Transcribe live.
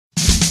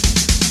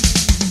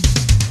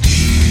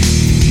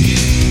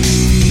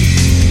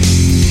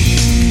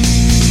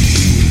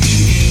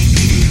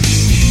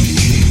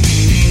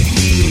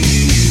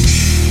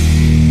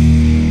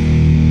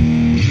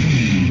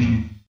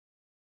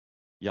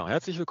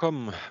herzlich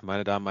willkommen,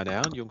 meine Damen, meine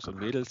Herren, Jungs und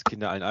Mädels,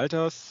 Kinder allen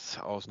Alters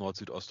aus Nord,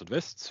 Süd, Ost und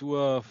West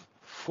zur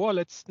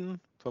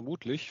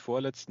vermutlich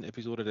vorletzten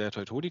Episode der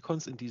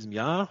Teutonicons in diesem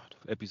Jahr,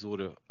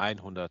 Episode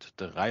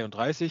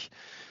 133.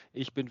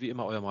 Ich bin wie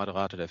immer euer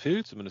Moderator, der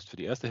Phil, zumindest für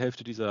die erste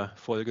Hälfte dieser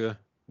Folge,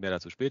 mehr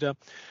dazu später.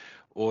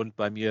 Und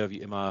bei mir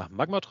wie immer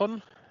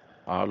Magmatron.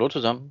 Hallo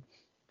zusammen.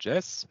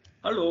 Jess.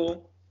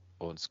 Hallo.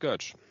 Und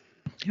Scourge.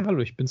 Ja,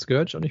 hallo, ich bin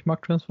Scourge und ich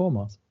mag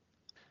Transformers.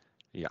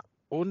 Ja.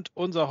 Und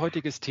unser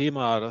heutiges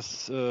Thema,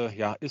 das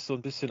ist so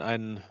ein bisschen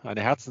eine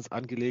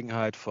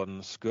Herzensangelegenheit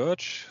von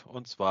Scourge.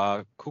 Und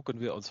zwar gucken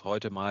wir uns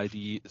heute mal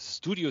die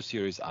Studio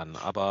Series an,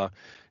 aber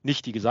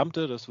nicht die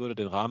gesamte, das würde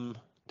den Rahmen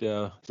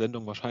der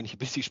Sendung wahrscheinlich ein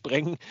bisschen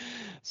sprengen,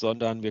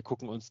 sondern wir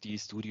gucken uns die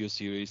Studio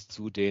Series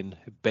zu den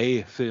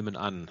Bay-Filmen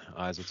an,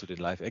 also zu den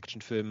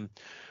Live-Action-Filmen.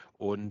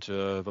 Und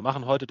wir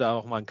machen heute da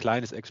auch mal ein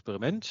kleines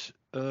Experiment.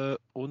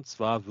 Und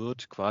zwar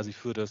wird quasi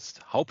für das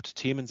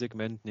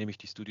Hauptthemensegment, nämlich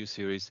die Studio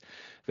Series,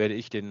 werde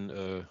ich den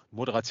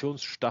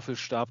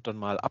Moderationsstaffelstab dann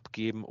mal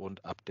abgeben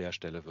und ab der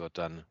Stelle wird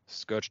dann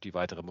Scourge die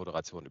weitere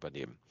Moderation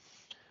übernehmen.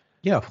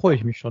 Ja, freue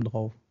ich mich schon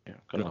drauf. Ja,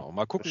 genau.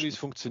 Mal gucken, wie es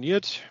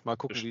funktioniert. Mal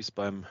gucken, wie es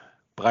beim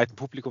breiten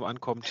Publikum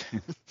ankommt.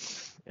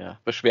 Ja,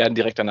 Beschwerden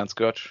direkt an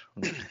Scourge.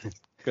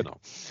 Genau.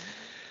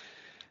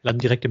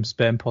 Landen direkt im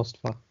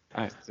Spam-Postfach.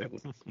 Ah, sehr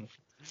gut.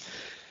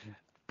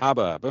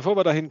 Aber bevor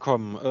wir da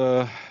hinkommen,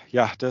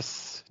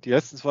 die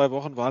letzten 2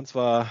 Wochen waren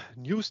zwar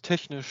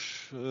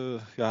newstechnisch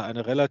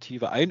eine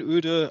relative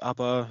Einöde,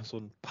 aber so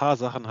ein paar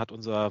Sachen hat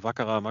unser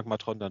wackerer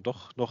Magmatron dann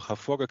doch noch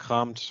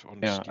hervorgekramt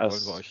und ja, die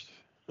wollen wir euch.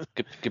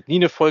 Gibt nie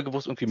eine Folge, wo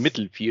es irgendwie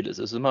mittelfiel ist.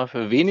 Es ist immer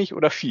für wenig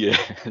oder viel.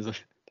 Also,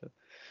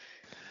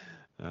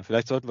 ja,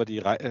 vielleicht sollten wir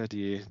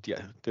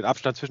den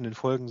Abstand zwischen den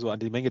Folgen so an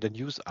die Menge der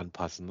News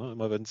anpassen. Ne?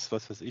 Immer wenn es,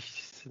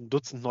 ein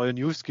Dutzend neue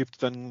News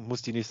gibt, dann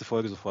muss die nächste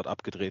Folge sofort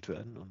abgedreht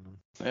werden.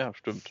 Ja,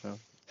 stimmt. Ja.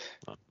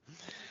 Ja.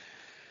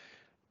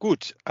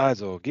 Gut,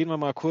 also gehen wir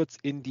mal kurz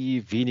in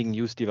die wenigen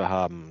News, die wir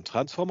haben.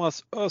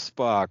 Transformers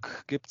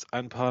Earthspark gibt es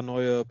ein paar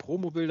neue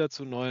Promo-Bilder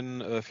zu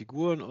neuen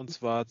Figuren und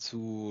zwar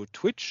zu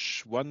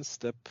Twitch, One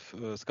Step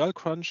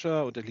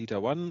Skullcruncher und Elita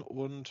One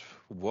und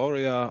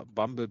Warrior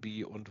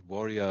Bumblebee und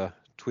Warrior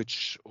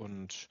Twitch.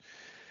 Und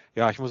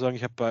ja, ich muss sagen,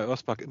 ich habe bei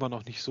Earthspark immer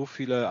noch nicht so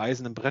viele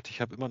Eisen im Brett.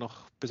 Ich habe immer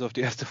noch bis auf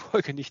die erste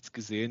Folge nichts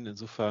gesehen.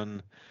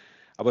 Insofern,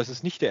 aber es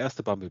ist nicht der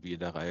erste Bumblebee in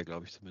der Reihe,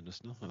 glaube ich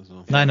zumindest. Ne?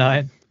 Also,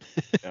 Nein.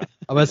 Ja.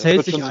 Aber es Das hält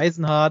wird sich schon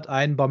eisenhart,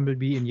 ein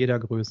Bumblebee in jeder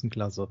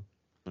Größenklasse.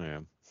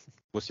 naja,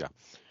 muss ja.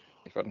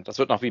 Das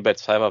wird noch wie bei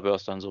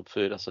Cyberburst dann so,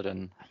 Phil, dass du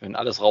dann, wenn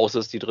alles raus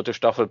ist, die 3.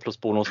 Staffel plus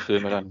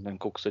Bonusfilme, dann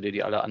guckst du dir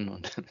die alle an.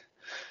 Und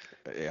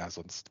Ja,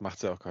 sonst macht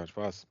es ja auch keinen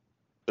Spaß.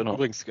 genau.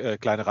 Übrigens,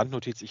 kleine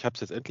Randnotiz, ich habe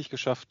es jetzt endlich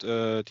geschafft,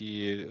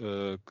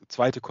 die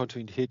zweite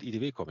Kontinuität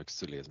IDW-Comics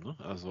zu lesen. Ne?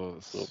 Also,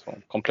 So,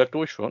 komplett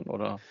durch schon,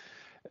 oder?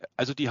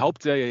 also die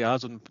Hauptserie, ja,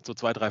 so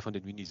 2, 3 von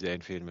den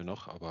Miniserien fehlen mir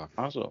noch, aber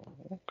Ach so,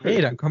 okay.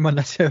 Hey, dann kann man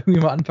das ja irgendwie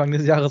mal Anfang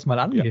des Jahres mal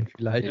angehen,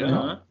 vielleicht. Ja.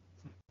 Ne?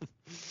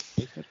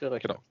 Nicht mit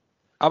gerechnet. Genau.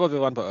 Aber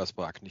wir waren bei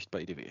Earthspark, nicht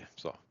bei IDW.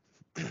 So.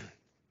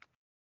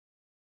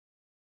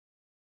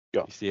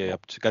 Ja. Ich sehe, ihr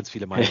habt ganz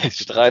viele Meinungen.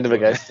 Strahlende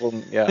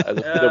Begeisterung, ja,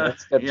 also viele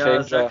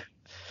One-Step-Changer.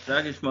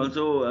 Sag ich mal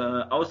so,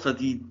 außer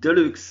die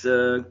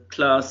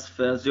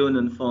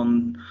Deluxe-Class-Versionen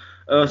von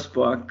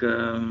Earthspark,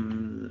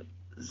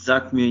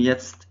 sagt mir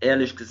jetzt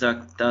ehrlich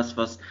gesagt das,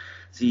 was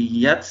sie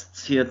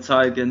jetzt hier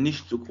zeigen,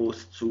 nicht so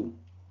groß zu.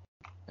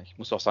 Ich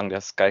muss auch sagen, der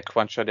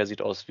Skullcruncher, der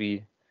sieht aus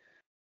wie,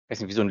 weiß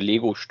nicht, wie so ein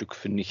Lego-Stück,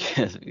 finde ich.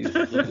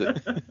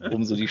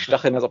 Oben so die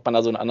Stacheln, als ob man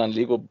da so einen anderen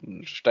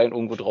Lego-Stein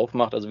irgendwo drauf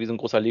macht, also wie so ein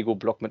großer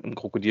Lego-Block mit einem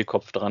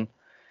Krokodilkopf dran.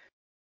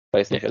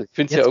 Weiß nicht, also ich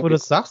finde es ja Jetzt, wo irgendwie... du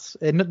es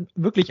sagst, erinnert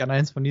wirklich an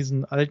eins von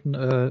diesen alten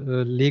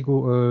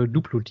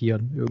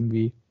Lego-Duplo-Tieren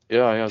irgendwie.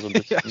 Ja, so ein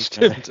bisschen. Ja,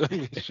 stimmt.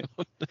 Irgendwie schon.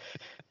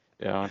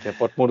 Ja, der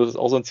Bot-Modus ist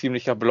auch so ein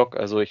ziemlicher Block.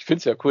 Also ich finde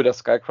es ja cool, dass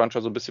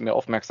Skullcruncher so ein bisschen mehr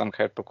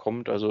Aufmerksamkeit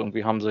bekommt. Also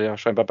irgendwie haben sie ja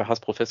scheinbar bei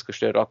Hasbro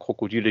festgestellt,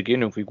 Krokodile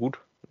gehen irgendwie gut.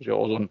 Ist ja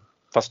auch so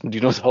fast ein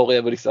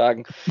Dinosaurier, würde ich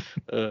sagen.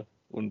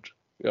 Und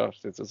ja,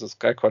 jetzt ist es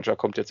Skullcruncher,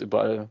 kommt jetzt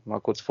überall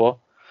mal kurz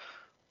vor.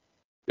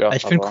 Ja,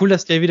 Ich finde cool,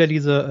 dass der wieder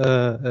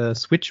diese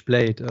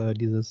Switchblade,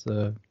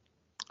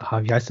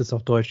 wie heißt das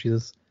auf Deutsch,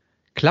 dieses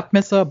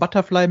Klappmesser,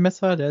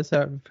 Butterfly-Messer,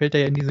 fällt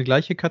ja in diese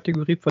gleiche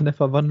Kategorie von der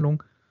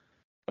Verwandlung.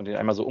 Und den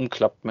einmal so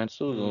umklappt, meinst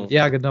du? So.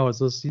 Ja, genau,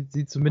 also es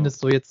sieht zumindest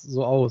so jetzt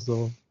so aus.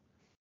 So.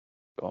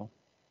 Ja.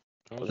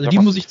 Also die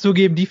muss ich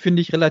zugeben, die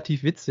finde ich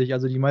relativ witzig.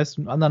 Also die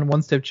meisten anderen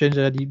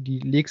One-Step-Changer, die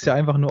legst ja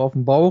einfach nur auf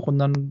den Bauch und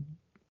dann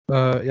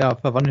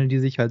verwandeln die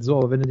sich halt so.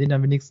 Aber wenn du den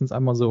dann wenigstens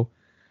einmal so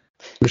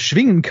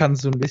schwingen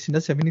kannst, so ein bisschen,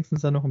 das ist ja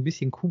wenigstens dann noch ein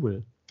bisschen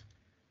cool.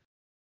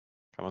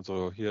 Kann man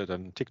so hier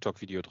dann ein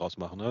TikTok-Video draus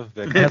machen, ne?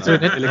 Wer Ja, kann so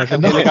einen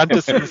nett.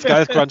 elegantesten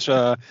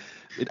Skullcruncher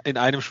in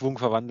einem Schwung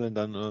verwandeln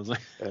dann oder so.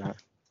 Ja.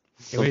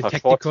 Ja, So ein die paar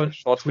Tacticon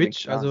Shorts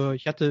Twitch, also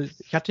ich hatte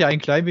ja ein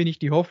klein wenig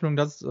die Hoffnung,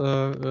 dass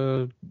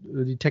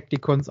die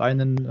Tacticons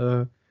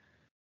einen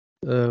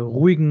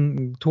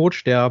ruhigen Tod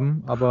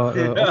sterben,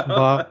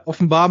 aber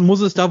offenbar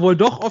muss es da wohl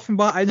doch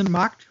offenbar einen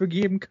Markt für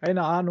geben,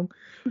 keine Ahnung,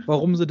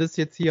 warum sie das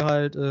jetzt hier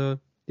halt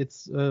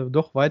jetzt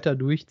doch weiter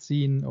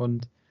durchziehen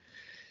und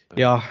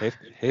ja.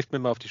 Helft mir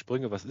mal auf die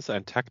Sprünge, was ist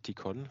ein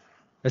Taktikon?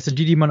 Das sind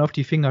die man auf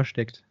die Finger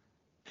steckt.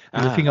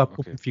 Diese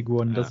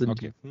Fingerpuppenfiguren, okay. das sind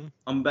okay.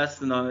 Am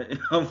besten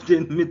auf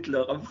den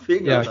mittleren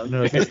Finger. Ja,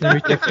 genau, das ist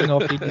nämlich der Finger,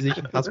 auf den die sich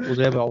ein Hasbro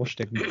selber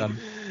ausstecken kann.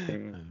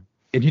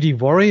 Hier die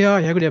Warrior,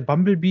 ja gut, der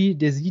Bumblebee,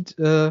 der sieht,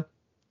 der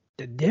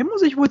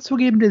muss ich wohl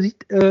zugeben, der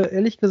sieht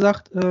ehrlich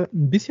gesagt ein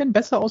bisschen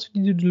besser aus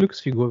wie die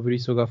Deluxe-Figur, würde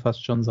ich sogar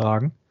fast schon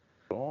sagen.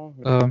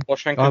 Ja,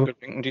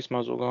 Ohrschenkelgelenken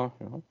diesmal sogar.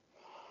 Ja.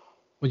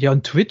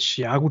 Und Twitch,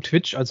 ja gut,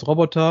 Twitch als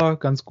Roboter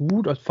ganz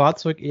gut, als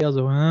Fahrzeug eher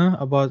so,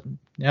 aber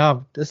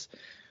ja, das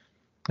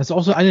ist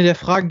auch so eine der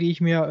Fragen, die ich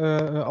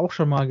mir auch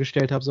schon mal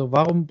gestellt habe. So,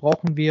 warum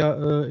brauchen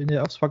wir in der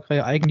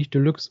Earthspark-Reihe eigentlich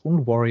Deluxe-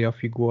 und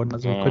Warrior-Figuren?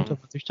 Also könnte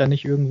man sich da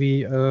nicht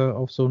irgendwie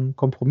auf so einen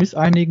Kompromiss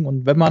einigen?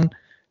 Und wenn man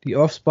die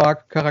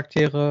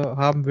Earthspark-Charaktere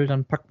haben will,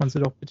 dann packt man sie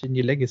doch bitte in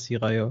die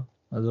Legacy-Reihe.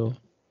 Also.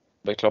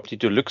 Aber ich glaube, die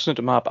Deluxe sind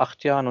immer ab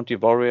 8 Jahren und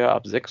die Warrior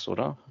ab 6,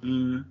 oder?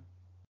 Mhm.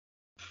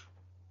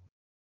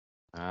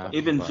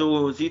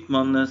 Ebenso sieht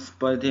man es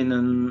bei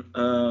denen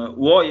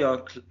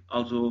Warrior,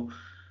 also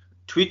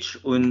Twitch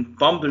und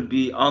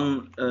Bumblebee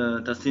an,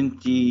 das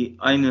sind die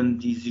einen,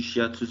 die sich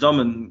ja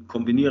zusammen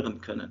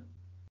kombinieren können.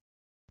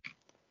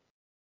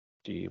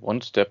 Die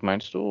One-Step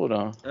meinst du,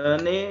 oder?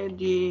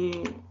 Nee,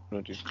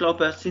 ich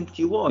glaube, es sind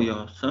die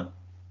Warriors.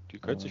 Die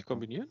können sich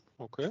kombinieren?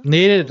 Okay.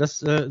 Nee, das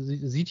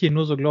sieht hier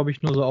nur so, glaube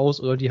ich, nur so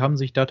aus, oder die haben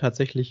sich da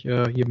tatsächlich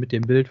hier mit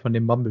dem Bild von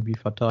dem Bumblebee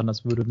vertan.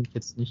 Das würde mich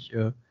jetzt nicht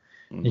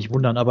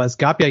wundern. Aber es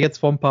gab ja jetzt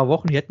vor ein paar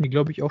Wochen, die hatten wir,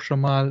 glaube ich, auch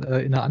schon mal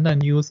in einer anderen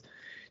News,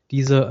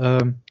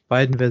 diese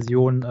beiden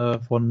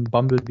Versionen von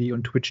Bumblebee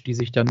und Twitch, die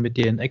sich dann mit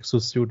den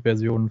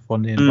Exosuit-Versionen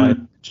von den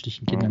beiden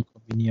menschlichen Kindern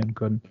kombinieren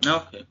können.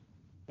 Okay.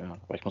 Ja,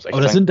 aber ich muss echt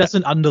aber sagen, das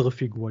sind andere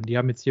Figuren. Die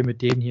haben jetzt hier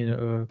mit denen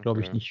hier,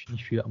 glaube ich,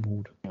 nicht viel am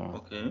Hut. Ja.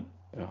 Okay.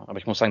 Ja, aber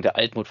ich muss sagen, der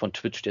Altmod von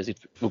Twitch, der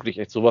sieht wirklich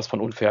echt sowas von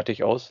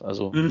unfertig aus.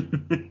 Also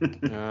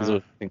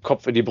also den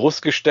Kopf in die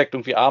Brust gesteckt,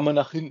 irgendwie Arme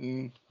nach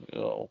hinten,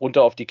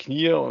 runter auf die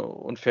Knie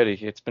und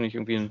fertig. Jetzt bin ich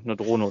irgendwie eine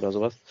Drohne oder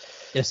sowas.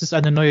 Es ist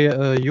eine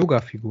neue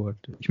Yoga-Figur.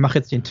 Ich mache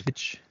jetzt den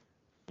Twitch.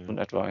 In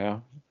etwa,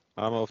 ja.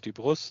 Arme auf die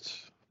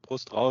Brust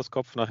raus,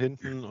 Kopf nach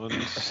hinten und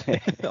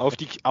auf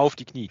die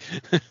Knie.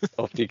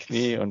 Auf die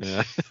Knie und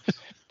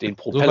den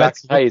Propeller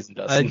kreisen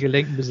lassen. Allen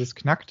Gelenken, bis es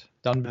knackt,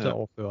 dann bitte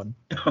aufhören.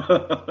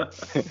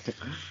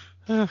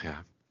 Ach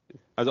ja.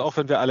 Also auch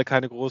wenn wir alle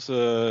kein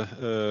großes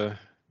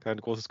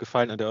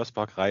Gefallen an der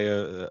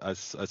Earthspark-Reihe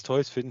als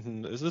Toys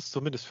finden, ist es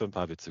zumindest für ein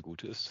paar Witze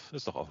gut. Ist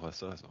doch auch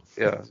was. Also.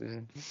 Ja.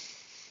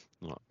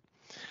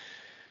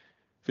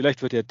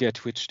 Vielleicht wird ja der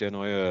Twitch der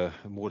neue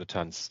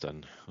Modetanz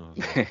dann.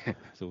 Also,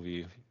 so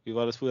wie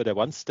war das früher, der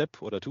One-Step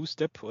oder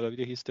Two-Step oder wie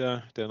der hieß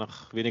der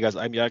nach weniger als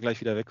einem Jahr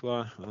gleich wieder weg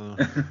war?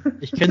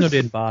 Ich kenne nur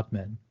den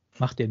Bartman.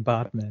 Mach den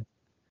Bartman.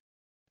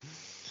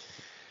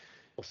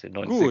 Aus den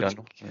 90ern.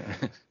 Gut.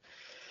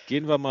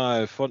 Gehen wir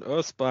mal von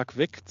Earthspark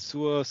weg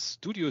zur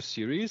Studio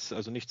Series,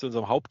 also nicht zu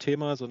unserem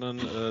Hauptthema,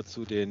 sondern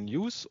zu den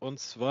News. Und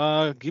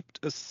zwar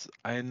gibt es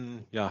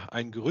ein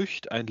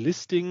Gerücht, ein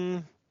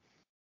Listing,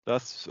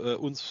 das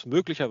uns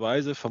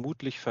möglicherweise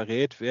vermutlich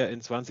verrät, wer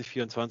in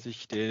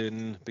 2024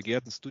 den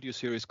begehrten Studio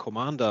Series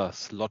Commander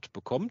Slot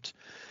bekommt.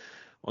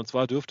 Und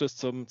zwar dürfte es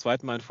zum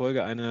zweiten Mal in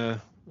Folge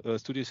eine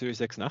Studio Series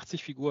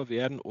 86 Figur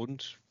werden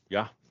und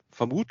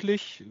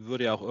vermutlich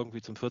würde ja auch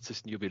irgendwie zum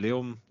 40.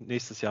 Jubiläum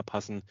nächstes Jahr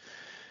passen,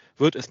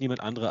 wird es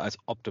niemand anderer als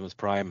Optimus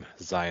Prime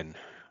sein.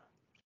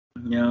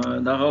 Ja,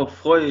 darauf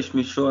freue ich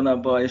mich schon,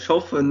 aber ich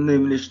hoffe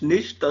nämlich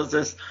nicht, dass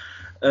es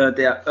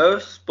der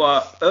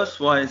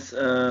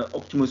Earthwise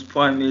Optimus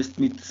Prime ist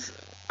mit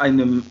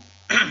halt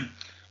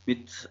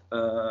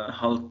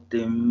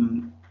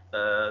dem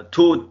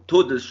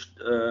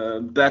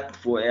Todesbett,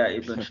 wo er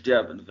eben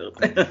sterben wird.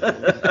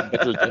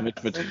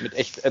 mit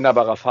echt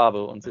änderbarer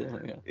Farbe und so.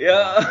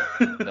 Ja.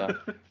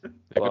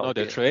 Ja, genau,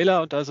 der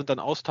Trailer, und da sind dann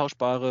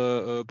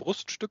austauschbare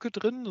Bruststücke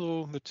drin,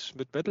 so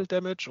mit Battle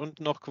Damage und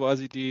noch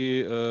quasi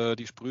die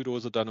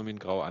Sprühdose dann, um ihn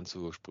grau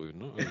anzusprühen.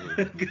 Ne? Also,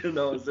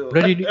 genau so.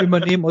 Oder die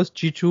übernehmen aus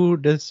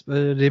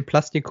G2 den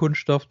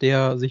Plastikkunststoff,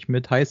 der sich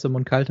mit heißem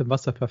und kaltem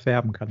Wasser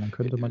verfärben kann. Dann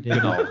könnte man den.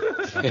 Genau.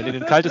 Wenn du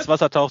in kaltes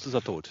Wasser tauchst, ist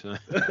er tot.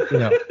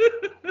 Ja.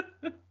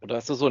 Oder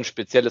hast du so ein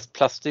spezielles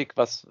Plastik,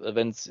 was,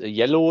 wenn es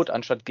yellowt,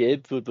 anstatt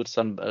gelb wird, wird es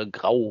dann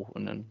grau.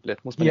 Und dann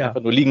muss man ihn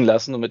einfach nur liegen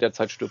lassen und mit der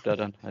Zeit stirbt er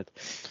dann halt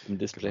im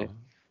Display. Genau.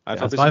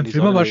 Einfach das war im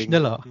Film aber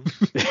schneller.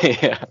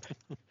 Ja.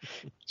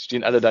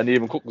 Stehen alle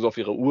daneben und gucken so auf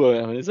ihre Uhr,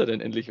 wann ist er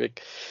denn endlich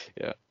weg?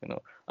 Ja,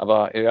 genau.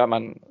 Aber ja,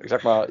 ich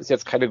sag mal, ist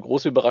jetzt keine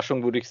große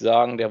Überraschung, würde ich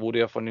sagen. Der wurde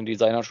ja von den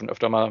Designern schon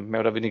öfter mal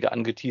mehr oder weniger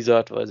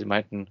angeteasert, weil sie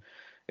meinten,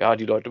 ja,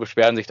 die Leute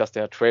beschweren sich, dass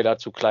der Trailer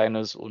zu klein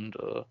ist und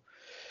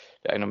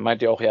der eine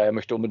meinte ja auch, ja, er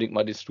möchte unbedingt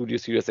mal die Studio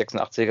Series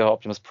 86er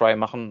Optimus Prime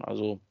machen.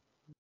 Also,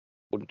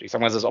 und ich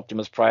sag mal, es ist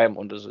Optimus Prime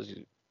und es ist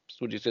die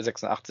Studio Series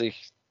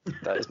 86.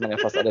 Da ist man ja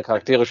fast alle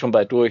Charaktere schon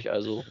bald durch.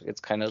 Also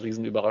jetzt keine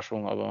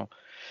Riesenüberraschung, aber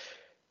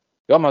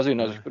ja, mal sehen.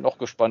 Also ich bin auch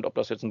gespannt, ob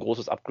das jetzt ein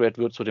großes Upgrade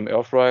wird zu dem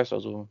Earthrise.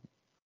 Also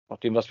nach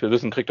dem, was wir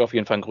wissen, kriegt er auf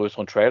jeden Fall einen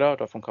größeren Trailer.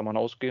 Davon kann man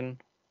ausgehen.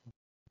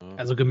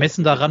 Also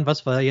gemessen daran,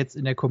 was wir jetzt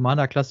in der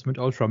Commander-Klasse mit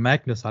Ultra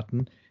Magnus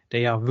hatten, der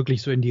ja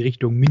wirklich so in die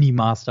Richtung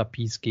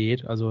Mini-Masterpiece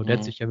geht. Also der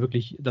hat sich ja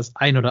wirklich das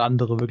ein oder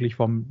andere wirklich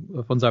von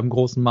seinem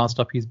großen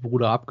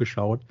Masterpiece-Bruder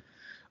abgeschaut.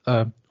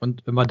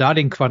 Und wenn wir da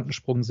den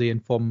Quantensprung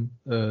sehen vom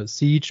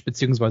Siege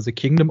bzw.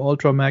 Kingdom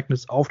Ultra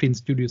Magnus auf den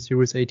Studio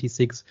Series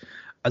 86,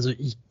 also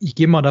ich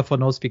gehe mal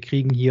davon aus, wir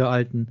kriegen hier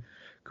halt einen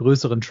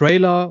größeren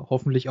Trailer,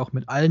 hoffentlich auch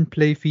mit allen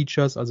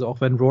Play-Features, also auch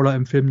wenn Roller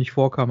im Film nicht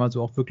vorkam,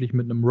 also auch wirklich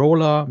mit einem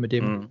Roller, mit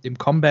dem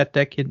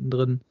Combat-Deck hinten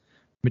drin,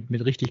 mit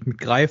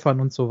Greifern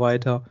und so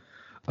weiter.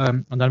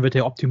 Und dann wird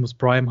der Optimus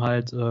Prime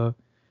halt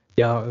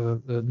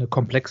eine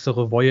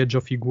komplexere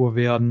Voyager-Figur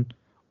werden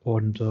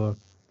und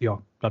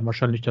dann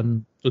wahrscheinlich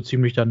dann so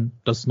ziemlich dann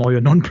das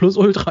neue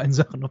Nonplusultra in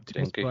Sachen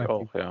Optimus Prime. Denke ich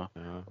auch, ja.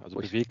 Also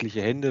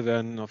bewegliche Hände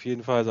werden auf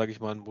jeden Fall, sage ich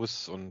mal, ein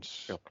Muss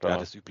und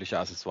das übliche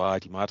Accessoire,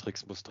 die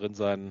Matrix muss drin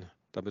sein,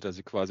 damit er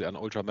sie quasi an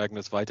Ultra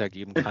Magnus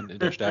weitergeben kann in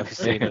der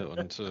Sterbeszene.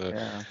 Und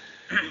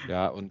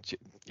und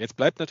jetzt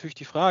bleibt natürlich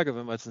die Frage,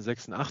 wenn wir jetzt einen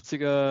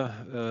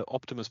 86er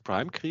Optimus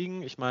Prime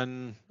kriegen, ich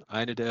meine,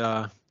 eine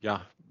der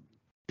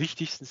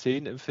wichtigsten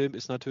Szenen im Film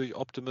ist natürlich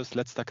Optimus'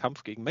 letzter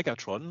Kampf gegen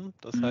Megatron.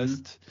 Das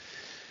heißt,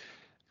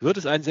 wird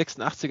es einen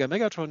 86er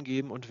Megatron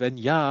geben und wenn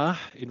ja,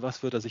 in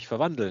was wird er sich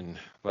verwandeln?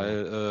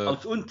 Weil,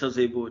 Aus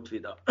Unterseeboot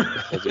wieder.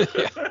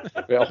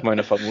 Wäre auch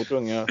meine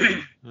Vermutung, ja.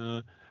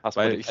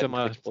 Weil ich sag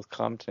mal,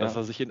 dass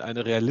er sich in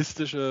eine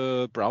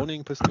realistische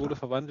Browning-Pistole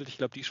verwandelt, ich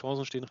glaube, die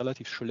Chancen stehen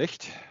relativ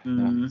schlecht.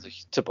 Also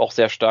ich tippe auch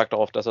sehr stark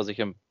darauf, dass er sich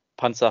im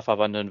Panzer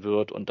verwandeln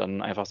wird und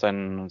dann einfach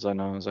seinen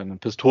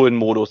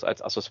Pistolenmodus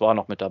als Accessoire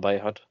noch mit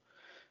dabei hat.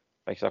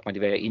 Weil ich sag mal, die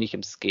wäre ja eh nicht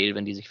im Scale,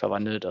 wenn die sich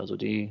verwandelt. Also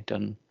die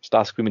dann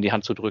Starscream in die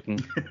Hand zu drücken,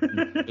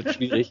 wird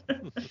schwierig.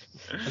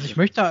 Also ich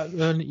möchte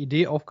eine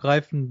Idee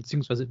aufgreifen,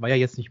 beziehungsweise war ja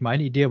jetzt nicht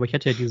meine Idee, aber ich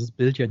hatte ja dieses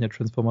Bild hier in der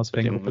Transformers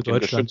Fangruppe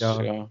Deutschland,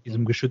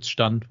 diesem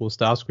Geschützstand, wo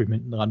Starscream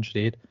hinten dran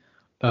steht.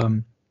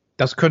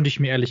 Das könnte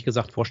ich mir ehrlich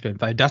gesagt vorstellen,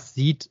 weil das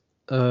sieht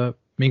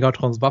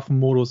Megatrons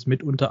Waffenmodus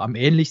mitunter am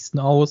ähnlichsten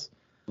aus.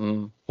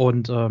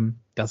 Und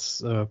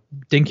das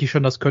denke ich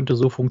schon, das könnte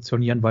so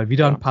funktionieren, weil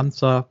wieder ein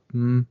Panzer,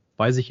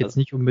 weiß ich jetzt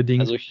nicht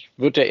unbedingt. Also ich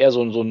würde ja eher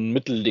so ein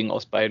Mittelding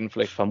aus beiden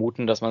vielleicht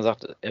vermuten, dass man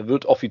sagt, er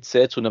wird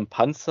offiziell zu einem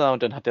Panzer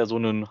und dann hat er so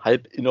einen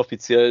halb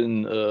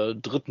inoffiziellen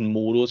dritten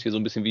Modus, hier so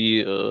ein bisschen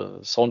wie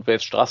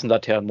Soundwaves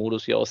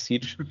Straßenlaternen-Modus hier aus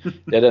Siege,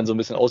 der dann so ein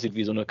bisschen aussieht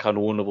wie so eine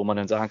Kanone, wo man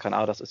dann sagen kann,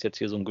 das ist jetzt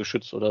hier so ein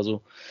Geschütz oder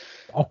so.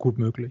 Auch gut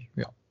möglich,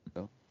 ja.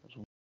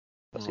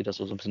 Dass sie das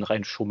so ein bisschen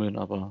reinschummeln,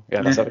 aber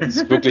dass er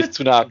jetzt wirklich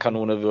zu einer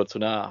Kanone wird, zu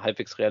einer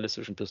halbwegs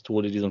realistischen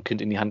Pistole, die so ein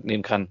Kind in die Hand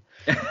nehmen kann.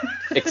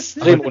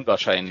 Extrem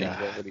unwahrscheinlich.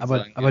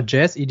 Aber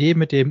Jazz Idee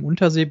mit dem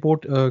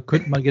Unterseeboot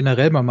könnte man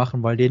generell mal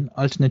machen, weil den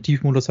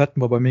Alternativmodus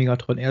hatten wir bei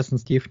Megatron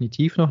erstens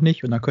definitiv noch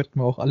nicht und dann könnten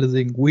wir auch alle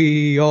singen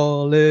We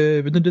all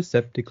live in a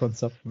Decepticon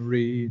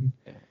Submarine.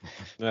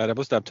 Ja, da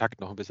musst du am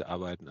Takt noch ein bisschen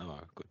arbeiten,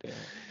 aber gut.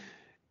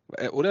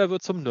 Oder er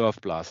wird zum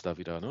Nerf Blaster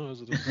wieder, ne?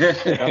 Also das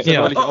gab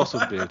ja neulich auch so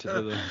ein Bild.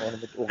 Also.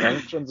 Mit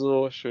Orange und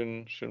so,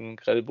 schön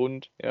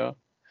grellbunt, ja.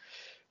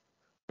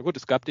 Na gut,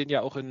 es gab den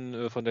ja auch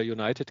von der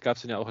United gab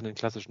es den ja auch in den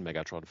klassischen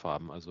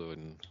Megatron-Farben, also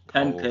in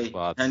Grau,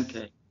 Schwarz.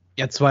 Henkei.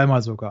 Ja,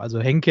 zweimal sogar. Also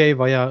Henkei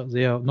war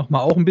ja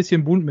nochmal auch ein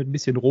bisschen bunt mit ein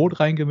bisschen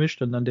Rot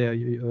reingemischt und dann der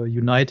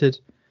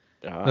United.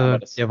 Ja,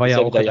 der war ja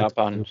auch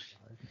Japan.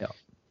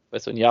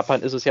 Weißt du, in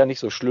Japan ist es ja nicht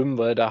so schlimm,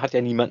 weil da hat ja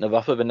niemand eine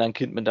Waffe. Wenn da ein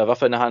Kind mit einer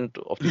Waffe in der Hand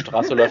auf die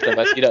Straße läuft, dann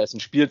weiß jeder, es ist ein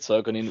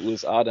Spielzeug. Und in den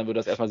USA, dann wird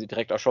das erstmal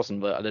direkt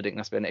erschossen, weil alle denken,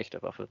 das wäre eine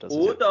echte Waffe.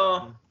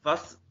 Oder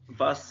was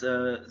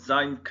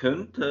sein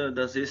könnte,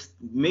 das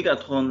ist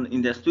Megatron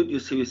in der Studio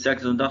Series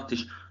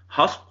 86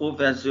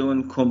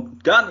 Hasbro-Version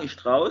kommt gar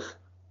nicht raus.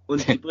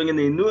 Und die bringen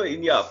ihn nur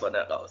in Japan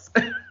heraus.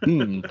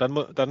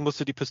 Dann musst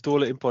du die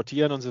Pistole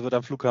importieren und sie wird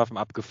am Flughafen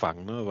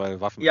abgefangen, ne? Weil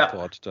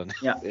Waffenimport dann.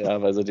 Ja,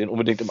 weil sie den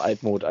unbedingt im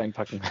Altmode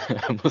einpacken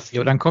mussten.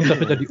 Ja, dann kommt da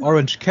wieder die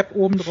Orange Cap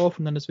oben drauf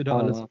und dann ist wieder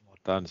alles.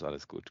 Dann ist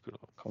alles gut, genau.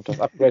 Kommt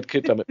das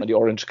Upgrade-Kit, damit man die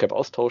Orange Cap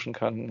austauschen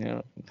kann,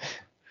 ja.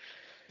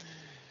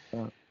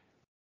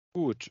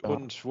 Gut,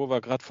 und wo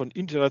wir gerade von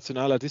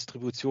internationaler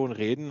Distribution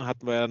reden,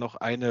 hatten wir ja noch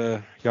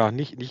eine,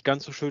 nicht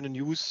ganz so schöne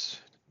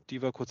News,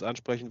 die wir kurz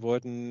ansprechen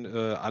wollten.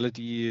 Alle,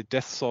 die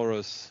Death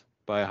Saurus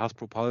bei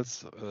Hasbro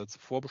Pulse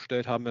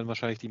vorbestellt haben, werden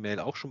wahrscheinlich die Mail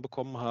auch schon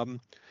bekommen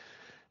haben.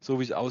 So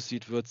wie es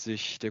aussieht, wird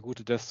sich der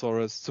gute Death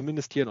Saurus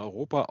zumindest hier in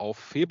Europa auf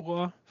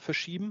Februar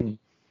verschieben.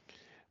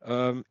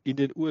 In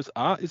den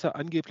USA ist er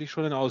angeblich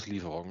schon in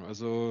Auslieferung.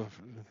 Also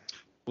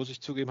muss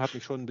ich zugeben, hat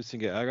mich schon ein bisschen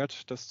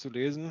geärgert, das zu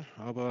lesen,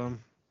 aber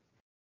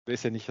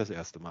ist ja nicht das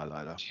erste Mal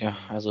leider. Ja,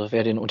 also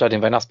wer den unter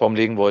den Weihnachtsbaum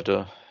legen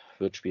wollte,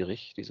 wird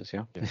schwierig dieses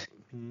Jahr. Ja.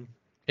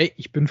 Ey,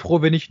 ich bin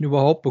froh, wenn ich ihn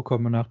überhaupt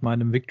bekomme nach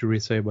meinem Victory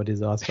Saber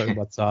Desaster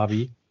über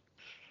Zabi.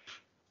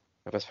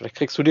 Aber vielleicht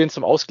kriegst du den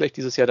zum Ausgleich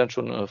dieses Jahr dann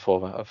schon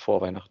vor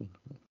Weihnachten.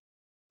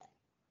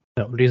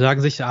 Ja, und die sagen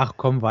sich, ach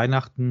komm,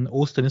 Weihnachten,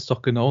 Ostern ist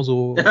doch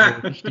genauso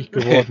wichtig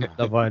geworden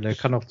mittlerweile. Er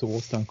kann auch zu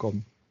Ostern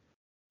kommen.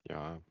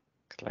 Ja.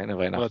 Kleine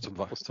Weihnachten.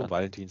 Oder zum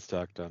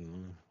Valentinstag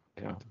dann.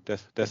 Ja.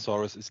 Death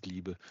Saurus ist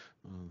Liebe.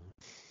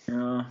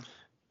 Ja.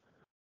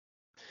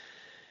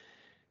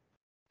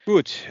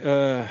 Gut,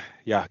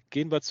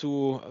 gehen wir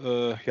zu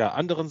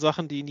anderen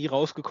Sachen, die nie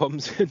rausgekommen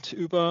sind,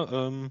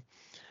 über.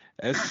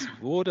 Es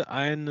wurde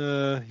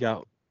eine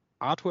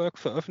Artwork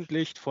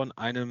veröffentlicht von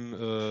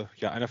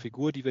einer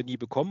Figur, die wir nie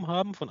bekommen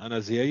haben, von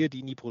einer Serie,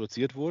 die nie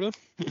produziert wurde.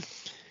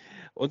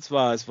 Und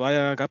zwar,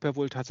 gab ja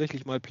wohl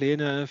tatsächlich mal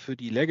Pläne für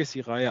die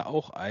Legacy-Reihe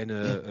auch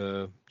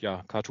eine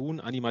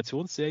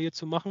Cartoon-Animationsserie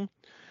zu machen.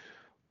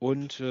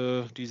 Und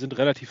die sind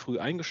relativ früh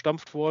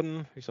eingestampft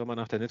worden. Ich sag mal,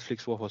 nach der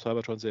Netflix War for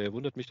Cybertron-Serie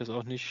wundert mich das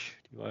auch nicht.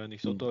 Die war ja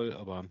nicht so toll,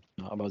 aber.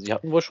 Ja, aber sie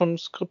hatten wohl schon ein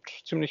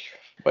Skript ziemlich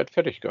weit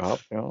fertig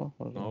gehabt, ja.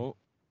 Also. Genau.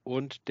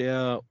 Und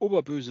der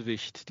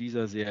Oberbösewicht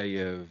dieser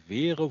Serie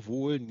wäre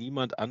wohl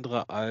niemand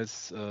anderer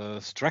als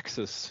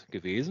Straxus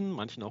gewesen,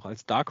 manchen auch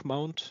als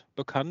Darkmount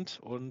bekannt.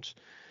 Und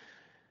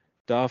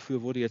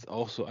dafür wurde jetzt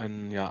auch so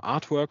ein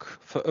Artwork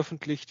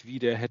veröffentlicht, wie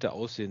der hätte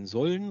aussehen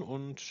sollen.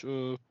 Und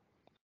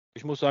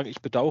ich muss sagen,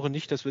 ich bedauere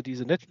nicht, dass wir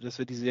diese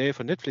Serie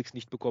von Netflix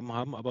nicht bekommen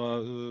haben,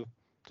 aber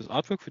das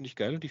Artwork finde ich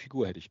geil und die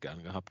Figur hätte ich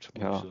gern gehabt.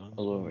 Ja,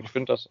 also ich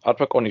finde das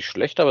Artwork auch nicht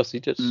schlecht, aber es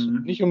sieht jetzt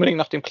nicht unbedingt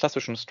nach dem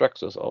klassischen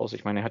Straxus aus.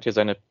 Ich meine, er hat hier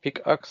seine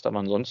Pickaxe, aber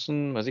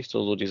ansonsten, weiß ich,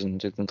 so diesen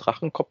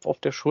Drachenkopf auf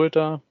der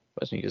Schulter.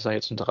 Weiß nicht, ist er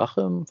jetzt ein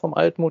Drache vom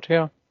Altmod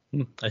her?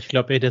 Ich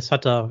glaube, das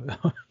hat er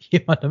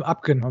jemandem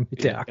abgenommen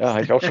mit der Axt. Ja,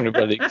 habe ich auch schon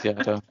überlegt. Hier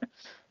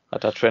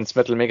hat er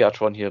Transmetal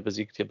Megatron hier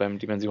besiegt, hier beim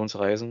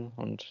Dimensionsreisen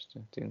und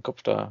den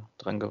Kopf da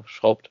dran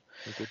geschraubt.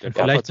 Gut,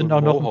 vielleicht sind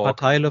auch noch ein paar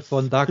Teile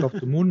von Dark of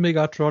the Moon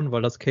Megatron,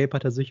 weil das Cape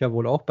hat er sicher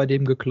wohl auch bei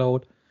dem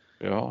geklaut.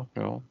 Ja.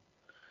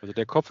 Also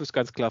der Kopf ist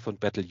ganz klar von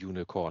Battle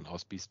Unicorn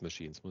aus Beast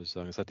Machines, muss ich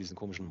sagen. Es hat diesen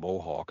komischen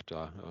Mohawk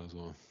da.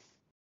 Also.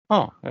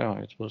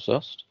 Ja, jetzt wo du es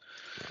sagst.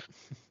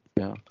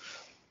 Ja.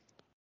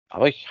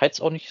 Aber ich halte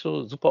es auch nicht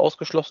so super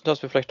ausgeschlossen,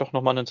 dass wir vielleicht doch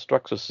nochmal einen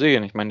Straxus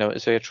sehen. Ich meine, der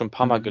ist ja jetzt schon ein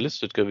paar Mal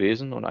gelistet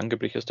gewesen und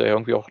angeblich ist der ja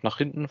irgendwie auch nach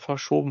hinten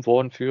verschoben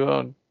worden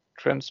für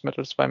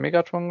Transmetal 2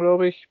 Megatron,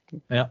 glaube ich.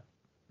 Ja.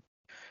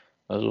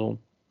 Also,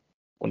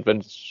 und wenn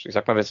es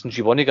ein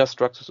Gibboniger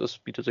Straxus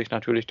ist, bietet sich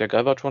natürlich der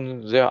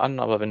Galvatron sehr an,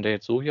 aber wenn der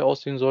jetzt so hier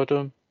aussehen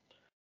sollte,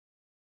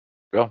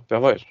 ja,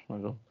 wer weiß.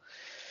 Also.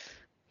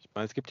 Ich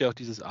meine, es gibt ja auch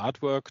dieses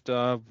Artwork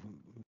da,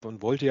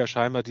 man wollte ja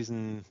scheinbar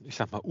diesen, ich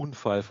sag mal,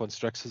 Unfall von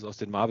Straxus aus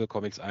den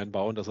Marvel-Comics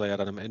einbauen, dass er ja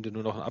dann am Ende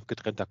nur noch ein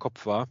abgetrennter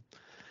Kopf war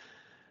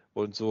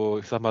und so,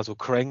 ich sag mal, so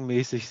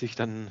Krang-mäßig sich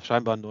dann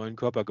scheinbar einen neuen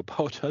Körper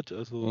gebaut hat.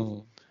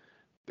 Also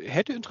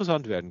hätte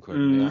interessant werden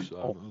können.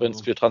 Auch wenn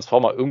es für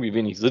Transformer irgendwie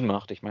wenig Sinn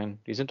macht. Ich meine,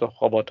 die sind doch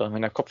Roboter.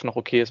 Wenn der Kopf noch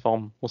okay ist,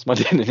 warum muss man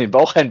den in den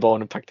Bauch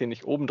einbauen und packt den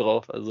nicht oben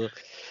drauf? Also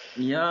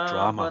ja,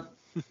 Drama. Aber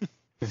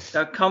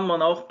da kann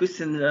man auch ein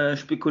bisschen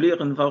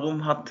spekulieren,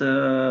 warum hat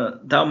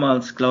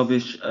damals, glaube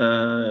ich,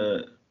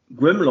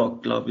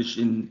 Grimlock, glaube ich,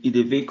 in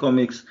IDW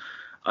Comics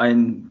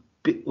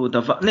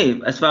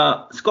es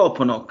war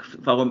Scorponok,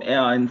 warum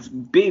er ein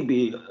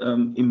Baby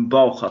im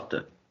Bauch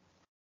hatte.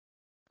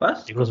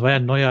 Was? Das war ja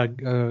ein neuer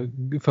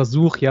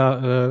Versuch,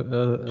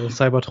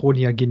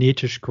 Cybertronier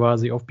genetisch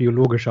quasi auf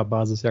biologischer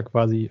Basis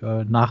quasi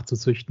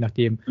nachzuzüchten,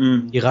 nachdem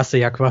die Rasse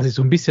ja quasi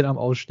so ein bisschen am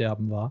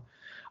Aussterben war.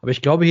 Aber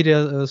ich glaube hier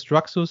der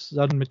Straxus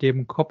dann mit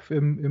dem Kopf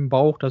im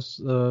Bauch, das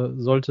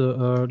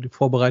sollte die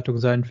Vorbereitung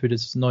sein für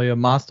das neue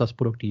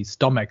Masters-Produkt, die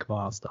Stomach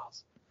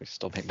Masters.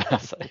 Stomach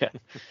Masters, ja.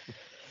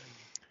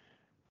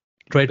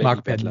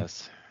 Trademark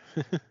Battlers.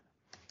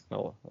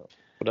 Genau.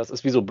 Oder das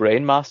ist wie so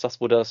Brain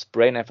Masters, wo das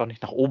Brain einfach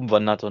nicht nach oben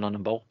wandert, sondern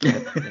im Bauch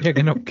bleibt. Ja,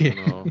 genau, okay.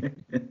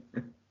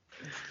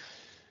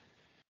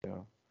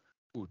 Ja.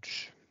 Gut.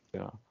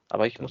 Ja.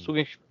 Aber ich muss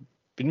zugeben, ich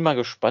bin mal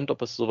gespannt,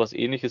 ob es sowas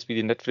Ähnliches wie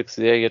die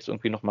Netflix-Serie jetzt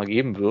irgendwie nochmal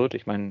geben wird.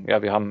 Ich meine,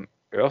 ja, wir haben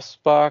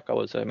Earthspark,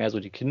 aber es ist ja mehr so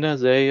die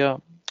Kinderserie.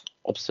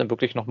 Ob es dann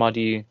wirklich nochmal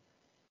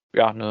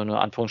eine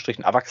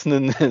Anführungsstrichen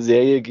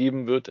Erwachsenen-Serie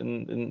geben wird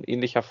in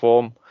ähnlicher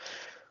Form.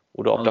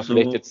 Oder ob da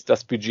vielleicht jetzt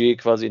das Budget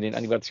quasi in den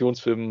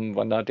Animationsfilmen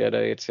wandert, der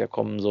da jetzt ja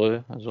kommen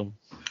soll.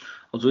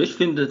 Also ich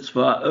finde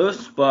zwar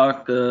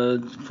Earthspark,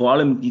 vor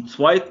allem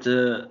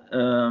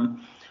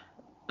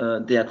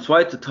der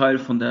zweite Teil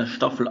von der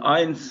Staffel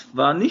 1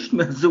 war nicht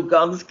mehr so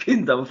ganz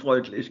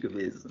kinderfreundlich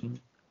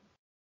gewesen.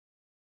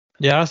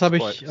 Ja, das habe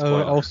ich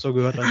auch so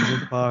gehört.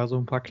 Also so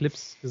ein paar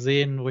Clips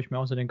gesehen, wo ich mir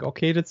auch so denke,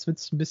 okay, das wird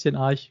ein bisschen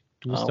arg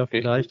duster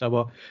vielleicht,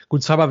 aber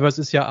gut,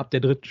 Cyberverse ist ja ab der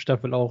 3.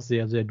 Staffel auch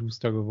sehr, sehr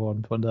duster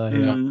geworden, von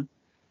daher.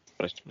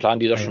 Vielleicht planen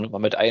die da schon immer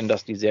mit ein,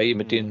 dass die Serie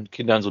mit den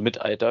Kindern so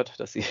mitaltert,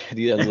 dass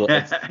die dann so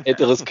als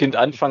älteres Kind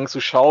anfangen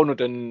zu schauen und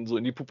dann so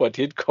in die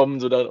Pubertät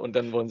kommen und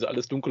dann wollen sie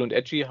alles dunkel und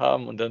edgy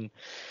haben und dann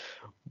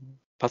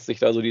passt sich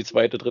da so die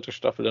 2., 3.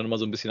 Staffel dann immer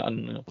so ein bisschen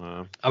an.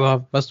 Ja.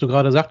 Aber was du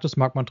gerade sagtest,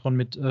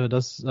 Magmatron,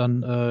 dass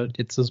dann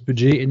jetzt das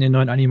Budget in den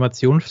neuen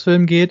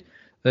Animationsfilm geht,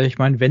 ich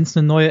meine, wenn es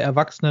eine neue,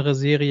 erwachsenere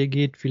Serie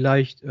geht,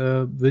 vielleicht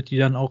wird die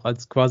dann auch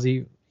als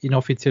quasi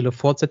inoffizielle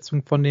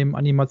Fortsetzung von dem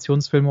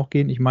Animationsfilm auch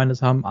gehen. Ich meine,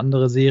 es haben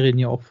andere Serien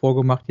ja auch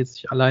vorgemacht,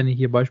 jetzt alleine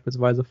hier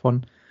beispielsweise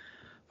war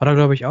da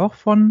glaube ich auch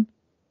von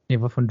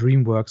war von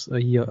DreamWorks,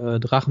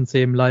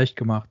 Drachenzähmen leicht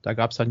gemacht. Da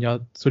gab es dann ja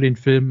zu den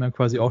Filmen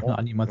quasi auch eine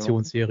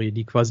Animationsserie,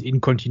 die quasi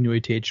in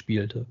Kontinuität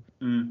spielte.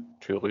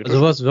 Theoretisch.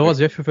 Also sowas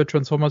wäre für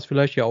Transformers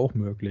vielleicht ja auch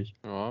möglich.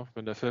 Ja,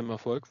 wenn der Film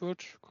Erfolg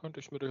wird, könnte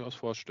ich mir durchaus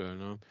vorstellen.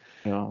 Ne?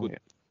 Ja, Gut.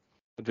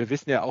 Und wir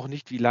wissen ja auch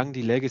nicht, wie lange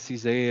die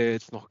Legacy-Serie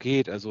jetzt noch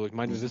geht. Also ich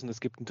meine, wir wissen,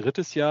 es gibt ein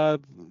drittes Jahr.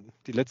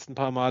 Die letzten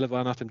paar Male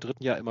war nach dem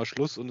dritten Jahr immer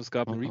Schluss und es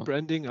gab ein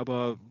Rebranding,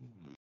 aber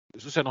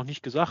es ist ja noch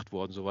nicht gesagt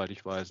worden, soweit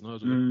ich weiß. Ne?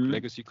 Also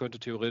Legacy könnte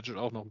theoretisch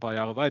auch noch ein paar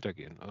Jahre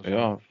weitergehen. Also,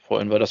 ja, vor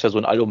allem, weil das ja so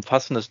ein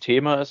allumfassendes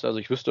Thema ist. Also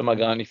ich wüsste immer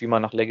gar nicht, wie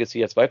man nach Legacy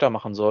jetzt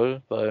weitermachen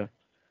soll, weil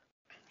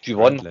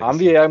G1 haben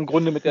wir ja im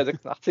Grunde mit der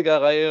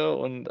 86er-Reihe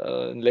und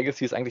in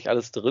Legacy ist eigentlich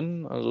alles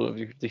drin. Also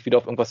sich wieder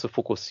auf irgendwas zu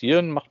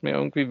fokussieren, macht mir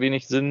irgendwie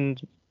wenig Sinn.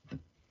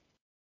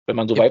 Wenn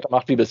man so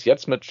weitermacht wie bis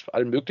jetzt mit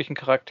allen möglichen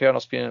Charakteren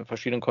aus vielen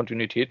verschiedenen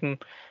Kontinuitäten,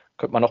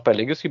 könnte man noch bei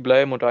Legacy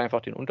bleiben und da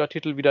einfach den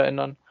Untertitel wieder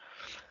ändern.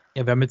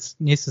 Ja, wir haben jetzt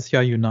nächstes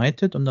Jahr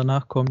United und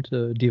danach kommt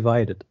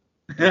Divided.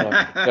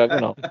 Ja,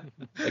 genau.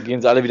 Da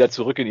gehen sie alle wieder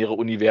zurück in ihre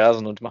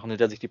Universen und machen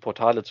hinter sich die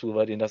Portale zu,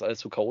 weil denen das alles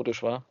zu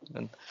chaotisch war.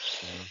 Und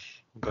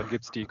dann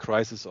gibt es die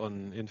Crisis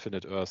on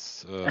Infinite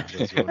Earths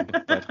Version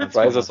bei Transformers.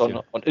 Crisis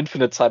on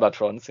Infinite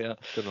Cybertrons, ja.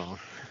 Genau.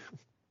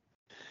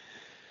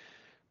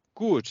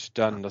 Gut,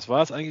 dann, das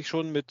war es eigentlich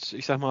schon mit,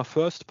 ich sag mal,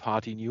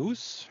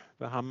 First-Party-News.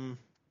 Wir haben,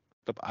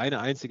 ich glaube,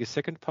 eine einzige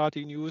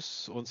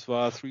Second-Party-News und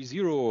zwar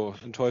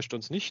 3.0 enttäuscht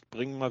uns nicht,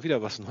 bringen mal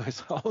wieder was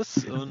Neues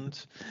raus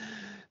und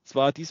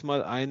zwar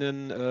diesmal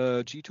einen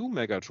G2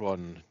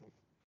 Megatron.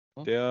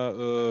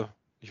 Der,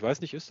 ich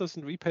weiß nicht, ist das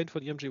ein Repaint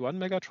von ihrem G1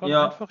 Megatron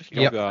einfach? Ich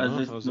glaube ja.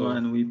 Es ist nur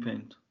ein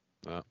Repaint.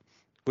 Ja.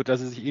 Gut,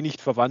 dass sie sich eh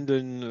nicht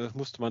verwandeln,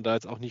 musste man da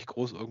jetzt auch nicht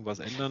groß irgendwas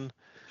ändern.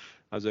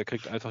 Also er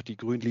kriegt einfach die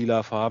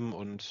grün-lila Farben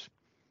und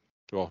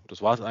ja,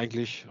 das war es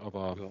eigentlich,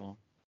 aber...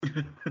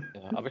 Ja,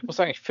 aber ich muss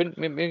sagen,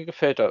 mir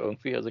gefällt da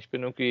irgendwie. Also ich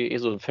bin irgendwie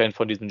so ein Fan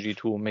von diesem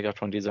G2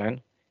 Megatron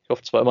Design. Ich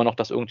hoffe zwar immer noch,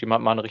 dass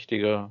irgendjemand mal eine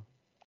richtige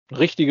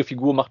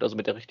Figur macht, also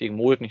mit der richtigen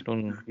Mold, nicht nur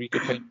ein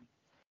Repaint.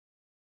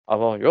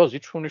 Aber ja,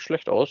 sieht schon nicht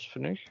schlecht aus,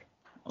 finde ich.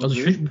 Also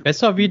ich finde ihn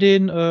besser wie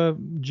den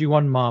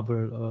G1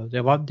 Marvel.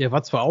 Der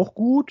war zwar auch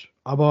gut,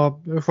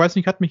 aber ich weiß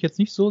nicht, hat mich jetzt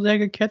nicht so sehr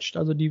gecatcht.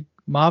 Also die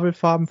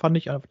Marvel-Farben fand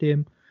ich auf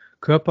dem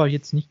Körper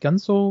jetzt nicht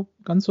ganz so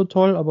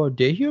toll, aber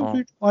der hier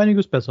sieht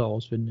einiges besser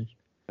aus, finde ich.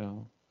 Ja.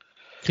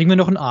 Kriegen wir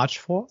noch einen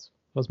Archforce?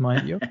 Was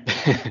meint ihr?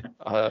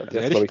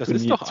 Das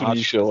ist doch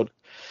Archforce.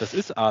 Das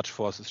ist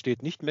Archforce. Es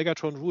steht nicht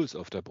Megatron Rules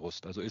auf der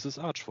Brust, also ist es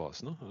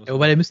Archforce, ne? Also ja,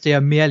 wobei der müsste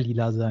ja mehr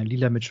lila sein.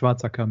 Lila mit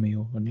schwarzer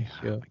Cameo. Und nicht,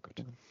 mein Gott.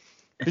 Ein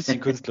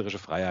bisschen künstlerische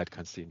Freiheit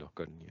kannst du ihm doch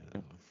gönnen hier.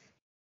 Also.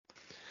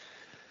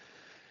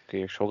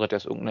 Okay, ich schaue gerade, da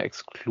ist irgendeine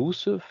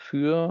Exclusive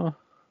für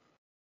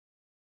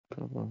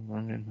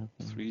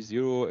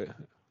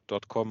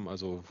 30.com,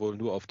 also wohl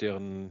nur auf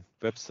deren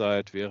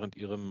Website während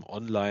ihrem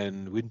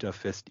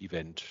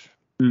Online-Winterfest-Event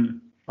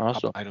ab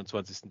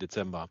 21.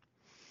 Dezember.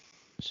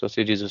 Ist das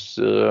hier dieses,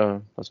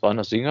 was war denn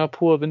das,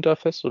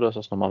 Singapur-Winterfest oder ist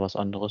das nochmal was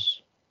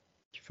anderes?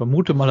 Ich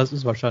vermute mal, das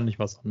ist wahrscheinlich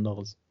was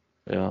anderes.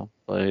 Ja,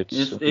 weil jetzt...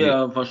 Ist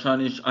eher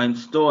wahrscheinlich ein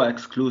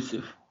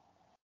Store-Exclusive.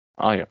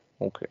 Ah ja,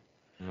 okay.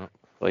 Ja.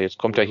 Weil jetzt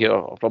kommt ja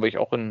hier, glaube ich,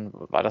 auch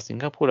war das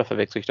Singapur, da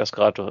verwechsel ich das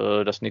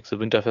gerade, das nächste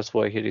Winterfest,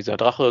 wo ja hier dieser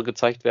Drache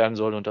gezeigt werden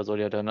soll und da soll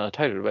ja dann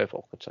Tidal Wave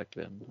auch gezeigt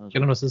werden. Also,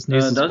 genau, das ist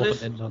nächstes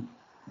Wochenende.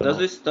 Das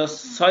ist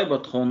das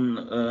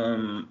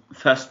Cybertron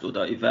Fest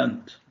oder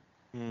Event.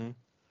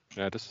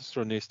 Ja, das ist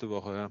schon nächste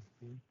Woche, ja.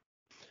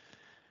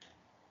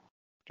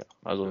 Ja,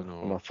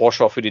 also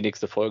Vorschau für die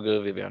nächste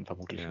Folge, wir werden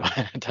vermutlich mal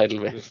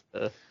Tidal Wave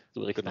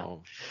berichten.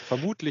 Genau.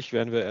 Vermutlich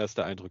werden wir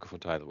erste Eindrücke von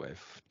Tidal Wave,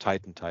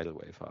 Tidal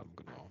Wave haben,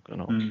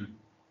 genau.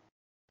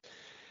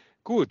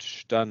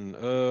 Gut, dann,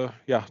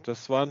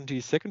 das waren die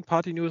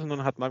Second-Party-News und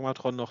dann hat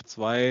Magmatron noch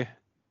drei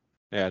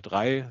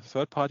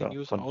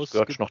Third-Party-News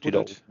ausgebuddelt. Noch die da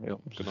oben. Ja.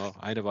 Genau,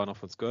 eine war noch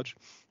von Scourge.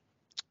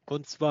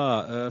 Und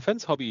zwar,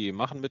 Fans Hobby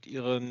machen mit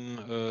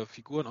ihren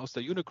Figuren aus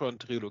der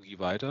Unicron-Trilogie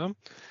weiter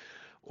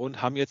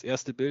und haben jetzt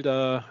erste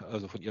Bilder,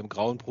 also von ihrem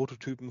grauen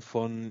Prototypen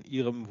von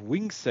ihrem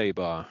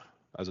Wingsaber,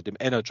 also dem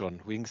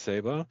Energon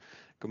Wingsaber,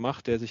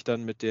 gemacht, der sich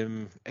dann mit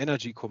dem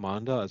Energy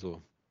Commander,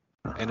 also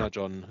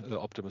Energon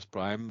Optimus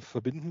Prime,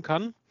 verbinden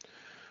kann.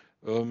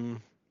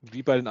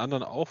 Wie bei den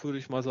anderen auch, würde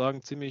ich mal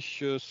sagen,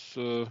 ziemlich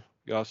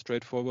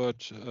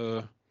straightforward.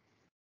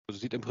 Also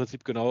sieht im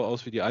Prinzip genau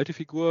aus wie die alte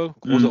Figur.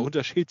 Großer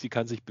Unterschied, sie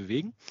kann sich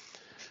bewegen.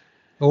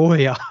 Oh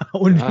ja,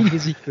 und wie die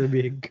sich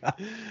bewegen kann.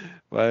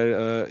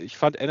 Weil ich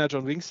fand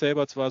Energon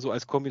Wingsaber zwar so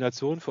als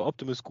Kombination für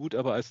Optimus gut,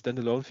 aber als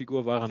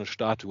Standalone-Figur war er eine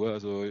Statue.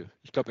 Also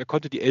ich glaube, er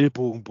konnte die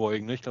Ellbogen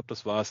beugen. Ne? Ich glaube,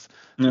 das war's.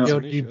 Ja,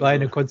 und die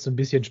Beine konntest du ein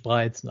bisschen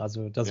spreizen.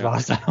 Also das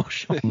war's dann auch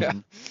schon. Ja.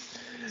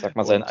 Sag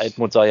mal, sein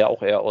Altmod sah ja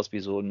auch eher aus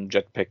wie so ein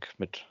Jetpack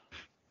mit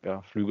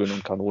Flügeln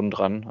und Kanonen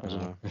dran. Also.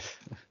 Ja.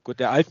 Gut,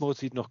 der Altmod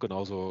sieht noch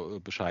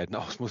genauso bescheiden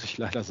aus, muss ich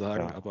leider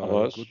sagen. Ja,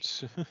 aber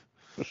gut.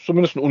 Ist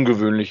zumindest ein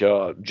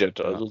ungewöhnlicher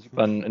Jet, also sieht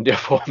man in der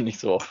Form nicht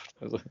so oft.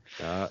 Also.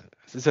 Ja,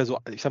 es ist ja so,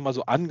 ich sag mal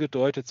so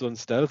angedeutet, so ein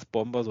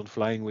Stealth-Bomber, so ein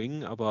Flying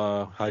Wing,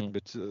 aber halt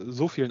mit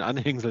so vielen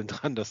Anhängseln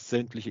dran, dass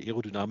sämtliche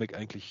Aerodynamik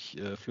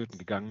eigentlich flöten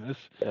gegangen ist.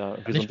 Ja,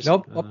 ich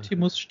glaube,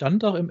 Optimus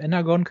stand auch im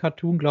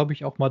Energon-Cartoon, glaube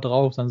ich, auch mal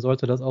drauf. Dann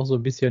sollte das auch so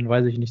ein bisschen,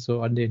 weiß ich nicht,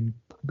 so an den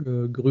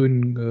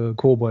grünen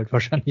Kobold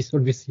wahrscheinlich so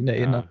ein bisschen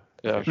erinnern.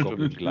 Ja,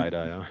 stimmt.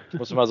 Gleicher, ja. Ich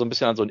muss immer so ein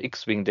bisschen an so einen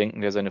X-Wing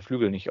denken, der seine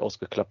Flügel nicht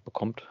ausgeklappt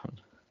bekommt.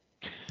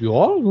 Ja,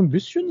 so ein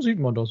bisschen sieht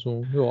man das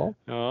so, ja.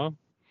 Ja.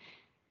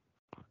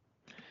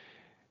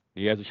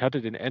 Nee, also ich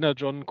hatte den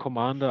Energon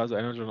Commander, also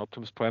Energon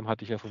Optimus Prime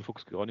hatte ich ja von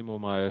Fuchs Geronimo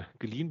mal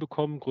geliehen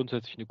bekommen.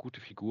 Grundsätzlich eine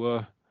gute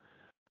Figur.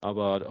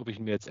 Aber ob ich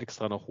ihn mir jetzt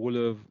extra noch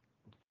hole,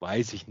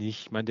 weiß ich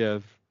nicht. Ich meine,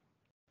 der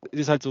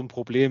ist halt so ein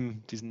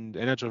Problem. Diesen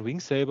Energon Wing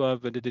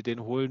Saber, wenn du dir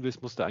den holen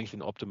willst, musst du eigentlich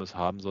den Optimus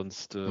haben,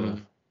 sonst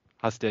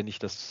hast der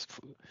nicht das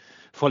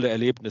volle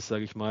Erlebnis,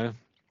 sage ich mal.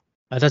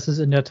 Ja, das ist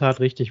in der Tat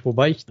richtig.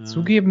 Wobei ich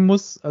zugeben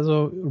muss,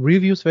 also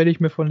Reviews werde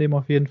ich mir von dem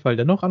auf jeden Fall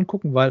dennoch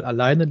angucken, weil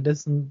alleine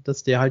dessen,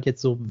 dass der halt jetzt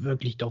so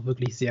wirklich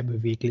sehr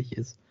beweglich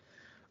ist.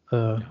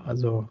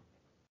 Also.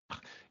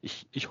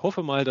 Ich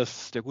hoffe mal,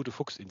 dass der gute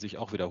Fuchs ihn sich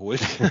auch wiederholt.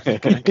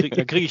 Dann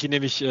krieg ich ihn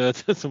nämlich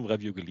zum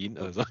Review geliehen.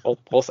 Also. Du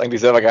brauchst eigentlich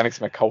selber gar nichts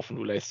mehr kaufen,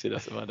 du lässt dir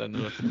das immer dann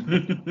nur.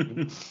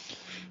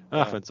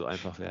 Ach, wenn es so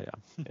einfach wäre, ja.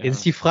 Jetzt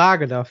ist die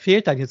Frage, da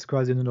fehlt dann jetzt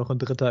quasi nur noch ein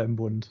Dritter im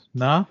Bund.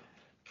 Na?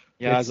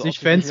 Ja, also sich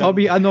Fans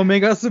Hobby an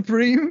Omega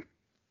Supreme?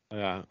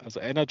 Ja,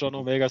 also Energon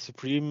Omega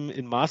Supreme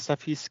in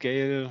Masterpiece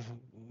Scale,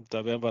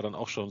 da wären wir dann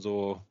auch schon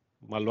so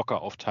mal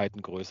locker auf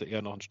Titan-Größe,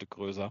 eher noch ein Stück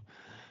größer.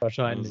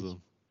 Wahrscheinlich. Also,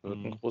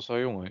 ein großer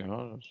Junge,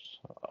 ja.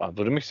 Das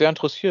würde mich sehr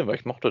interessieren, weil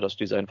ich mochte das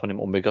Design von dem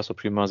Omega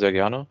Supreme mal sehr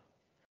gerne.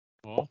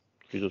 Ja.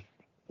 Dieses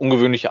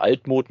ungewöhnliche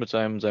Altmod mit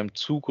seinem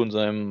Zug und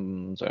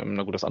seinem,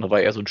 na gut, das andere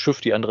war eher so ein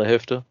Schiff, die andere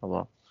Hälfte,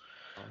 aber.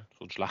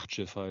 So ein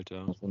Schlachtschiff halt,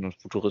 ja. So ein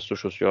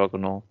futuristisches, ja,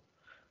 genau.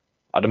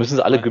 Aber da müssen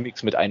sie alle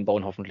Gimmicks mit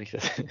einbauen, hoffentlich.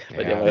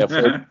 Weil der war ja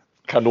voll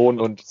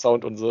Kanonen und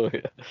Sound und so.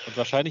 Ja. Und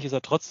wahrscheinlich ist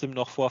er trotzdem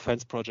noch vor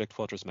Fans Project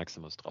Fortress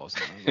Maximus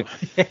draußen.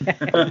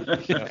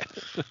 Also. Ja.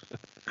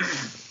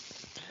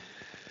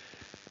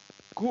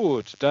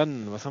 Gut,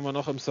 dann, was haben wir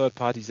noch im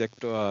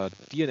Third-Party-Sektor?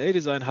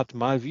 DNA-Design hat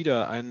mal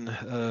wieder ein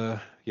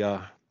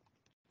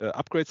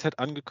Upgrade-Set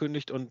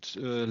angekündigt und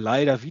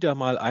leider wieder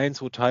mal 1,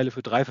 wo Teile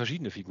für 3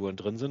 verschiedene Figuren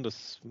drin sind.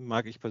 Das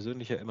mag ich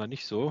persönlich ja immer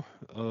nicht so.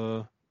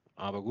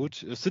 Aber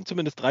gut, es sind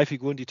zumindest 3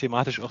 Figuren, die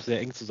thematisch auch sehr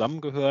eng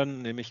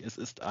zusammengehören. Nämlich es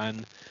ist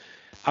ein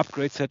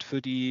Upgrade-Set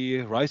für die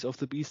Rise of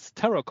the Beasts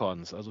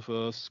Terracons, also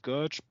für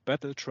Scourge,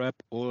 Battletrap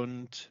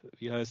und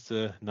wie heißt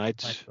sie?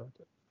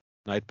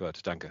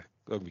 Nightbird, danke.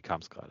 Irgendwie kam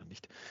es gerade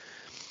nicht.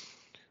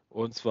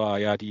 Und zwar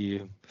ja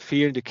die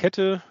fehlende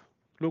Kette,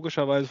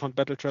 logischerweise von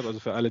Battletrap, also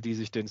für alle, die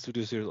sich den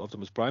Studio Series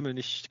Optimus Primal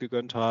nicht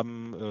gegönnt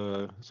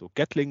haben, so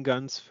Gatling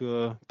Guns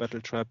für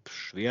Battletrap,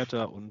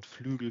 Schwerter und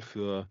Flügel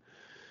für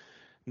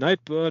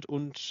Nightbird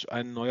und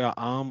ein neuer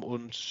Arm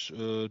und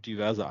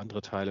diverse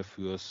andere Teile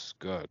für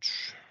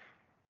Scourge.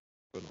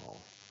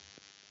 Genau.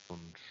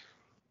 Und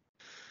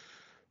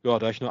ja,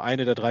 da ich nur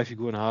eine der 3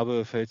 Figuren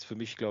habe, fällt es für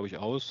mich, glaube ich,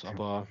 aus.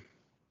 Aber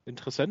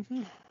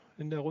Interessenten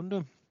in der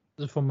Runde?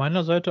 Also von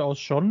meiner Seite aus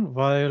schon,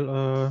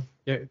 weil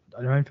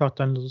einfach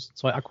dann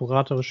 2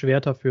 akkuratere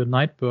Schwerter für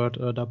Nightbird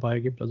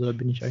dabei gibt. Also da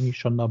bin ich eigentlich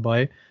schon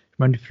dabei. Ich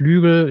meine, die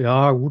Flügel,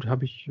 ja gut,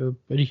 hätte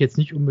ich jetzt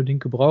nicht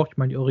unbedingt gebraucht. Ich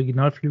meine, die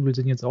Originalflügel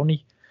sind jetzt auch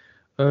nicht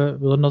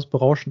besonders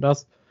berauschend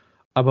das.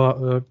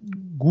 Aber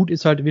gut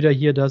ist halt wieder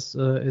hier, dass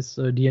es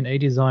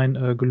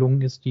DNA-Design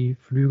gelungen ist, die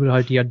Flügel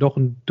halt, die ja doch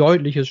ein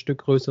deutliches Stück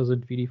größer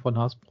sind wie die von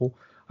Hasbro,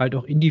 halt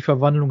auch in die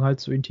Verwandlung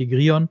halt zu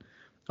integrieren.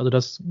 Also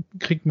das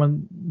kriegt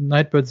man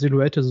Nightbirds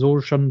Silhouette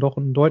so schon doch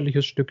ein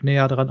deutliches Stück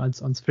näher dran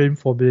als ans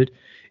Filmvorbild.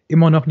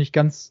 Immer noch nicht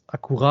ganz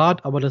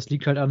akkurat, aber das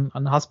liegt halt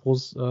an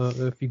Hasbros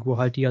Figur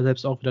halt, die ja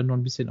selbst auch wieder nur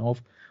ein bisschen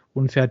auf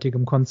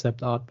unfertigem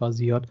Concept Art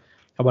basiert.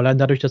 Aber allein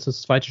dadurch, dass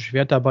das zweite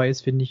Schwert dabei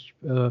ist, finde ich,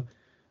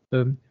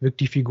 wirkt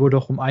die Figur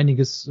doch um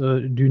einiges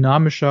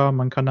dynamischer.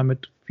 Man kann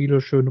damit viele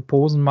schöne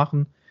Posen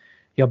machen.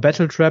 Ja,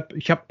 Battletrap,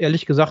 ich habe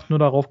ehrlich gesagt nur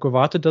darauf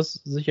gewartet, dass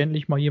sich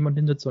endlich mal jemand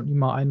hinsetzt und ihm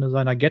mal eine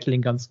seiner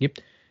Gatling Guns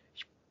gibt.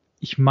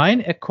 Ich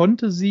meine, er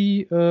konnte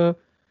sie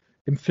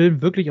im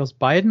Film wirklich aus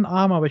beiden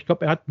Armen, aber ich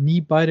glaube, er hat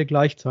nie beide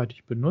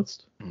gleichzeitig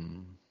benutzt.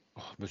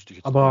 Müsste ich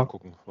jetzt mal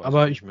gucken.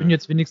 Aber ich bin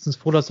jetzt wenigstens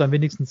froh, dass da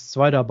wenigstens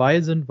 2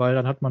 dabei sind, weil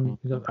dann hat man,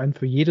 wie gesagt, einen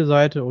für jede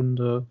Seite und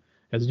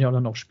sind ja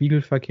dann auch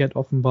spiegelverkehrt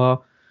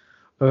offenbar.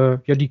 Ja,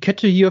 die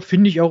Kette hier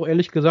finde ich auch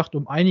ehrlich gesagt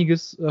um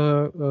einiges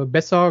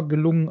besser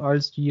gelungen,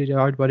 als die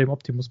halt bei dem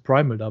Optimus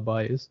Primal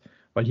dabei ist.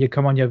 Weil hier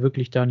kann man ja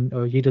wirklich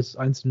dann jedes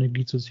einzelne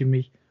Glied so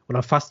ziemlich,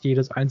 oder fast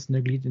jedes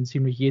einzelne Glied in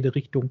ziemlich jede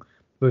Richtung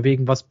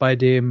bewegen, was bei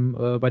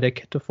der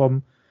Kette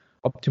vom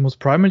Optimus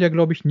Primal ja,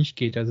 glaube ich, nicht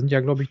geht. Da sind ja,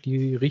 glaube ich,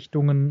 die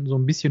Richtungen so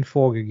ein bisschen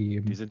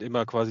vorgegeben. Die sind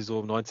immer quasi so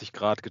um 90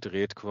 Grad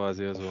gedreht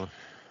quasi.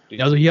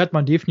 Also hier hat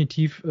man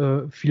definitiv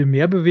viel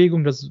mehr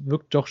Bewegung. Das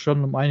wirkt doch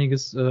schon um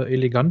einiges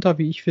eleganter,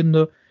 wie ich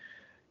finde.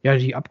 Ja,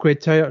 die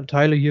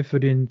Upgrade-Teile hier für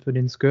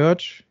den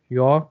Scourge,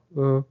 ja,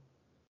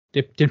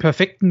 den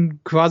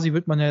perfekten quasi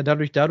wird man ja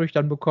dadurch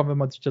dann bekommen, wenn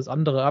man sich das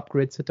andere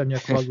Upgrade-Set dann ja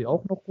quasi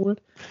auch noch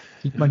holt.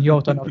 Sieht man hier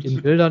auch dann auf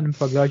den Bildern im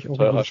Vergleich auch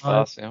Teurer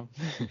Spaß, ja.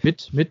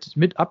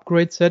 mit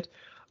Upgrade-Set.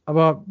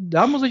 Aber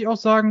da muss ich auch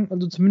sagen,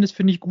 also zumindest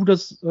finde ich gut,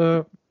 dass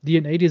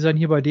DNA-Design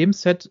hier bei dem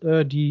Set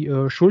die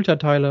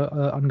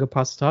Schulterteile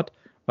angepasst hat,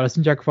 weil das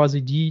sind ja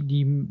quasi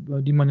die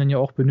man dann ja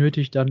auch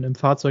benötigt dann im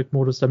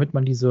Fahrzeugmodus, damit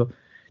man diese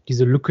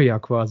Lücke ja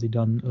quasi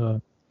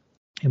dann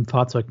im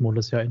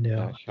Fahrzeugmodus ja in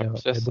der,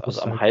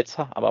 also am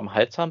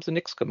Hals haben sie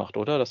nichts gemacht,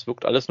 oder? Das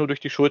wirkt alles nur durch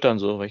die Schultern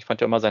so, weil ich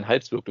fand ja immer, sein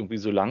Hals wirkt irgendwie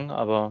so lang,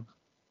 aber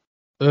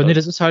nee,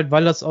 das ist halt,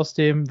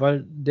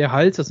 weil der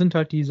Hals, das sind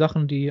halt die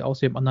Sachen, die aus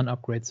dem anderen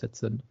Upgrade-Set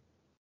sind.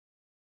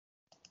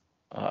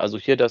 also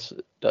hier, da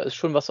ist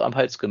schon was am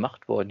Hals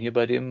gemacht worden. Hier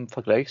bei dem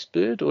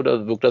Vergleichsbild,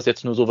 oder wirkt das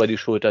jetzt nur so, weil die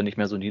Schultern nicht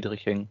mehr so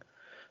niedrig hängen?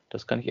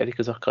 Das kann ich ehrlich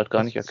gesagt gerade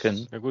gar nicht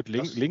erkennen. Ja gut,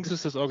 links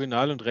ist das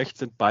Original und rechts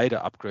sind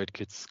beide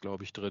Upgrade-Kits,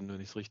 glaube ich, drin,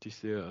 wenn ich es richtig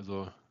sehe.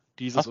 Also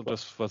dieses und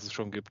das, was es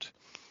schon gibt.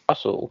 Ach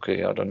so, okay,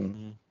 ja,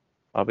 dann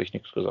habe ich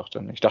nichts gesagt.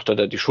 Dann. Ich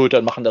dachte, die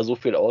Schultern machen da so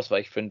viel aus,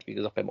 weil ich finde, wie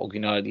gesagt, beim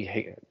Original,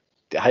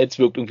 der Hals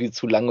wirkt irgendwie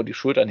zu lang und die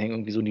Schultern hängen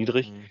irgendwie so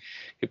niedrig.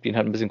 Gibt ihnen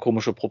halt ein bisschen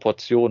komische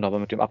Proportionen, aber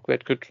mit dem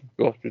Upgrade-Kit,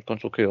 ja, sieht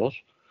ganz okay aus.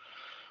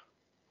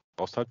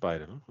 Brauchst halt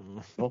beide, ne?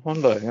 Braucht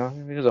man da, ja,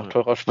 wie gesagt,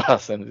 teurer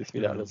Spaß, dann ist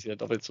wieder alles hier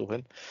doppelt so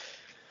hin.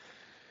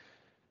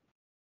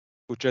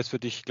 Gut, Jess, für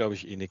dich glaube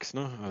ich nichts,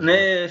 ne? Also,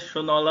 nee,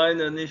 schon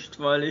alleine nicht,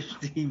 weil ich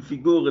die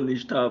Figuren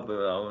nicht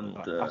habe. Und,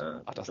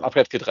 das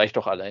Upgrade-Kit reicht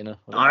doch alleine.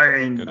 Oder?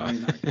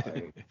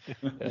 Nein.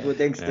 Wo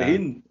denkst du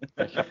hin?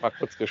 Ich habe mal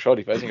kurz geschaut,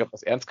 ich weiß nicht, ob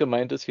das ernst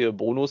gemeint ist, hier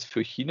Bonus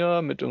für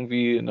China mit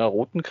irgendwie einer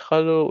roten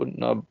Kralle und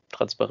einer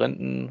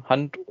transparenten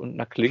Hand und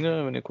einer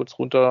Klinge, wenn ihr kurz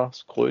runter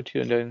scrollt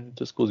hier in den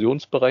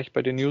Diskussionsbereich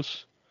bei den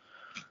News.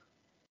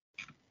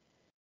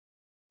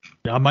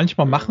 Ja,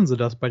 manchmal machen sie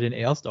das bei den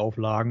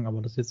Erstauflagen,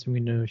 aber das ist jetzt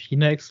irgendwie eine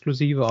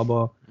China-Exklusive,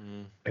 aber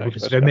ja gut,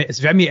 es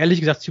wär mir ehrlich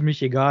gesagt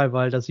ziemlich egal,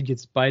 weil das sieht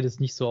jetzt beides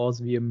nicht so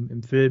aus wie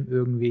im Film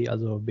irgendwie,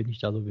 also bin ich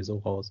da sowieso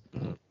raus.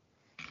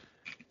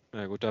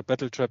 Na gut, da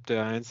Battletrap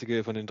der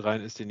einzige von den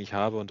dreien ist, den ich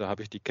habe, und da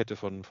habe ich die Kette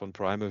von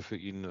Primal für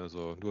ihn,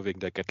 also nur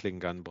wegen der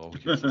Gatling Gun brauche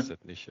ich jetzt das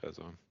Set nicht,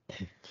 also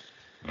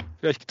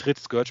vielleicht tritt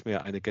Scourge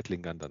mir eine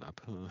Gatling Gun dann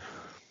ab.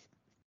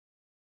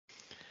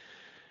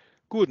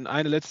 Gut, und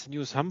eine letzte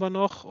News haben wir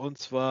noch, und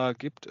zwar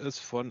gibt es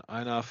von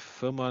einer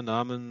Firma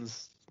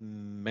namens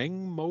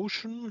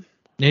Meng-Motion.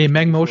 Nee,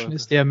 Meng-Motion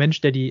ist der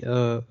Mensch, der die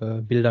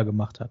Bilder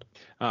gemacht hat.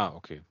 Ah,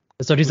 okay.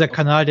 Das ist doch dieser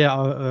Kanal,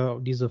 der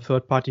diese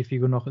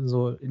Third-Party-Figur noch in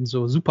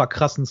so super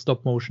krassen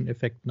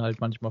Stop-Motion-Effekten halt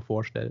manchmal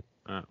vorstellt.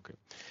 Ah, okay.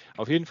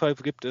 Auf jeden Fall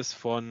gibt es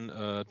von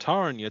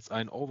Tarn jetzt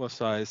ein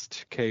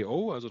Oversized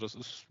KO, also das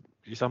ist,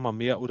 ich sag mal,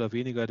 mehr oder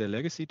weniger der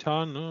Legacy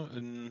Tarn, ne?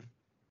 In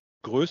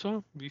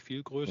größer, wie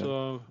viel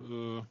größer?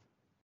 Ja.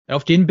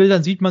 Auf den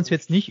Bildern sieht man es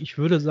jetzt nicht. Ich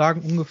würde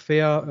sagen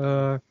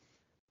ungefähr,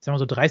 sagen wir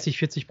so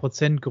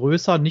 30-40%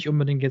 größer. Nicht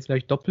unbedingt jetzt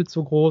gleich doppelt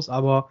so groß,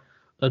 aber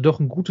doch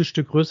ein gutes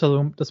Stück größer,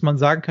 so, dass man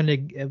sagen kann,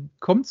 er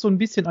kommt so ein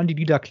bisschen an die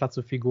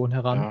Liederklasse-Figuren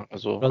heran. Ja,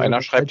 also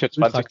einer schreibt jetzt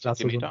 20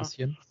 Zentimeter.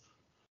 So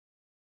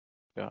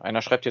ja,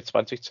 einer schreibt jetzt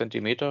 20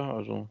 Zentimeter,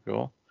 also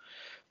ja.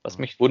 Was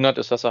mich wundert,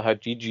 ist, dass er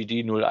halt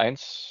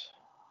DGD01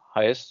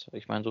 heißt.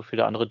 Ich meine, so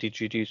viele andere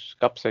DGDs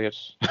gab es ja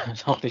jetzt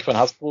auch nicht von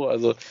Hasbro,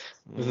 also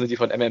müssen sie die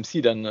von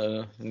MMC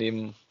dann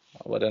nehmen.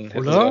 Aber dann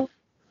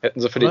hätten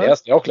sie für den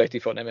ersten ja auch gleich die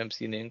von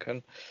MMC nehmen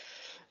können.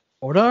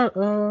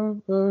 Oder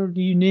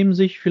die nehmen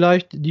sich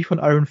vielleicht die von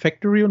Iron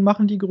Factory und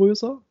machen die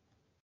größer?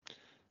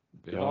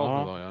 Ja,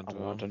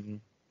 aber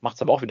dann macht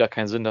es aber auch wieder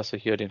keinen Sinn, dass sie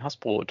hier den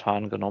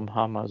Hasbro-Tarn genommen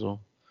haben, also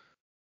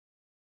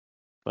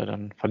weil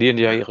dann verlieren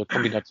die ja ihre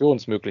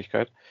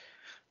Kombinationsmöglichkeit.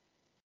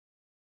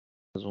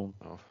 Also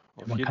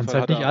man kann es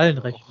halt nicht allen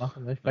recht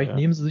machen. Ne? Vielleicht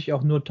nehmen sie sich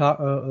auch nur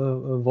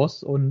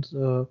Voss und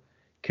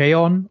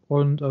Kaon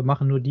und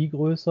machen nur die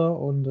größer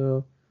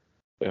und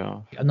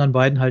die anderen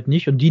beiden halt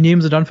nicht. Und die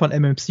nehmen sie dann von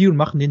MMC und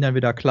machen den dann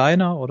wieder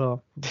kleiner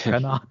oder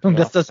keine Ahnung,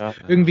 dass das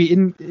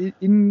irgendwie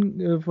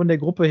von der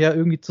Gruppe her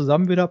irgendwie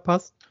zusammen wieder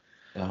passt.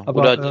 Ja.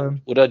 Aber,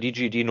 oder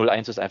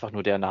DGD01 ist einfach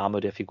nur der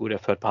Name der Figur, der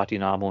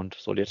Third-Party-Name und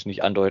soll jetzt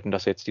nicht andeuten,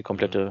 dass jetzt die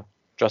komplette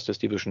Justice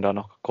Division da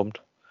noch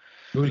kommt.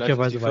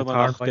 Möglicherweise, weil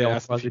Tarn war ja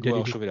ersten Figur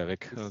auch schon wieder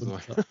weg. Also.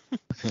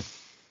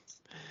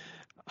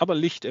 Aber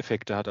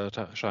Lichteffekte hat er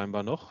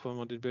scheinbar noch, wenn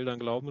man den Bildern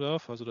glauben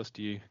darf, also dass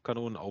die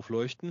Kanonen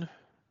aufleuchten.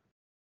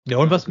 Ja,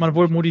 und was man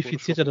wohl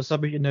modifiziert hat, das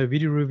habe ich in der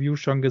Video-Review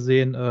schon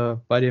gesehen,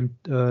 bei dem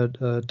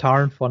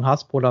Tarn von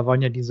Hasbro, da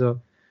waren ja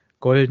diese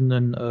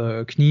goldenen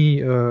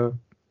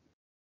Knieschoner,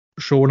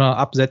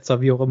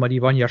 Absetzer, wie auch immer,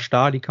 die waren ja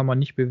starr, die kann man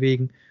nicht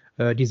bewegen.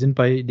 Die sind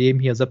bei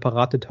dem hier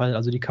separate Teile,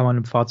 also die kann man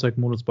im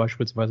Fahrzeugmodus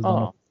beispielsweise dann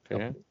noch.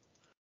 Okay.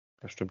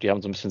 Ja, stimmt, die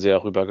haben so ein bisschen sehr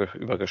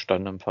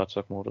übergestanden im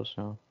Fahrzeugmodus,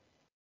 ja.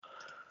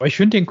 Aber ich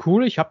finde den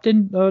cool, ich habe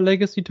den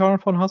Legacy Tarn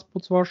von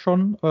Hasbro zwar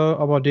schon,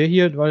 aber der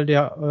hier, weil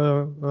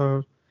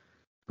der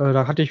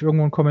da hatte ich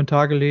irgendwo einen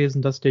Kommentar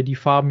gelesen, dass der die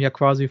Farben ja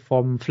quasi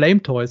vom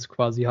Flame Toys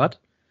quasi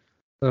hat.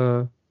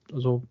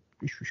 Also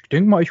ich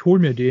denke mal, ich hole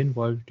mir den,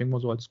 weil ich denke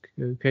mal, so als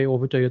KO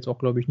wird der jetzt auch,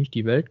 glaube ich, nicht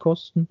die Welt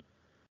kosten.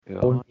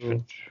 Ja, und,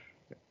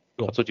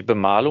 Also die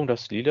Bemalung,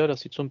 das Lila,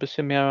 das sieht so ein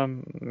bisschen mehr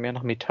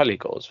nach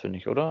Metallic aus, finde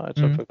ich, oder? Als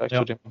im Vergleich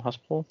zu dem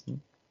Hasbro.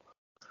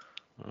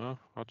 Ja,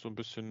 hat so ein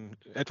bisschen,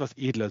 etwas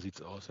edler sieht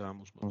es aus, ja,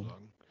 muss man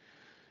sagen.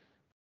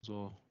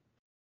 So.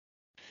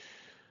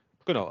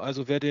 Genau,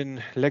 also wer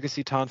den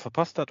Legacy-Tarn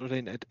verpasst hat oder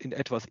ihn in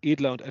etwas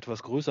edler und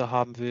etwas größer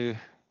haben will,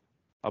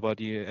 aber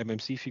die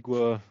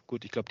MMC-Figur,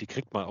 gut, ich glaube, die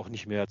kriegt man auch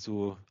nicht mehr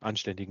zu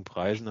anständigen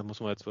Preisen. Da muss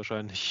man jetzt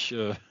wahrscheinlich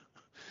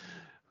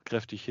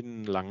kräftig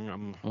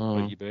hinlangen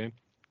bei eBay.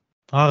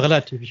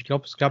 Relativ. Ich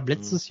glaube, es gab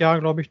letztes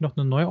Jahr, glaube ich, noch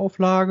eine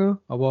Neuauflage,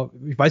 aber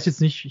ich weiß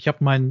jetzt nicht, ich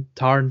habe meinen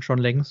Tarn schon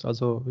längst,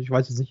 also ich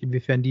weiß jetzt nicht,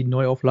 inwiefern die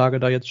Neuauflage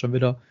da jetzt schon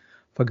wieder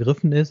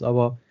vergriffen ist,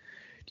 aber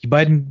die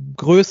beiden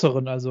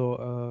größeren,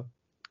 also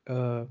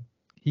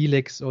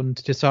Helix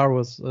und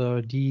Thesaurus,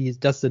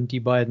 das sind die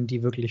beiden,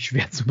 die wirklich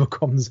schwer zu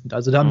bekommen sind.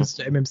 Also da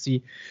müsste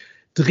MMC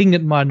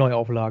dringend mal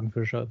Neuauflagen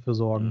für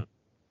sorgen.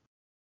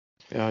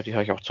 Ja, die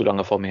habe ich auch zu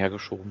lange vor mir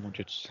hergeschoben und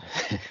jetzt.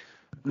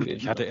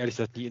 Ich hatte ehrlich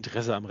gesagt nie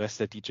Interesse am Rest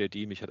der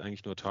DJD. Mich hat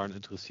eigentlich nur Tarn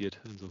interessiert.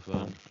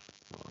 Insofern.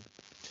 Ja.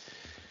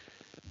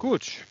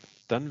 Gut,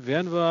 dann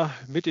wären wir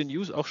mit den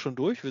News auch schon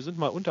durch. Wir sind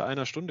mal unter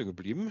einer Stunde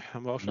geblieben.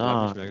 Haben wir auch schon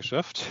lange nicht mehr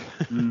geschafft.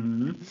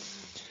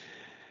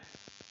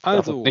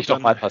 Also. Nicht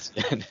nochmal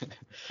passieren.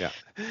 Ja.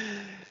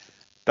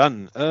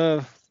 Dann,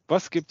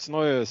 was gibt's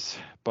Neues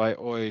bei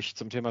euch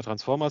zum Thema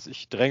Transformers?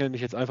 Ich drängel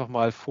mich jetzt einfach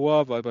mal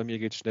vor, weil bei mir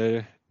geht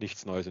schnell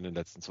nichts Neues in den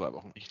letzten 2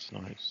 Wochen. Nichts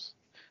Neues.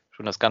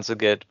 Schon das ganze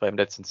Geld beim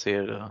letzten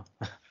Sale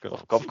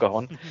auf den Kopf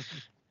gehauen.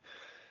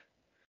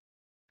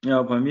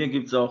 Ja, bei mir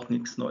gibt es auch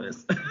nichts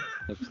Neues.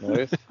 Nichts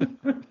Neues.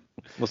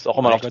 Musst auch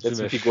immer noch die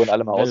letzten Figuren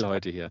alle mal aus.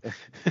 Heute hier.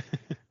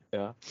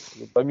 Ja,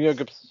 also bei mir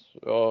gibt es,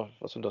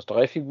 was sind das,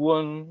 3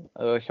 Figuren.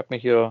 Ich habe mir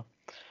hier,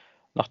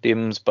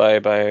 nachdem es bei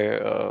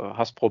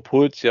Hasbro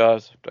Pulse,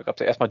 da gab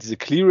es ja erstmal diese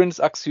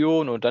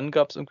Clearance-Aktion und dann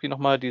gab es irgendwie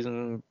nochmal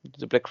diese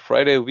Black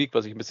Friday Week,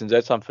 was ich ein bisschen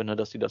seltsam finde,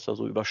 dass die das da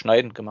so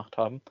überschneidend gemacht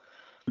haben.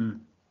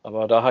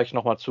 Aber da habe ich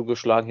nochmal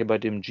zugeschlagen hier bei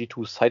dem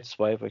G2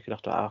 Sideswipe, weil ich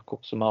gedacht habe,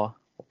 guckst du mal,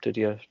 ob du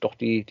dir doch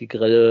die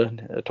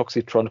grelle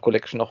Toxitron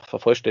Collection noch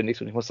vervollständigst.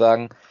 Und ich muss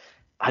sagen,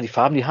 die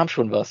Farben, die haben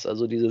schon was.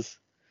 Also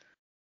dieses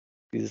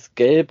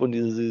Gelb und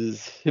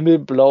dieses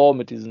Himmelblau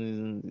mit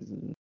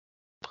diesem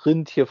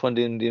Print hier von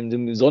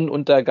dem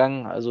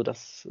Sonnenuntergang, also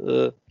das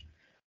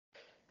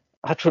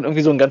hat schon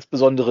irgendwie so einen ganz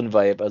besonderen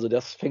Vibe. Also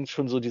das fängt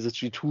schon so dieses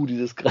G2,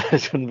 dieses gerade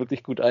schon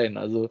wirklich gut ein.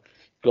 Also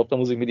ich glaube, da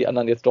muss ich mir die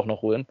anderen jetzt doch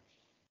noch holen.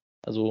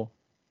 Also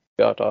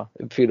ja, da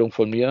Empfehlung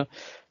von mir.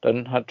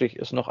 Dann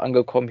ist noch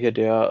angekommen hier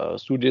der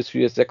Studio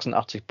Series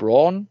 86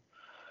 Brawn,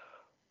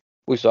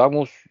 wo ich sagen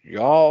muss,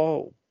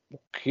 ja,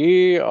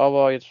 okay,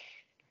 aber jetzt,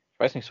 ich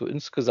weiß nicht, so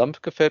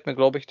insgesamt gefällt mir,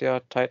 glaube ich,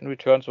 der Titan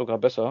Return sogar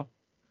besser.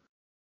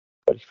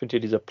 Weil ich finde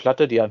hier diese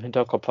Platte, die er im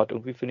Hinterkopf hat,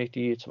 irgendwie finde ich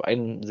die zum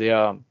einen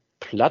sehr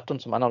platt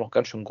und zum anderen noch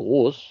ganz schön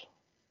groß.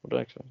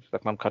 Oder ich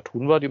sag mal, im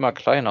Cartoon war die mal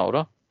kleiner,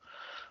 oder?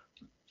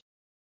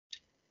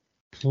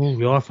 Oh,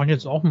 ja, fand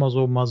jetzt auch mal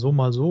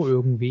so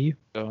irgendwie.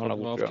 Ja, na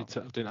gut,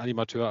 auf den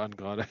Animateur an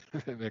gerade,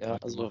 wer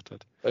gerade gemacht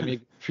hat. Bei mir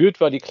gefühlt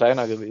war die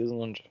kleiner gewesen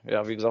und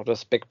ja, wie gesagt,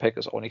 das Backpack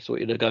ist auch nicht so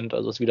elegant.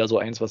 Also ist wieder so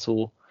eins, was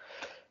so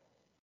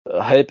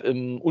halb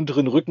im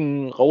unteren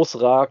Rücken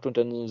rausragt und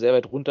dann sehr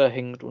weit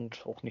runterhängt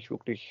und auch nicht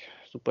wirklich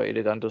super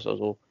elegant ist.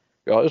 Also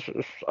ja, ist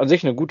an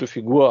sich eine gute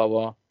Figur,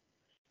 aber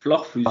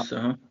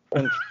Flachfüße,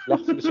 und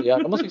Flachfüße, ja,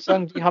 da muss ich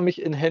sagen, die haben mich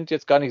in Hand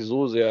jetzt gar nicht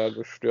so sehr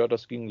gestört,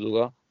 das ging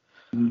sogar.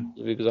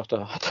 Also wie gesagt,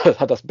 da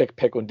hat das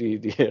Backpack und die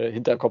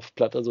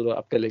Hinterkopfplatte so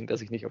abgelenkt,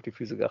 dass ich nicht auf die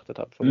Füße geachtet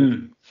habe.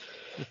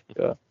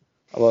 Ja.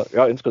 Aber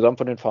ja, insgesamt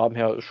von den Farben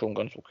her ist schon eine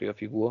ganz okay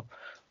Figur.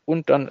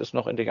 Und dann ist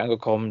noch endlich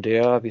angekommen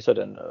der, wie ist er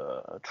denn,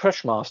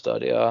 Trashmaster,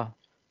 der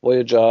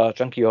Voyager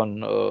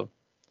Junkion,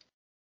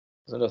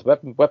 sind das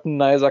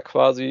Weaponizer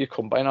quasi,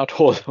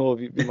 Combinator, so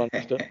wie man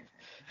möchte.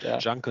 Ja.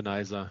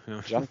 Junkenizer.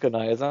 Ja.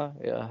 Junkenizer,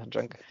 ja,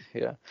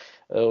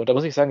 und da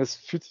muss ich sagen, es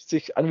fühlt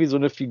sich an wie so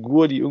eine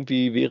Figur, die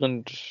irgendwie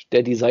während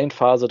der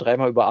Designphase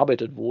 3-mal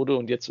überarbeitet wurde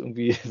und jetzt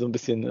irgendwie so ein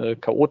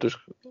bisschen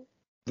chaotisch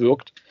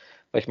wirkt.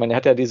 Weil ich meine, er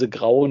hat ja diese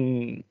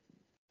grauen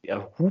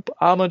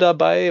Hubarme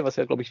dabei, was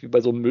ja, glaube ich, wie bei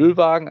so einem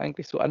Müllwagen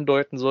eigentlich so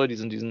andeuten soll,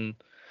 diesen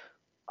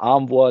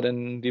Arm, wo er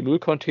dann die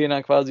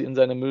Müllcontainer quasi in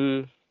seine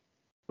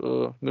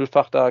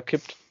Müllfach da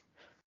kippt.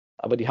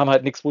 Aber die haben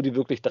halt nichts, wo die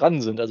wirklich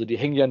dran sind. Also die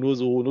hängen ja nur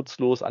so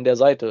nutzlos an der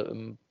Seite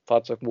im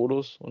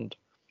Fahrzeugmodus. Und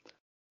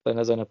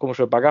seine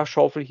komische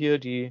Baggerschaufel hier,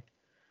 die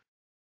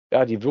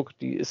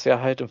ist ja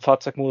halt im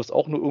Fahrzeugmodus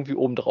auch nur irgendwie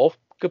oben drauf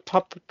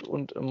gepappt.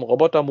 Und im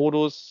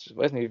Robotermodus, ich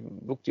weiß nicht,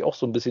 wirkt die auch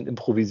so ein bisschen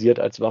improvisiert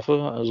als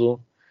Waffe. Also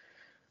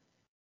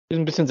ist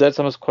ein bisschen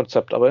seltsames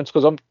Konzept. Aber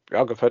insgesamt,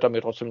 ja, gefällt er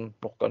mir trotzdem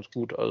noch ganz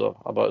gut. Also,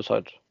 aber ist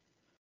halt,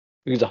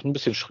 wie gesagt, ein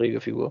bisschen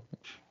schräge Figur.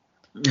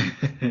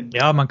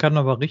 Ja, man kann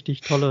aber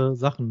richtig tolle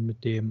Sachen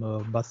mit dem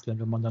basteln,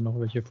 wenn man dann noch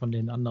welche von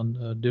den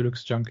anderen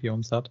Deluxe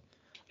Junkions hat.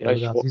 Ja,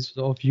 also da siehst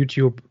du auf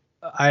YouTube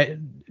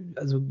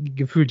also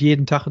gefühlt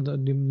jeden Tag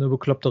eine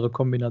beklopptere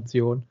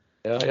Kombination.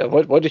 Ja,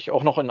 wollte ich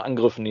auch noch in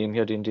Angriff nehmen,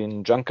 hier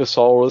den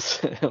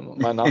Junkosaurus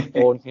mal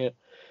nachbauen hier.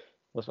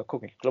 Muss mal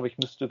gucken, ich glaube, ich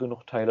müsste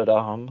genug Teile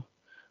da haben.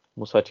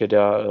 Muss halt hier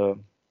der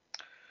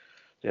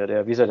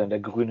wie ist er denn, der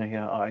Grüne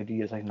hier, AID,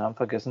 jetzt habe ich den Namen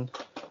vergessen.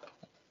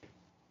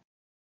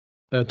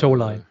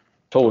 Tow-Line.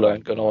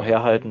 Tow-Line, genau,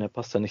 herhalten, der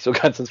passt ja nicht so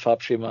ganz ins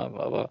Farbschema,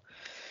 aber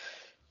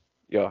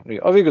ja, nee,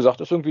 aber wie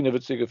gesagt, ist irgendwie eine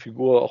witzige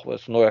Figur, auch weil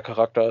es ein neuer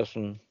Charakter ist,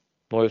 ein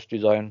neues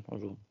Design,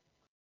 also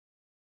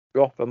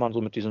ja, wenn man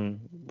so mit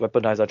diesen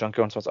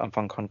Weaponizer-Junkions was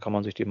anfangen kann, kann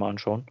man sich die mal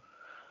anschauen.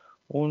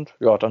 Und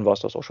ja, dann war es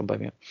das auch schon bei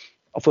mir.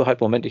 Obwohl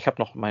halt, Moment, ich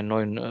habe noch meinen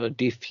neuen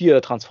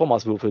D4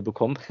 Transformers-Würfel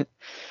bekommen,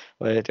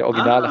 weil der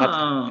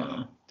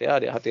Originale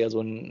der hatte ja so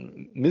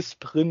einen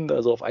Missprint,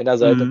 also auf einer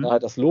Seite war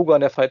halt das Logo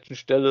an der falschen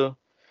Stelle.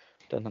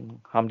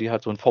 Dann haben die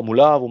halt so ein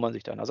Formular, wo man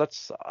sich da einen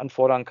Ersatz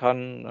anfordern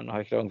kann. Dann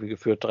habe ich da irgendwie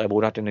geführt 3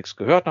 Monate nichts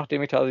gehört,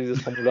 nachdem ich da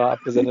dieses Formular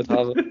abgesendet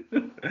habe.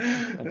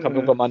 Dann kam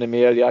irgendwann mal eine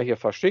Mail, ja, hier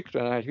verschickt.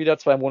 Und dann habe ich wieder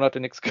 2 Monate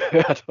nichts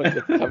gehört. Und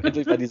jetzt kam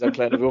endlich mal dieser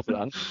kleine Würfel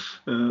an.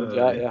 Und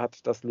ja, er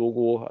hat das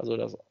Logo, also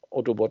das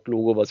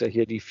Autobot-Logo, was ja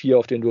hier die 4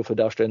 auf den Würfel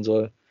darstellen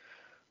soll,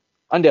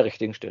 an der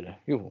richtigen Stelle.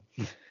 Juhu.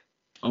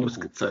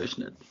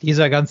 Ausgezeichnet.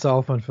 Dieser ganze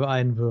Aufwand für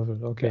einen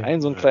Würfel, okay. Für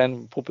einen so einen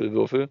kleinen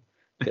Puppelwürfel.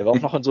 Der war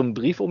auch noch in so einem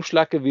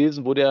Briefumschlag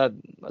gewesen, wo der,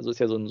 also ist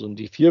ja so ein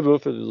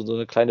D4-Würfel, so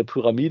eine kleine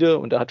Pyramide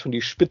und da hat schon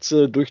die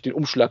Spitze durch den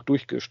Umschlag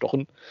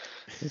durchgestochen.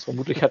 Und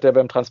vermutlich hat er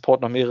beim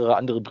Transport noch mehrere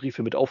andere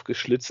Briefe mit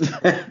aufgeschlitzt.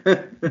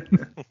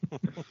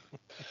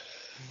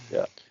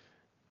 Ja.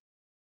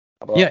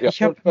 Aber ja,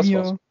 ich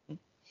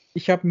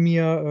habe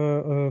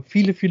mir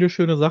viele, viele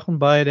schöne Sachen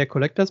bei der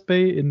Collectors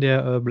Bay in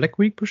der Black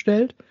Week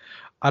bestellt.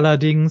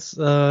 Allerdings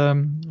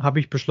habe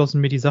ich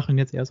beschlossen, mir die Sachen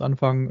jetzt erst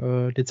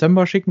Anfang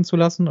Dezember schicken zu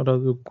lassen oder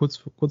so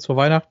kurz vor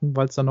Weihnachten,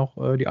 weil es dann noch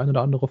die eine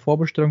oder andere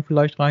Vorbestellung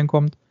vielleicht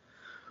reinkommt.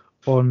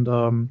 Und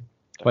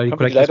weil die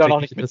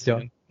Collectors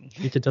Bay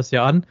bietet das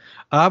ja an.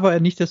 Aber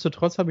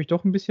nichtsdestotrotz habe ich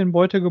doch ein bisschen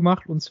Beute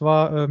gemacht. Und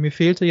zwar, mir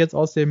fehlte jetzt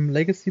aus dem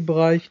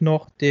Legacy-Bereich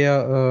noch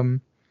der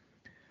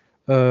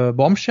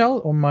Bombshell,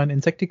 um mein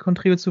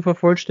Insecticon-Trio zu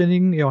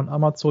vervollständigen. Ja, und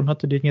Amazon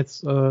hatte den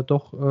jetzt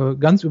doch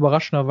ganz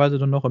überraschenderweise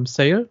dann noch im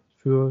Sale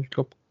für, ich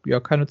glaube, ja,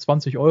 keine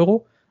 20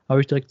 €. Habe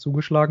ich direkt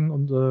zugeschlagen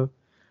und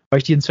weil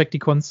ich die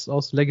Insecticons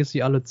aus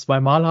Legacy alle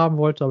 2-mal haben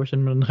wollte, habe ich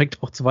dann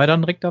direkt auch 2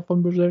 dann direkt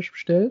davon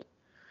bestellt.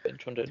 Denn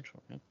schon, ja.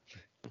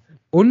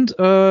 Und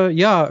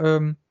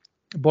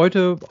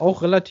Beute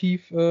auch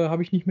relativ,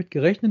 habe ich nicht mit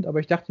gerechnet, aber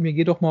ich dachte mir,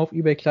 geh doch mal auf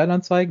eBay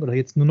Kleinanzeigen oder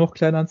jetzt nur noch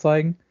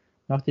Kleinanzeigen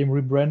nach dem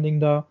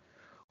Rebranding da.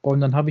 Und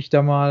dann habe ich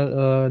da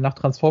mal nach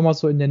Transformers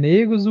so in der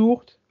Nähe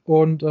gesucht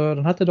und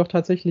dann hatte doch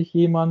tatsächlich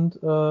jemand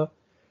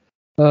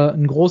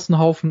einen großen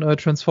Haufen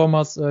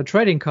Transformers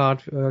Trading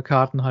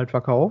Karten halt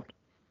verkauft.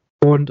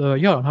 Und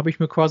dann habe ich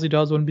mir quasi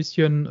da so ein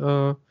bisschen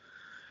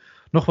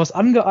noch was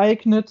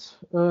angeeignet.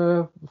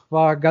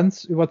 War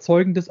ganz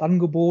überzeugendes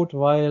Angebot,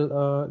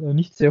 weil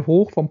nicht sehr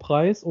hoch vom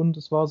Preis und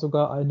es war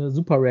sogar eine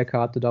Super Rare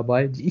Karte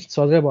dabei, die ich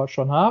zwar selber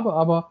schon habe,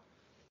 aber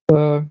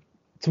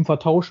zum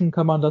Vertauschen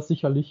kann man das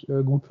sicherlich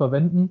gut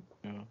verwenden.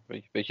 Ja.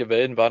 Welche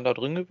Wellen waren da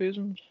drin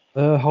gewesen?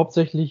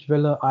 Hauptsächlich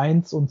Welle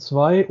 1 und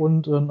 2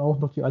 und auch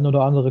noch die eine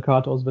oder andere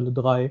Karte aus Welle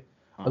 3.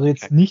 Also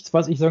jetzt nichts,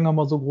 was ich, sagen wir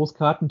mal, so groß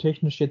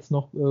kartentechnisch jetzt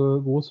noch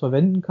groß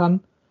verwenden kann,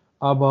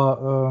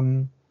 aber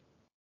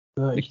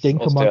ich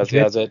denke mal...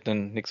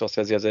 Nichts aus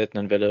der sehr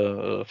seltenen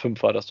Welle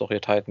 5 war das doch hier,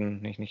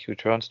 Titan, nicht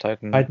Returns,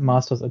 Titan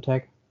Masters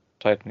Attack.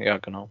 Titan, ja,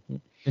 genau.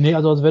 Nee,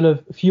 also aus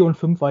Welle 4 und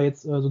 5 war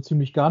jetzt so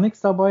ziemlich gar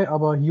nichts dabei,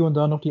 aber hier und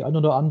da noch die ein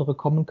oder andere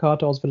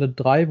Common-Karte aus Welle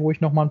 3, wo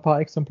ich noch mal ein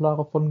paar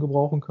Exemplare von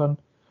gebrauchen kann.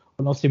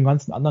 Und aus dem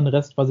ganzen anderen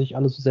Rest, was ich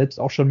alles selbst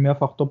auch schon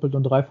mehrfach doppelt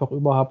und dreifach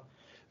über habe,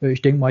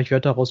 ich denke mal, ich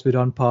werde daraus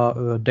wieder ein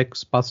paar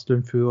Decks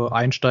basteln für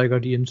Einsteiger,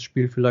 die ins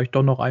Spiel vielleicht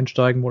doch noch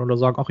einsteigen wollen oder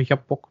sagen, ach, ich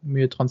habe Bock,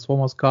 mir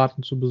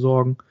Transformers-Karten zu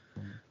besorgen.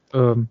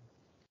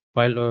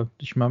 Weil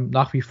ich meine,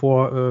 nach wie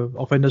vor,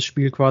 auch wenn das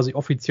Spiel quasi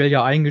offiziell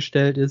ja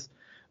eingestellt ist,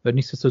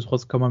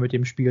 nichtsdestotrotz kann man mit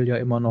dem Spiel ja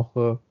immer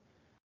noch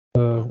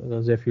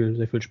sehr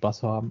viel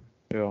Spaß haben.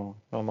 Ja,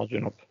 mal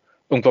sehen, ob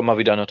irgendwann mal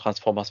wieder eine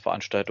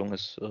Transformers-Veranstaltung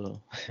ist,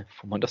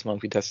 wo man das mal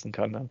irgendwie testen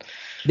kann. Dann.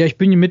 Ja, ich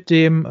bin mit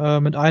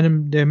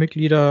einem der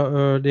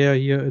Mitglieder, der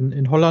hier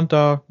in Holland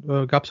da,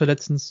 gab es ja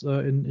letztens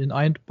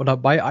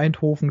bei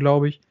Eindhoven,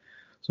 glaube ich,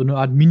 so eine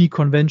Art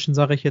Mini-Convention,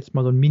 sage ich jetzt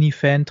mal, so ein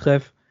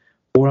Mini-Fan-Treff,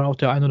 wo dann auch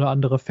der ein oder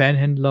andere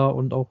Fanhändler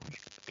und auch,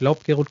 ich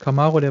glaube, Gerut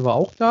Camaro, der war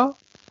auch da,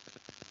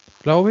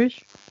 glaube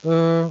ich.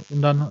 Und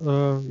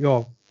dann,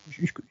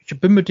 ich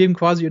bin mit dem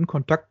quasi in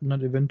Kontakt und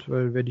dann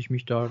eventuell werde ich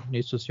mich da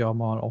nächstes Jahr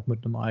mal auch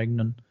mit einem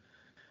eigenen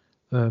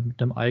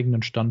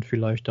Stand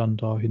vielleicht dann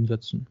da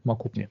hinsetzen. Mal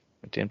gucken. Ja,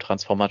 mit dem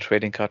Transformer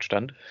Trading Card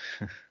Stand.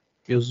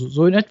 Ja,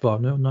 so in etwa,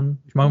 ne? Und dann,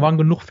 ich meine, waren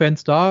genug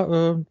Fans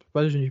da,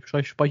 weiß ich nicht,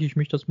 vielleicht spreche ich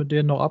mich das mit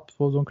denen noch ab,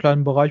 so einen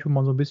kleinen Bereich, wo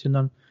man so ein bisschen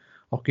dann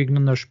auch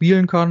gegeneinander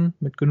spielen kann,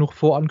 mit genug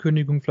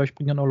Vorankündigung, vielleicht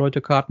bringen dann auch Leute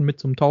Karten mit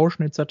zum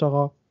Tauschen etc.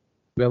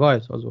 Wer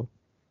weiß, also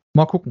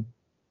mal gucken.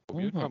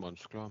 Probieren kann man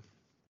es, klar.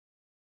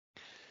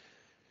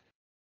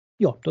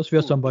 Ja, das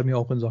wäre es dann bei mir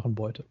auch in Sachen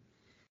Beute.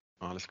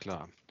 Alles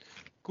klar.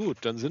 Gut,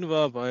 dann sind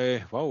wir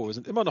wir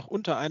sind immer noch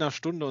unter einer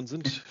Stunde und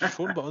sind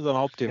schon bei unserem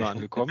Hauptthema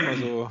angekommen.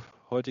 Also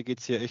heute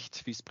geht es hier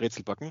echt wie's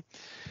Brezelbacken.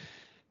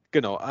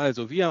 Genau,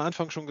 also wie am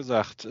Anfang schon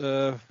gesagt,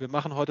 wir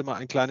machen heute mal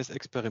ein kleines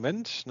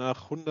Experiment.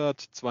 Nach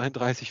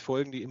 132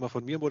 Folgen, die immer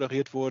von mir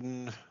moderiert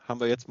wurden, haben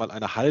wir jetzt mal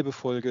eine halbe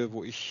Folge,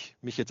 wo ich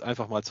mich jetzt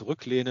einfach mal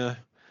zurücklehne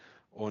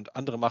und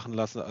andere machen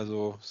lasse.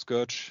 Also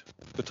Scourge,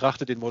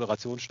 betrachte den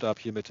Moderationsstab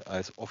hiermit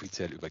als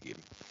offiziell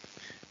übergeben.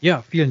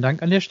 Ja, vielen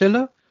Dank an der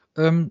Stelle.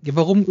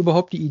 Warum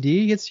überhaupt die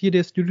Idee, jetzt hier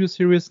der Studio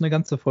Series eine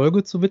ganze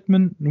Folge zu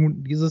widmen?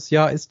 Nun, dieses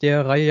Jahr ist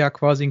der Reihe ja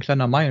quasi ein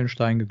kleiner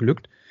Meilenstein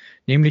geglückt.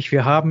 Nämlich,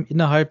 wir haben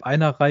innerhalb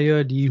einer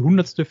Reihe die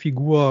 100.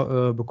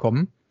 Figur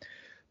bekommen.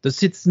 Das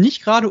ist jetzt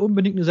nicht gerade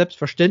unbedingt eine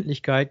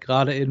Selbstverständlichkeit,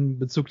 gerade in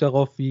Bezug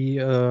darauf, wie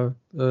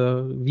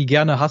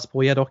gerne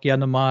Hasbro ja doch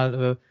gerne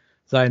mal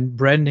sein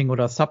Branding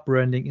oder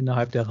Subbranding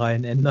innerhalb der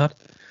Reihen ändert.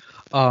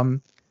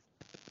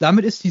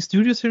 Damit ist die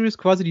Studio Series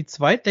quasi die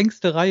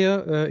zweitlängste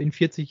Reihe in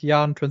 40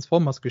 Jahren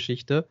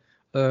Transformers-Geschichte.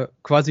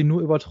 Quasi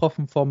nur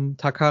übertroffen vom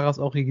Takaras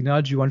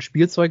Original G1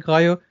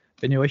 Spielzeugreihe.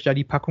 Wenn ihr euch da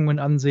die Packungen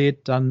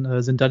anseht,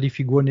 dann sind da die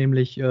Figuren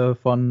nämlich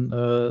seit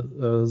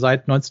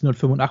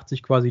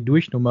 1985 quasi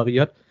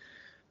durchnummeriert.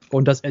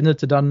 Und das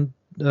endete dann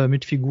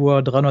mit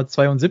Figur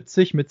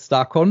 372 mit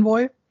Star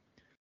Convoy.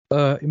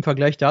 Im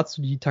Vergleich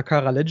dazu die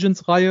Takara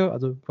Legends Reihe,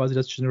 also quasi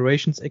das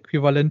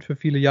Generations-Äquivalent für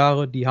viele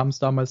Jahre, die haben es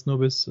damals nur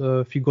bis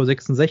Figur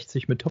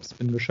 66 mit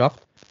Topspin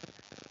geschafft.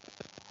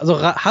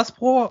 Also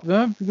Hasbro,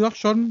 wie gesagt,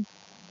 schon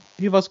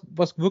hier was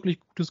wirklich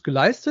Gutes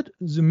geleistet.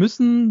 Sie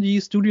müssen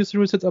die Studio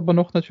Series jetzt aber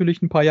noch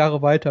natürlich ein paar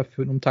Jahre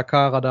weiterführen, um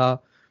Takara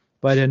da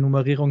bei der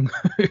Nummerierung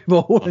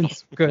überholen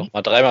zu können. Noch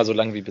mal dreimal so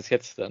lang wie bis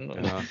jetzt dann.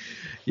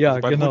 Ja,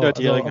 also beim genau.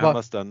 100-Jährigen also, haben wir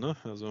es dann, ne?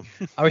 Also.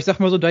 Aber ich sag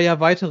mal so, da ja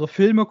weitere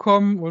Filme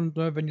kommen und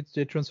wenn jetzt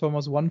der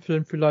Transformers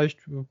One-Film vielleicht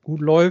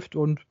gut läuft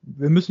und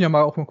wir müssen ja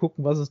mal auch mal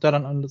gucken, was es da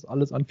dann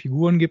alles an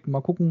Figuren gibt.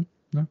 Mal gucken.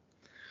 Ne?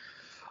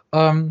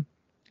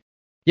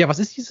 Ja, was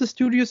ist diese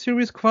Studio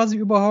Series quasi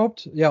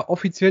überhaupt? Ja,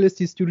 offiziell ist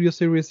die Studio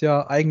Series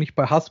ja eigentlich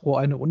bei Hasbro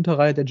eine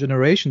Unterreihe der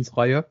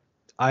Generations-Reihe.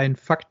 Ein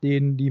Fakt,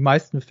 den die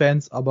meisten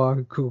Fans aber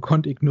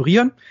gekonnt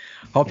ignorieren.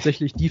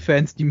 Hauptsächlich die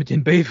Fans, die mit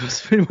den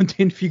Bayverse-Filmen und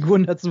den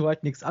Figuren dazu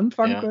halt nichts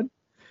anfangen können.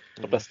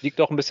 Aber das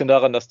liegt auch ein bisschen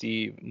daran, dass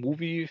die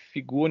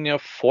Movie-Figuren ja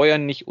vorher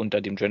nicht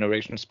unter dem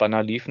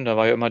Generations-Banner liefen. Da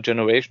war ja immer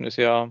Generation ist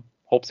ja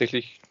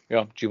hauptsächlich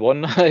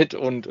G1 halt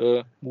und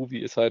Movie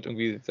ist halt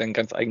irgendwie sein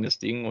ganz eigenes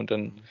Ding. Und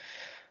dann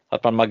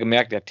hat man mal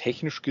gemerkt, ja,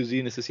 technisch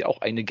gesehen ist es ja auch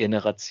eine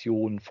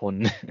Generation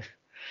von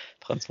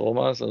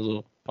Transformers,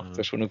 also macht es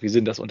ja schon irgendwie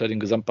Sinn, das unter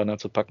den Gesamtbanner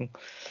zu packen.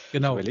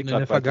 Genau, in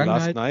der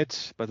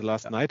Vergangenheit. Bei The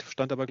Last Night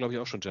stand aber, glaube ich,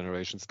 auch schon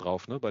Generations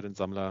drauf, ne? Bei den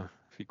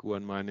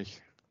Sammlerfiguren, meine ich.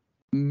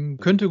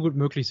 Könnte gut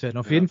möglich sein.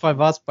 Auf jeden Fall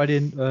war es bei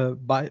den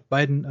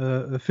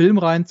beiden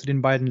Filmreihen zu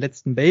den beiden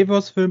letzten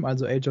Bayverse-Filmen,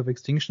 also Age of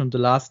Extinction und The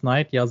Last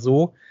Night, ja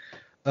so.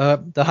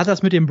 Da hat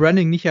das mit dem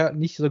Branding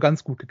nicht so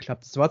ganz gut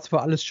geklappt. Es war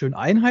zwar alles schön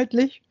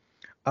einheitlich,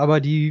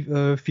 aber die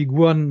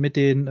Figuren mit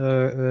den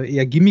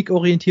eher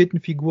gimmick-orientierten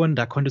Figuren,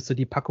 da konntest du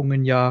die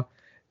Packungen ja,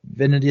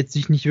 wenn du jetzt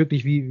dich nicht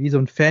wirklich wie so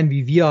ein Fan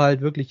wie wir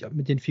halt wirklich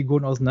mit den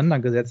Figuren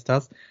auseinandergesetzt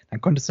hast,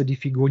 dann konntest du die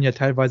Figuren ja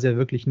teilweise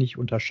wirklich nicht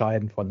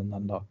unterscheiden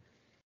voneinander.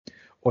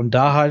 Und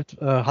da halt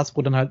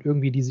Hasbro dann halt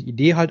irgendwie diese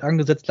Idee halt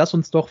angesetzt, lass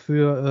uns doch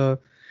für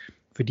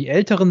die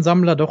älteren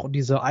Sammler doch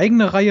diese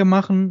eigene Reihe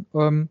machen,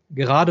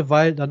 gerade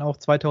weil dann auch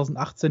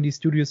 2018 die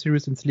Studio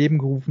Series ins Leben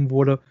gerufen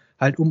wurde,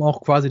 halt um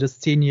auch quasi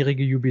das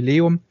 10-jährige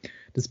Jubiläum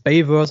des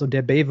Bayverse und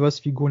der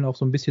Bayverse-Figuren auch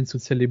so ein bisschen zu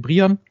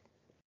zelebrieren.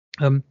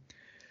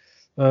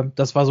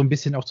 Das war so ein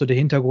bisschen auch so der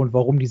Hintergrund,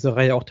 warum diese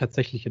Reihe auch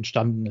tatsächlich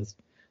entstanden ist.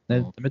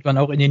 Ne? Damit man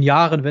auch in den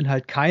Jahren, wenn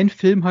halt kein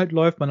Film halt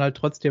läuft, man halt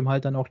trotzdem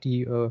halt dann auch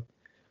die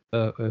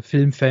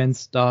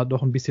Filmfans da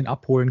doch ein bisschen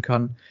abholen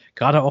kann.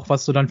 Gerade auch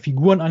was so dann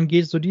Figuren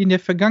angeht, so die in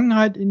der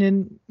Vergangenheit in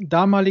den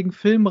damaligen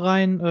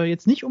Filmreihen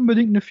jetzt nicht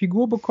unbedingt eine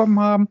Figur bekommen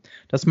haben,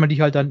 dass man die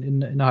halt dann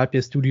innerhalb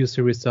der Studio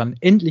Series dann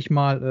endlich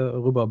mal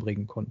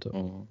rüberbringen konnte.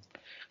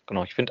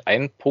 Genau, ich finde,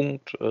 ein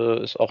Punkt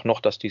ist auch noch,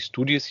 dass die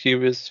Studio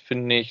Series,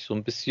 finde ich, so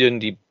ein bisschen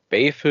die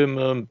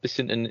Bay-Filme ein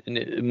bisschen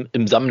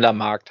im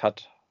Sammlermarkt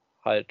hat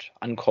halt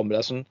ankommen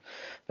lassen.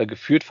 Weil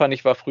gefühlt fand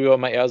ich, war früher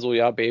immer eher so,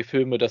 ja,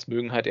 Bay-Filme, das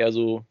mögen halt eher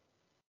so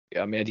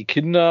mehr die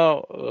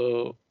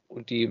Kinder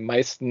und die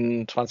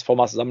meisten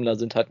Transformers-Sammler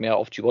sind halt mehr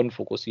auf G1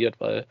 fokussiert,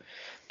 weil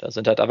da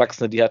sind halt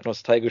Erwachsene, die halt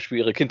nostalgisch für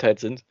ihre Kindheit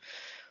sind.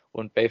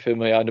 Und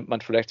Bay-Filme, nimmt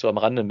man vielleicht so am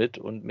Rande mit.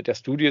 Und mit der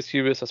Studio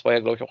Series, das war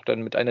ja, glaube ich, auch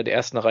dann mit einer der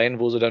ersten Reihen,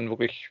 wo sie dann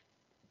wirklich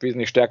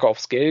wesentlich stärker auf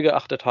Scale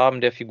geachtet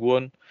haben der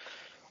Figuren,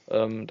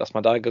 dass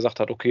man da gesagt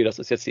hat, okay, das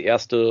ist jetzt die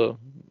erste,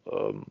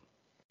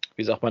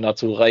 wie sagt man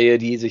dazu, Reihe,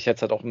 die sich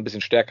jetzt halt auch ein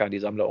bisschen stärker an die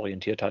Sammler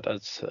orientiert hat,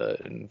 als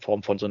in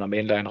Form von so einer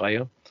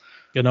Mainline-Reihe.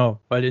 Genau,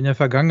 weil in der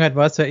Vergangenheit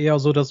war es ja eher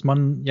so, dass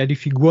man die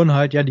Figuren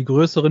halt, die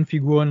größeren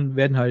Figuren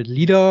werden halt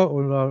Leader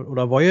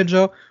oder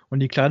Voyager und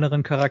die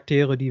kleineren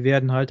Charaktere, die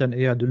werden halt dann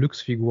eher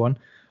Deluxe-Figuren.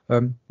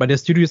 Bei der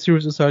Studio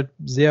Series ist halt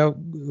sehr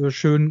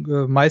schön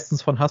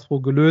meistens von Hasbro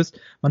gelöst.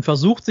 Man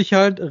versucht sich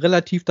halt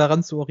relativ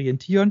daran zu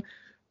orientieren.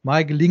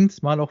 Mal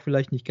gelingt's, mal auch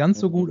vielleicht nicht ganz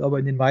so gut, aber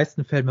in den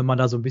meisten Fällen, wenn man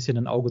da so ein bisschen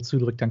ein Auge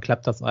zudrückt, dann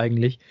klappt das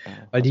eigentlich.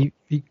 Weil die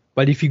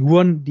Weil die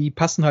Figuren, die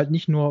passen halt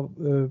nicht nur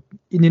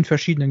in den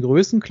verschiedenen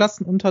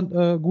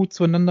Größenklassen gut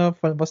zueinander,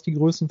 was die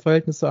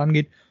Größenverhältnisse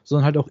angeht,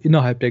 sondern halt auch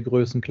innerhalb der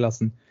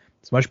Größenklassen.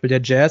 Zum Beispiel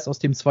der Jazz aus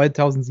dem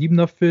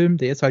 2007er Film,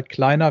 der ist halt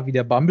kleiner wie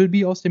der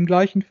Bumblebee aus dem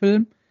gleichen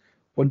Film.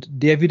 Und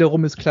der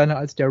wiederum ist kleiner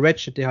als der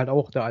Ratchet, der halt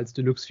auch da als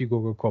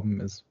Deluxe-Figur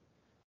gekommen ist.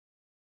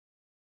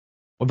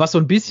 Und was so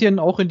ein bisschen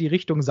auch in die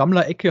Richtung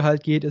Sammlerecke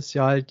halt geht, ist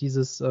ja halt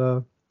dieses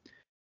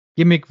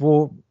Gimmick,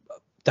 wo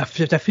da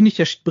finde ich,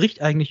 der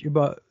spricht eigentlich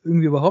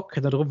irgendwie überhaupt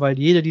keiner drum, weil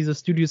jede dieser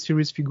Studio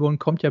Series Figuren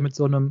kommt ja mit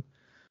so einem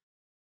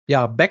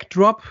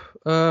Backdrop,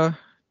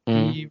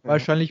 die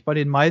wahrscheinlich bei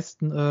den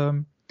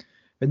meisten,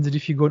 wenn sie die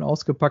Figuren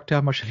ausgepackt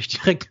haben, wahrscheinlich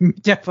direkt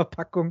mit der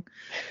Verpackung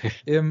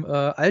im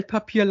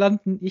Altpapier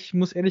landen. Ich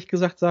muss ehrlich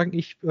gesagt sagen,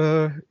 ich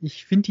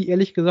finde die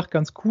ehrlich gesagt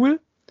ganz cool.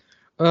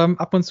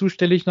 Ab und zu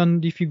stelle ich dann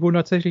die Figuren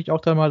tatsächlich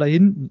auch da mal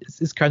dahin. Es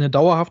ist keine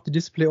dauerhafte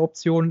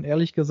Display-Option,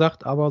 ehrlich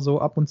gesagt, aber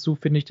so ab und zu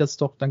finde ich das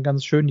doch dann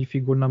ganz schön, die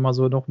Figuren dann mal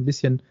so noch ein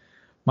bisschen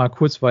mal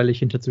kurzweilig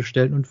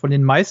hinterzustellen. Und von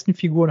den meisten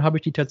Figuren habe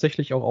ich die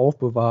tatsächlich auch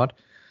aufbewahrt.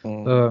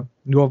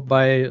 Nur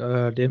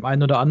bei dem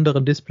einen oder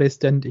anderen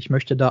Display-Stand, ich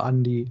möchte da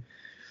an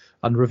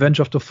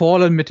Revenge of the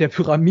Fallen mit der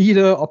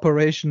Pyramide,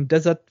 Operation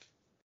Desert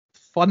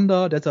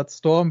Thunder, Desert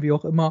Storm, wie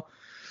auch immer.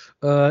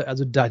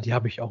 Also die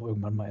habe ich auch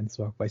irgendwann mal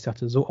entsorgt, weil ich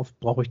sagte, so oft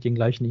brauche ich den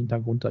gleichen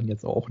Hintergrund dann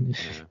jetzt auch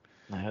nicht.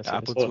 Ja,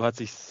 ab und zu hat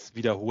sich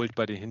wiederholt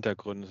bei den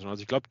Hintergründen. Also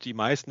ich glaube, die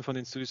meisten von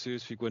den Studio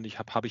Series Figuren, die ich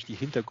habe ich die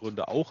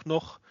Hintergründe auch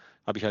noch.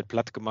 Habe ich halt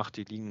platt gemacht,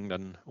 die liegen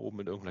dann oben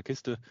in irgendeiner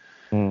Kiste.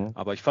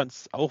 Aber ich fand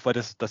es auch, weil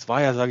das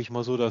war ja, sage ich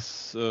mal so,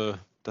 das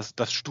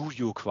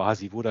Studio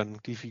quasi, wo dann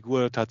die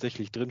Figur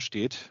tatsächlich drin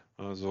steht.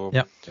 Also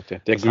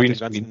der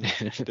Greenscreen.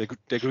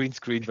 Der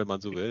Greenscreen, wenn man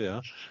so will,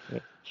 ja.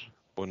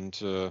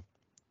 Und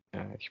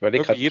ich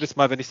überlege gerade. Jedes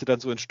Mal, wenn ich sie dann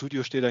so ins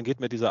Studio stehe, dann geht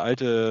mir dieser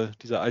alte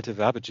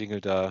Werbejingle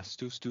da,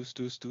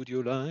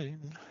 Stu-Stu-Stu-Studio Line,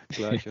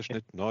 gleicher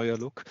Schnitt, neuer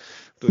Look,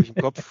 durch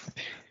den Kopf.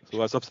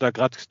 So als ob sie da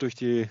gerade durch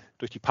die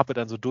Pappe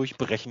dann so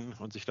durchbrechen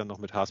und sich dann noch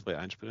mit Haarspray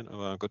einspielen,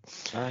 aber gut.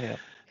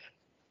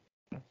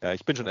 Ja,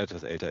 ich bin schon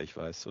etwas älter, ich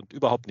weiß, und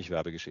überhaupt nicht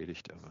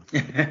werbegeschädigt.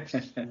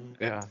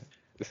 Aber.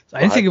 Das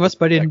Einzige, was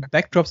bei den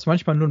Backdrops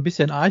manchmal nur ein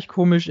bisschen arg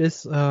komisch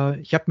ist,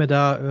 ich habe mir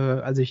da,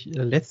 als ich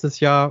letztes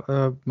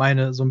Jahr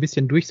meine so ein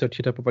bisschen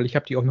durchsortiert habe, weil ich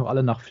habe die auch noch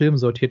alle nach Film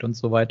sortiert und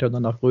so weiter und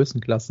dann nach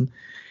Größenklassen,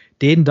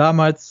 den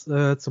damals zum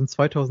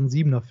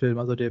 2007er Film,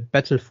 also der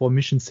Battle for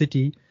Mission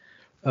City,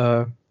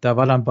 da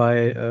war dann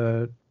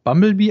bei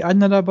Bumblebee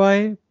einer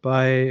dabei,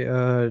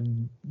 bei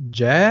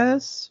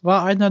Jazz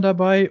war einer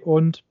dabei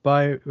und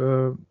bei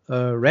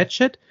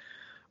Ratchet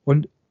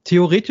und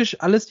theoretisch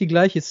alles die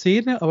gleiche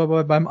Szene,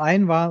 aber beim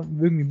einen war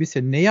irgendwie ein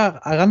bisschen näher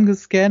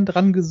rangescannt,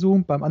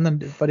 rangezoomt, beim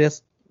anderen war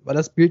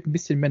das Bild ein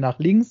bisschen mehr nach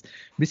links,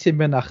 ein bisschen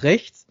mehr nach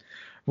rechts,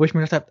 wo ich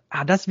mir gedacht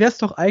habe, das wäre es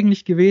doch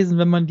eigentlich gewesen,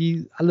 wenn man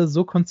die alle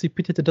so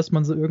konzipiert hätte, dass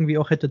man sie irgendwie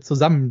auch hätte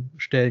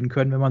zusammenstellen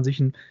können, wenn man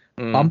sich einen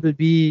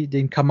Bumblebee,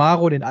 den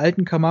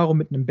alten Camaro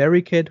mit einem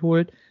Barricade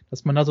holt,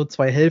 dass man da so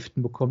zwei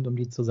Hälften bekommt, um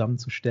die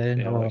zusammenzustellen.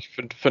 Ja, aber ich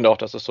finde auch,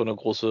 das ist so eine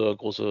große,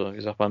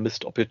 wie sagt man,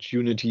 Missed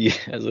Opportunity.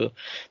 Also,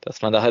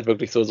 dass man da halt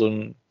wirklich so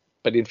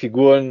bei den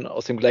Figuren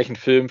aus dem gleichen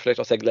Film,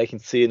 vielleicht aus der gleichen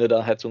Szene,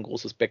 da halt so ein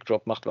großes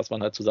Backdrop macht, was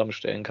man halt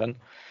zusammenstellen kann.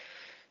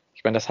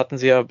 Ich meine, das hatten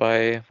sie ja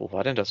wo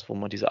war denn das, wo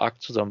man diese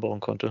Arc zusammenbauen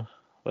konnte?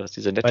 War das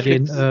diese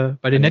Netflix?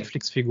 Bei den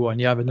Netflix-Figuren,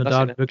 ja. Wenn du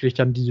da wirklich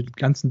dann die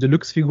ganzen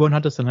Deluxe-Figuren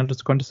hattest, dann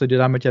konntest du dir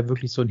damit ja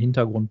wirklich so einen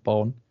Hintergrund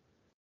bauen.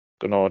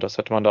 Genau, das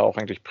hätte man da auch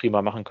eigentlich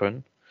prima machen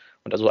können.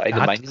 Und also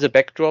allgemein diese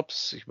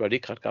Backdrops, ich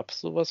überlege gerade, gab es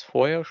sowas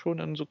vorher schon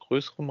in so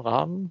größerem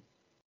Rahmen?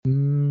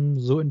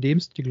 So in dem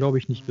Stil glaube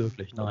ich nicht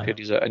wirklich, nein. Okay,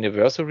 diese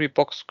Anniversary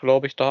Box,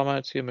 glaube ich,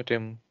 damals hier mit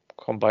dem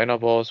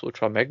Combiner Wars,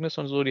 Ultra Magnus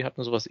und so, die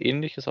hatten sowas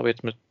ähnliches, aber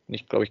jetzt mit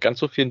nicht, glaube ich, ganz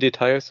so vielen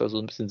Details, also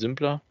ein bisschen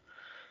simpler.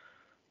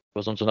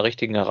 Aber so eine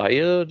richtige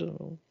Reihe,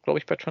 glaube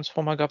ich, bei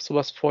Transformer gab es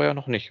sowas vorher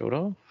noch nicht,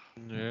 oder?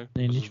 Nee,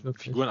 nicht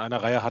wirklich. Figuren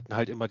einer Reihe hatten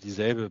halt immer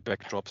dieselbe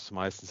Backdrops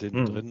meistens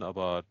hinten drin,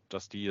 aber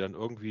dass die dann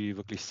irgendwie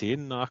wirklich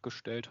Szenen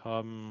nachgestellt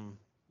haben,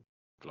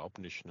 glaub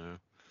nicht, ne.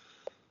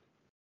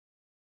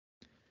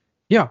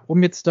 Ja,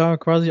 um jetzt da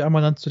quasi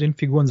einmal dann zu den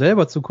Figuren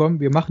selber zu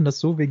kommen, wir machen das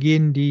so, wir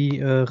gehen die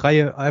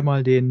Reihe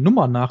einmal den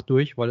Nummern nach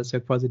durch, weil das ist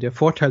ja quasi der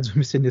Vorteil so ein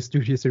bisschen der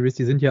Studio Series,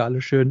 die sind ja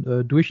alle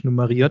schön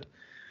durchnummeriert.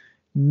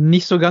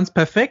 Nicht so ganz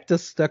perfekt,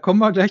 da kommen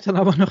wir gleich dann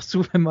aber noch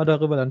zu, wenn wir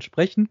darüber dann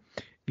sprechen.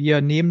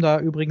 Wir nehmen da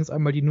übrigens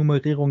einmal die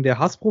Nummerierung der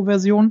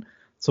Hasbro-Version.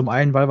 Zum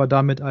einen, weil wir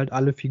damit halt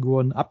alle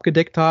Figuren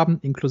abgedeckt haben,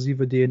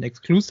 inklusive den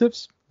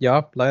Exclusives.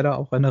 Ja, leider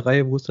auch eine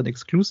Reihe, wo es dann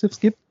Exclusives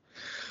gibt.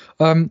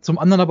 Zum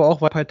anderen aber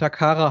auch, weil bei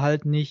Takara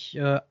halt nicht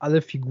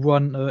alle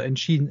Figuren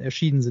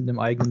erschienen sind im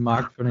eigenen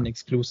Markt für einen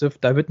Exclusive.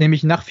 Da wird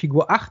nämlich nach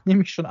Figur 8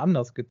 nämlich schon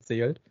anders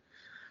gezählt.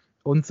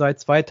 Und seit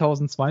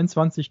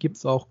 2022 gibt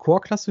es auch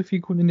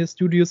Core-Klasse-Figuren in der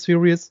Studio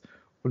Series.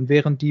 Und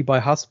während die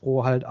bei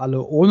Hasbro halt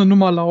alle ohne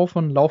Nummer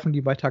laufen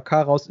die bei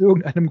Takara aus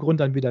irgendeinem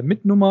Grund dann wieder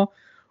mit Nummer.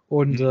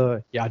 Und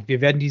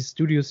wir werden die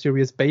Studio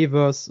Series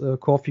Bayverse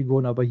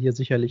Core-Figuren aber hier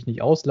sicherlich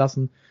nicht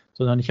auslassen,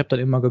 sondern ich habe dann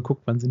immer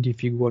geguckt, wann sind die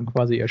Figuren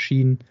quasi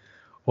erschienen.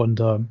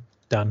 Und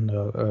dann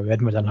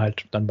werden wir dann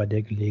halt dann bei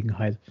der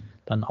Gelegenheit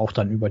dann auch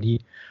dann über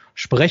die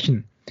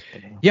sprechen.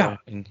 Genau. Ja.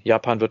 In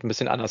Japan wird ein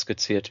bisschen anders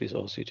gezählt, wie es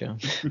aussieht, ja.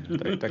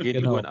 Da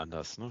gehen die Uhren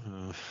anders. Ne?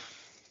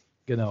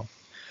 Genau.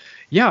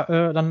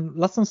 Ja, dann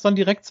lasst uns dann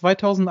direkt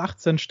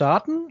 2018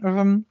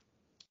 starten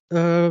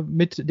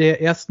mit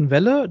der ersten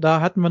Welle. Da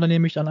hatten wir dann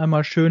nämlich dann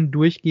einmal schön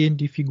durchgehend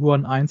die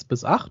Figuren 1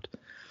 bis 8.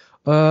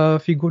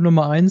 Figur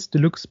Nummer 1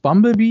 Deluxe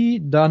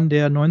Bumblebee, dann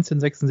der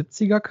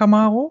 1976er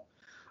Camaro,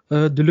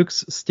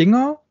 Deluxe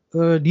Stinger,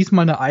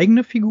 diesmal eine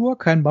eigene Figur,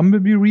 kein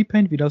Bumblebee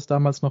Repaint, wie das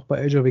damals noch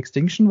bei Age of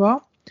Extinction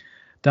war.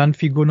 Dann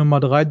Figur Nummer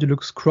 3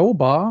 Deluxe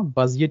Crowbar,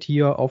 basiert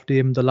hier auf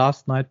dem The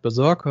Last Night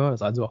Berserker,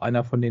 ist also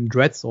einer von den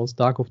Dreads aus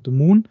Dark of the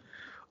Moon.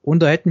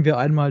 Und da hätten wir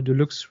einmal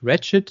Deluxe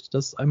Ratchet,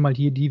 das ist einmal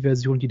hier die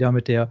Version, die da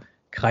mit der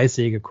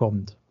Kreissäge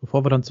kommt.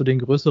 Bevor wir dann zu den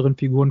größeren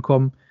Figuren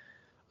kommen,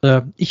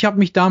 ich habe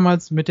mich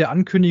damals mit der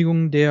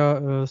Ankündigung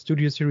der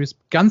Studio Series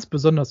ganz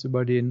besonders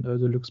über den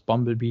Deluxe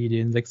Bumblebee,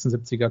 den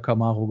 76er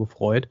Camaro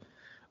gefreut,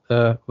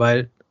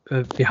 weil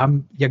wir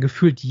haben ja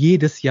gefühlt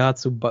jedes Jahr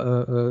zu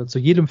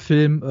jedem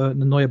Film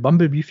eine neue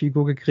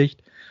Bumblebee-Figur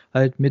gekriegt,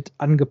 halt mit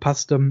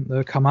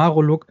angepasstem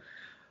Camaro-Look.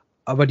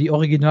 Aber die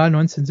original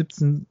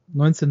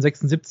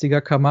 1976er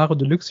Camaro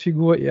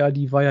Deluxe-Figur, ja,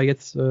 die war ja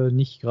jetzt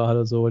nicht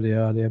gerade so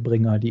der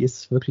Bringer. Die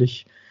ist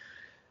wirklich,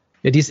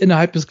 ja, die ist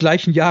innerhalb des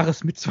gleichen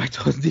Jahres mit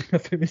 2007er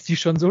Film ist die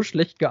schon so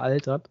schlecht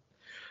gealtert.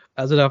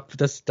 Also da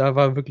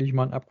war wirklich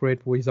mal ein Upgrade,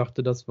 wo ich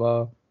sagte, das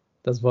war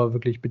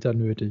wirklich bitter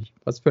nötig.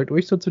 Was fällt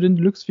euch so zu den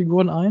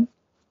Deluxe-Figuren ein?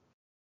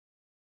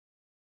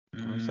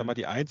 Ich sag mal,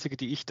 die einzige,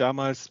 die ich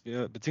damals,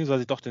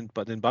 beziehungsweise doch den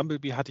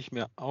Bumblebee hatte ich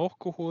mir auch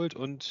geholt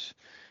und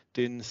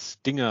den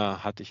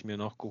Stinger hatte ich mir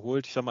noch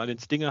geholt. Ich sag mal, den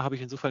Stinger habe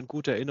ich insofern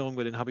gute Erinnerungen,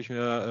 weil den habe ich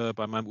mir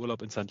bei meinem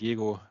Urlaub in San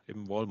Diego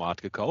im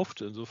Walmart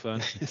gekauft. Insofern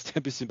ist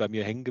der ein bisschen bei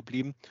mir hängen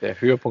geblieben. Der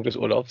Höhepunkt des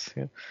Urlaubs.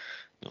 Ja.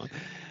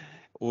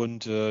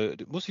 Und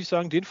muss ich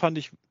sagen, den fand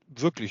ich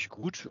wirklich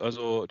gut.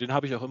 Also den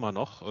habe ich auch immer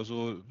noch.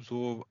 Also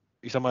so,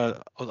 ich sag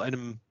mal, aus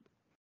einem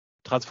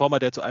Transformer,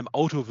 der zu einem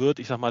Auto wird,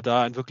 ich sag mal,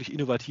 da ein wirklich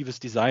innovatives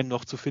Design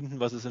noch zu finden,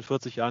 was es in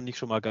 40 Jahren nicht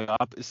schon mal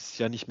gab, ist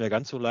ja nicht mehr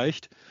ganz so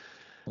leicht.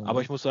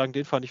 Aber ich muss sagen,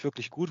 den fand ich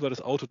wirklich gut, weil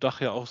das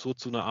Autodach ja auch so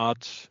zu einer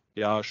Art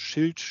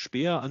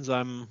Schildspeer an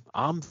seinem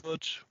Arm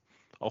wird.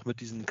 Auch mit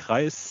diesem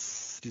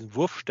Kreis, diesem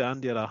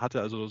Wurfstern, der er da hatte.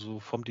 Also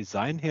so vom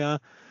Design her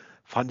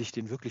fand ich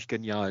den wirklich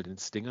genial, den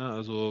Stinger.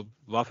 Also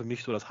war für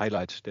mich so das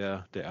Highlight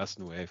der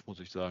ersten Wave, muss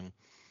ich sagen.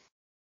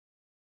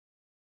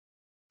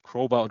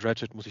 Crowbar und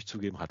Ratchet, muss ich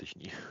zugeben, hatte ich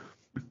nie.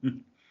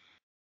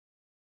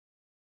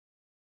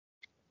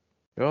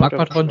 Ja,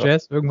 Magmatron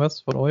Jazz,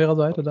 irgendwas von eurer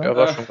Seite da? Der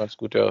war schon ganz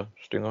gut, der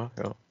Stinger,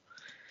 ja.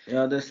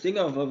 Ja, der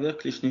Stinger war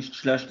wirklich nicht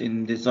schlecht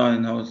im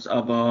Designhaus,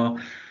 aber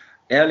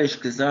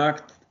ehrlich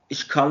gesagt,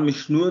 ich kann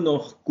mich nur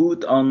noch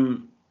gut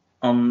an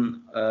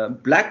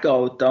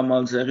Blackout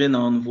damals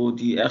erinnern, wo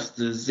die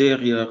erste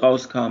Serie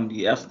rauskam,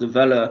 die erste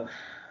Welle.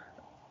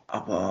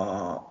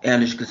 Aber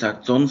ehrlich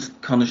gesagt,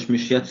 sonst kann ich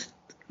mich jetzt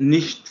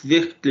nicht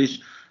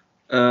wirklich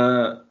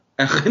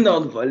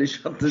erinnern, weil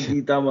ich hatte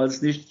die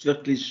damals nicht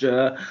wirklich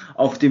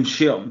auf dem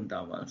Schirm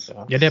damals.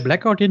 Ja, der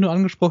Blackout, den du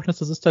angesprochen hast,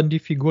 das ist dann die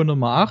Figur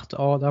Nummer 8,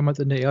 auch damals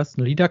in der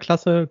ersten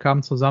Leader-Klasse,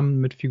 kam zusammen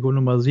mit Figur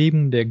Nummer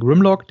 7, der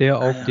Grimlock, der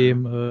auf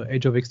dem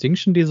Age of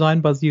Extinction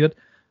Design basiert.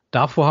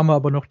 Davor haben wir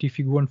aber noch die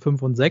Figuren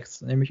 5 und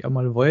 6, nämlich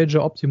einmal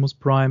Voyager Optimus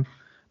Prime,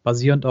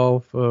 basierend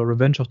auf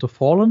Revenge of the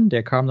Fallen,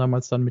 der kam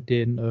damals dann mit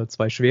den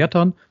 2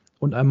 Schwertern,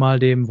 und einmal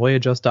dem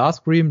Voyager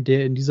Starscream,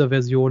 der in dieser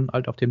Version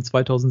halt auf dem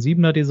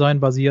 2007er Design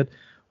basiert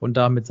und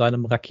da mit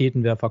seinem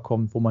Raketenwerfer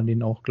kommt, wo man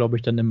den auch, glaube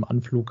ich, dann im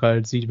Anflug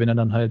halt sieht, wenn er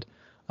dann halt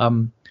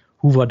am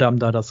Hoover-Damm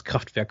da das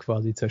Kraftwerk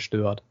quasi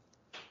zerstört.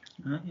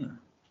 Ah, ja.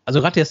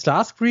 Also gerade der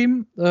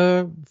Starscream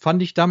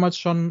fand ich damals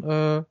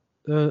schon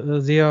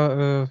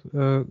sehr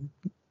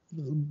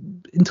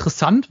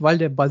interessant, weil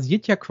der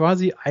basiert ja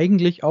quasi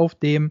eigentlich auf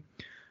dem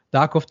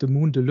Dark of the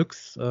Moon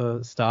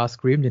Deluxe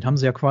Starscream. Den haben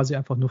sie ja quasi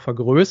einfach nur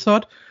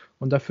vergrößert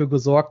und dafür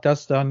gesorgt,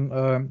 dass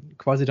dann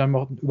quasi dann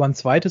noch über ein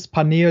zweites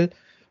Panel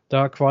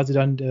da quasi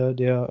dann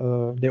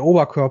der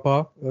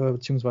Oberkörper,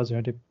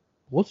 beziehungsweise die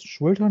Brust,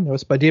 Schultern,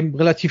 das ist bei dem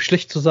relativ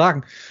schlecht zu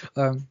sagen,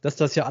 dass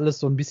das ja alles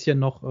so ein bisschen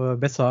noch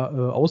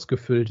besser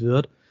ausgefüllt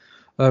wird.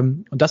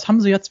 Und das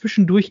haben sie ja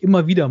zwischendurch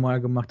immer wieder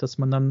mal gemacht, dass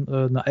man dann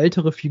eine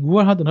ältere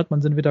Figur hat, dann hat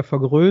man sie entweder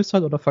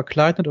vergrößert oder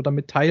verkleinert oder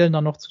mit Teilen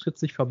dann noch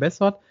zusätzlich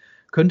verbessert.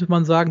 Könnte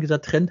man sagen,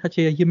 dieser Trend hat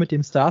ja hier mit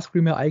dem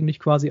Starscream ja eigentlich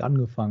quasi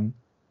angefangen.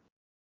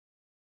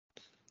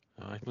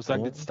 Ja, ich muss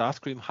sagen, den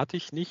Starscream hatte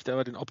ich nicht,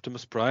 aber den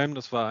Optimus Prime,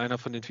 das war einer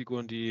von den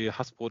Figuren, die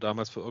Hasbro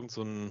damals für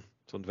irgendeinen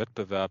so einen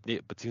Wettbewerb,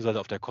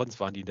 beziehungsweise auf der Cons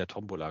waren die in der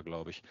Tombola,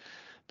 glaube ich.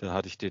 Da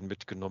hatte ich den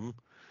mitgenommen.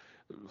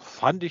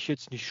 Fand ich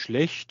jetzt nicht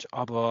schlecht,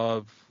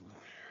 aber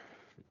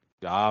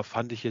ja,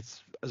 fand ich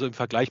jetzt, also im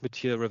Vergleich mit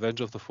hier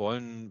Revenge of the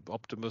Fallen,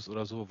 Optimus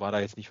oder so, war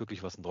da jetzt nicht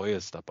wirklich was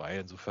Neues dabei.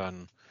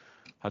 Insofern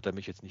hat er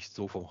mich jetzt nicht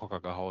so vom Hocker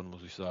gehauen,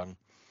 muss ich sagen.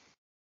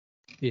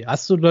 Okay,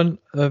 hast du dann,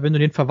 wenn du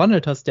den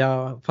verwandelt hast,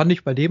 der fand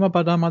ich bei dem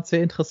aber damals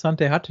sehr interessant,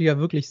 der hatte ja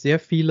wirklich sehr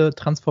viele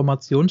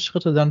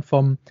Transformationsschritte dann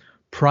vom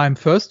Prime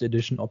First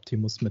Edition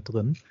Optimus mit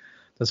drin.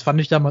 Das fand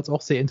ich damals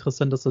auch sehr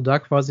interessant, dass sie da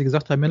quasi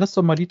gesagt haben, ja, lass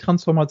doch mal die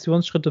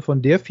Transformationsschritte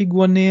von der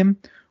Figur nehmen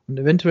und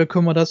eventuell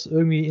können wir das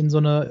irgendwie in so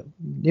eine,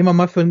 nehmen wir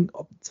mal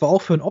zwar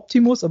auch für einen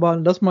Optimus, aber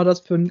lass mal das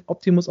für einen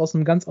Optimus aus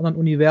einem ganz anderen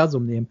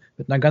Universum nehmen,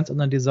 mit einer ganz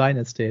anderen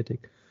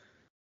Designästhetik.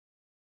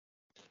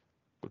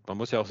 Gut, man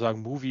muss ja auch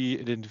sagen, Movie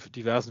in den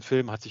diversen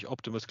Filmen hat sich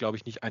Optimus, glaube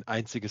ich, nicht ein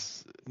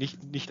einziges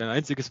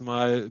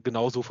Mal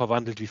genauso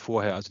verwandelt wie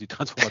vorher. Also die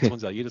Transformation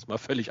sah jedes Mal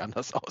völlig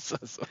anders aus.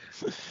 Also.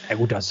 Ja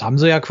gut, das haben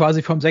sie ja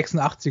quasi vom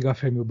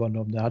 86er-Film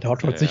übernommen. Der hat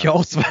Hot Rod sich ja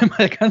auch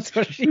zweimal ganz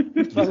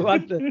verschieden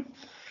verwandelt.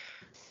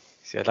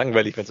 Ist ja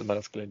langweilig, wenn es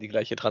immer die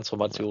gleiche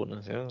Transformation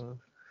ist.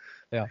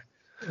 Ja.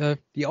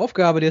 Die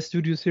Aufgabe der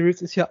Studio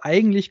Series ist ja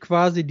eigentlich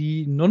quasi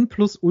die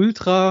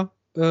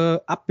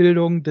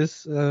Nonplusultra-Abbildung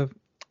des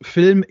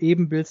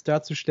Film-Ebenbilds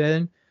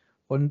darzustellen.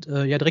 Und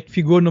direkt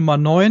Figur Nummer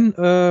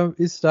 9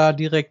 ist da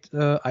direkt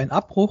ein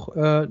Abbruch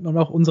und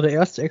auch unsere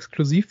erste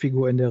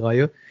Exklusivfigur in der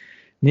Reihe,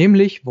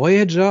 nämlich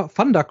Voyager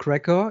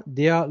Thundercracker,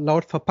 der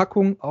laut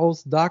Verpackung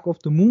aus Dark of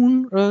the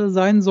Moon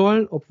sein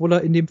soll, obwohl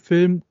er in dem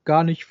Film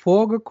gar nicht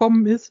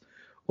vorgekommen ist.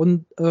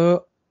 Und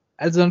als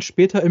er dann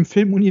später im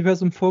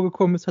Filmuniversum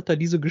vorgekommen ist, hat er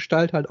diese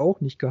Gestalt halt auch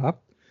nicht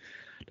gehabt.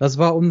 Das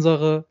war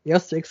unsere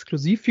erste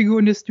Exklusivfigur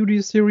in der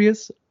Studio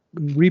Series.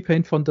 Ein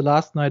Repaint von The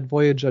Last Night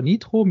Voyager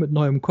Nitro mit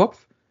neuem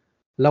Kopf.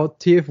 Laut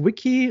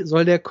TF-Wiki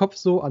soll der Kopf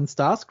so an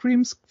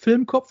Starscreams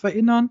Filmkopf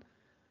erinnern.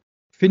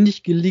 Finde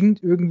ich,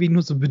 gelingt irgendwie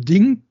nur so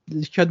bedingt.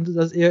 Ich hatte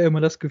das eher immer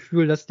das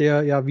Gefühl, dass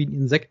der ja wie ein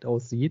Insekt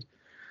aussieht.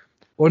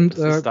 Und,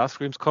 das ist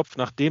Starscreams Kopf,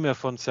 nachdem er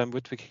von Sam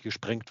Witwicky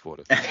gesprengt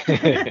wurde.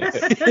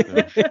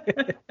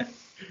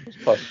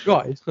 Ja,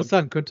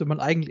 interessant. Könnte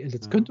man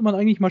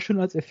eigentlich mal schön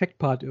als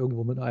Effektpart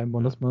irgendwo mit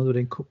einbauen, dass man so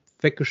den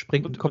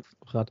weggesprengten Kopf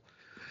hat.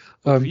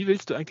 Und wie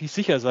willst du eigentlich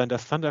sicher sein,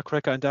 dass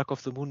Thundercracker in Dark of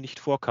the Moon nicht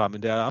vorkam?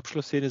 In der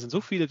Abschlussszene sind so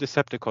viele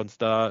Decepticons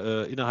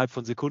da innerhalb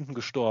von Sekunden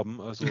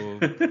gestorben. Also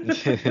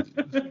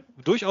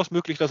durchaus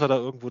möglich, dass er da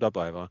irgendwo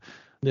dabei war.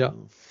 Ja.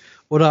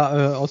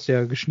 Oder aus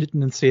der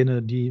geschnittenen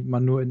Szene, die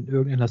man nur in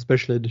irgendeiner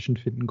Special Edition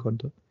finden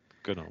konnte.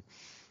 Genau.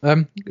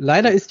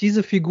 Leider ist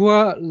diese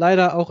Figur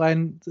leider auch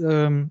ein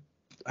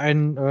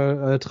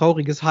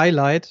trauriges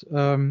Highlight.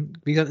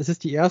 Wie gesagt, es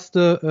ist die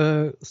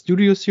erste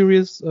Studio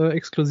Series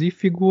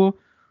Exklusivfigur.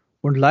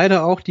 Und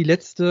leider auch die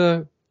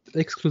letzte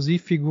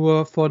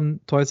Exklusivfigur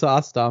von Toys R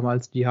Us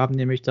damals. Die haben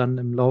nämlich dann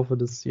im Laufe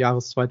des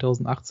Jahres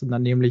 2018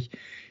 dann nämlich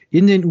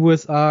in den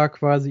USA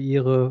quasi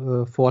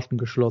ihre Pforten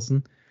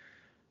geschlossen.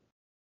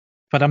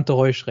 Verdammte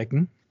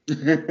Heuschrecken.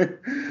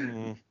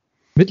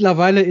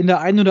 Mittlerweile in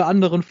der einen oder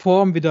anderen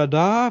Form wieder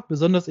da,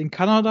 besonders in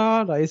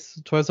Kanada. Da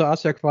ist Toys R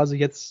Us ja quasi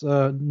jetzt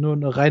nur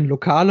eine rein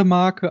lokale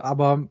Marke,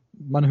 aber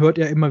man hört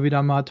ja immer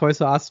wieder mal, Toys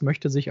R Us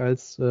möchte sich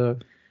als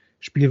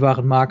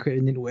Spielwarenmarke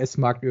in den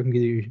US-Markt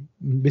irgendwie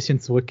ein bisschen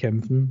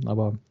zurückkämpfen,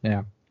 aber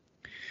naja.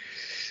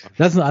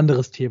 Das ist ein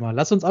anderes Thema.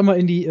 Lass uns einmal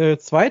in die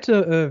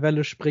zweite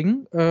Welle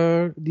springen,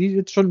 die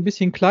jetzt schon ein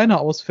bisschen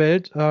kleiner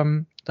ausfällt. Da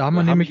haben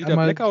wir nämlich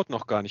einmal Blackout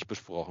noch gar nicht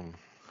besprochen.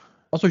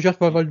 Achso, ich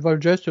dachte, weil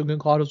Jess den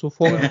gerade so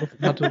vorgegriffen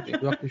hatte.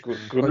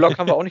 Grimlock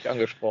haben wir auch nicht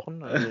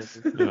angesprochen.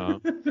 Also,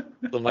 ja.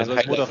 Also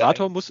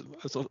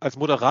als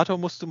Moderator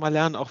musst du mal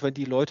lernen, auch wenn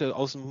die Leute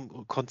aus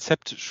dem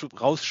Konzept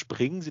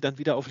rausspringen, sie dann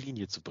wieder auf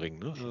Linie zu bringen.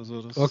 Ne?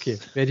 Also okay,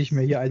 werde ich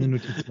mir hier eine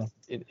Notiz machen.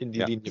 In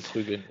die Linie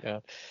prügeln,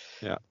 ja.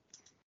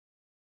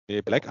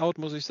 Nee, Blackout,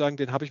 muss ich sagen,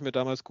 den habe ich mir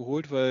damals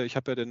geholt, weil ich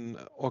habe ja den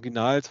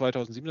Original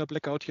 2007er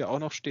Blackout hier auch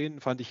noch stehen.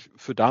 Fand ich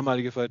für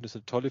damalige Verhältnisse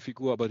eine tolle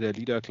Figur, aber der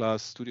Leader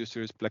Class Studio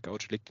Series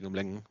Blackout schlägt ihn um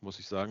Längen, muss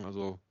ich sagen.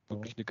 Also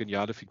wirklich eine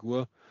geniale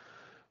Figur.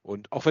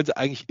 Und auch wenn sie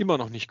eigentlich immer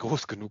noch nicht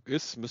groß genug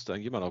ist, müsste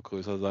eigentlich immer noch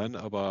größer sein,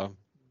 aber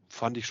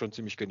fand ich schon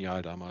ziemlich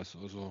genial damals.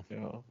 Also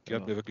die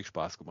hat mir wirklich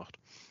Spaß gemacht.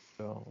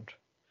 Ja, und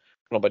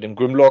bei dem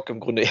Grimlock im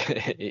Grunde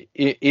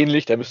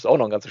ähnlich, der müsste auch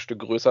noch ein ganzes Stück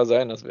größer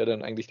sein. Das wäre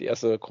dann eigentlich die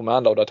erste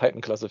Commander- oder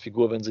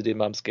Titan-Klasse-Figur, wenn sie den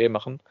mal im Scale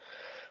machen.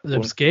 Also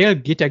im Scale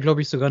geht der,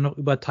 glaube ich, sogar noch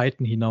über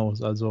Titan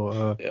hinaus. Also,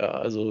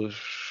 also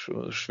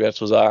schwer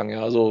zu sagen,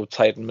 ja, so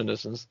Titan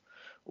mindestens.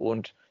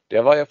 Und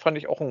der war ja, fand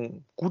ich, auch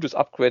ein gutes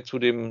Upgrade zu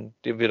dem,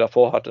 den wir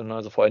davor hatten.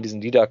 Also vor allem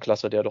diesen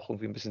Leader-Klasse, der doch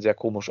irgendwie ein bisschen sehr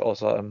komisch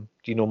aussah im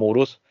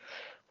Dino-Modus.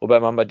 Wobei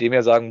man bei dem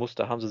ja sagen muss,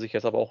 da haben sie sich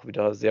jetzt aber auch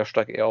wieder sehr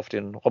stark eher auf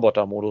den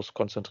Roboter-Modus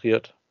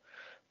konzentriert.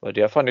 Weil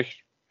der fand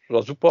ich,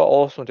 sah super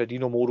aus und der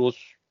Dino-Modus,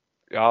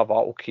 ja,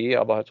 war okay,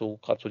 aber halt so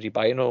gerade so die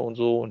Beine und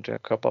so und der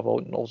Körper war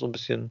unten auch so ein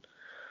bisschen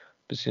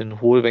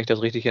hohl, wenn ich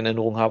das richtig in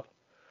Erinnerung habe.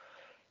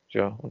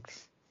 Ja, und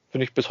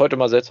finde ich bis heute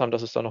mal seltsam,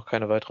 dass es da noch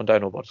keine weiteren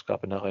Dinobots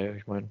gab in der Reihe.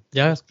 Ich meine.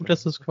 Ja, ist gut,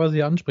 dass du es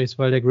quasi ansprichst,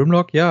 weil der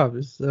Grimlock, ja,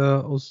 ist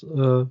aus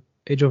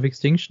Age of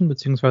Extinction,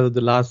 beziehungsweise The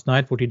Last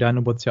Night, wo die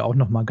Dinobots ja auch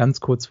noch mal ganz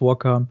kurz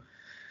vorkamen.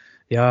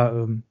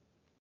 Ja,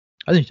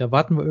 also nicht, da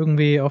warten wir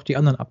irgendwie auf die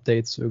anderen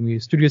Updates. Irgendwie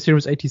Studio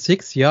Series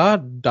 86,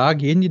 ja, da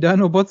gehen die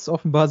Dinobots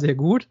offenbar sehr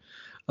gut.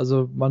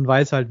 Also man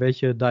weiß halt,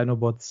 welche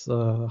Dinobots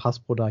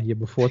Hasbro da hier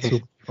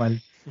bevorzugt. Ich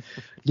meine,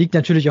 liegt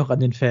natürlich auch an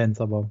den Fans,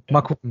 aber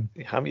mal gucken.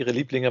 Die haben ihre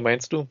Lieblinge,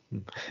 meinst du?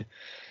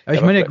 Aber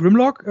ich meine, der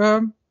Grimlock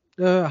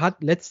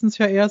hat letztens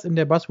ja erst in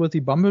der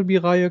Buzzworthy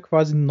Bumblebee-Reihe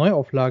quasi eine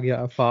Neuauflage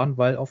erfahren,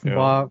 weil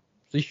offenbar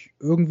sich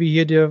irgendwie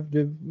hier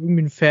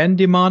irgendwie ein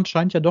Fan-Demand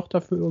scheint ja doch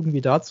dafür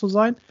irgendwie da zu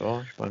sein.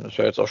 Ja, ich meine, ist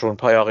ja jetzt auch schon ein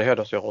paar Jahre her,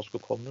 dass der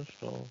rausgekommen ist.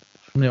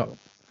 Ja.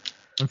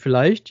 Und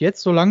vielleicht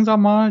jetzt so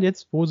langsam mal,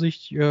 jetzt wo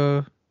sich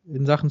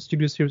in Sachen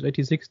Studio Series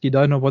 86 die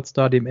Dinobots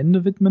da dem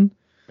Ende widmen.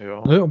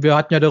 Ja. Ne? Und wir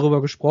hatten ja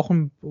darüber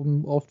gesprochen,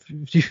 um auf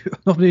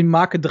die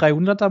Marke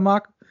 300er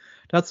Mark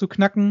da zu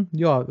knacken.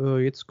 Ja,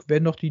 jetzt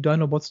werden doch die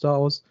Dinobots da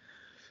aus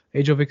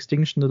Age of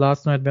Extinction, The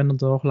Last Night, werden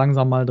uns auch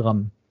langsam mal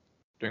dran.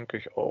 Denke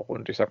ich auch.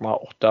 Und ich sag mal,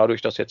 auch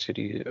dadurch, dass jetzt hier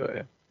die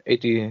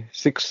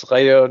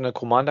 86-Reihe eine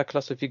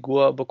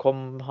Commander-Klasse-Figur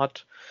bekommen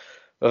hat,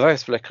 wer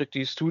weiß, vielleicht kriegt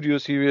die Studio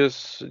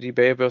Series, die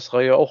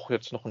Bayverse-Reihe auch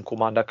jetzt noch einen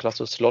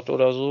Commander-Klasse-Slot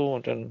oder so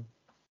und dann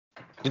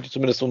sind die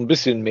zumindest so ein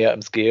bisschen mehr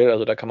im Scale.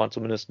 Also da kann man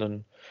zumindest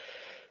einen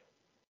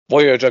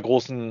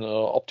Voyager-großen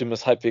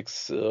Optimus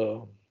halbwegs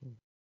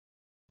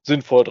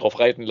sinnvoll drauf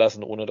reiten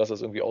lassen, ohne dass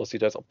es irgendwie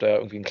aussieht, als ob der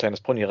irgendwie ein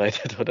kleines Pony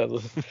reitet oder so.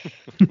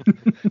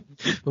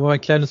 Aber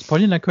ein kleines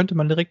Pony, dann könnte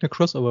man direkt eine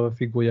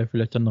Crossover-Figur ja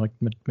vielleicht dann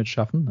direkt mit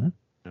schaffen, ne?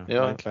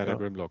 Ja, ein kleiner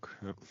Grimlock.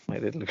 Ja. My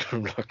Little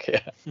Grimlock, ja.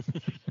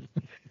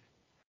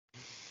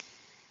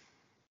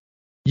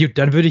 Gut,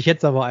 dann würde ich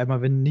jetzt aber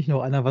einmal, wenn nicht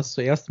noch einer was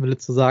zur ersten Welle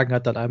zu sagen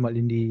hat, dann einmal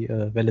in die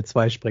Welle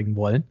 2 springen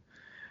wollen.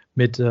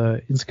 Mit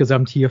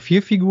insgesamt hier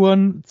 4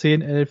 Figuren,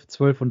 10, 11,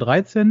 12 und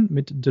 13,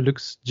 mit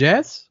Deluxe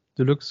Jazz,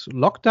 Deluxe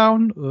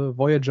Lockdown,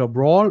 Voyager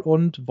Brawl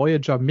und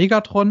Voyager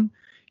Megatron.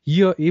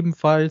 Hier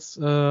ebenfalls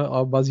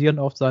basierend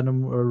auf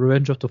seinem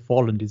Revenge of the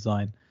Fallen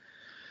Design.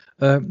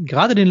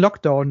 Gerade den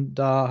Lockdown,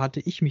 da hatte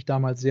ich mich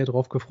damals sehr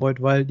drauf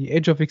gefreut, weil die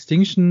Age of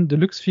Extinction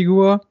Deluxe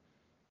Figur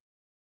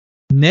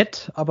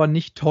nett, aber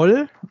nicht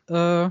toll.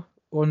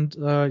 Und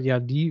ja,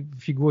 die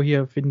Figur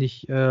hier, finde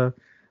ich,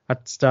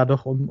 hat es da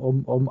doch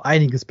um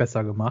einiges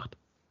besser gemacht.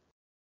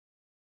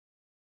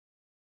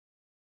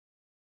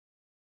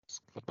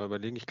 Warte mal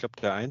überlegen, ich glaube,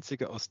 der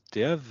einzige aus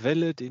der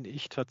Welle, den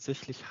ich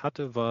tatsächlich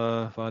hatte,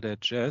 war der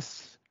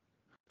Jazz.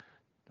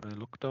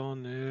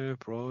 Lockdown, nee,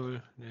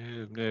 Brawl,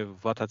 nee,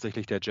 war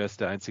tatsächlich der Jazz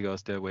der einzige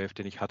aus der Wave,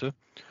 den ich hatte.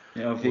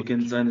 Ja,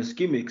 wegen seines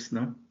Gimmicks,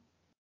 ne?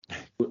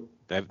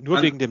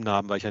 Nur wegen dem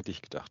Namen, weil ich an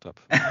dich gedacht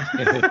habe.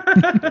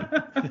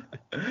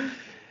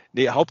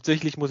 Nee,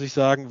 hauptsächlich muss ich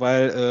sagen,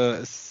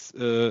 weil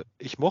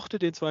ich mochte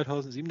den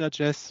 2007er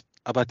Jazz,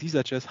 aber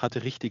dieser Jazz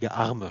hatte richtige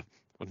Arme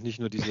und nicht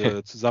nur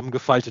diese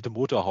zusammengefaltete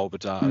Motorhaube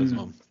da.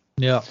 Also,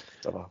 ja.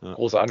 Aber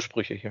große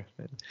Ansprüche hier.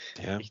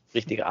 Ja.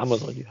 Richtige Arme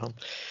sollen die haben.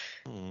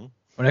 Mhm.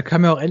 Und er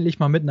kam ja auch endlich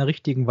mal mit einer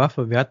richtigen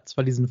Waffe. Wir hatten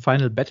zwar diesen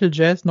Final Battle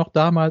Jazz noch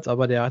damals,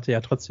 aber der hatte ja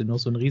trotzdem noch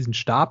so einen riesen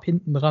Stab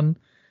hinten dran.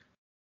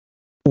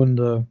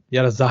 Und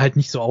ja, das sah halt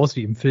nicht so aus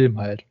wie im Film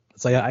halt.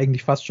 Das sah ja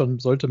eigentlich fast schon,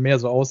 sollte mehr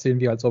so aussehen,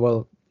 wie als ob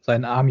er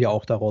seinen Arm ja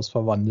auch daraus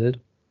verwandelt.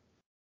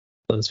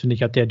 Also das finde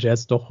ich, hat der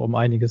Jazz doch um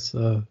einiges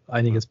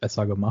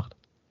besser gemacht.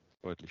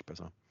 Deutlich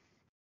besser.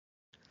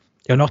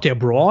 Ja, und auch der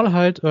Brawl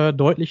halt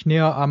deutlich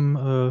näher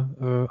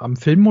am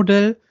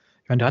Filmmodell.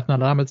 Ich meine, da hatten wir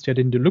damals ja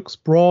den Deluxe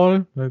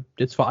Brawl,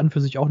 der zwar an für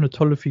sich auch eine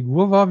tolle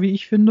Figur war, wie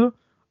ich finde,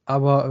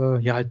 aber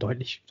ja, halt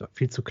deutlich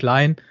viel zu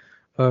klein.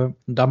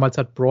 Damals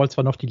hat Brawl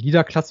zwar noch die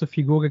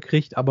Leader-Klasse-Figur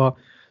gekriegt, aber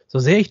so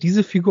sehr ich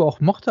diese Figur auch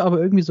mochte, aber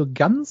irgendwie so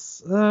ganz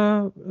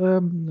sah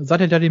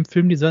der da dem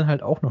Filmdesign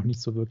halt auch noch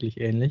nicht so wirklich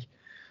ähnlich.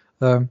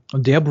 Und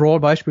der Brawl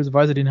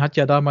beispielsweise, den hat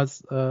ja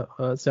damals,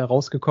 als er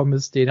rausgekommen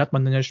ist, den hat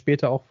man dann ja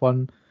später auch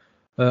von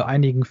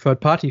einigen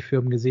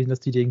Third-Party-Firmen gesehen, dass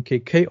die den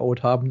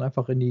KKO'd haben und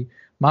einfach in die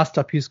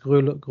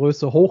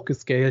Masterpiece-Größe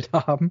hochgescaled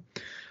haben.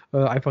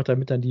 Einfach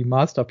damit dann die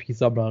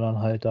Masterpiece-Sammler dann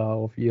halt da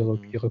auf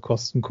ihre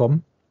Kosten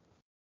kommen.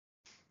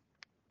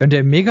 Und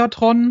der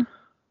Megatron,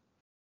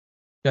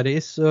 ja, der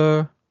ist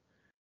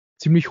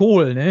ziemlich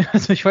hohl, ne?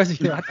 Also ich weiß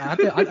nicht, hat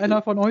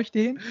einer von euch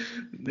den?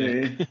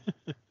 Nee.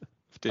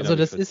 Also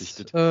das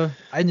ist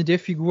eine der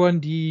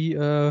Figuren, die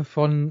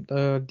von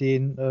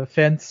den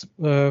Fans,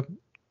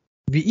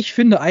 wie ich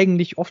finde,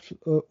 eigentlich oft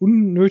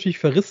unnötig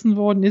verrissen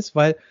worden ist,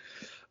 weil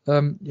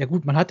ja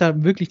gut, man hat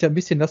da wirklich da ein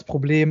bisschen das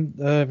Problem,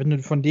 wenn du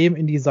von dem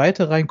in die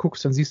Seite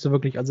reinguckst, dann siehst du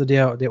wirklich, also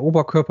der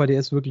Oberkörper, der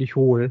ist wirklich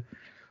hohl.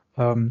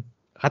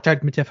 Hat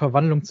halt mit der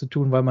Verwandlung zu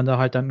tun, weil man da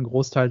halt dann einen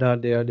Großteil da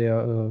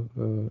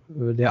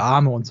der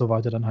Arme und so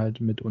weiter dann halt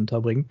mit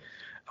unterbringt.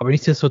 Aber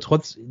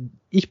nichtsdestotrotz,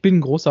 ich bin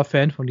ein großer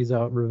Fan von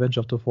dieser Revenge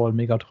of the Fallen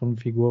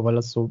Megatron-Figur, weil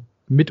das so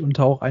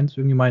mitunter auch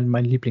irgendwie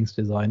mein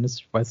Lieblingsdesign ist.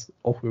 Ich weiß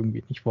auch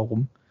irgendwie nicht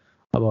warum.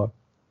 Aber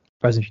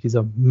ich weiß nicht,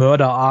 dieser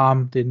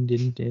Mörderarm,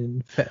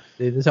 den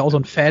ist ja auch so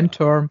ein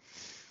Fan-Term.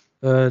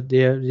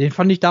 Den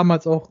fand ich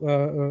damals auch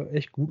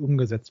echt gut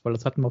umgesetzt, weil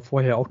das hatten wir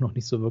vorher auch noch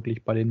nicht so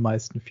wirklich bei den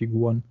meisten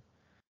Figuren.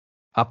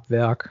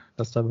 Abwerk,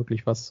 dass da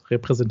wirklich was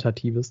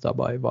Repräsentatives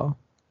dabei war.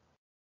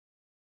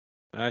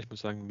 Ja, ich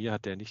muss sagen, mir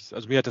hat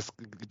das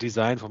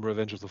Design vom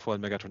Revenge of the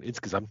Fallen Megatron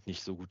insgesamt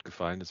nicht so gut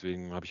gefallen,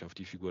 deswegen habe ich auf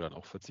die Figur dann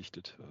auch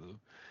verzichtet. Also,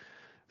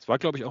 es war,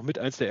 glaube ich, auch mit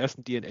eins der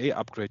ersten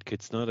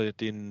DNA-Upgrade-Kits, ne,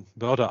 den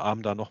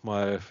Mörderarm da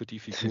nochmal für die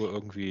Figur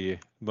irgendwie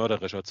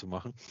mörderischer zu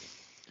machen.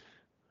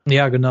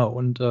 Ja, genau,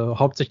 und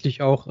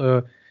hauptsächlich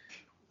auch,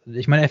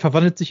 ich meine, er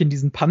verwandelt sich in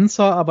diesen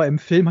Panzer, aber im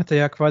Film hat er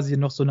ja quasi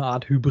noch so eine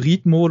Art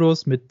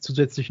Hybrid-Modus mit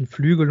zusätzlichen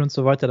Flügeln und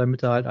so weiter,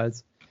 damit er halt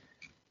als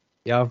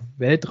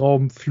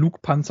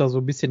Weltraumflugpanzer so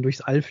ein bisschen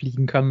durchs All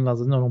fliegen kann. Da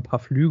sind noch ein paar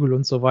Flügel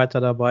und so weiter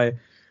dabei.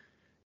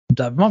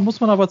 Da muss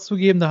man aber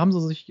zugeben, da haben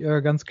sie sich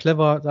ganz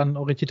clever dann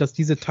orientiert, dass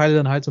diese Teile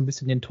dann halt so ein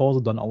bisschen den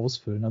Torso dann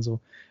ausfüllen. Also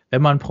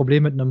wenn man ein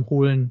Problem mit einem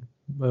hohlen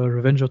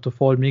Revenge of the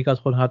Fallen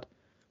Megatron hat,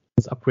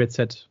 das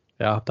Upgrade-Set,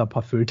 habt da ein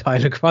paar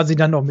Füllteile quasi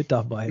dann noch mit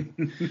dabei.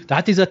 Da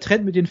hat dieser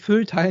Trend mit den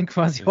Füllteilen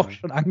quasi auch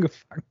schon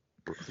angefangen.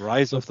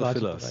 Rise of the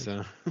Fillers.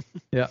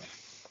 Ja.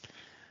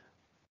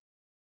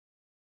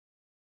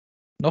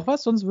 Noch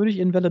was? Sonst würde ich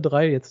in Welle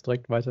 3 jetzt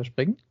direkt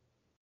weiterspringen.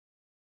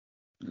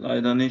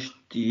 Leider nicht.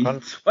 Die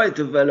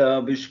zweite Welle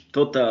habe ich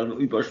total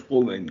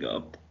übersprungen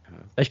gehabt.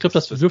 Ich glaube,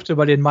 das dürfte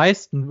bei den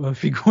meisten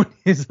Figuren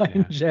hier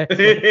sein, Jack.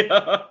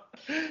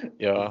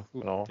 Ja,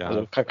 genau. Ja.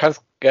 Also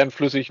kannst gern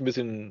flüssig ein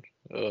bisschen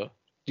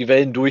die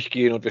Wellen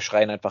durchgehen und wir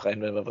schreien einfach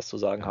rein, wenn wir was zu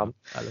sagen haben.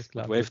 Alles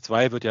klar. Wave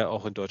 2 wird ja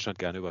auch in Deutschland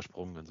gerne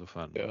übersprungen,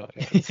 insofern.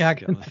 Ja,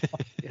 genau.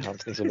 Wir haben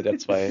es nicht so mit der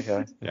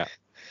 2, ja.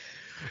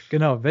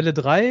 Genau, Welle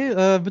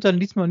 3 wird dann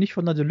diesmal nicht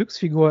von einer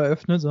Deluxe-Figur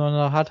eröffnet, sondern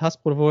da hat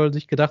Hasbro wohl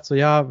sich gedacht,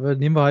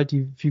 nehmen wir halt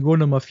die Figur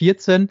Nummer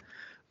 14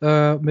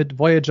 mit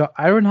Voyager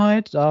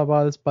Ironhide, da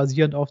war es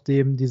basierend auf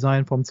dem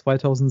Design vom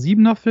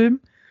 2007er Film.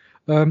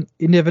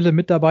 In der Welle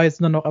mit dabei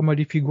sind dann noch einmal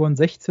die Figuren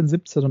 16,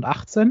 17 und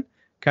 18.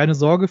 Keine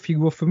Sorge,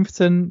 Figur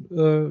 15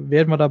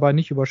 werden wir dabei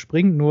nicht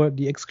überspringen, nur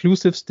die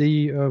Exclusives,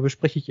 die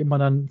bespreche ich immer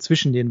dann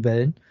zwischen den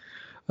Wellen,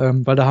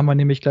 weil da haben wir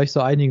nämlich gleich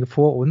so einige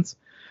vor uns.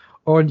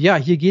 Und ja,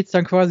 hier geht's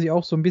dann quasi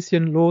auch so ein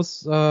bisschen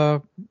los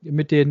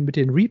mit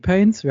den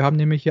Repaints. Wir haben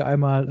nämlich hier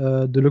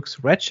einmal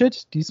Deluxe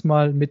Ratchet,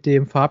 diesmal mit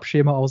dem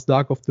Farbschema aus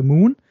Dark of the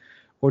Moon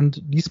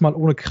und diesmal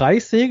ohne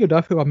Kreissäge,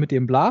 dafür aber mit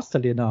dem Blaster,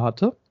 den er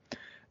hatte.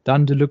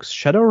 Dann Deluxe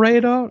Shadow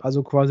Raider,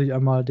 also quasi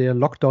einmal der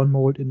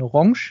Lockdown-Mold in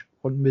Orange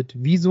und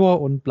mit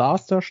Visor und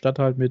Blaster, statt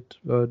halt mit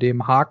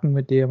dem Haken,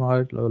 mit dem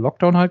halt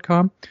Lockdown halt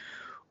kam.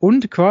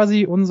 Und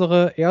quasi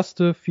unsere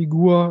erste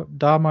Figur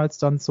damals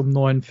dann zum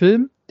neuen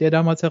Film, der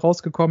damals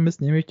herausgekommen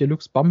ist, nämlich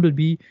Deluxe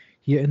Bumblebee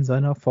hier in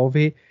seiner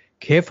VW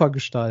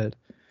Käfergestalt.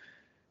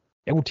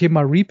 Ja gut,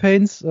 Thema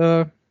Repaints,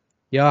 keine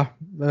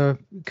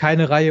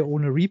Reihe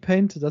ohne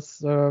Repaint,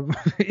 das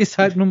ist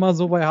halt nun mal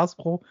so bei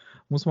Hasbro,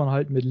 muss man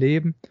halt mit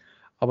leben.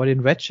 Aber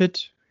den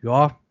Ratchet,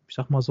 ich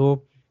sag mal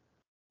so,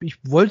 ich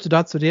wollte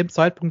da zu dem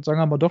Zeitpunkt, sagen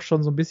wir mal, doch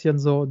schon so ein bisschen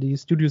so die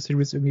Studio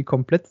Series irgendwie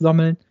komplett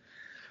sammeln.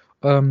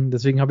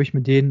 Deswegen habe ich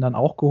mir den dann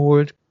auch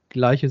geholt.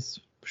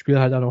 Gleiches Spiel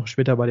halt dann auch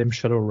später bei dem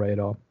Shadow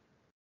Raider.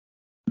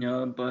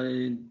 Ja,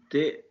 bei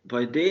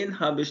denen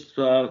habe ich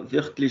zwar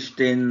wirklich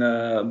den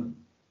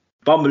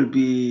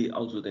Bumblebee,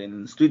 also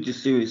den Studio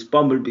Series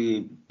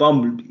Bumblebee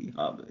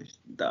habe ich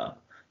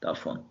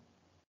davon.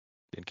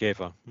 Den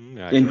Käfer.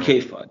 Den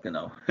Käfer,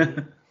 genau.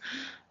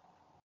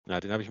 Ja,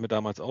 den habe ich mir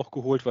damals auch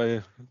geholt,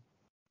 weil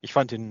ich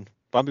fand den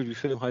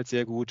Bumblebee-Film halt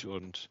sehr gut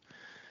und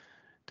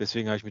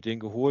deswegen habe ich mir den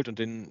geholt und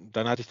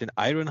dann hatte ich den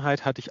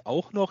Ironhide hatte ich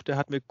auch noch. Der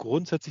hat mir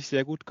grundsätzlich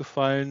sehr gut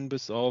gefallen,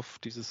 bis auf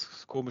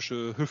dieses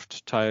komische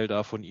Hüftteil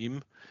da von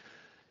ihm.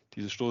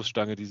 Diese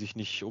Stoßstange, die sich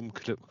nicht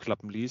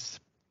umklappen ließ.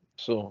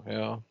 So,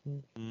 ja.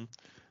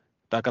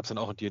 Da gab es dann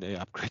auch ein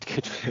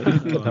DNA-Upgrade-Kit für.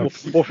 Genau.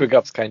 Wofür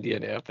gab es kein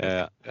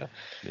DNA-Upgrade? Ja.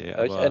 Nee,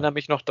 aber ich erinnere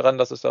mich noch daran,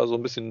 dass es da so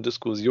ein bisschen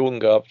Diskussion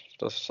gab,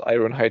 dass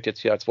Ironhide jetzt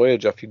hier als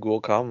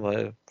Voyager-Figur kam,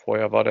 weil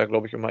vorher war der,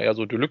 glaube ich, immer eher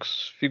so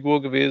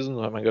Deluxe-Figur gewesen.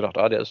 Da hat man gedacht,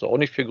 der ist doch auch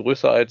nicht viel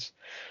größer als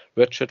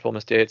Ratchet, warum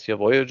ist der jetzt hier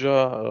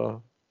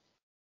Voyager?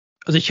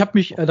 Also ich habe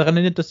mich daran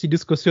erinnert, dass die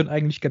Diskussion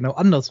eigentlich genau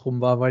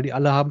andersrum war, weil die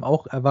alle haben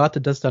auch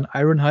erwartet, dass dann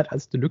Ironhide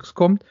als Deluxe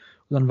kommt.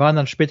 Und dann waren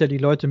dann später die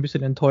Leute ein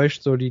bisschen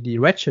enttäuscht, so die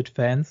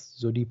Ratchet-Fans,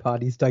 so die paar,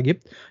 die es da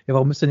gibt. Ja,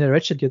 warum ist denn der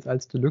Ratchet jetzt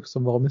als Deluxe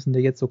und warum ist denn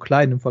der jetzt so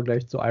klein im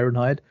Vergleich zu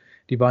Ironhide?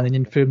 Die waren in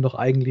den Filmen doch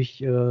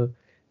eigentlich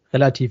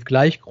relativ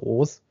gleich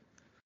groß.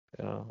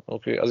 Ja,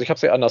 okay. Also ich habe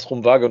es ja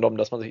andersrum wahrgenommen,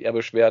 dass man sich eher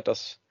beschwert,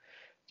 dass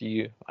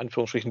die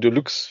Anführungsstrichen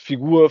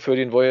Deluxe-Figur für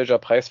den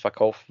Voyager-Preis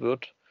verkauft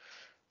wird.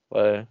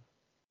 Weil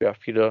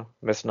viele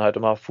messen halt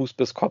immer Fuß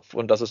bis Kopf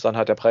und das ist dann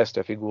halt der Preis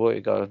der Figur,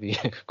 egal wie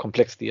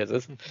komplex die jetzt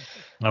ist.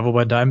 Na,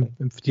 wobei da im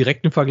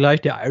direkten Vergleich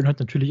der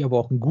Ironhide natürlich aber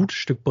auch ein gutes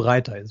Stück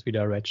breiter ist wie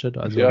der Ratchet.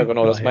 Also ja,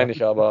 genau, das meine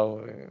ich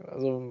aber.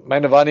 Also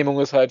meine Wahrnehmung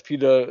ist halt,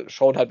 viele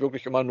schauen halt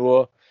wirklich immer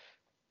nur,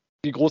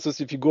 wie groß ist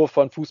die Figur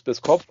von Fuß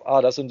bis Kopf?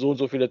 Das sind so und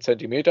so viele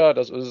Zentimeter,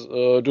 das ist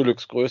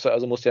Deluxe-Größe,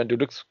 also muss der einen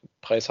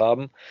Deluxe-Preis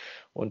haben.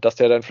 Und dass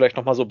der dann vielleicht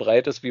nochmal so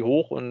breit ist wie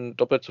hoch und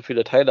doppelt so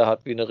viele Teile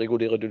hat wie eine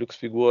reguläre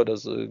Deluxe-Figur,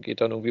 das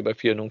geht dann irgendwie bei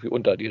vielen irgendwie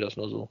unter, die das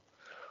nur so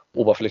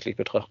oberflächlich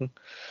betrachten.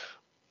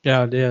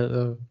 Ja,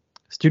 der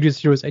Studio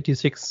Series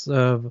 86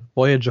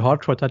 Voyager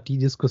Hot Rod hat die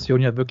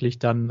Diskussion ja wirklich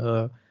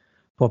dann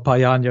vor ein paar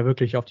Jahren ja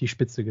wirklich auf die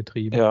Spitze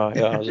getrieben. Ja,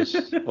 also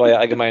es war ja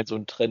allgemein so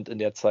ein Trend in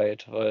der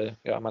Zeit, weil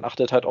man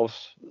achtet halt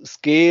auf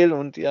Scale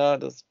und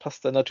das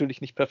passt dann natürlich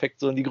nicht perfekt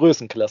so in die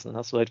Größenklassen. Dann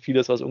hast du halt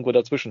vieles, was irgendwo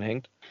dazwischen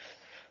hängt,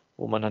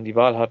 wo man dann die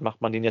Wahl hat, macht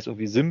man den jetzt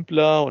irgendwie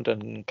simpler und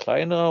dann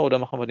kleiner oder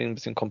machen wir den ein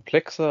bisschen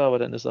komplexer, aber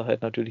dann ist er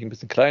halt natürlich ein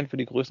bisschen klein für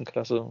die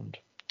Größenklasse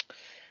und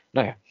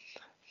naja.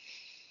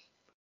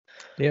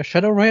 Der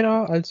Shadow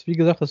Raider, wie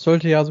gesagt, das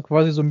sollte ja so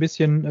quasi so ein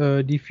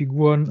bisschen die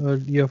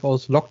Figuren, die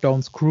aus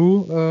Lockdowns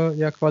Crew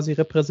ja quasi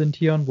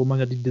repräsentieren, wo man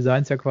ja die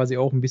Designs ja quasi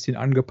auch ein bisschen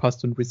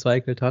angepasst und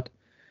recycelt hat.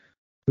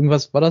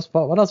 Irgendwas, war das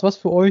was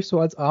für euch so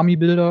als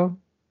Army-Bilder?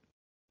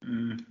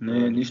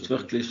 Nee, nicht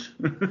wirklich.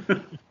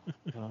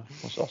 Ja,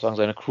 ich muss auch sagen,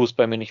 seine Crew ist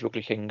bei mir nicht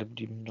wirklich hängen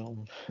geblieben.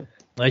 Darum.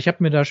 Ich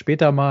habe mir da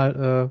später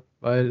mal,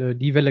 weil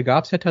die Welle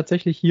gab es ja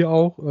tatsächlich hier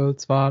auch,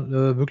 zwar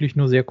wirklich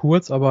nur sehr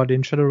kurz, aber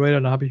den Shadow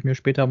Raider, da habe ich mir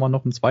später mal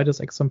noch ein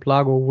zweites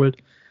Exemplar geholt,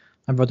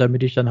 einfach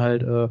damit ich dann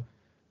halt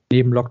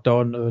neben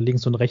Lockdown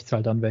links und rechts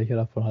halt dann welche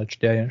davon halt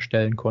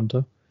stellen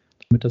konnte,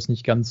 damit das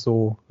nicht ganz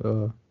so,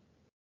 damit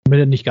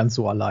er nicht ganz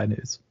so alleine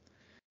ist.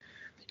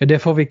 Ja, der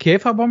VW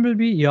Käfer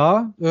Bumblebee,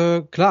 ja,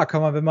 klar,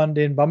 kann man, wenn man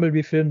den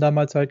Bumblebee-Film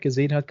damals halt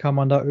gesehen hat, kann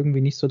man da irgendwie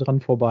nicht so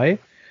dran vorbei.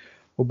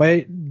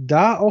 Wobei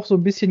da auch so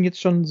ein bisschen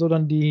jetzt schon so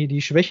dann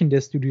die Schwächen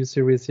der Studio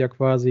Series ja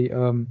quasi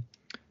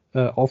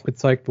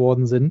aufgezeigt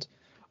worden sind.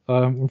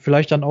 Und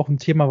vielleicht dann auch ein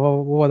Thema,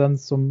 wo wir dann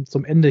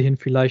zum Ende hin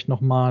vielleicht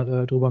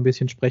nochmal drüber ein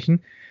bisschen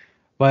sprechen.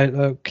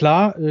 Weil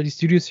klar, die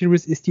Studio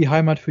Series ist die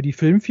Heimat für die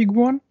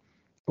Filmfiguren.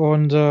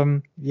 Und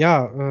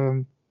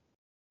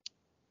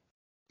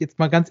jetzt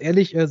mal ganz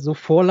ehrlich, so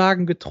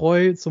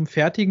vorlagengetreu zum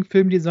fertigen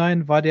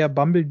Filmdesign war der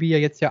Bumblebee ja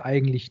jetzt ja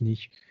eigentlich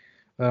nicht.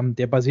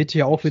 Der basierte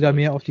ja auch wieder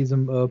mehr auf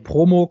diesem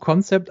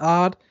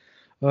Promo-Concept-Art,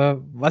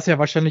 was ja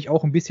wahrscheinlich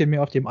auch ein bisschen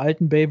mehr auf dem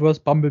alten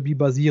Bayverse Bumblebee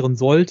basieren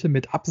sollte,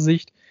 mit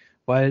Absicht,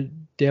 weil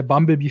der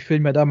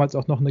Bumblebee-Film ja damals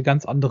auch noch eine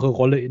ganz andere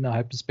Rolle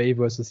innerhalb des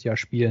Bayverses ja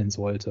spielen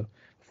sollte.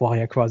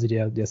 Vorher ja quasi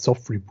der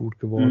Soft-Reboot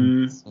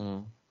geworden ist.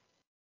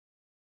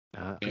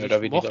 Ja,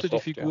 also ich mochte die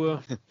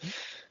Figur.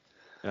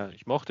 Ja,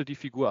 ich mochte die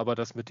Figur, aber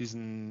das mit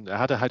er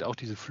hatte halt auch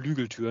diese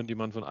Flügeltüren, die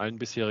man von allen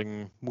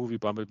bisherigen Movie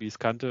Bumblebees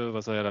kannte,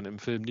 was er ja dann im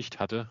Film nicht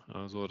hatte.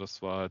 Also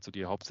das war halt so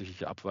die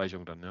hauptsächliche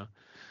Abweichung dann, ja.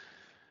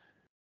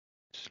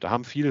 Da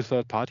haben viele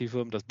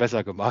Third-Party-Firmen das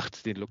besser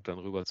gemacht, den Look dann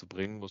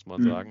rüberzubringen, muss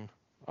man sagen.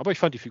 Aber ich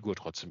fand die Figur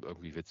trotzdem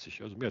irgendwie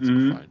witzig. Also mir hat es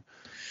gefallen.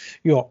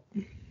 Ja.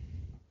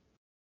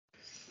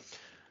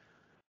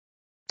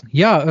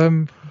 Ja,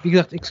 wie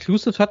gesagt,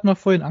 Exclusive hatten wir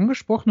vorhin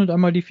angesprochen und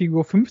einmal die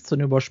Figur 15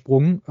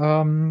 übersprungen.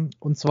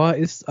 Und zwar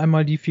ist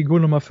einmal die Figur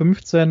Nummer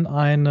 15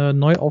 eine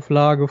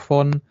Neuauflage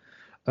von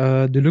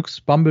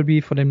Deluxe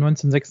Bumblebee von dem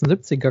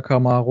 1976er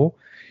Camaro.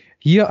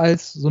 Hier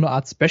als so eine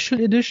Art Special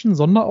Edition,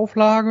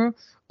 Sonderauflage,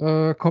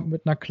 kommt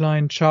mit einer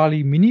kleinen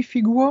Charlie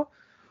Minifigur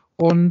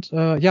und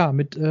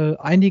mit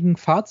einigen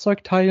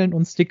Fahrzeugteilen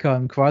und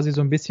Stickern, quasi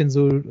so ein bisschen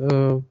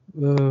so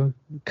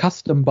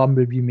Custom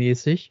Bumblebee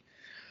mäßig.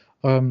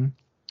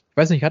 Ich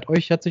weiß nicht,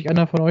 hat sich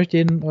einer von euch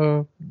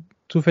den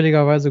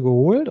zufälligerweise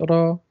geholt,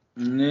 oder?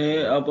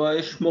 Nee, aber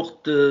ich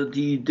mochte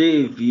die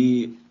Idee,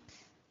 wie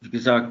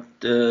gesagt,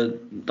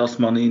 dass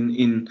man ihn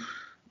in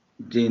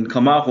den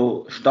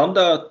Camaro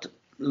Standard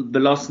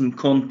belassen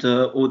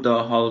konnte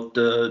oder halt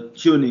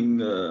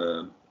Tuning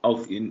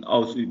auf ihn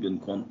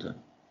ausüben konnte.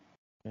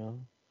 Ja.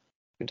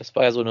 Das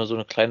war ja so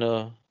eine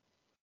kleine,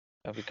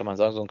 ja, wie kann man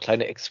sagen, so eine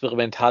kleine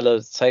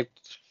experimentale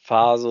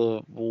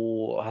Zeitphase,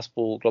 wo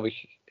Hasbro, glaube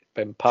ich,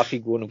 bei ein paar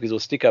Figuren irgendwie so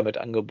Sticker mit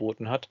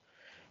angeboten hat.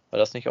 War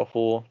das nicht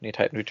auch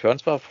Titan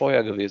Returns war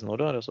vorher gewesen,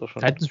 oder? Das ist auch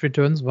schon Titans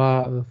Returns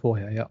war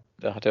vorher, ja.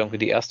 Da hat er irgendwie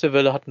die erste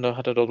Welle, hat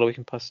er da, glaube ich,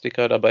 ein paar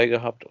Sticker dabei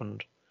gehabt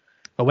und.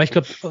 Aber ich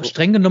glaube,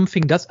 streng genommen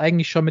fing das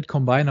eigentlich schon mit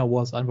Combiner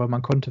Wars an, weil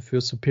man konnte für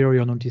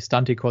Superion und die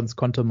Stunticons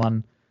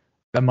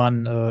wenn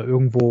man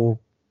irgendwo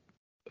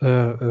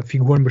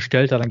Figuren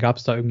bestellt hat, dann gab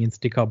es da irgendwie einen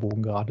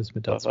Stickerbogen gratis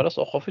mit dazu. War das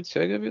auch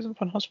offiziell gewesen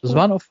von Hasbro?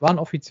 Das waren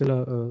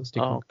offizielle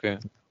Sticker. Ah, okay.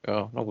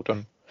 Ja, na gut,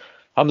 dann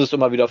haben sie es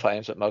immer wieder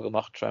vereinzelt mal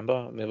gemacht,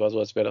 scheinbar. Mir war so,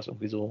 als wäre das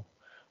irgendwie so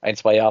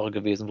 1-2 Jahre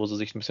gewesen, wo sie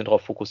sich ein bisschen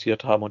drauf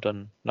fokussiert haben und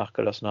dann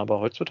nachgelassen haben. Aber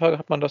heutzutage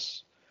hat man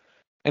das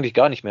eigentlich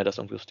gar nicht mehr, dass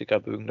irgendwie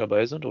Stickerbögen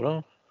dabei sind,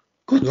 oder?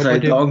 Gott sei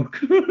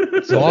Dank.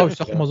 Ja, ich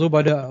sag mal so,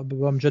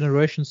 beim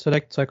Generation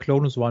Select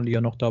Cyclonus waren die ja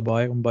noch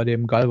dabei und bei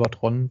dem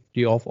Galvatron,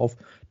 die auf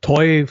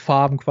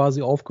Toy-Farben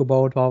quasi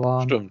aufgebaut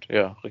waren. Stimmt,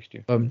 ja,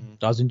 richtig.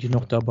 Da sind die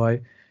noch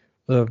dabei.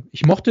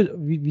 Ich mochte,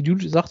 wie du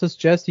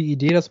sagtest, Jazz, die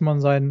Idee, dass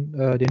man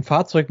den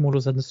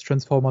Fahrzeugmodus eines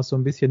Transformers so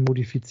ein bisschen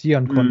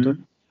modifizieren konnte.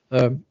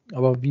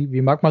 Aber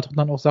wie Magmatron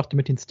dann auch sagte,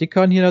 mit den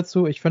Stickern hier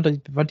dazu, ich fand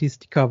die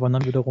Sticker waren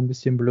dann wiederum ein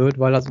bisschen blöd,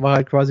 weil das war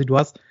halt quasi, du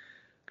hast,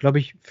 glaube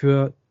ich,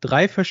 für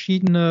 3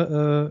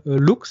 verschiedene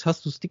Looks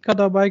hast du Sticker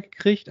dabei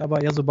gekriegt,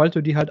 aber ja, sobald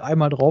du die halt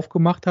einmal drauf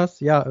gemacht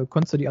hast,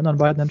 konntest du die anderen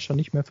beiden dann schon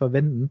nicht mehr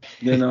verwenden.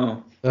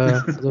 Genau.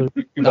 Also,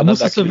 da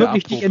musstest du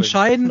wirklich dich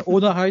entscheiden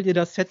oder halt dir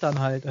das Set dann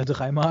halt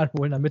 3-mal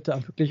holen, damit du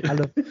wirklich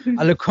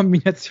alle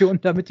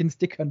Kombinationen da mit den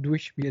Stickern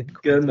durchspielen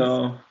konntest.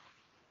 Genau.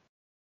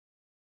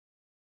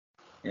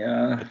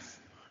 Ja.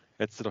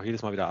 Hättest du doch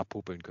jedes Mal wieder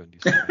abpopeln können.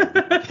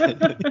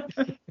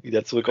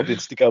 Wieder zurück auf den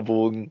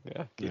Stickerbogen.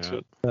 Ja, geht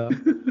schon. Ja.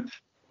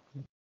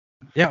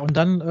 Ja, und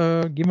dann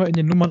gehen wir in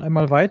den Nummern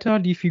einmal weiter.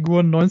 Die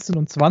Figuren 19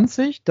 und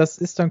 20, das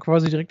ist dann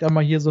quasi direkt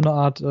einmal hier so eine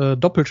Art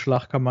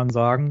Doppelschlag, kann man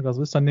sagen. Das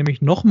ist dann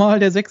nämlich nochmal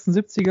der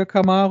 76er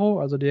Camaro,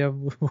 also der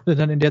wurde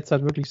dann in der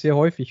Zeit wirklich sehr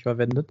häufig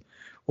verwendet.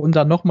 Und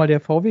dann nochmal der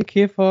VW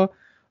Käfer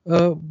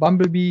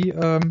Bumblebee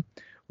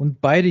und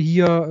beide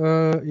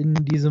hier in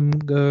diesem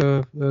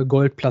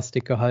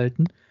Goldplastik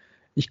gehalten.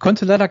 Ich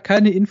konnte leider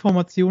keine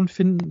Informationen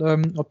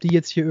finden, ob die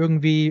jetzt hier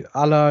irgendwie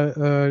à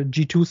la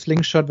G2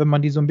 Slingshot, wenn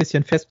man die so ein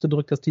bisschen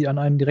festdrückt, dass die an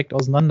einen direkt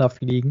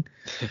auseinanderfliegen.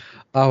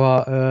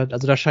 Aber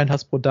also da scheint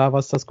Hasbro da,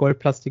 was das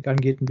Goldplastik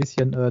angeht, ein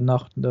bisschen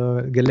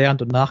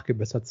gelernt und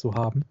nachgebessert zu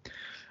haben.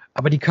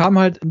 Aber die kamen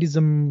halt in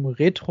diesem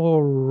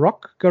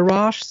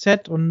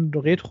Retro-Rock-Garage-Set und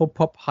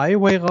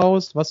Retro-Pop-Highway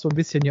raus, was so ein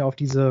bisschen ja auf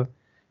diese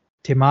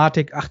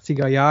Thematik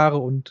 80er Jahre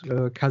und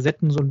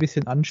Kassetten so ein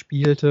bisschen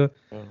anspielte.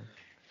 Ja.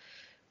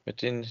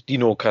 Mit den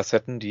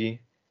Dino-Kassetten, die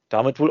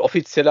damit wohl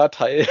offizieller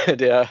Teil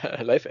der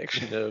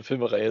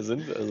Live-Action-Filmreihe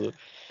sind. Also,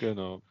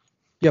 Genau.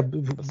 Ja,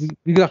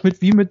 wie gesagt, mit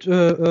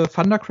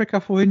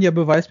Thundercracker vorhin, ja,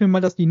 beweis mir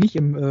mal, dass die nicht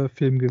im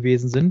Film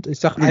gewesen sind. Ich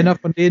sag, einer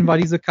von denen war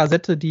diese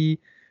Kassette, die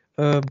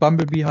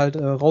Bumblebee halt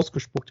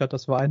rausgespuckt hat.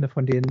 Das war eine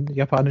von den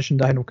japanischen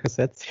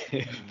Dino-Cassettes.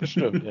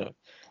 bestimmt, ja.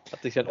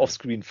 Hat sich dann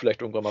offscreen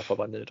vielleicht irgendwann mal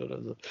verwandelt oder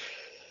so.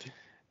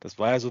 Das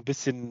war ja so ein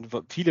bisschen,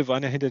 viele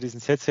waren ja hinter diesen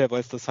Sets her,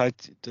 weil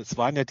das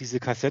waren ja diese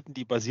Kassetten,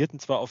 die basierten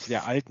zwar auf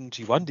sehr alten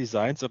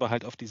G1-Designs, aber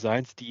halt auf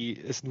Designs, die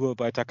es nur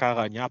bei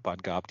Takara in Japan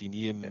gab, die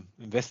nie im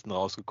Westen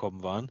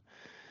rausgekommen waren.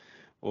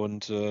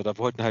 Und da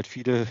wollten halt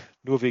viele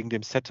nur wegen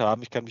dem Set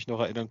haben. Ich kann mich noch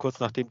erinnern, kurz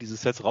nachdem diese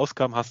Sets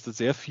rauskamen, hast du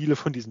sehr viele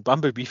von diesen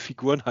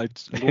Bumblebee-Figuren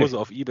halt lose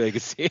auf Ebay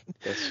gesehen.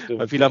 Das stimmt,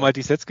 weil viele haben halt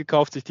die Sets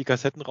gekauft, sich die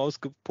Kassetten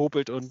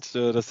rausgepopelt und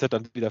das Set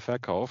dann wieder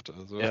verkauft.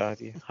 Also, ja,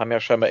 die haben ja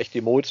scheinbar echt die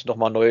Modes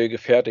nochmal neu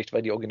gefertigt,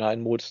 weil die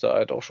originalen Modes da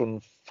halt auch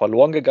schon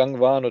verloren gegangen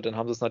waren. Und dann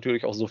haben sie es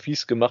natürlich auch so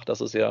fies gemacht, dass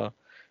es ja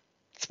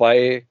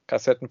 2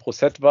 Kassetten pro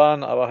Set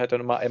waren, aber halt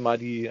dann immer einmal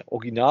die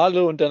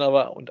Originale und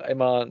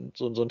einmal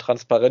so ein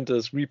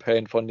transparentes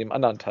Repaint von dem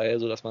anderen Teil,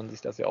 sodass man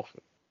sich das ja auch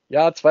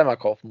zweimal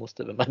kaufen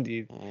musste, wenn man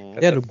die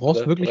Kassetten Ja, du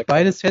brauchst wirklich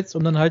beide Sets,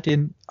 um dann halt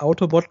den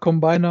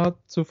Autobot-Combiner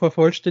zu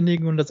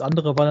vervollständigen und das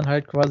andere war dann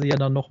halt quasi ja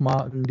dann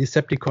nochmal ein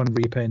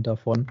Decepticon-Repaint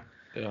davon.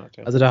 Ja.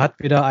 Also da war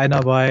wieder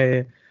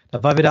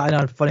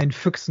einer von den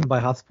Füchsen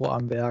bei Hasbro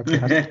am Werk.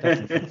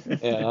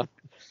 Ja.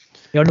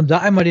 Ja, und um da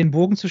einmal den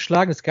Bogen zu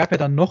schlagen, es gab ja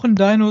dann noch ein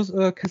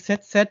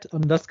Dino-Kassettset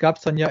und das gab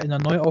es dann ja in der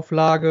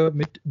Neuauflage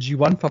mit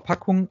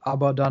G1-Verpackung,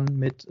 aber dann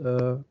mit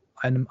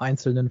einem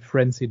einzelnen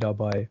Frenzy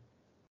dabei.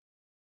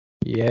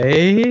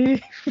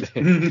 Yay!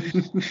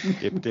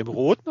 dem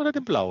roten oder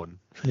dem blauen?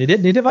 Nee,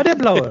 der war der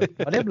blaue.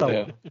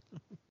 Ja.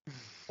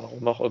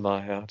 Warum auch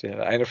immer, ja.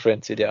 Der eine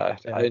Frenzy, der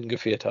allen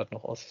gefehlt hat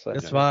noch aus.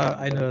 Das war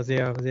eine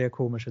sehr, sehr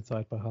komische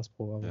Zeit bei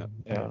Hasbro. Aber,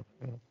 ja.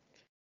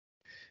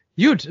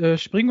 Gut,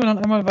 springen wir dann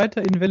einmal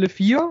weiter in Welle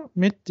 4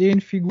 mit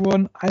den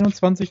Figuren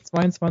 21,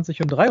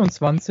 22 und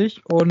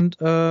 23 und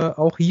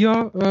auch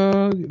hier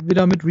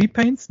wieder mit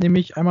Repaints,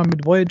 nämlich einmal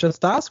mit Voyager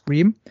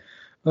Starscream,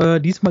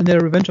 diesmal in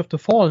der Revenge of the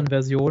Fallen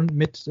Version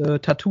mit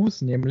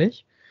Tattoos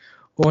nämlich.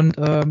 Und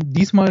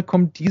diesmal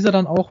kommt dieser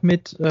dann auch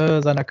mit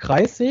seiner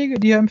Kreissäge,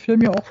 die er im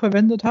Film ja auch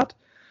verwendet hat.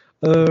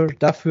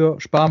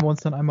 Dafür sparen wir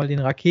uns dann einmal den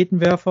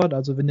Raketenwerfer.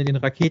 Also wenn ihr den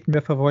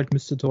Raketenwerfer wollt,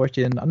 müsstet ihr euch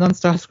den anderen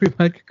Starscream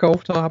halt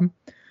gekauft haben.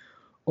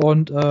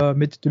 Und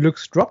mit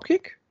Deluxe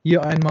Dropkick,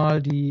 hier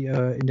einmal die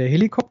in der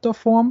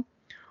Helikopterform.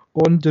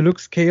 Und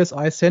Deluxe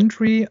KSI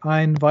Sentry,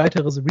 ein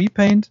weiteres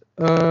Repaint.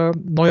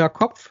 Neuer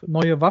Kopf,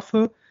 neue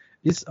Waffe,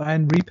 ist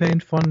ein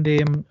Repaint von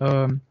dem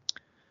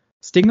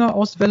Stinger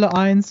aus Welle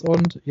 1.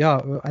 Und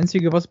ja,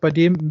 einzige, was bei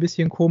dem ein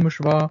bisschen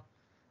komisch war,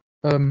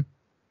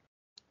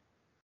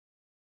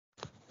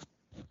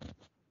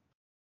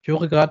 ich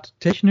höre gerade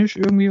technisch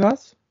irgendwie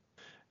was.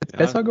 Ist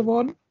besser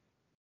geworden?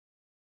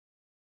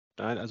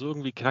 Nein, also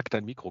irgendwie knackt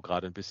dein Mikro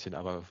gerade ein bisschen,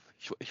 aber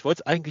ich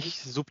wollte es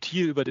eigentlich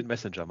subtil über den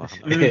Messenger machen.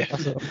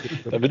 Achso, okay.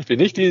 Damit wir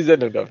nicht die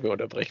Sendung dafür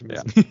unterbrechen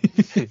müssen.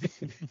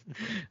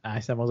 Ja.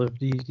 Ich sag mal so,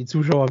 die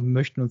Zuschauer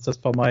möchten uns das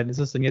vermeiden. Ist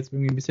es denn jetzt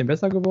irgendwie ein bisschen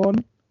besser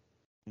geworden?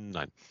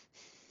 Nein.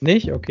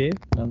 Nicht? Okay.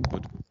 Dann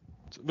gut.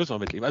 Müssen wir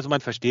mitleben. Also man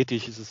versteht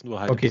dich, es ist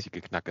nur halt ein bisschen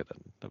geknacke dann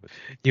damit.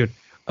 Gut.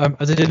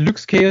 Also der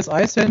Deluxe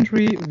KSI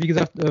Sentry, wie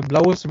gesagt,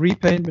 blaues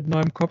Repaint mit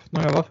neuem Kopf,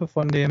 neuer Waffe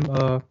von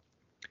dem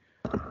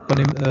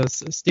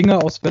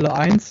Stinger aus Welle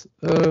 1.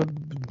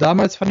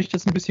 Damals fand ich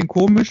das ein bisschen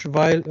komisch,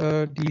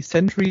 weil die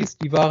Sentries,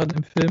 die waren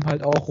im Film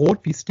halt auch rot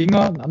wie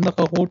Stinger, ein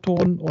anderer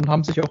Rotton und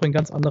haben sich auch in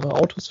ganz andere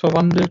Autos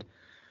verwandelt.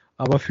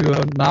 Aber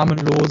für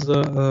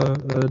namenlose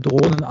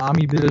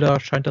Drohnen-Army-Bilder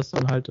scheint das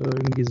dann halt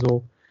irgendwie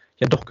so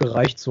ja doch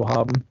gereicht zu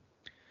haben.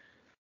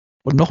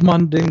 Und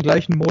nochmal den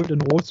gleichen Mold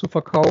in Rot zu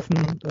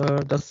verkaufen,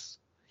 das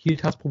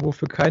hielt Hasbro wohl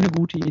für keine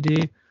gute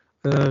Idee.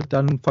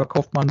 Dann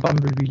verkauft man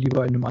Bumblebee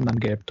lieber in einem anderen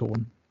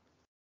Gelbton.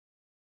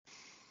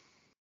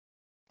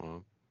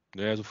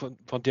 Naja, also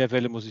von der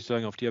Welle muss ich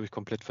sagen, auf die habe ich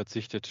komplett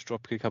verzichtet.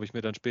 Dropkick habe ich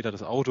mir dann später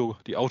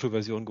die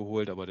Autoversion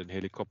geholt, aber den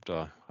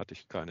Helikopter hatte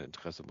ich kein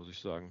Interesse, muss ich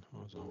sagen.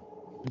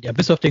 Also. Ja,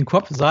 bis auf den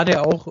Kopf sah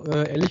der auch,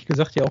 ehrlich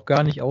gesagt, ja auch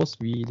gar nicht aus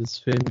wie das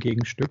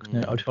Filmgegenstück.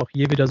 Ne? Also auch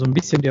hier wieder so ein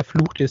bisschen der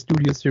Fluch der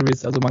Studio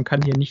Series. Also man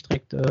kann hier nicht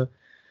direkt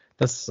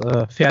das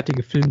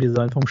fertige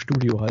Filmdesign vom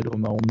Studio halt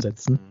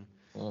umsetzen.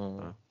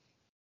 Ja.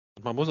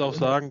 Und man muss auch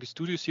sagen, die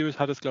Studio Series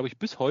hat es, glaube ich,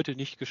 bis heute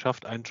nicht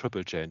geschafft, einen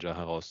Triple Changer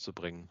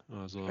herauszubringen.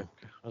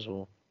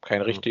 Also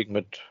keinen richtigen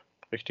mit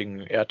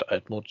richtigen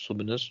Erdaltmodus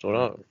zumindest,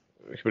 oder?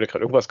 Ich würde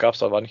gerade, irgendwas gab es,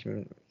 da war nicht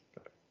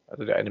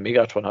also der eine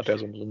Megatron hat ja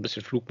so ein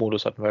bisschen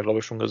Flugmodus, hatten wir, glaube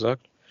ich, schon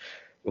gesagt.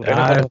 Und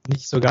Ja,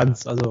 nicht so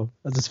ganz. Also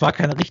es war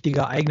kein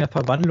richtiger eigener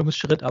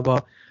Verwandlungsschritt,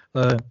 aber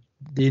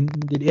den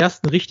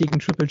ersten richtigen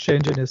Triple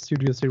Change in der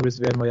Studio Series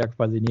werden wir ja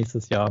quasi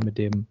nächstes Jahr mit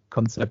dem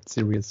Concept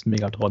Series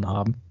Megatron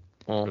haben.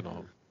 Oh,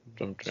 Genau.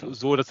 stimmt, ja.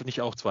 So, dass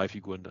nicht auch 2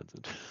 Figuren dann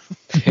sind.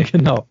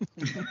 Genau.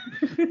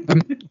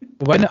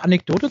 Wobei eine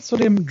Anekdote zu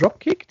dem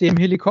Dropkick, dem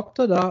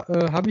Helikopter, da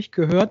habe ich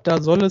gehört,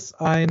 da soll es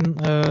ein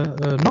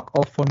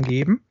Knock-Off von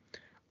geben.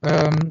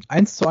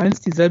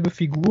 1:1 dieselbe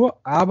Figur,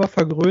 aber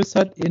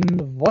vergrößert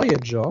in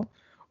Voyager.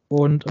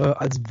 Und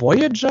als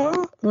Voyager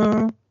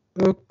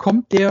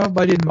kommt der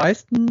bei den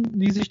meisten,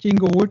 die sich den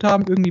geholt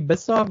haben, irgendwie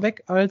besser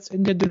weg als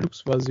in der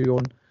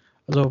Deluxe-Version.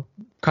 Also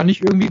kann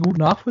ich irgendwie gut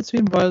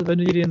nachvollziehen, weil wenn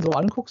du dir den so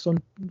anguckst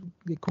und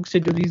guckst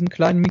dir diesen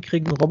kleinen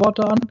mickrigen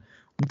Roboter an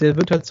und der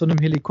wird halt zu einem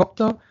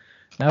Helikopter,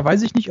 na,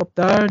 weiß ich nicht, ob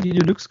da die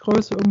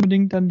Deluxe-Größe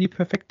unbedingt dann die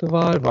perfekte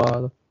Wahl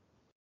war.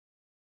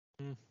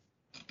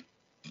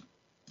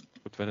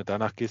 Gut, wenn du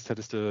danach gehst,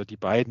 hättest du die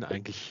beiden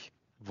eigentlich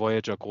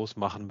Voyager groß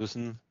machen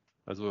müssen.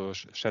 Also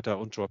Shatter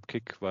und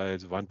Dropkick, weil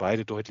sie waren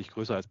beide deutlich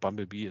größer als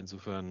Bumblebee.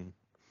 Insofern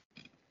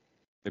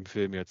im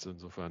Film jetzt,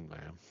 insofern,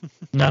 naja.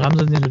 Ja, dann haben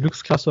sie in der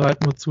Deluxe-Klasse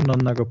halt nur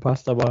zueinander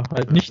gepasst, aber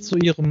halt nicht zu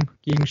ihrem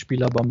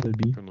Gegenspieler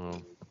Bumblebee. Genau.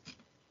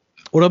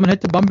 Oder man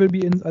hätte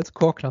Bumblebee als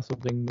Core-Klasse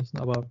bringen müssen,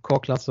 aber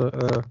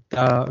Core-Klasse,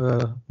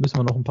 da müssen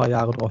wir noch ein paar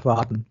Jahre drauf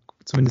warten.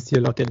 Zumindest hier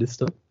laut der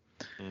Liste.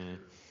 Mhm.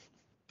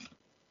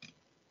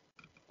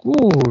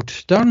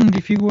 Gut, dann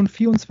die Figuren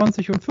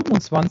 24 und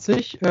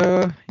 25.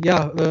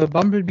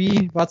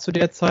 Bumblebee war zu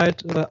der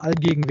Zeit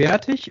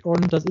allgegenwärtig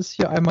und das ist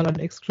hier einmal ein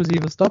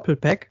exklusives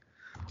Doppelpack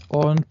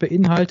und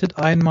beinhaltet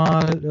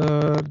einmal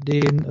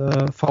den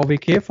VW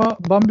Käfer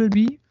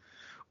Bumblebee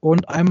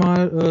und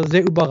einmal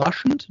sehr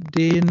überraschend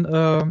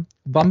den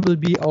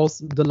Bumblebee aus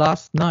The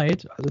Last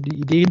Night. Also die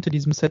Idee hinter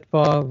diesem Set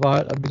war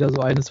halt wieder so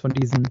eines von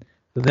diesen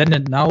Then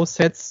and Now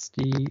Sets.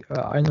 Die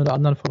einen oder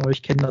anderen von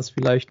euch kennen das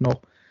vielleicht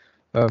noch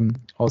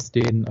aus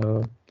den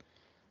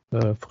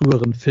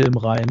früheren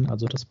Filmreihen.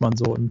 Also dass man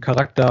so einen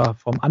Charakter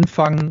vom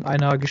Anfang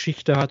einer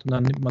Geschichte hat und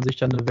dann nimmt man sich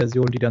dann eine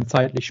Version, die dann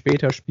zeitlich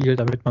später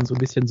spielt, damit man so ein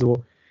bisschen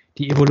so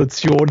die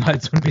Evolution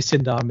halt so ein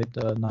bisschen damit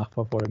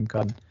nachverfolgen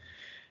kann.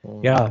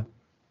 Ja,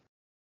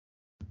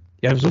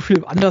 so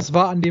viel anders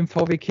war an dem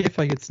VW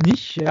Käfer jetzt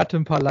nicht. Er hatte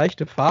ein paar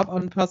leichte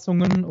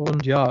Farbanpassungen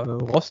und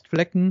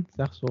Rostflecken. Ich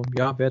sag so,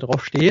 ja, wer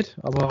drauf steht.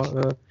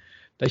 Aber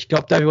ich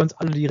glaube, da wir uns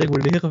alle die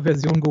reguläre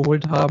Version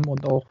geholt haben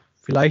und auch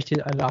vielleicht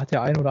hat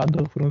der ein oder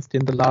andere von uns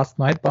den The Last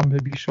Night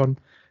Bumblebee schon,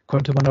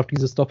 konnte man auf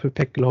dieses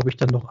Doppelpack, glaube ich,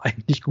 dann doch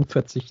eigentlich gut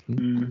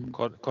verzichten.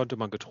 Konnte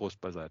man getrost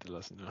beiseite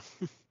lassen, ja.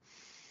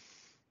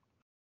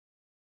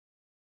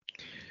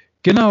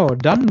 Genau,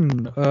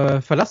 dann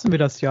verlassen wir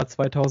das Jahr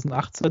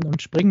 2018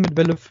 und springen mit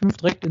Welle 5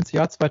 direkt ins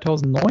Jahr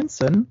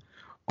 2019.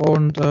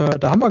 Und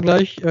da haben wir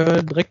gleich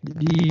direkt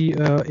die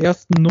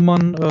ersten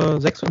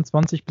Nummern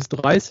 26 bis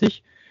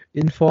 30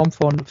 in Form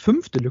von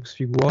 5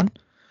 Deluxe-Figuren.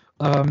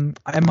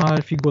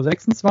 Einmal Figur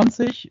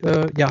 26,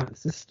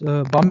 es ist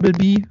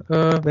Bumblebee,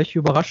 welche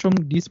Überraschung,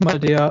 diesmal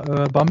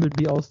der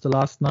Bumblebee aus The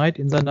Last Night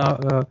in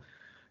seiner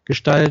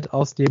Gestalt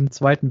aus dem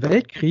Zweiten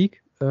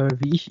Weltkrieg.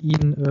 Wie ich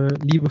ihn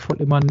liebevoll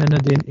immer nenne,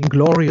 den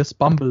Inglorious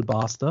Bumble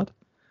Bastard.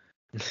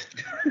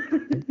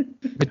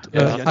 Mit,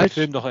 ich an den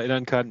Film noch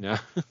erinnern kann, ja.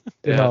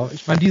 Genau,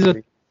 ich meine,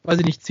 diese,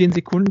 10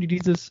 Sekunden, die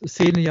diese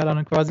Szene ja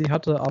dann quasi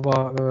hatte,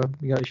 aber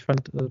ich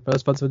fand,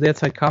 das war zu der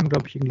Zeit kam,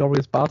 glaube ich,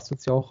 Inglorious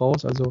Bastards ja auch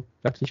raus, also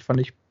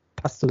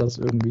passte das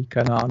irgendwie,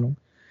 keine Ahnung.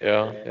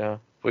 Ja.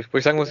 Wo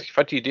ich sagen muss, ich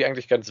fand die Idee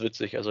eigentlich ganz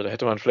witzig, also da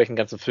hätte man vielleicht einen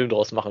ganzen Film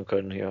draus machen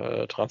können,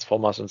 hier,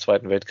 Transformers im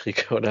Zweiten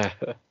Weltkrieg, oder?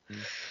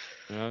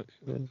 Ja,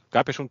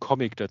 gab ja schon einen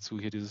Comic dazu,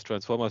 hier dieses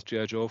Transformers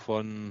G.I. Joe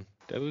von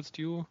Devil's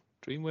Due,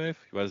 Dreamwave?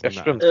 Ich weiß es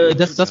nicht mehr. Stimmt.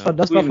 Das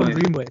war von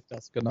Dreamwave,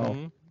 das, genau.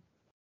 Mhm.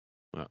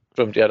 Ja.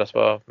 Stimmt, ja, das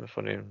war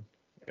von den,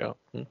 ja.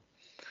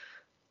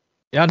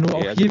 Ja, nur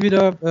auch hier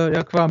wieder,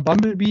 qua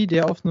Bumblebee,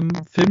 der auf einem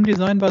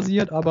Filmdesign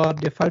basiert, aber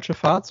der falsche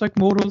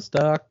Fahrzeugmodus,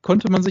 da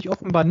konnte man sich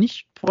offenbar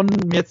nicht von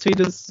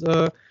Mercedes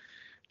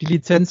die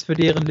Lizenz für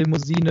deren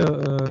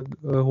Limousine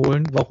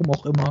holen, warum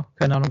auch immer,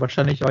 keine Ahnung,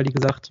 wahrscheinlich, weil die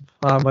gesagt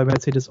haben bei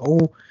Mercedes,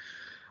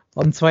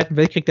 am Zweiten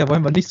Weltkrieg, da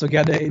wollen wir nicht so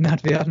gerne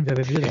erinnert werden, wer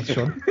will das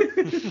schon?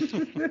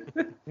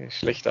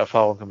 Schlechte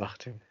Erfahrung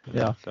gemacht.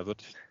 Ja.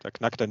 Da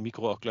knackt dein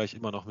Mikro auch gleich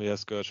immer noch mehr,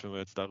 Scourge, wenn wir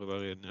jetzt darüber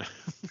reden.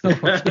 Ja.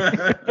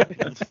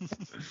 Okay.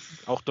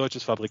 Auch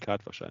deutsches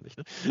Fabrikat wahrscheinlich.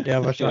 Ne?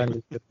 Ja,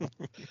 wahrscheinlich.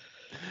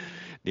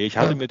 Nee, ich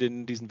hatte mir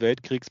diesen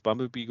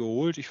Weltkriegs-Bumblebee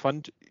geholt. Ich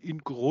fand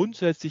ihn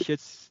grundsätzlich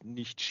jetzt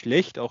nicht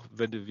schlecht, auch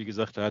wenn du, wie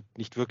gesagt, er hat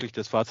nicht wirklich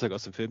das Fahrzeug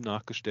aus dem Film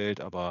nachgestellt,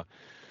 aber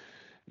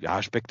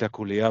ja,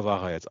 spektakulär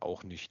war er jetzt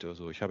auch nicht.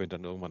 Also ich habe ihn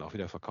dann irgendwann auch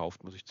wieder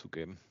verkauft, muss ich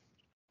zugeben.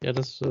 Ja,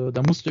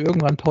 da musste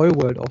irgendwann Toy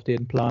World auf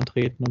den Plan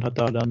treten und hat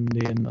da dann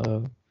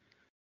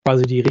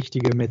quasi die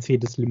richtige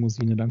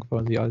Mercedes-Limousine dann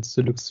quasi als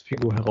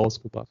Deluxe-Figur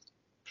herausgebracht.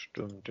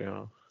 Stimmt,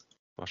 ja.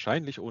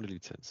 Wahrscheinlich ohne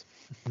Lizenz.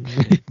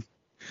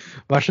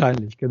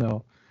 Wahrscheinlich,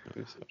 genau.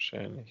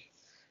 Höchstwahrscheinlich.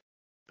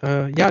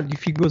 Die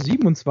Figur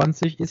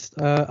 27 ist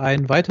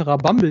ein weiterer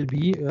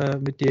Bumblebee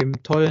mit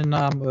dem tollen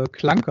Namen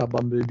Clunker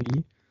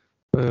Bumblebee.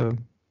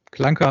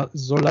 Clunker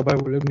soll dabei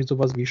wohl irgendwie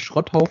sowas wie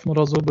Schrotthaufen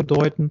oder so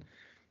bedeuten.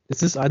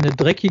 Es ist eine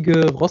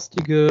dreckige,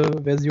 rostige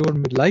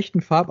Version mit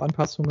leichten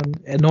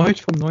Farbanpassungen, erneut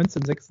vom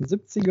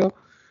 1976er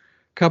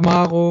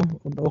Camaro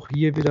und auch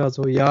hier wieder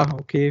so, ja,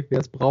 okay, wer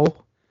es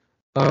braucht.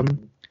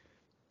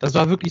 Das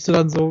war wirklich so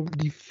dann so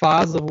die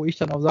Phase, wo ich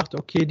dann auch sagte,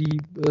 okay,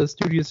 die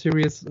Studio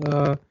Series,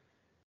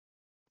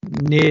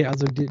 nee,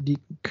 also die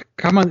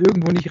kann man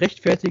irgendwo nicht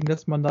rechtfertigen,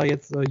 dass man da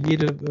jetzt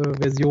jede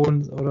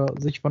Version oder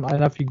sich von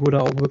einer Figur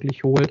da auch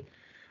wirklich holt.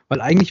 Weil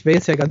eigentlich wäre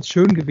es ja ganz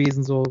schön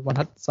gewesen, so, man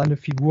hat seine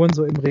Figuren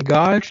so im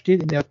Regal,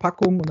 steht in der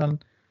Packung und dann,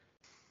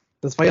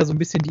 das war ja so ein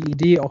bisschen die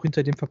Idee auch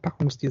hinter dem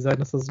Verpackungsdesign,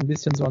 dass das ein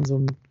bisschen so an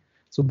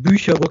so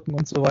Bücherrücken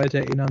und so weiter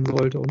erinnern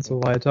sollte und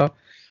so weiter.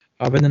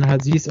 Aber wenn du dann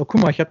halt siehst, oh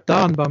guck mal, ich habe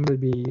da einen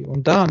Bumblebee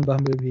und da einen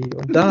Bumblebee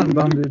und da einen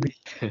Bumblebee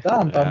und da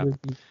einen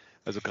Bumblebee.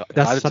 Also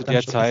gerade zu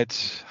der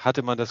Zeit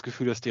hatte man das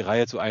Gefühl, dass die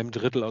Reihe zu einem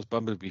Drittel aus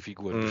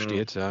Bumblebee-Figuren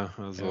besteht. Ja.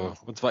 Also,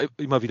 und zwar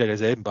immer wieder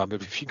derselben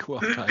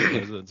Bumblebee-Figur.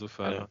 Also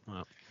insofern.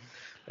 Ja.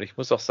 Ich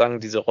muss auch sagen,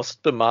 diese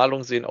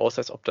Rostbemalungen sehen aus,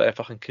 als ob da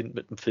einfach ein Kind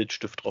mit einem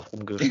Filzstift drauf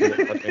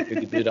rumgeführt hat, wenn ich mir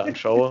die Bilder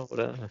anschaue,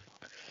 oder?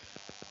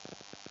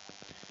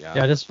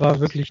 Ja, das war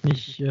wirklich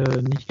nicht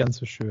ganz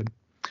so schön.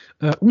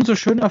 Umso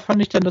schöner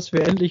fand ich dann, dass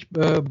wir endlich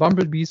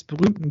Bumblebees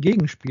berühmten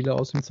Gegenspieler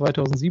aus dem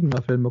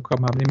 2007er Film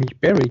bekommen haben, nämlich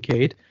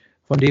Barricade.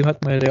 Von dem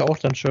hat man ja auch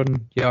dann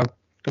schon, ja,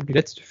 ich glaube, die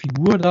letzte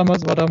Figur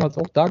war damals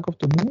auch Dark of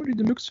the Moon, die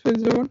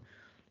Deluxe-Version.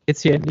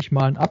 Jetzt hier endlich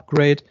mal ein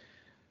Upgrade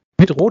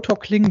mit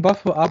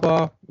Rotor-Klingenwaffe,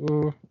 aber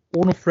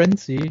ohne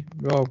Frenzy.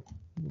 Ja,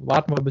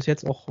 warten wir bis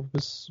jetzt auch,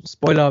 bis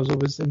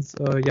ins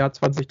Jahr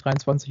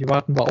 2023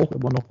 warten wir auch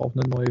immer noch auf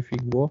eine neue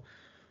Figur.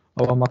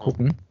 Aber mal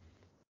gucken.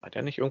 War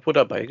der nicht irgendwo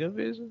dabei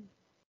gewesen?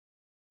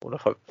 Oder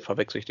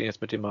verwechsel ich den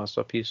jetzt mit dem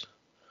Masterpiece?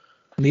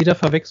 Nee, da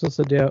verwechselst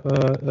du. Der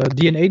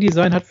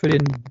DNA-Design hat für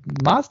den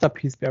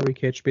Masterpiece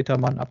Barricade später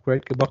mal ein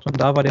Upgrade gebracht und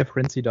da war der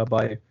Frenzy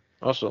dabei.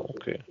 Achso,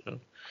 okay. Ja.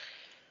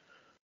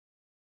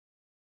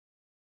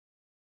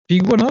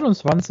 Figur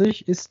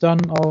 29 ist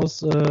dann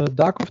aus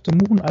Dark of the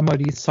Moon einmal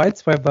die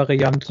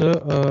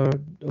Sideswipe-Variante,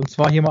 und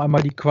zwar hier mal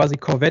einmal die quasi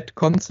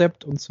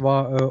Corvette-Concept, und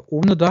zwar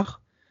ohne Dach,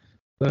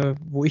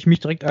 wo ich mich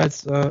direkt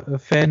als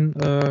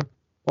Fan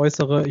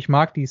äußere. Ich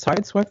mag die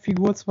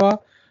Sideswipe-Figur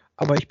zwar,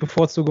 aber ich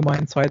bevorzuge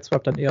meinen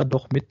Sideswipe dann eher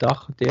doch mit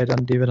Dach,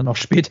 den wir dann auch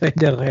später in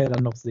der Reihe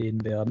dann noch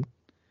sehen werden.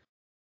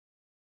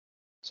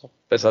 Ist auch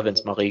besser, wenn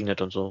es mal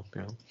regnet und so,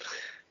 ja.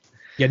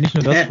 Ja, nicht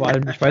nur das, vor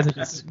allem, ich weiß nicht,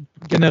 ist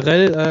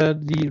generell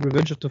die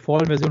Revenge of the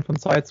Fallen Version von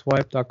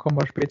Sideswipe, da kommen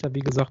wir später,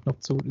 wie gesagt, noch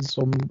zu, ist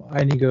um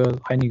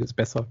einiges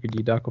besser wie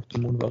die Dark of the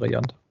Moon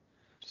Variante.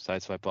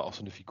 Sideswipe war auch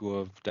so eine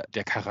Figur,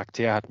 der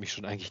Charakter hat mich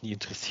schon eigentlich nie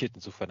interessiert,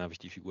 insofern habe ich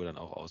die Figur dann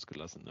auch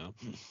ausgelassen. Ja.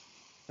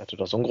 Er hatte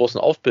doch so einen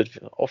großen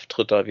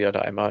Auftritt da, wie er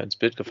da einmal ins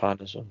Bild gefahren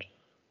ist. Und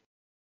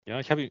ja,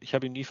 ich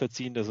hab ihm nie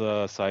verziehen, dass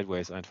er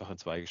Sideways einfach in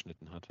zwei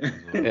geschnitten hat.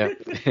 Also, ja.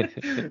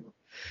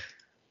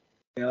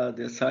 Ja,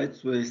 der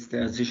Sideways,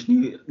 der sich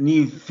nie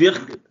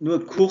wirklich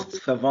nur kurz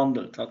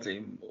verwandelt hat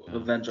im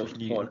Revenge of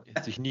the Fallen.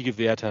 Sich nie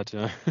gewehrt hat,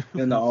 ja.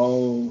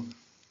 Genau.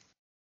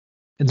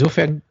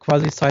 Insofern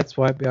quasi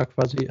Sideswipe ja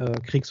quasi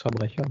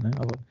Kriegsverbrecher, ne?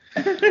 Aber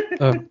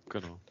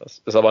genau.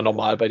 Das ist aber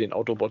normal bei den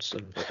Autobots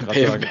in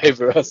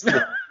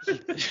Bayverse.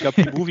 Ich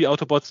glaube, die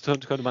Movie-Autobots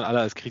könnte man alle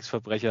als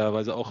Kriegsverbrecher,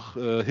 weil sie auch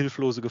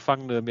hilflose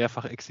Gefangene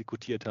mehrfach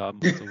exekutiert haben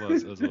und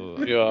sowas.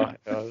 Also, ja.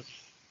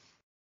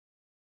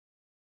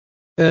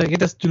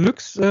 Das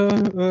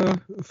Deluxe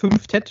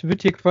 5 Tet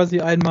wird hier quasi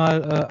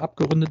einmal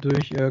abgerundet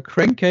durch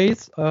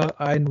Crankcase,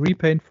 ein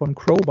Repaint von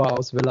Crowbar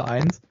aus Welle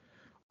 1.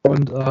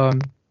 Und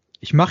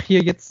ich mache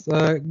hier jetzt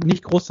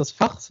nicht groß das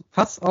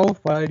Fass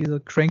auf, weil diese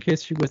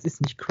Crankcase-Figur, es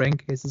ist nicht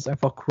Crankcase, es ist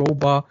einfach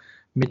Crowbar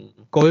mit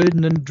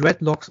goldenen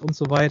Dreadlocks und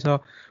so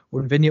weiter.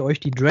 Und wenn ihr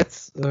euch die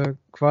Dreads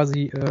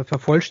quasi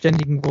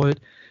vervollständigen wollt,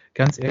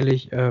 ganz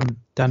ehrlich,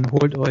 dann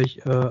holt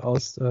euch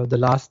aus The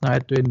Last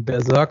Night den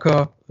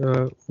Berserker,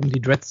 um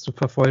die Dreads zu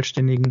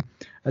vervollständigen.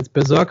 Als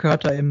Berserker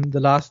hat er im The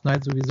Last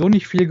Night sowieso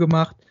nicht viel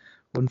gemacht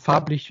und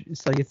farblich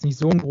ist da jetzt nicht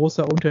so ein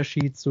großer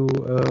Unterschied zum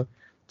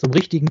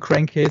richtigen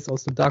Crankcase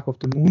aus dem Dark of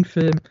the Moon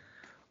Film.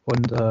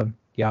 Und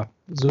ja,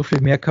 so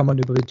viel mehr kann man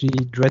über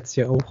die Dreads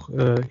ja auch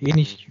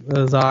nicht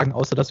sagen,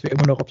 außer dass wir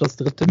immer noch auf das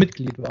dritte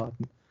Mitglied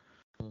warten.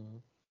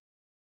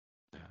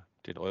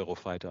 Den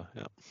Eurofighter,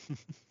 ja.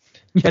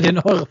 Ja, den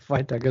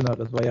Eurofighter, genau.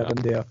 Das war ja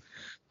dann der,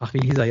 wie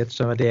hieß er jetzt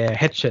schon? Der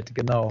Hatchet,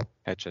 genau.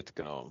 Hatchet,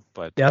 genau.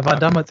 Der war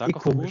damals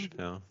komisch.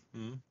 Ja.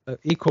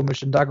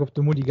 Komisch in Dark of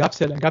the Moon. Dann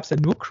gab es ja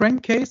nur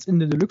Crankcase in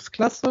der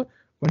Deluxe-Klasse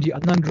und die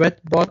anderen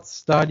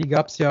Dreadbots da, die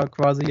gab es ja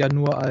quasi ja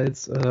nur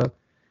als in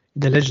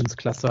der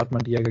Legends-Klasse hat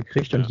man die ja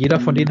gekriegt und jeder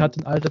von denen hat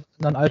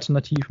einen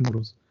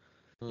Alternativmodus.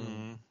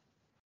 Mhm.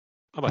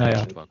 Aber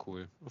Hatchet war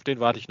cool. Auf den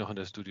warte ich noch in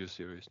der Studio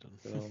Series dann.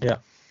 Ja,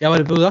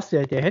 aber du sagst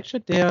ja, der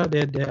Hatchet, der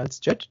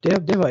als Jet,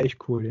 der war echt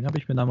cool. Den habe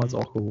ich mir damals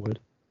auch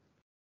geholt.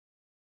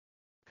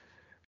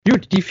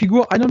 Gut, die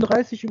Figur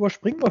 31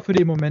 überspringen wir für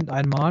den Moment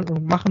einmal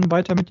und machen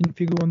weiter mit den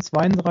Figuren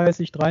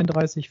 32,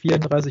 33,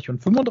 34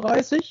 und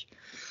 35.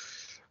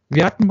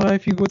 Wir hatten bei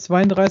Figur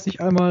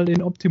 32 einmal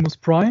den Optimus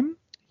Prime.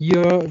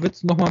 Hier wird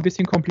es nochmal ein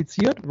bisschen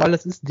kompliziert, weil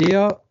es ist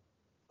der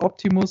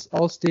Optimus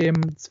aus dem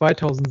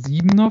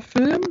 2007er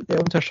Film. Der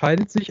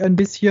unterscheidet sich ein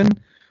bisschen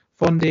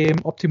von dem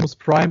Optimus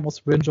Prime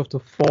aus Revenge of the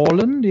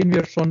Fallen, den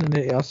wir schon in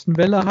der ersten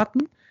Welle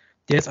hatten.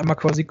 Der ist einmal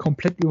quasi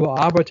komplett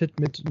überarbeitet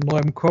mit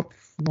neuem Kopf,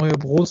 neue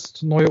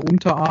Brust, neue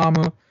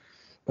Unterarme.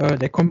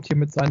 Der kommt hier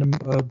mit seinem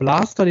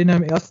Blaster, den er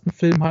im ersten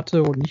Film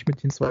hatte und nicht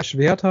mit den 2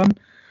 Schwertern.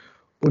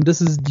 Und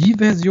das ist die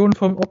Version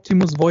vom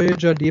Optimus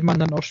Voyager, den man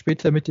dann auch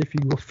später mit der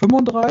Figur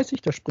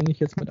 35, da springe ich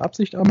jetzt mit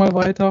Absicht einmal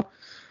weiter,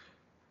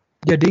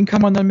 ja, den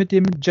kann man dann mit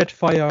dem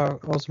Jetfire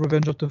aus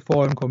Revenge of the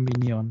Fallen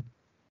kombinieren.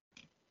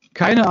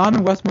 Keine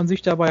Ahnung, was man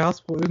sich da bei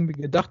Hasbro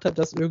irgendwie gedacht hat,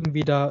 das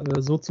irgendwie da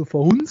so zu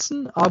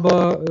verhunzen,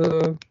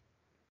 aber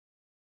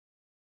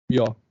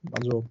ja,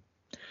 also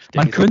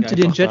man könnte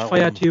den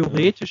Jetfire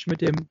theoretisch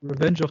mit dem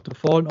Revenge of the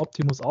Fallen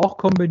Optimus auch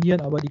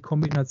kombinieren, aber die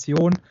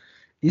Kombination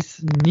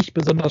ist nicht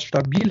besonders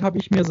stabil, habe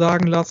ich mir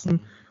sagen lassen.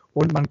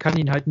 Und man kann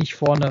ihn halt nicht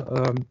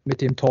vorne mit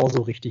dem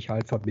Torso richtig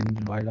halt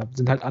verbinden, weil da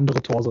sind halt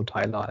andere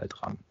Torso-Teile halt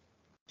dran.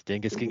 Ich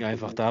denke, es ging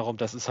einfach darum,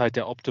 das ist halt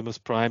der Optimus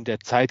Prime,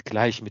 der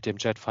zeitgleich mit dem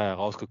Jetfire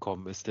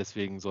rausgekommen ist.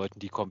 Deswegen sollten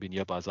die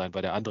kombinierbar sein,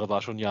 weil der andere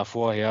war schon ein Jahr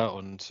vorher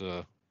und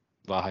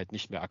war halt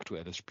nicht mehr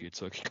aktuelles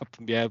Spielzeug. Ich glaube,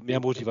 mehr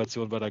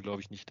Motivation war da,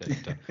 glaube ich, nicht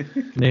dahinter.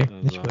 Nee, also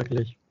nicht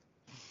wirklich.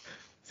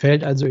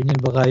 Fällt also in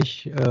den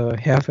Bereich,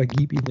 Herr,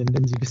 vergib ihnen,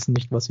 denn sie wissen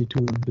nicht, was sie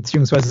tun.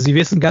 Beziehungsweise sie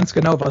wissen ganz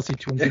genau, was sie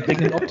tun. Sie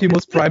bringen den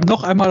Optimus Prime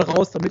noch einmal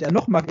raus, damit er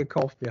nochmal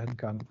gekauft werden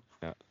kann.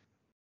 Ja.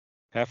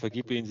 Herr,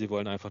 vergib ihnen, sie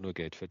wollen einfach nur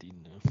Geld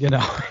verdienen. Ne?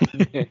 Genau.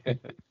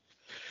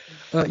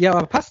 Ja,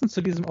 aber passend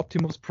zu diesem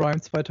Optimus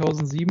Prime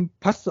 2007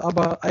 passte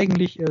aber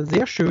eigentlich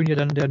sehr schön hier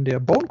dann der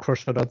Bone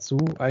Crusher dazu.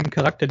 Ein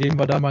Charakter, den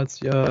wir damals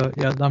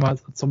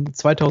zum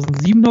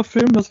 2007er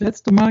Film das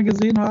letzte Mal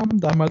gesehen haben,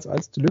 damals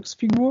als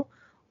Deluxe-Figur.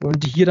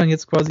 Und hier dann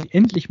jetzt quasi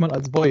endlich mal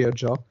als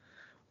Voyager,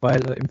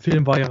 weil im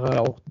Film war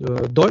er auch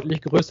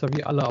deutlich größer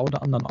wie alle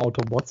anderen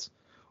Autobots.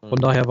 Von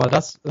daher war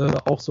das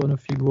auch so eine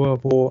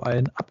Figur, wo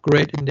ein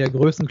Upgrade in der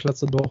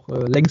Größenklasse doch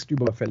längst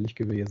überfällig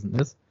gewesen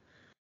ist.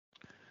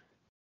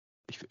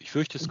 Ich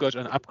fürchte, Scourge,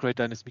 ein Upgrade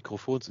deines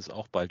Mikrofons ist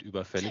auch bald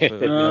überfällig.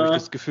 Weil irgendwie habe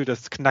ich das Gefühl,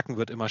 das Knacken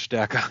wird immer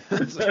stärker.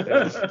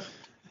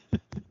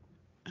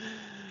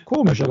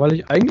 Komisch,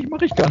 weil eigentlich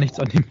mache ich gar nichts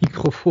an dem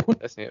Mikrofon.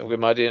 Weiß nicht, irgendwie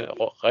mal den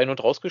rein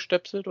und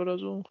rausgestöpselt oder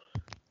so?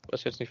 Ich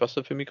weiß jetzt nicht, was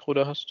du für Mikro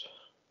da hast.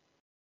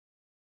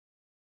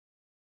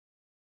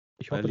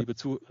 Ich hoffe, liebe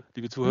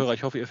Zuhörer,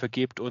 ich hoffe, ihr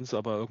vergebt uns,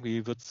 aber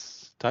irgendwie wird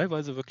es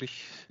teilweise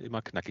wirklich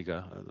immer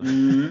knackiger. Also.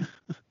 Mhm.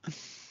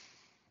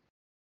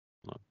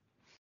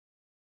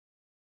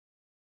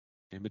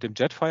 Mit dem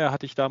Jetfire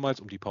hatte ich damals,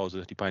 um die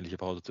peinliche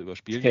Pause zu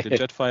überspielen, mit dem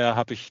Jetfire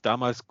habe ich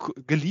damals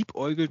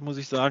geliebäugelt, muss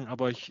ich sagen,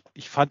 aber ich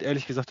fand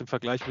ehrlich gesagt im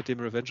Vergleich mit dem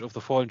Revenge of the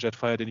Fallen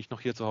Jetfire, den ich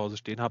noch hier zu Hause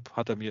stehen habe,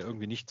 hat er mir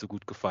irgendwie nicht so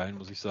gut gefallen,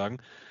 muss ich sagen.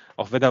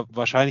 Auch wenn er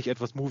wahrscheinlich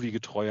etwas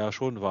moviegetreuer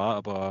schon war,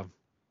 aber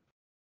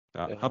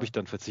ja. Habe ich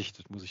dann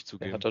verzichtet, muss ich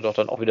zugeben. Er hatte doch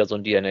dann auch wieder so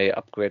ein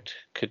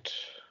DNA-Upgrade-Kit.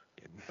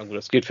 Also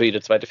das gilt für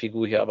jede zweite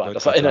Figur hier, aber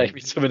das erinnere ich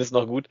mich zumindest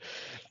noch gut.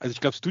 Also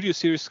ich glaube, Studio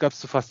Series gab es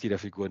zu fast jeder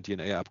Figur ein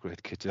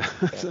DNA-Upgrade-Kit.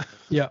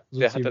 Ja, so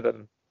der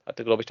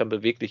hatte, glaube ich, dann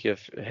bewegliche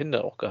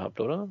Hände auch gehabt,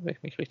 oder? Wenn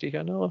ich mich richtig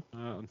erinnere.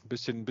 Ja, und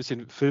ein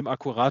bisschen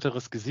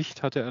filmakkurateres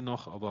Gesicht hatte er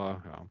noch,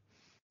 aber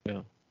ja.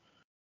 Ja.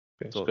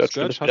 Okay. So,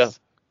 Scourge,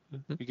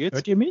 wie geht's?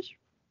 Hört ihr mich?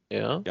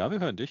 Ja. Ja, wir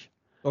hören dich.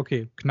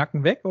 Okay,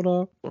 Knacken weg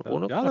oder?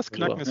 Ja, das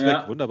Knacken ist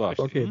weg, wunderbar.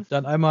 Okay,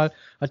 dann einmal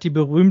hat die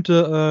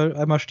berühmte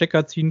einmal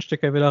Stecker ziehen,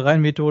 Stecker wieder rein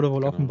Methode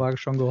wohl offenbar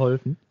schon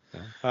geholfen. Ja.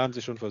 Haben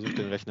Sie schon versucht,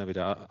 den Rechner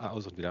wieder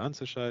aus und wieder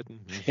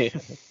anzuschalten?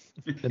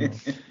 Genau.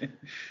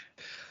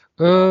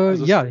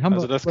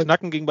 Also das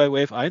Knacken ging bei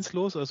Wave 1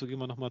 los, also gehen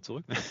wir nochmal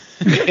zurück.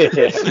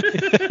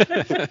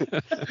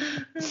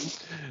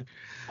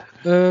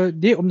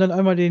 Um dann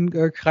einmal den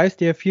Kreis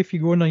der 4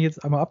 Figuren dann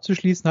jetzt einmal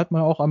abzuschließen, hat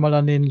man auch einmal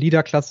dann den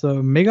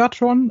Leader-Klasse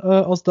Megatron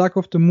aus Dark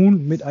of the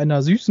Moon mit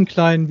einer süßen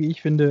kleinen, wie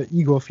ich finde,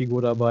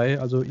 Igor-Figur dabei.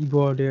 Also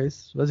Igor, der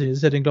ist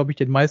ja den, glaube ich,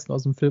 den meisten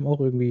aus dem Film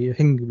auch irgendwie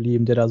hängen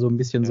geblieben, der da so ein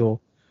bisschen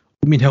so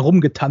um ihn herum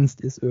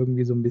getanzt ist,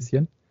 irgendwie so ein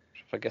bisschen.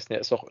 Vergessen,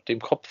 er ist doch dem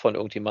Kopf von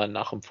irgendjemandem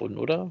nachempfunden,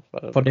 oder?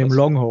 Von dem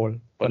Longhole.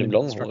 Von dem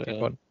Longhole,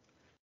 ja.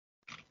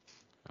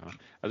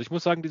 Also ich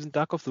muss sagen, diesen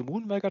Dark of the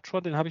Moon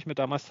Megatron, den habe ich mir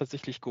damals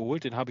tatsächlich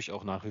geholt, den habe ich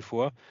auch nach wie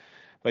vor,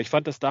 weil ich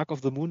fand, das Dark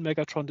of the Moon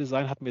Megatron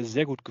Design hat mir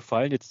sehr gut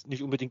gefallen, jetzt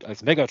nicht unbedingt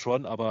als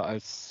Megatron, aber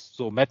als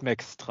so Mad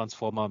Max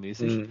Transformer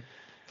mäßig.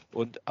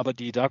 Aber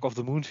die Dark of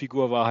the Moon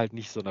Figur war halt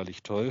nicht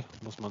sonderlich toll,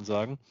 muss man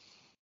sagen.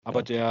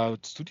 Aber der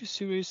Studio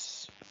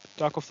Series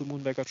Dark of the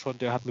Moon Megatron,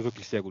 der hat mir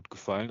wirklich sehr gut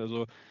gefallen.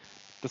 Also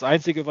das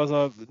Einzige, was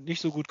er nicht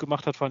so gut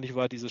gemacht hat, fand ich,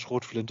 war diese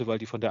Schrotflinte, weil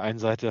die von der einen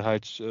Seite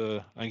halt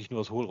eigentlich nur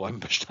aus Hohlräumen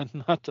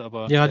bestanden hat.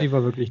 Aber, ja, die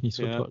war wirklich nicht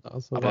so toll.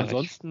 Aber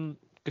ansonsten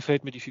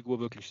gefällt mir die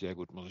Figur wirklich sehr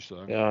gut, muss ich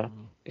sagen. Ja,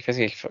 ich weiß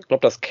nicht, ich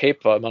glaube, das Cape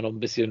war immer noch ein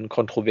bisschen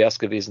kontrovers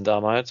gewesen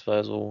damals,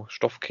 weil so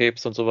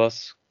Stoffcapes und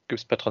sowas gibt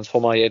es bei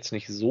Transformer jetzt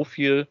nicht so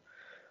viel.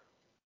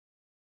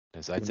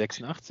 Seit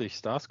 86,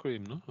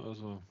 Starscream, ne?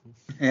 Also.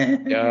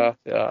 Ja,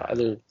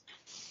 also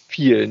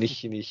viel,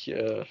 nicht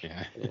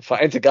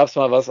vereinzelt gab es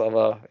mal was,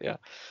 aber ja.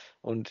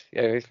 Und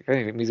ja, ich weiß nicht,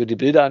 wenn ich mir so die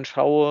Bilder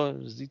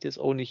anschaue, sieht jetzt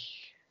auch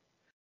nicht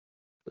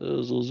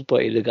so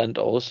super elegant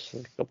aus.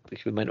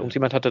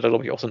 Irgendjemand hatte da,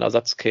 glaube ich, auch so ein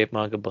Ersatzcape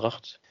mal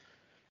gebracht.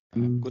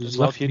 Ja, gut, es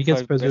war auf jeden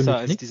Fall besser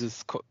als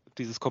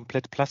dieses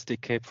komplett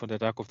Plastik-Cape von der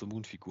Dark of the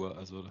Moon-Figur,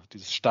 also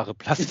dieses starre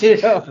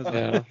Plastik. Ja.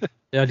 Also,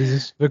 Ja,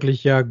 dieses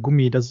wirklich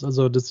Gummi, das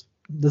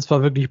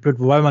war wirklich blöd,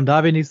 wobei man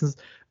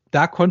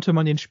da konnte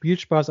man den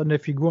Spielspaß an der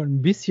Figur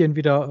ein bisschen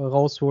wieder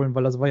rausholen,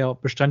 weil das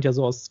bestand ja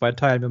so aus 2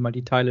 Teilen, wenn man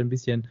die Teile ein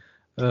bisschen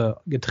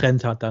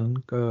getrennt hat,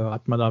 dann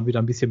hat man da wieder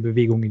ein bisschen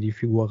Bewegung in die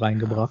Figur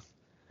reingebracht.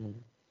 Ja.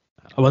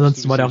 Aber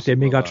ansonsten war da auch der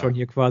Megatron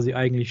hier quasi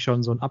eigentlich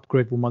schon so ein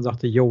Upgrade, wo man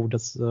sagte, yo,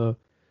 das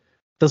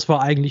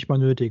war eigentlich mal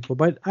nötig.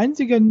 Wobei,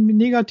 einziger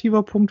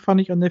negativer Punkt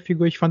fand ich an der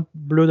Figur, ich fand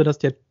blöde, dass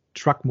der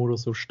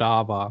Truck-Modus so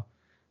starr war.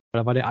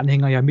 Da war der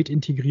Anhänger ja mit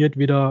integriert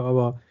wieder,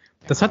 aber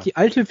das hat die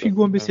alte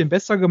Figur ein bisschen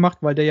besser gemacht,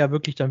 weil der ja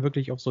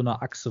wirklich auf so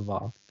einer Achse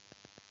war.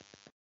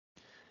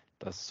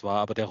 Das war,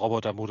 aber der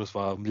Roboter-Modus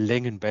war um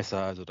Längen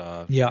besser, also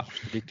da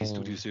schlägt die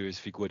Studio Series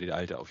Figur den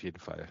alte auf jeden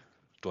Fall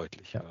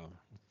deutlich. Ja.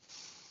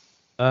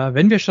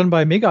 Wenn wir schon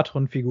bei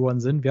Megatron-Figuren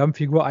sind, wir haben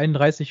Figur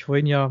 31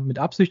 vorhin ja mit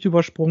Absicht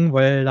übersprungen,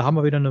 weil da haben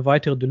wir wieder eine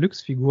weitere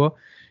Deluxe-Figur,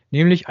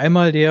 nämlich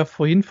einmal der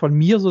vorhin von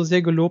mir so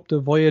sehr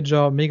gelobte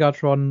Voyager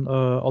Megatron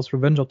aus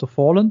Revenge of the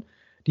Fallen.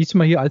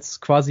 Diesmal hier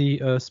als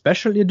quasi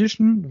Special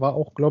Edition, war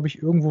auch, glaube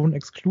ich, irgendwo ein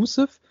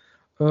Exclusive.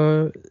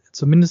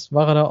 Zumindest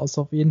war er da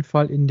auf jeden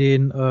Fall in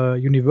den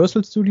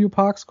Universal Studio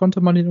Parks,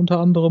 konnte man den unter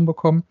anderem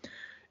bekommen.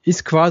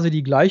 Ist quasi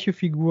die gleiche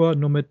Figur,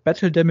 nur mit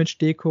Battle Damage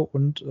Deko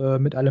und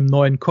mit einem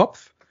neuen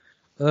Kopf.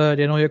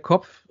 Der neue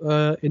Kopf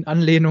in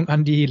Anlehnung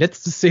an die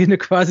letzte Szene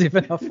quasi,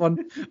 wenn er von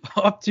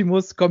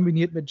Optimus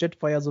kombiniert mit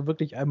Jetfire so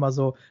wirklich einmal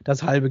so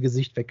das halbe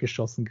Gesicht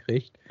weggeschossen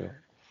kriegt. Ja.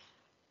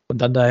 Und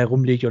dann da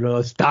herumliegt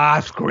oder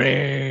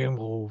Starscream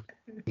ruft.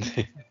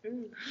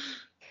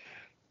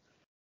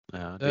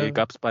 Ja, den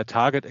gab es bei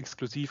Target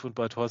exklusiv und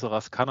bei Toys R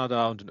Us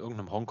Kanada und in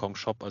irgendeinem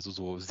Hongkong-Shop, also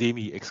so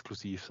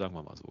semi-exklusiv, sagen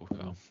wir mal so.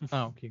 Ja.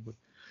 Ah, okay, gut.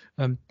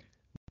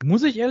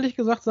 Muss ich ehrlich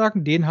gesagt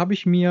sagen, den habe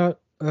ich mir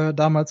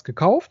damals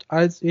gekauft,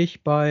 als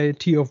ich bei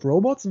Tea of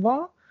Robots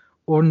war.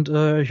 Und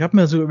ich habe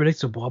mir so überlegt,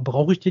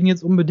 brauche ich den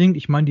jetzt unbedingt?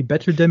 Ich meine, die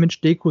Battle Damage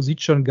Deko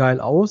sieht schon geil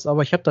aus,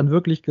 aber ich habe dann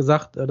wirklich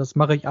gesagt, das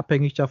mache ich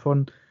abhängig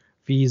davon,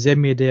 wie sehr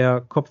mir der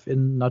Kopf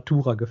in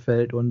Natura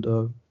gefällt. Und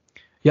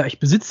ich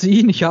besitze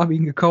ihn, ich habe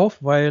ihn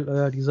gekauft,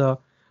 weil dieser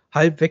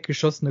halb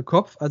weggeschossene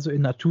Kopf, also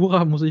in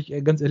Natura, muss ich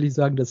ganz ehrlich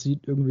sagen, das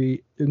sieht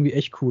irgendwie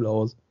echt cool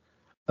aus.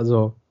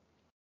 Also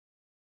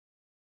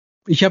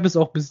ich habe es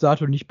auch bis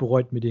dato nicht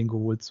bereut, mir den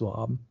geholt zu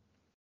haben.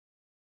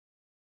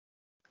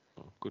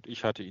 Gut,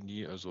 ich hatte ihn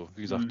nie. Also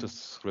wie gesagt,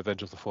 das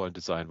Revenge of the Fallen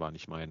Design war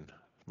nicht meins.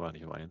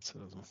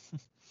 Also.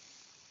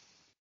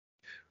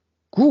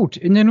 Gut,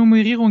 in der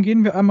Nummerierung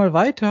gehen wir einmal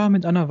weiter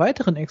mit einer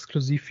weiteren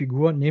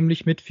Exklusivfigur,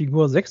 nämlich mit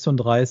Figur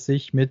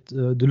 36 mit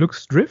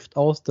Deluxe Drift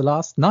aus The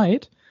Last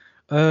Night.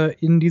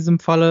 In diesem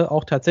Falle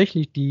auch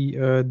tatsächlich die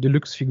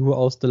Deluxe-Figur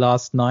aus The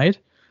Last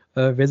Night.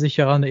 Wer sich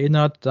daran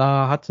erinnert,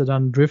 da hatte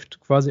dann Drift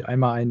quasi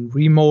einmal ein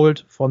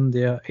Remold von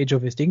der Age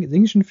of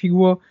Extinction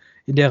Figur.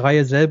 In der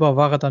Reihe selber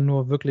war er dann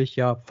nur wirklich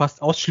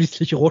fast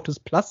ausschließlich rotes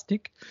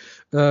Plastik.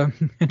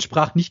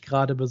 Entsprach nicht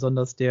gerade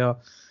besonders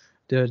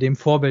dem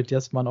Vorbild,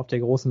 das man auf der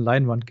großen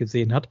Leinwand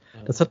gesehen hat.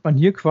 Das hat man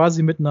hier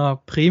quasi mit einer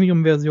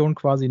Premium-Version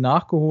quasi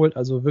nachgeholt.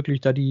 Also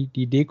wirklich, da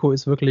die Deko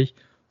ist wirklich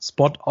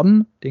spot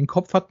on. Den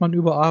Kopf hat man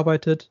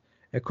überarbeitet.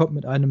 Er kommt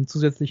mit einem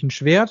zusätzlichen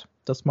Schwert,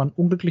 das man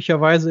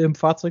unglücklicherweise im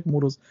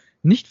Fahrzeugmodus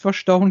nicht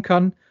verstauen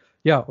kann.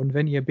 Ja, und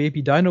wenn ihr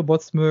Baby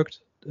Dinobots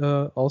mögt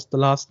aus The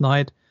Last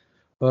Night,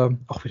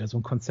 auch wieder so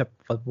ein Konzept,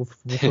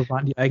 wofür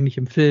waren die eigentlich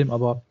im Film,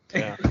 aber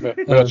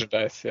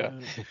Merchandise,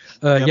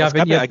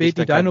 wenn ihr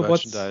Baby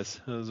Dinobots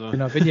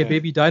wenn ihr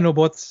Baby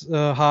Dinobots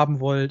haben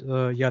wollt,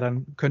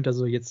 dann könnt ihr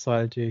so jetzt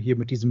halt hier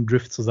mit diesem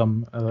Drift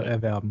zusammen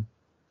erwerben.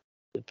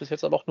 Bis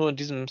jetzt aber auch nur in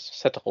diesem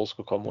Set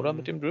rausgekommen, oder?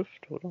 Mit dem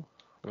Drift, oder?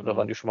 Genau. Oder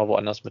waren die schon mal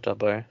woanders mit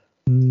dabei?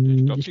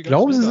 Ich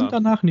glaube, sie sind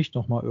danach nicht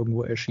nochmal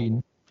irgendwo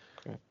erschienen.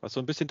 Okay. Was so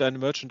ein bisschen deine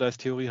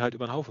Merchandise-Theorie halt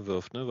über den Haufen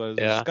wirft, ne? Weil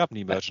es gab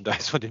nie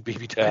Merchandise von den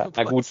Baby Dinobots.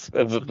 Na gut,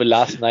 The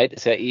Last Night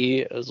ist ja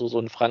so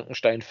ein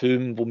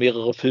Frankenstein-Film, wo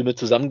mehrere Filme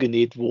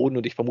zusammengenäht wurden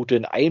und ich vermute,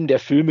 in einem der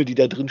Filme, die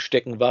da drin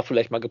stecken, war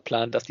vielleicht mal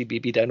geplant, dass die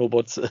Baby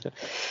Dinobots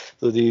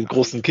so die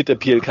großen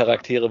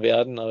Kid-Appeal-Charaktere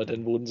werden, aber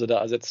dann wurden sie da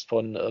ersetzt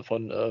von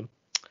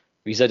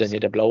wie ist er denn hier,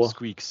 der blaue?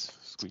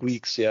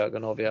 Squeaks, ja,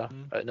 genau, wer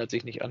erinnert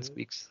sich nicht an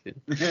Squeaks?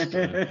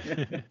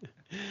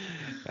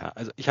 Ja,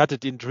 also ich hatte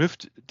diesen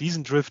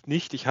Drift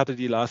nicht, ich hatte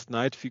die Last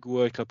Night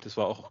Figur, ich glaube, das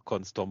war auch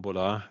Cons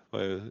Tombola,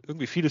 weil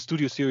irgendwie viele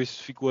Studio Series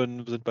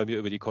Figuren sind bei mir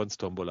über die Cons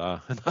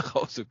Tombola nach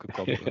Hause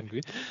gekommen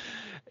irgendwie.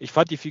 Ich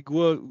fand die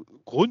Figur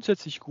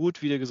grundsätzlich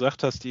gut, wie du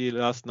gesagt hast, die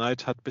Last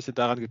Night hat ein bisschen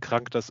daran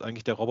gekrankt, dass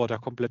eigentlich der Roboter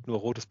komplett nur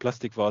rotes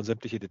Plastik war und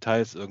sämtliche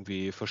Details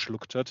irgendwie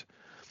verschluckt hat.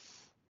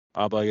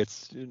 Aber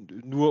jetzt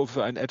nur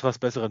für einen etwas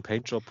besseren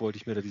Paintjob wollte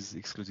ich mir da dieses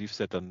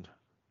Exklusivset dann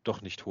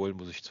doch nicht holen,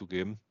 muss ich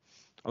zugeben.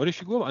 Aber die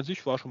Figur an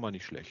sich war schon mal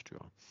nicht schlecht, ja.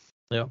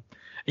 Ja.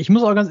 Ich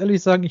muss auch ganz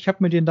ehrlich sagen, ich habe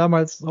mir den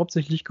damals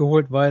hauptsächlich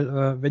geholt,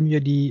 weil wenn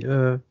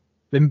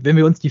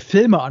wir uns die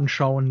Filme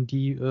anschauen,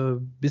 die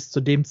bis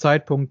zu dem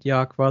Zeitpunkt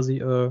ja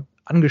quasi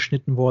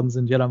angeschnitten worden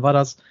sind, ja, dann war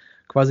das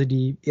quasi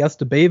die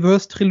erste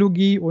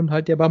Bayverse-Trilogie und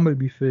halt der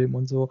Bumblebee-Film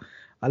und so.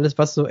 Alles,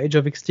 was so Age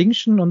of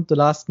Extinction und The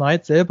Last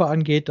Night selber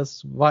angeht,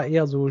 das war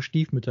eher so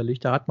stiefmütterlich.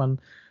 Da hat man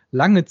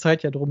lange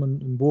Zeit ja drum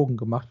einen Bogen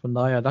gemacht. Von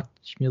daher dachte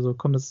ich mir so,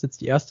 komm, das ist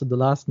jetzt die erste The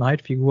Last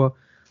Night-Figur.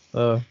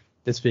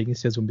 Deswegen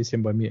ist er so ein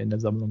bisschen bei mir in der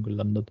Sammlung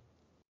gelandet.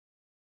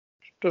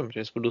 Stimmt,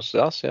 jetzt wo du es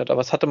sagst, ja,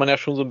 damals hatte man ja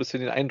schon so ein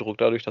bisschen den Eindruck,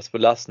 dadurch, dass The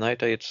Last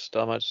Night da jetzt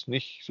damals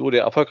nicht so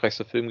der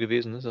erfolgreichste Film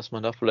gewesen ist, dass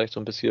man da vielleicht so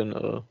ein bisschen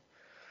so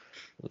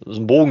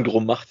einen Bogen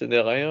drum macht in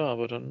der Reihe,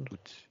 aber dann... Gut,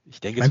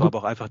 ich denke, es war aber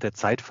auch einfach der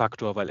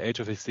Zeitfaktor, weil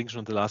Age of Extinction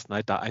und The Last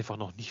Night da einfach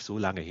noch nicht so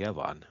lange her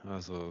waren.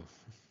 Also...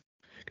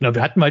 Genau,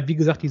 wir hatten halt, wie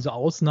gesagt, diese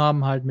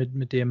Ausnahmen halt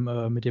mit dem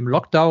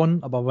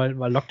Lockdown, aber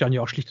weil Lockdown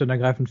ja auch schlicht und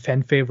ergreifend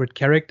Fan-Favorite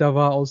Character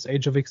war aus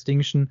Age of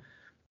Extinction.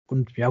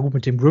 Und ja gut,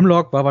 mit dem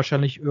Grimlock war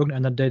wahrscheinlich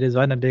irgendeiner der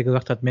Designer, der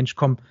gesagt hat, Mensch,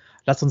 komm,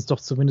 lass uns doch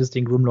zumindest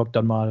den Grimlock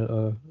dann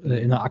mal in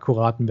einer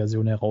akkuraten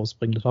Version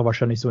herausbringen. Das war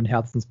wahrscheinlich so ein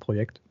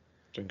Herzensprojekt.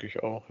 Denke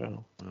ich auch, ja.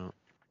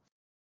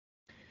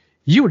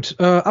 Gut,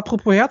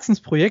 apropos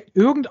Herzensprojekt,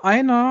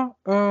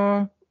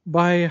 irgendeiner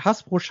bei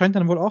Hasbro scheint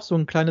dann wohl auch so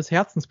ein kleines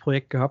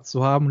Herzensprojekt gehabt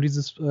zu haben. Und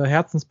dieses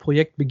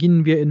Herzensprojekt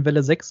beginnen wir in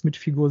Welle 6 mit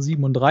Figur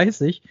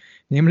 37,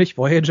 nämlich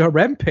Voyager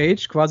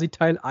Rampage, quasi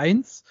Teil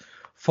 1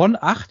 von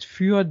 8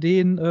 für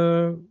den,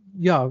 für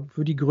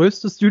die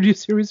größte Studio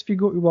Series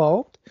Figur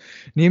überhaupt,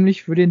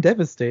 nämlich für den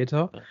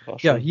Devastator. War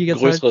schon hier jetzt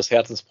ein größeres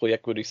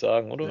Herzensprojekt, würde ich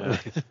sagen, oder?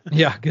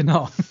 Ja,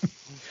 genau.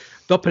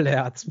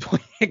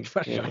 Doppelherzprojekt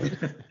wahrscheinlich.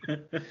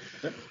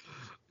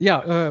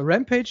 Ja,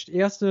 Rampage,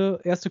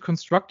 erste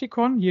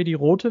Constructicon, hier die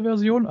rote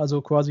Version,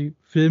 also quasi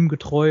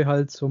filmgetreu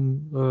halt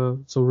zum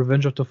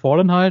Revenge of the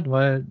Fallen halt,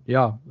 weil,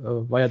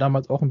 war ja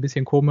damals auch ein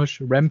bisschen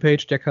komisch.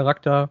 Rampage, der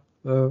Charakter,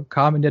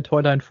 kam in der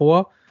Toyline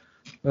vor,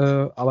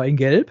 aber in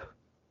Gelb.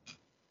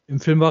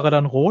 Im Film war er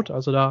dann rot,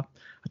 also da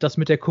hat das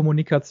mit der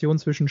Kommunikation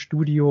zwischen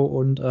Studio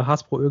und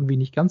Hasbro irgendwie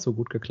nicht ganz so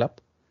gut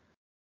geklappt.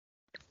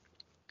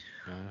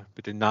 Ja,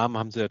 mit den Namen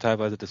haben sie ja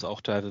teilweise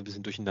ein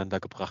bisschen durcheinander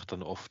gebracht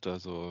dann oft.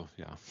 Also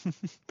ja,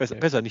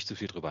 besser nicht zu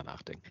viel drüber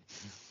nachdenken.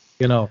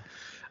 Genau.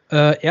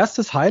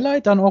 Erstes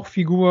Highlight, dann auch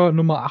Figur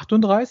Nummer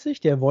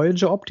 38, der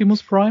Voyager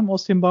Optimus Prime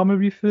aus dem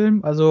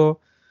Bumblebee-Film. Also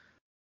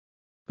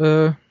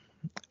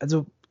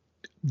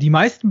die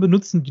meisten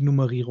benutzen die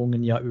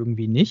Nummerierungen ja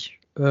irgendwie nicht.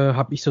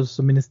 Habe ich so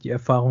zumindest die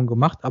Erfahrung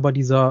gemacht. Aber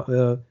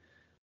dieser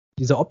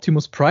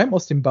Optimus Prime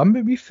aus dem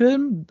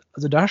Bumblebee-Film,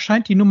 also da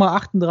scheint die Nummer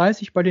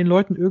 38 bei den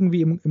Leuten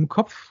irgendwie im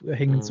Kopf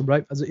hängen zu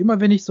bleiben. Also immer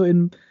wenn ich so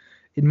in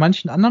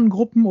manchen anderen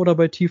Gruppen oder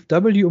bei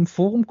TFW im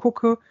Forum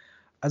gucke,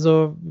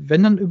 also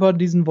wenn dann über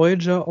diesen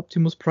Voyager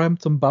Optimus Prime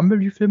zum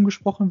Bumblebee-Film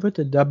gesprochen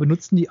wird, da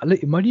benutzen die alle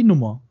immer die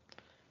Nummer.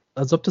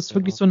 Als ob das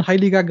wirklich so ein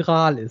heiliger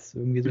Gral ist.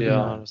 Irgendwie so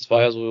ja, das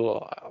war ja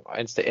so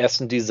eins der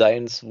ersten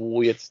Designs,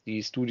 wo jetzt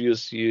die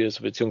Studios,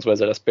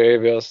 beziehungsweise das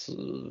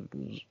Bayverse,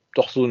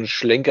 doch so einen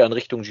Schlenker in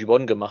Richtung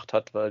Gibbon gemacht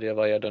hat, weil der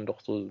war ja dann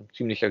doch so ein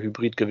ziemlicher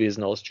Hybrid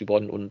gewesen aus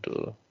Gibbon und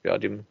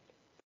dem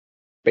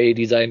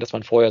Bay-Design, das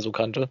man vorher so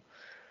kannte.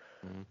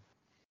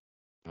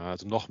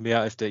 Also noch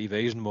mehr als der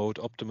Evasion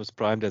Mode Optimus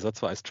Prime, der sah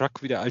zwar als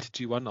Truck wie der alte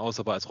G1 aus,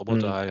 aber als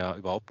Roboter ja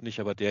überhaupt nicht,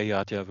 aber der hier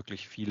hat ja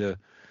wirklich viele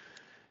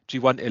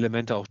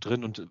G1-Elemente auch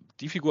drin und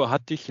die Figur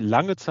hatte ich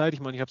lange Zeit,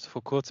 ich meine, ich habe sie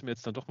vor kurzem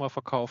jetzt dann doch mal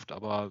verkauft,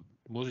 aber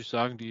muss ich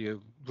sagen, die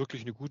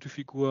wirklich eine gute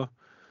Figur,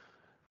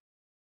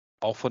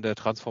 auch von der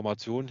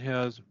Transformation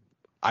her,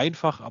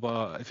 einfach,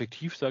 aber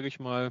effektiv, sage ich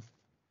mal.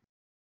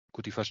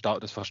 Gut,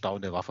 das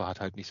Verstauen der Waffe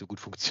hat halt nicht so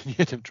gut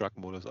funktioniert im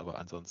Truck-Modus, aber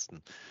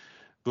ansonsten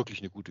wirklich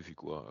eine gute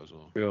Figur,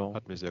 also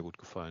hat mir sehr gut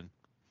gefallen.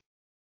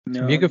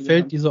 Ja, mir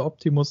gefällt dieser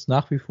Optimus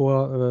nach wie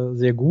vor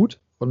sehr gut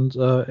und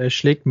er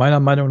schlägt meiner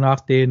Meinung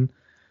nach den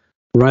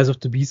Rise of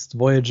the Beast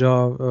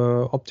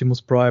Voyager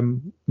Optimus Prime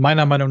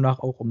meiner Meinung nach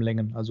auch um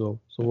Längen. Also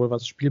sowohl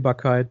was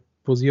Spielbarkeit,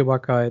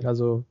 Posierbarkeit,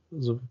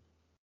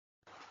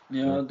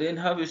 Ja,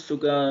 den habe ich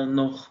sogar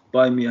noch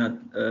bei mir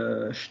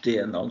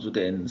stehen, also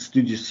den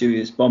Studio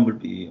Series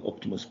Bumblebee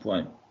Optimus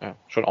Prime. Ja,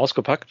 schon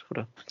ausgepackt,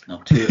 oder?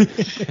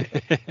 Natürlich.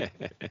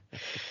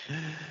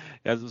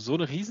 Ja, also so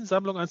eine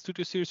Riesensammlung an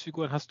Studio Series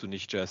Figuren hast du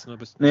nicht, Jazz, ne?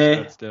 Bist nicht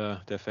ganz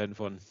der Fan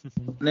von.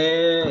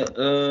 Nee,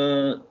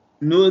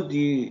 nur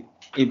die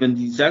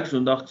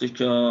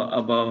 86er,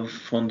 aber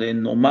von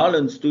den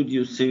normalen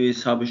Studio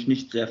Series habe ich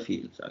nicht sehr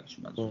viel, sage ich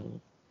mal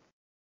so.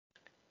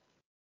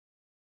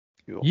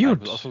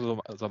 Gut. Also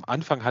am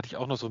Anfang hatte ich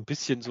auch noch so ein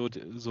bisschen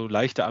so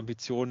leichte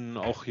Ambitionen,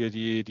 auch hier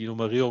die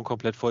Nummerierung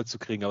komplett voll zu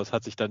kriegen, aber es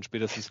hat sich dann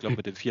spätestens, glaube ich,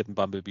 mit dem 4.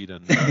 Bumblebee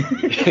dann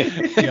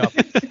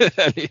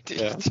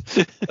erledigt. Ja.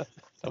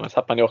 Damals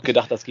hat man ja auch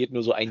gedacht, das geht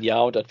nur so ein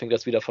Jahr und dann fängt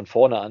das wieder von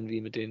vorne an,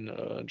 wie mit den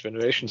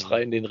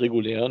Generations-Reihen, den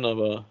regulären,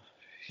 aber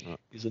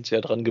die sind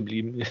ja dran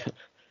geblieben. Ja,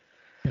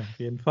 auf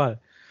jeden Fall.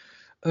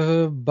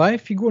 Bei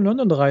Figur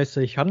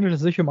 39 handelt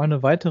es sich um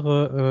eine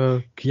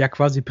weitere, ja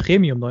quasi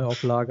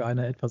Premium-Neuauflage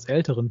einer etwas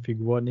älteren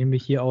Figur,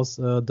 nämlich hier aus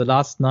The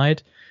Last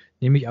Night,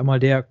 nämlich einmal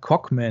der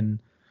Cockman.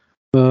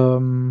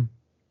 Die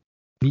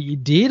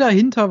Idee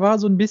dahinter war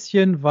so ein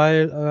bisschen,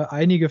 weil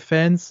einige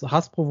Fans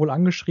Hasbro wohl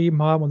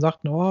angeschrieben haben und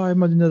sagten, oh,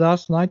 immer den The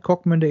Last Night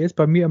Cockman, der ist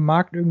bei mir im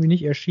Markt irgendwie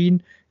nicht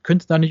erschienen,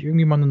 könnte da nicht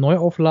irgendwie mal eine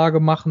Neuauflage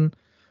machen?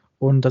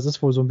 Und das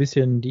ist wohl so ein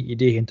bisschen die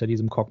Idee hinter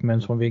diesem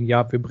Cockman, von wegen,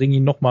 ja, wir bringen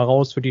ihn nochmal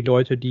raus für die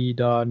Leute, die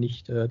da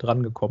nicht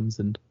dran gekommen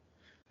sind.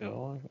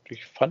 Ja,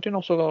 ich fand den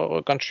auch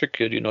sogar ganz schick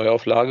hier, die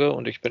Neuauflage.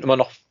 Und ich bin immer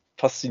noch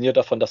fasziniert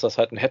davon, dass das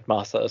halt ein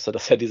Headmaster ist,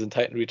 dass er diesen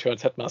Titan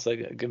Returns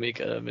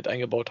Headmaster-Gimmick mit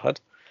eingebaut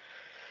hat.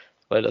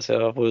 Weil das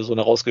ja wohl so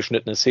eine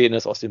rausgeschnittene Szene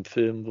ist aus dem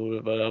Film,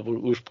 weil er wohl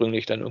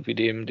ursprünglich dann irgendwie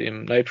dem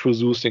Nitro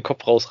Zeus den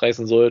Kopf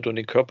rausreißen sollte und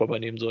den Körper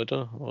übernehmen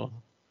sollte. Aber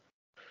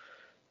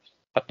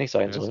hat nicht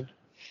sein sollen.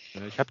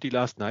 Ich habe die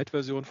Last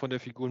Night-Version von der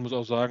Figur und muss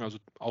auch sagen, also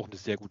auch eine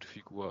sehr gute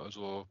Figur.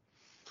 Also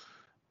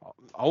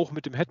auch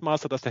mit dem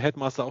Headmaster, dass der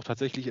Headmaster auch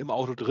tatsächlich im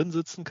Auto drin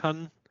sitzen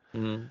kann. Ich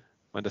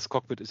meine, das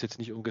Cockpit ist jetzt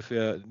nicht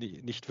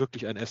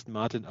wirklich ein Aston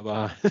Martin,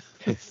 aber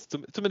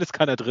zumindest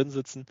kann er drin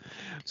sitzen.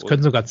 Es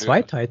können sogar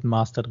zwei Titan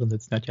Master drin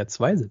sitzen, er hat ja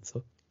 2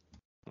 Sitze.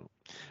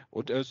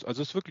 Und es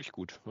ist wirklich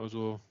gut.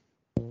 Also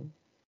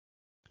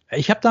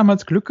ich habe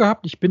damals Glück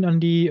gehabt, ich bin an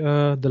die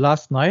The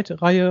Last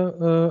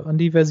Night-Reihe, an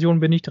die Version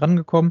bin ich dran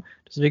gekommen.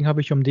 Deswegen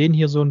habe ich um den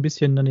hier so ein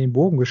bisschen an den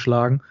Bogen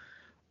geschlagen.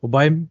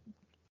 Wobei,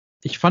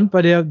 ich fand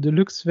bei der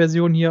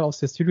Deluxe-Version hier aus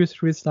der Studio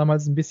Series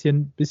damals ein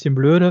bisschen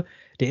blöde.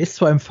 Der ist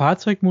zwar im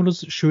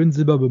Fahrzeugmodus schön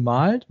silber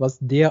bemalt, was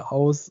der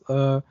aus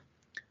The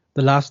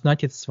Last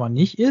Night jetzt zwar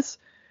nicht ist.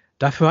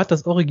 Dafür hat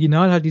das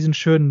Original halt diesen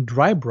schönen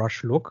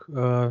Dry-Brush-Look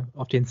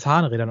auf den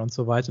Zahnrädern und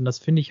so weiter. Und das,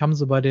 finde ich, haben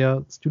sie bei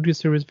der Studio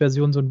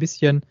Series-Version so ein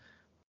bisschen,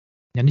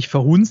 ja nicht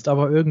verhunzt,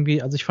 aber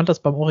irgendwie, also ich fand das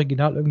beim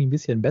Original irgendwie ein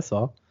bisschen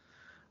besser.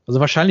 Also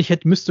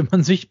wahrscheinlich müsste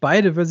man sich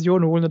beide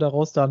Versionen holen und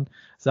daraus dann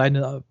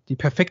die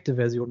perfekte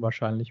Version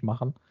wahrscheinlich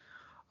machen.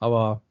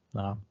 Aber,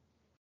 na.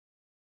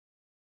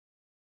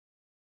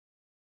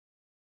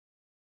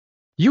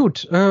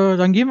 Gut,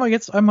 dann gehen wir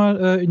jetzt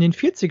einmal in den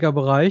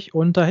 40er-Bereich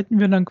und da hätten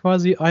wir dann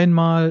quasi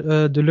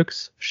einmal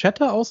Deluxe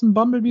Shatter aus dem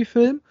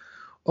Bumblebee-Film.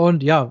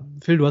 Und ja,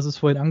 Phil, du hast es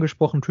vorhin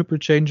angesprochen, Triple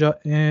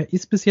Changer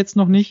ist bis jetzt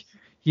noch nicht.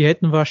 Hier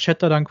hätten wir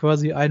Shatter dann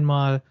quasi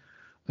einmal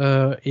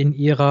in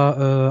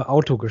ihrer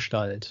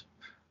Autogestalt.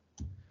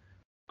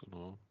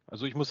 Genau.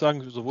 Also ich muss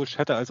sagen, sowohl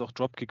Shatter als auch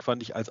Dropkick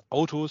fand ich als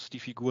Autos die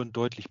Figuren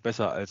deutlich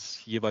besser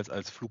als jeweils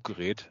als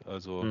Fluggerät.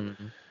 Also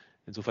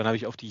insofern habe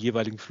ich auf die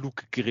jeweiligen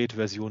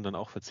Fluggerätversionen dann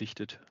auch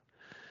verzichtet.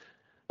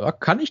 Ja,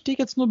 kann ich dir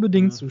jetzt nur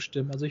bedingt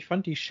zustimmen. Also ich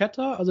fand die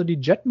Shatter, also die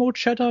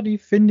Jet-Mode-Shatter, die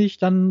finde ich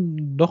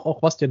dann doch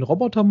auch, was den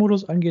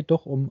Roboter-Modus angeht,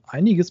 doch um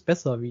einiges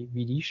besser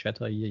wie die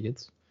Shatter hier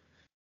jetzt.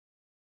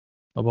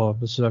 Aber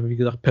das ist ja, wie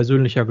gesagt,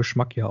 persönlicher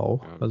Geschmack ja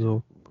auch. Ja,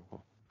 also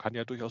kann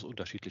ja durchaus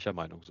unterschiedlicher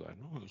Meinung sein.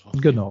 Ne? Also.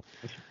 Genau.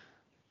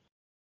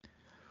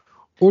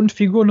 Und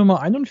Figur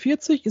Nummer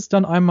 41 ist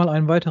dann einmal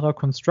ein weiterer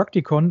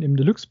Constructicon im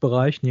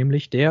Deluxe-Bereich,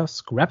 nämlich der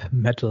Scrap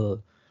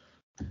Metal.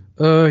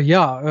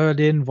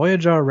 Den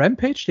Voyager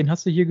Rampage, den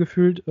hast du hier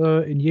gefühlt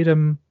in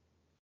jedem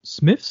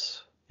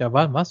Smiths. Ja,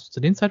 was?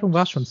 Zu dem Zeitpunkt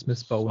war es schon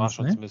Smiths bei uns. War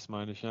schon ne? Smiths,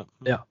 meine ich, ja.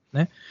 Ja,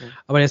 ne?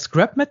 Aber der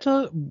Scrap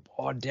Metal,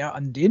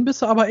 an den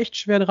bist du aber echt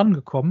schwer dran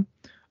gekommen.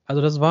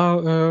 Also das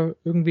war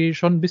irgendwie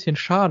schon ein bisschen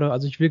schade.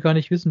 Also ich will gar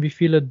nicht wissen, wie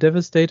viele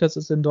Devastators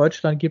es in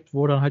Deutschland gibt,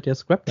 wo dann halt der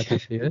Scrap Metal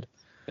fehlt.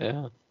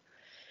 Ja.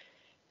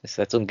 Das ist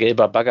halt so ein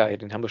gelber Bagger,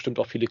 den haben bestimmt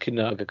auch viele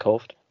Kinder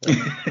gekauft.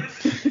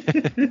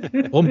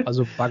 Warum?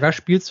 Also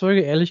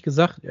Baggerspielzeuge, ehrlich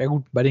gesagt, ja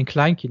gut, bei den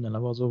Kleinkindern,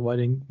 aber so bei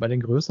den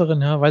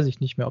größeren, ja, weiß ich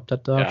nicht mehr, ob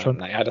das da schon.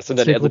 Naja, das sind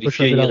dann eher so die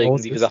Vierjährigen,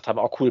 die gesagt haben,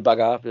 cool,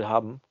 Bagger, will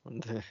haben.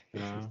 Und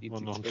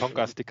noch ein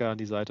Tonka-Sticker an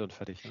die Seite und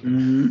fertig.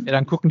 Ja,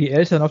 dann gucken die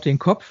Eltern auf den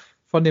Kopf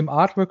von dem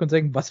Artwork und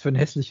sagen, was für ein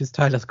hässliches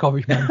Teil, das kaufe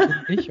ich meinem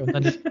Kind nicht. Und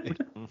dann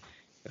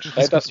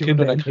schreit das Kind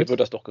und dann wird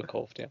das doch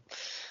gekauft, ja.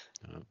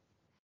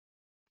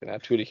 Der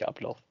natürliche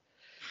Ablauf.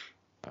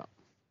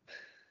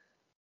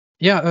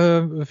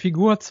 Ja,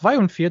 Figur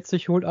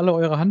 42 holt alle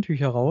eure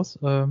Handtücher raus.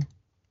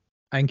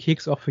 Ein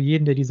Keks auch für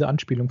jeden, der diese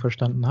Anspielung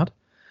verstanden hat.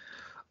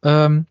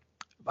 Ein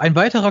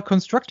weiterer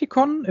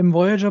Constructicon im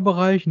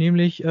Voyager-Bereich,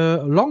 nämlich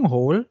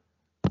Longhole.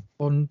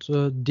 Und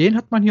den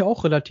hat man hier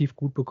auch relativ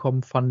gut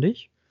bekommen, fand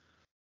ich.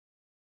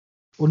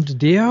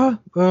 Und der,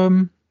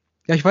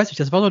 ich weiß nicht,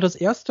 das war so das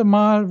erste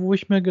Mal, wo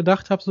ich mir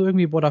gedacht habe, so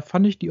irgendwie, da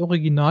fand ich die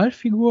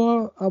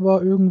Originalfigur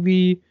aber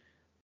irgendwie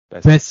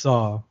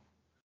besser.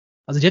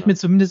 Also die hat mir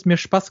zumindest mehr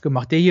Spaß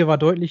gemacht. Der hier war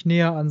deutlich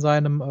näher an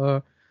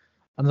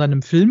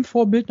seinem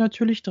Filmvorbild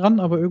natürlich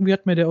dran, aber irgendwie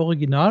hat mir der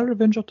Original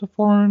Revenge of the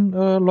Fallen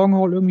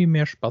Longhole irgendwie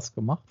mehr Spaß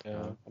gemacht.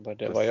 Ja, aber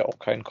der war ja auch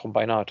kein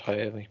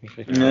Combiner-Teil, wenn ich mich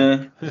richtig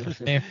erinnere.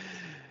 Nee.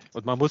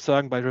 Und man muss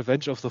sagen, bei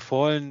Revenge of the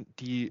Fallen,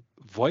 die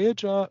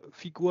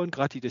Voyager-Figuren,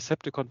 gerade die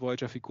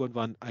Decepticon-Voyager-Figuren,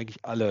 waren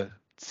eigentlich alle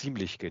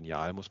ziemlich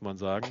genial, muss man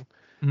sagen.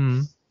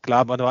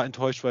 Klar, man war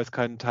enttäuscht, weil es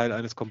kein Teil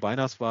eines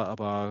Combiners war,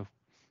 aber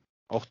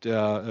auch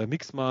der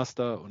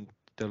Mixmaster und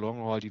der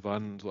Long Haul, die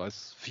waren so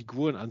als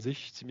Figuren an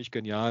sich ziemlich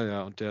genial,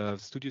 ja. Und der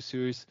Studio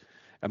Series,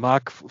 er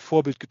mag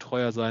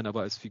vorbildgetreuer sein,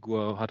 aber als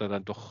Figur hat er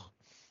dann doch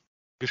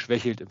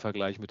geschwächelt im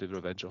Vergleich mit dem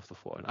Revenge of the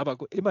Fallen. Aber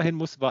immerhin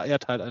war er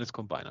Teil eines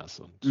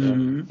Combiners und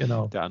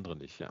Genau. der andere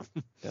nicht, ja.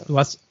 Du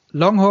hast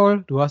Long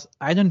Haul, du hast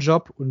einen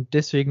Job und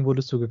deswegen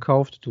wurdest du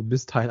gekauft. Du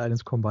bist Teil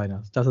eines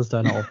Combiners. Das ist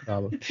deine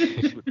Aufgabe.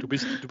 Du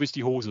bist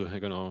die Hose,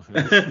 genau.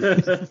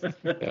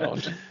 Ja,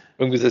 und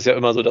irgendwie ist es ja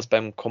immer so, dass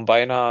beim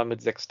Combiner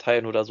mit 6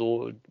 Teilen oder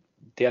so,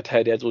 der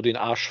Teil, der so den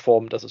Arsch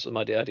formt, das ist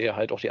immer der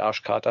halt auch die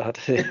Arschkarte hat.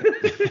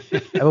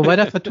 Ja, wobei,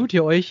 da vertut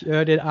ihr euch,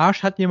 den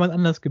Arsch hat jemand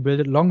anders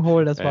gebildet. Long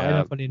Haul, das war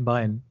einer von den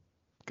Beinen.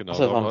 Genau.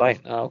 Achso, das war ein Bein.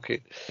 Ah,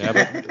 okay. Ja,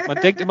 man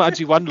denkt immer an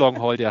G1 Long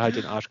Haul, der halt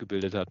den Arsch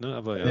gebildet hat, ne?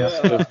 Aber ja.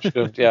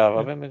 Stimmt. Ja,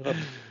 war bei mir gerade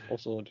auch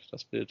so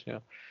das Bild,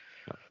 ja.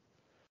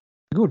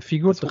 Gut,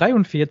 Figur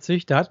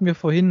 43, da hatten wir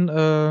vorhin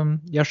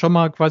ja schon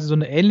mal quasi so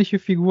eine ähnliche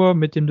Figur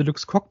mit dem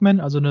Deluxe Cockman,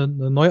 also eine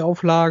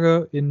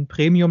Neuauflage in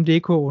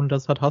Premium-Deko, und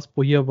das hat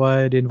Hasbro hier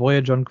bei den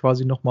Voyagern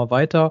quasi nochmal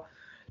weiter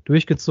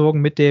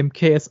durchgezogen mit dem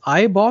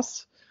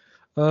KSI-Boss,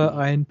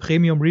 ein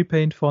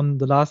Premium-Repaint von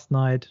The Last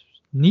Night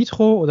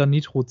Nitro oder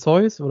Nitro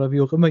Zeus oder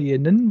wie auch immer ihr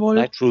ihn nennen wollt.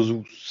 Nitro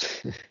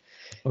Zeus.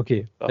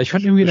 Okay. Ich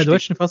fand irgendwie in der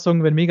deutschen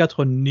Fassung, wenn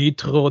Megatron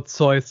Nitro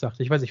Zeus sagt,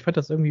 ich weiß, ich fand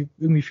das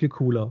irgendwie viel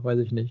cooler, weiß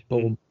ich nicht,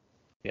 warum.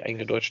 Die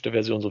eingedeutschte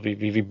Version, so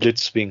wie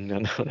Blitzwing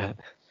dann.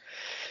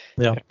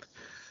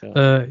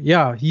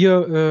 Ja,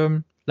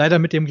 hier leider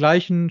mit dem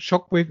gleichen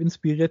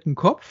Shockwave-inspirierten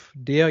Kopf,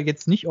 der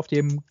jetzt nicht auf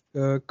dem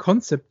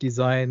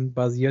Concept-Design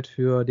basiert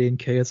für den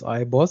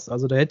KSI-Boss.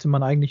 Also da hätte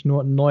man eigentlich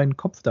nur einen neuen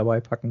Kopf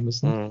dabei packen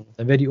müssen.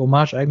 Dann wäre die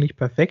Hommage eigentlich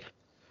perfekt.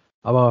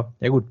 Aber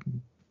ja gut.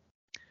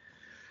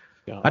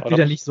 Ja, hat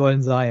wieder nicht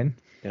sollen sein.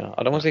 Ja,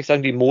 aber da muss ich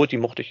sagen, die Mode, die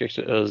mochte ich echt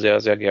sehr,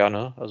 sehr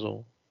gerne.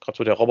 Also gerade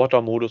so der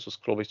Roboter-Modus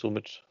ist, glaube ich, so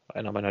mit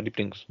einer meiner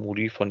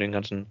Lieblingsmodi von den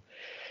ganzen,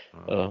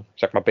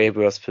 ich sag mal,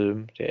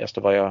 Bayverse-Filmen. Der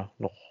erste war ja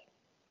noch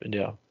in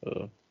der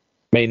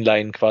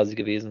Mainline quasi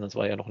gewesen. Das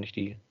war ja noch nicht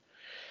die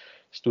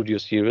Studio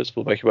Series.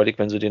 Wobei ich überlege,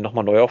 wenn sie den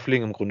nochmal neu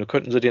auflegen, im Grunde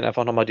könnten sie den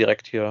einfach nochmal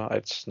direkt hier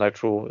als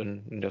Nitro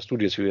in der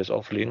Studio Series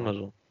auflegen.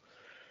 Also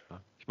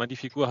ich meine, die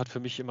Figur hat für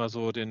mich immer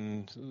so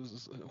den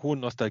hohen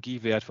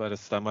Nostalgiewert, weil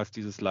das damals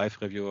dieses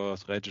Live-Review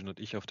aus Regen und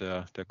ich auf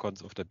der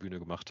Cons auf der Bühne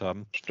gemacht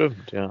haben.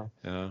 Stimmt, ja.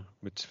 Ja,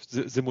 mit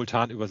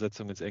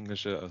Simultanübersetzung ins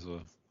Englische,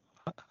 also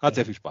hat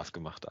sehr viel Spaß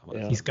gemacht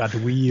damals. Ja. He's got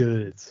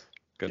wheels.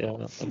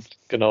 Genau.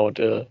 Ja, und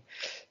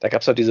da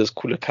gab es halt dieses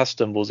coole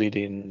Custom, wo sie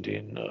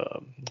den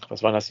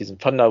was war das, diesen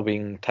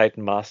Thunderwing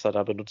Titan Master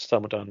da benutzt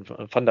haben und dann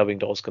Thunderwing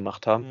daraus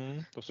gemacht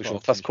haben. Das ich war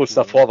schon fast kurz cool,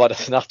 davor war,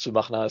 das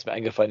nachzumachen, da ist mir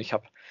eingefallen, ich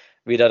habe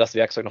weder das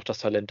Werkzeug noch das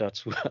Talent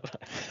dazu.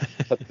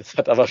 Das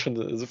hat aber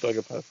schon super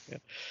gepasst. Ja.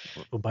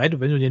 Wobei,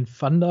 wenn du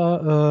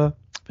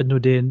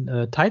den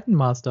Titan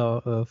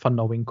Master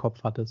Thunderwing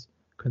Kopf hattest,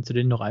 könntest du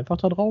den doch einfach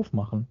da drauf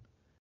machen.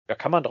 Ja,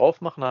 kann man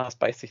drauf machen, das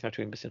beißt sich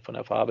natürlich ein bisschen von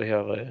der Farbe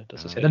her, weil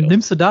das ist ja. Dann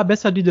nimmst du da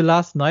besser die The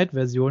Last Night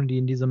Version, die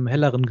in diesem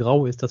helleren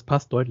Grau ist. Das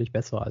passt deutlich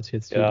besser als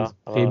jetzt hier. Ja,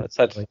 aber es ist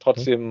halt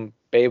trotzdem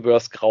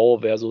Bayverse Grau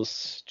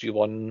versus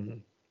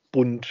G1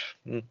 bunt.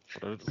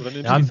 Oder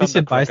ja, ein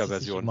bisschen beißt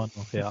es sich immer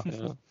noch, ja.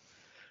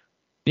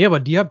 Nee,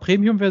 aber die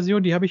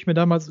Premium-Version, die habe ich mir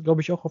damals,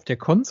 glaube ich, auch auf der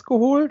Cons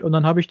geholt und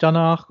dann habe ich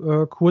danach,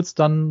 kurz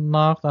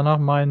danach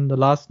meinen The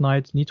Last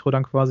Night Nitro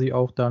dann quasi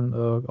auch dann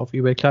auf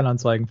eBay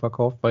Kleinanzeigen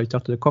verkauft, weil ich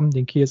dachte, komm,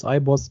 den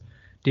KSI-Boss,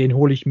 den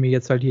hole ich mir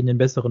jetzt halt hier in den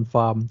besseren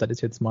Farben. Das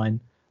ist jetzt mein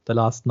The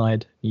Last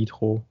Night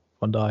Nitro.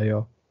 Von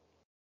daher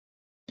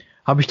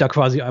habe ich da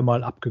quasi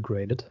einmal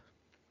abgegradet.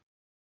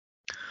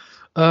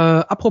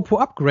 Apropos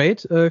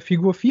Upgrade,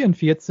 Figur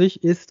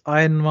 44 ist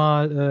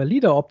einmal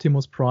Leader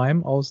Optimus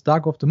Prime aus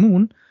Dark of the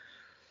Moon.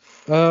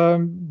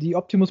 Die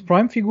Optimus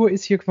Prime-Figur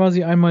ist hier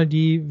quasi einmal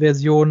die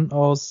Version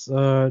aus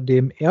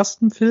dem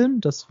ersten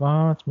Film. Das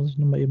war, jetzt muss ich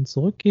nochmal eben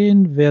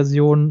zurückgehen,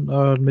 Version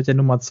mit der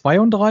Nummer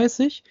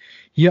 32.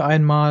 Hier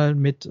einmal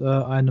mit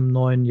einem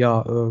neuen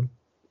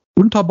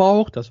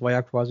Unterbauch. Das war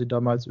ja quasi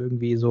damals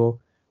irgendwie so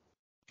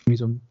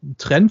ein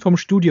Trend vom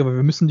Studio, aber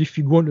wir müssen die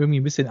Figuren irgendwie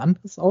ein bisschen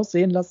anders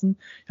aussehen lassen.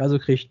 Also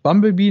kriegt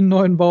Bumblebee einen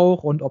neuen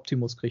Bauch und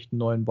Optimus kriegt einen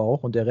neuen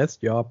Bauch und der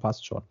Rest, ja,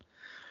 passt schon.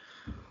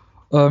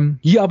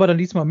 Hier aber dann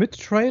diesmal mit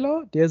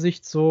Trailer, der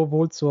sich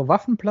wohl zur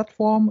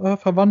Waffenplattform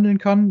verwandeln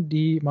kann,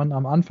 die man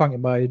am Anfang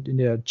in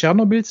der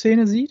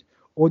Tschernobyl-Szene sieht.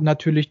 Und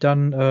natürlich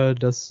dann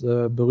das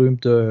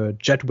berühmte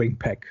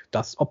Jetwing-Pack,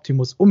 das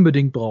Optimus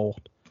unbedingt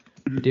braucht,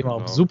 mit dem er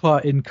auch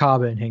super in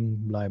Kabeln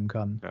hängen bleiben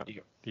kann.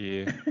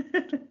 Ja,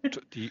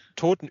 die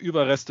toten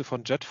Überreste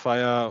von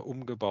Jetfire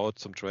umgebaut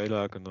zum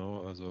Trailer,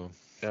 genau. Also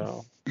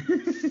ja.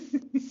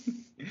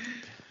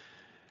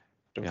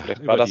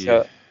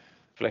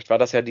 Vielleicht war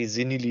das ja die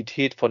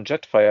Senilität von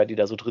Jetfire, die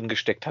da so drin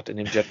gesteckt hat in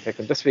dem Jetpack.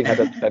 Und deswegen hat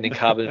er sich an den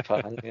Kabeln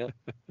verhangen. Ja.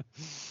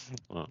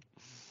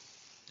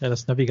 Ja,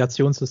 das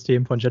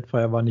Navigationssystem von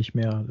Jetfire war nicht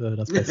mehr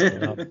das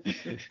Beste.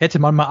 Hätte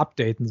man mal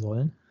updaten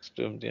sollen.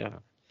 Stimmt,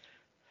 ja.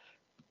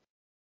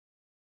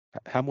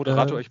 Herr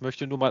Moderator, ich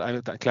möchte nur mal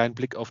einen kleinen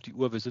Blick auf die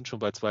Uhr. Wir sind schon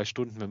bei 2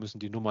 Stunden. Wir müssen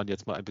die Nummern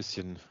jetzt mal ein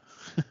bisschen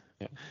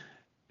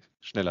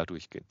schneller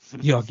durchgehen.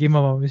 Ja, gehen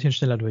wir mal ein bisschen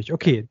schneller durch.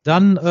 Okay,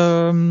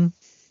 dann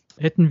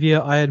hätten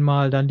wir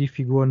einmal dann die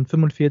Figuren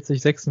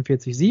 45,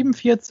 46,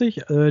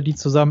 47, die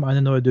zusammen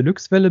eine neue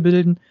Deluxe-Welle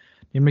bilden,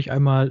 nämlich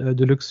einmal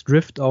Deluxe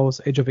Drift aus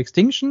Age of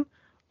Extinction,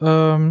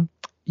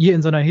 hier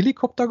in seiner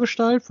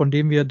Helikoptergestalt, von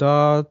dem wir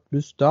da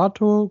bis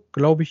dato,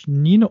 glaube ich,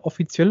 nie eine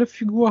offizielle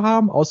Figur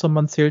haben, außer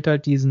man zählt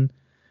halt diesen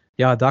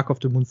Dark of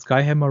the Moon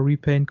Skyhammer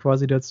Repaint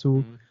quasi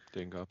dazu.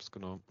 Den gab's,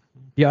 genau.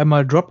 Hier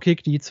einmal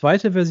Dropkick, die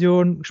zweite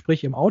Version,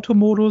 sprich im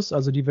Automodus,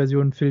 also die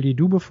Version, Phil, die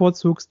du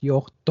bevorzugst, die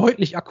auch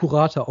deutlich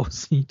akkurater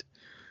aussieht.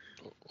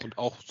 Und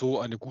auch so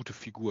eine gute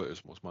Figur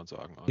ist, muss man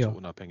sagen. Also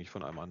unabhängig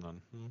von einem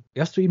anderen.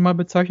 Wie hast du ihn mal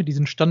bezeichnet,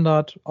 diesen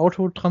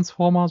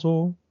Standard-Auto-Transformer,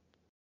 so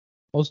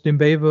aus dem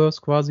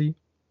Bayverse quasi?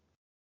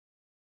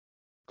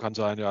 Kann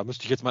sein, ja.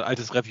 Müsste ich jetzt mal ein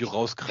altes Review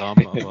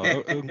rauskramen,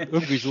 aber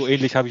irgendwie so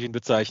ähnlich habe ich ihn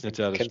bezeichnet.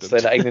 Ja, das kennst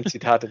stimmt. Deine eigenen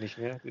Zitate nicht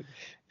mehr.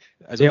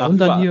 Also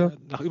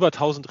nach über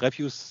 1000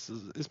 Reviews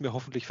ist mir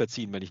hoffentlich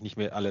verziehen, wenn ich nicht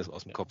mehr alles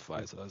aus dem Kopf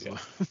weiß. Also. Ja.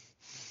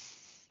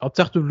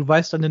 Hauptsache, du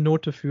weißt eine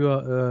Note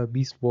für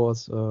Beast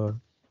Wars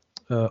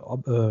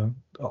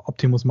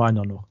Optimus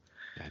Minor noch.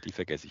 Ja, die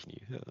vergesse ich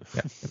nie. Ja,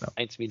 genau.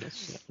 1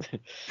 minus.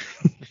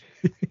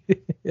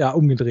 Ja,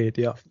 umgedreht,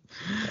 ja.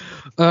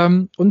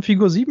 Und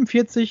Figur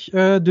 47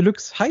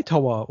 Deluxe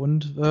Hightower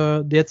und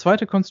der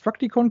zweite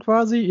Constructicon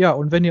quasi. Ja,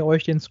 und wenn ihr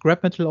euch den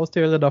Scrap Metal aus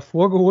der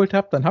davor geholt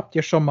habt, dann habt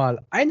ihr schon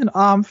mal einen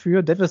Arm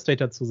für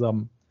Devastator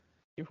zusammen.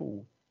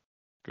 Juhu.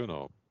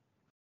 Genau.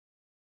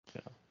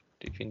 Ja,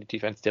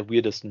 definitiv eines der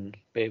weirdesten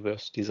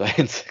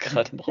Bayverse-Designs,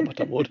 gerade im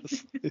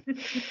Roboter-Modus.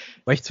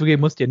 Weil ich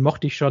zugeben muss, den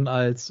mochte ich schon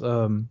als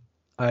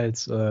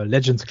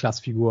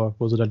Legends-Class-Figur,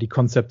 wo sie da die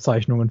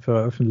Konzeptzeichnungen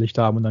veröffentlicht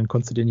haben und dann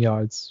konntest du den ja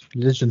als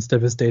Legends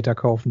Devastator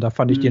kaufen. Da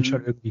fand ich den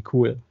schon irgendwie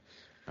cool.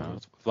 Ja,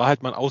 es war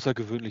halt mal ein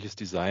außergewöhnliches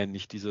Design,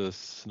 nicht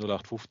dieses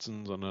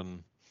 0815,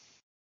 sondern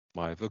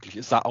mal wirklich,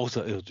 es sah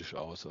außerirdisch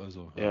aus.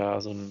 Also,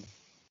 ja, so ein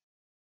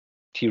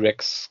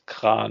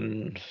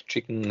T-Rex-Kran,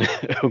 Chicken,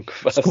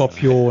 irgendwas.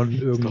 Skorpion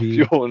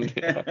irgendwie. Skorpion,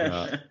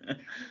 ja.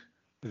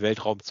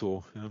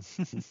 Weltraumzoo, ja.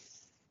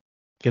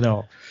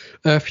 Genau.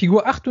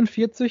 Figur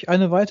 48,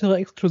 eine weitere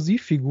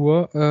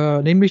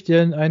Exklusivfigur, nämlich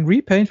ein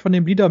Repaint von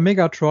dem Leader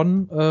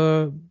Megatron,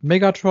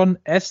 Megatron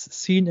as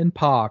Seen in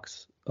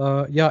Parks.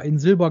 In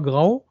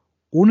Silbergrau,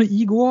 ohne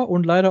Igor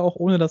und leider auch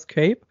ohne das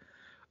Cape.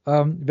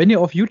 Wenn ihr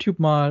auf YouTube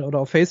mal oder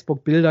auf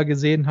Facebook Bilder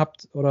gesehen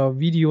habt oder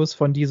Videos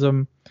von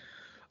dieser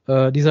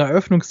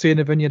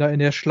Eröffnungsszene, wenn ihr da in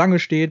der Schlange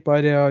steht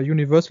bei der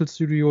Universal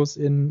Studios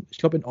ich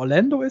glaube in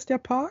Orlando ist der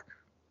Park.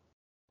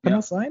 Kann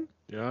das sein?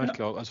 Ja, ich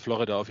glaube, als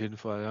Florida auf jeden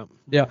Fall, ja.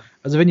 Ja,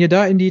 also wenn ihr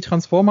da in die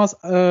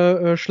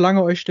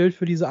Transformers-Schlange euch stellt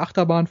für diese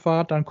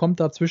Achterbahnfahrt, dann kommt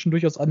da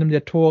zwischendurch aus einem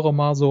der Tore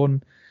mal so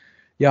ein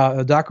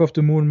Dark of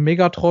the Moon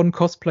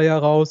Megatron-Cosplayer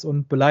raus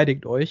und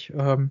beleidigt euch.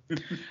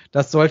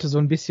 Das sollte so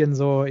ein bisschen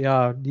so,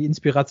 die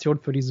Inspiration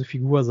für diese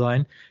Figur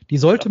sein. Die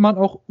sollte man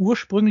auch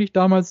ursprünglich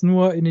damals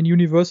nur in den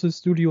Universal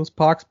Studios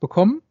Parks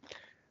bekommen.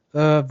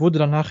 Wurde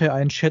dann nachher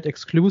ein Chat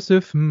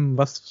Exclusive.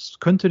 Was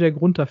könnte der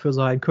Grund dafür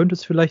sein? Könnte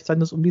es vielleicht sein,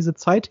 dass um diese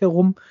Zeit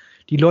herum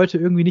die Leute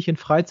irgendwie nicht in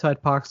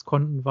Freizeitparks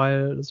konnten,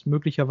 weil es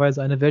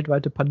möglicherweise eine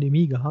weltweite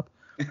Pandemie gab?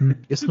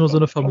 Ist nur so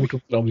eine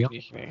Vermutung. Glaube ich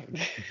nicht. Nee.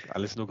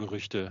 Alles nur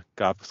Gerüchte.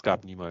 Es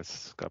gab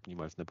niemals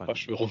eine Pandemie.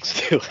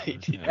 Verschwörungstheorie.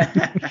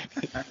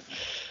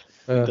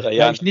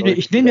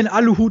 Ich nehme den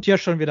Aluhut ja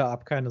schon wieder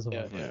ab, keine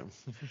Sorge.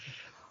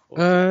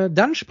 Ja.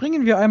 Dann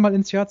springen wir einmal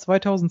ins Jahr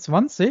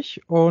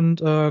 2020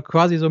 und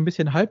quasi so ein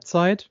bisschen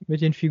Halbzeit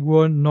mit den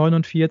Figuren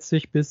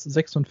 49 bis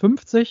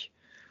 56.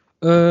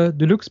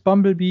 Deluxe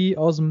Bumblebee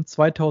aus dem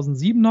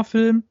 2007er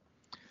Film.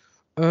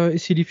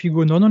 Ist hier die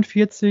Figur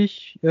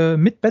 49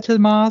 mit Battle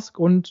Mask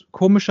und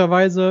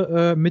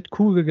komischerweise mit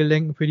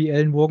Kugelgelenken für die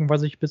Ellenbogen,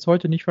 was ich bis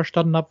heute nicht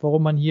verstanden habe,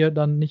 warum man hier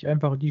dann nicht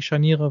einfach die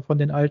Scharniere von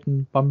den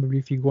alten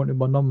Bumblebee-Figuren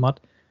übernommen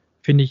hat.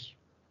 Finde ich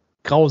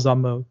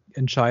grausame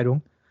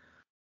Entscheidung.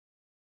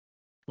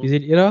 Wie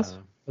seht ihr das?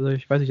 Also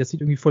ich weiß nicht, das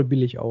sieht irgendwie voll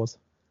billig aus.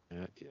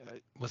 Ja,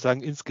 ich muss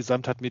sagen,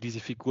 insgesamt hat mir diese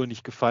Figur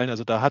nicht gefallen.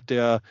 Also da hat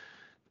der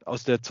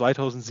aus der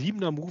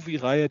 2007er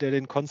Movie-Reihe, der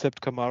den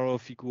Concept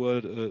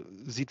Camaro-Figur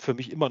sieht für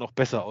mich immer noch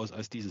besser aus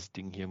als dieses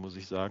Ding hier, muss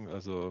ich sagen.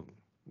 Also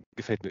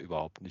gefällt mir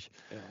überhaupt nicht.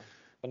 Ja,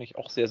 fand ich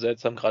auch sehr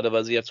seltsam, gerade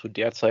weil sie ja zu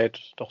der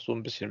Zeit doch so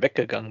ein bisschen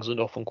weggegangen sind,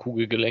 auch von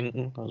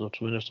Kugelgelenken. Also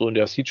zumindest so in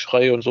der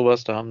Siege-Reihe und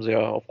sowas. Da haben sie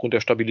ja aufgrund der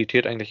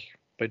Stabilität eigentlich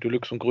bei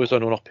Deluxe und größer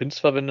nur noch Pins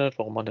verwendet,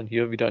 warum man dann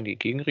hier wieder in die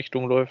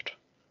Gegenrichtung läuft.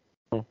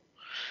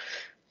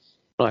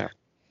 Naja.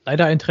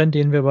 Leider ein Trend,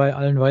 den wir bei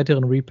allen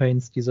weiteren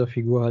Repaints dieser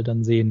Figur halt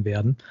dann sehen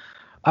werden.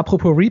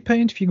 Apropos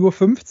Repaint, Figur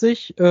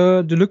 50,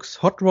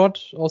 Deluxe Hot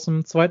Rod aus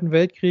dem Zweiten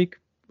Weltkrieg.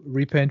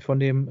 Repaint von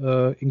dem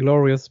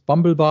Inglorious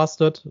Bumble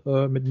Bastard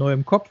mit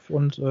neuem Kopf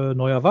und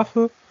neuer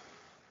Waffe.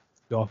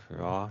 Ja,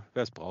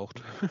 wer es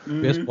braucht.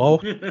 Wer es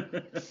braucht.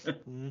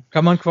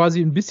 Kann man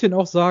quasi ein bisschen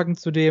auch sagen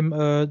zu dem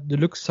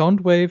Deluxe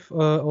Soundwave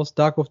aus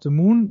Dark of the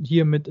Moon,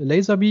 hier mit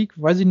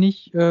Laserbeak, weiß ich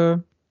nicht,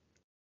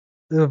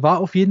 war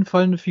auf jeden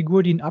Fall eine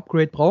Figur, die ein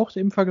Upgrade brauchte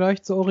im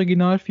Vergleich zur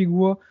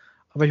Originalfigur.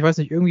 Aber ich weiß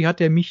nicht, irgendwie hat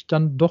der mich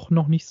dann doch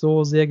noch nicht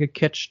so sehr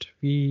gecatcht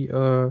wie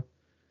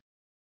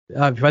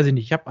ja, ich weiß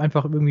nicht, ich habe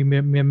einfach irgendwie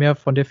mir mehr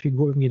von der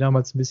Figur irgendwie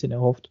damals ein bisschen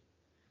erhofft.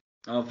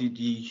 Auch wie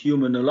die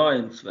Human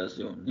Alliance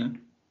Version, ne?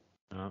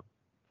 Ja.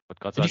 Ich wollte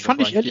gerade Die sagen,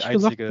 fand ich ehrlich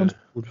gesagt ganz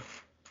gut.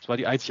 Das war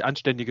die einzig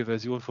anständige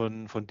Version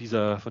von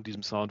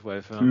diesem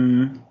Soundwave. Ja.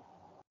 Mhm.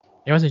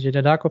 Ich weiß nicht,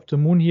 der Dark of the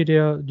Moon hier,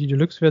 die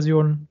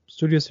Deluxe-Version,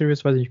 Studio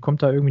Series, weiß ich,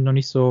 kommt da irgendwie noch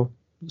nicht so.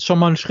 Ist schon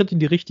mal ein Schritt in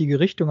die richtige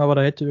Richtung, aber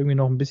da hätte irgendwie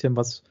noch ein bisschen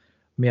was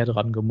mehr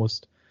dran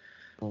gemusst.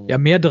 Ja,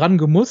 mehr dran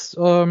gemusst.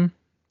 Ein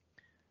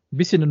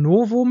bisschen ein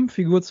Novum,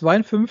 Figur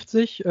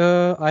 52,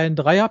 ein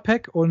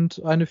Dreierpack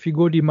und eine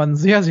Figur, die man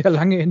sehr, sehr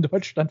lange in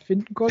Deutschland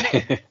finden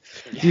konnte.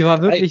 Die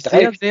war wirklich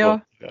sehr,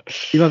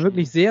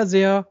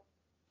 sehr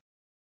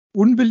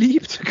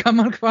unbeliebt, kann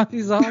man quasi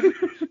sagen.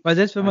 Weil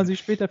selbst wenn man sie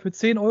später für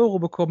 10 Euro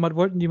bekommen hat,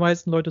 wollten die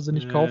meisten Leute sie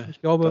nicht kaufen. Ich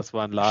glaube, das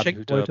war ein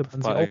Ladenhüter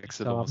par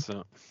excellence,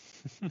 ja.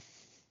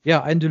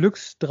 Ja, ein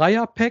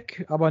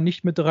Deluxe-Dreier-Pack, aber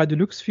nicht mit 3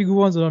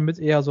 Deluxe-Figuren, sondern mit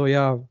eher so,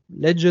 ja,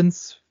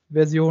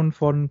 Legends-Versionen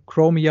von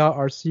Chromia,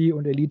 RC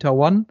und Elita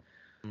One.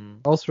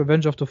 Aus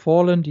Revenge of the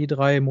Fallen, die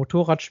 3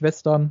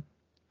 Motorradschwestern.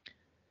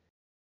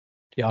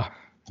 Ja.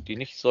 Die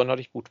nicht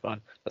sonderlich gut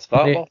waren. Das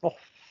war aber auch noch,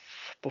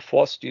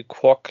 bevor es die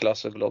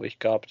Core-Klasse, glaube ich,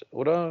 gab,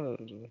 oder?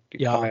 Die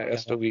kam ja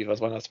erst irgendwie, was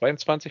waren das,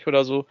 22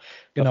 oder so?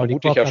 Genau, da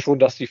vermute ich ja schon,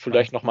 dass die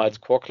vielleicht nochmal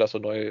als Core-Klasse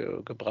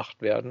neu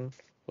gebracht werden.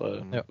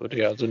 Weil würde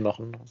ja Sinn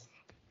machen.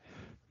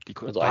 Die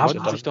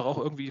konnten sich doch auch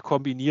irgendwie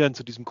kombinieren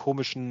zu diesem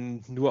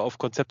komischen, nur auf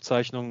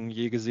Konzeptzeichnungen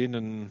je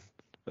gesehenen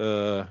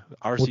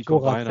RC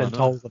Combiner.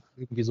 Ne?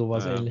 Irgendwie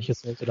sowas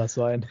Ähnliches sollte das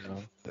sein.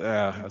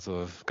 Ja,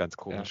 also ganz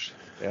komisch.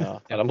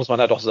 Ja, da muss man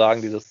halt auch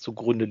sagen, dieses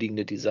zugrunde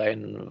liegende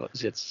Design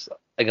ist jetzt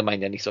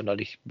allgemein ja nicht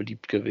sonderlich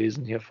beliebt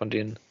gewesen hier von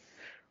den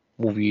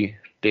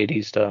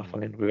Movie-Ladies da,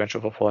 von den Revenge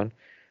of the Fallen.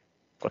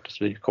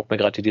 Gottes Willen, ich gucke mir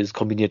gerade dieses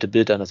kombinierte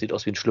Bild an, das sieht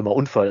aus wie ein schlimmer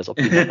Unfall, als ob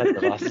die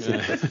gerast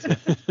sind.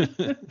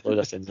 Was soll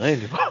das denn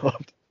sein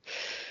überhaupt?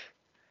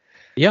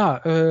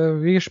 Ja,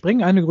 wir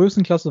springen eine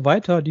Größenklasse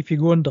weiter, die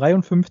Figuren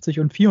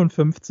 53 und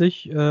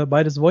 54,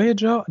 beides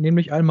Voyager,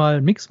 nämlich einmal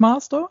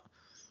Mixmaster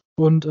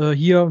und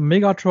hier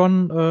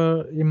Megatron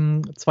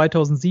im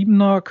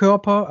 2007er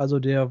Körper, also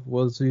der,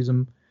 wo es zu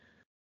diesem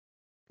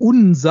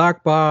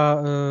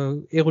unsagbar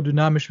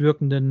aerodynamisch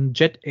wirkenden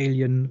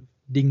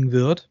Jet-Alien-Ding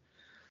wird.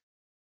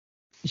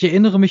 Ich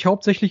erinnere mich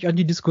hauptsächlich an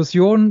die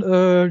Diskussion,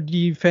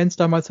 die Fans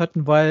damals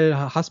hatten, weil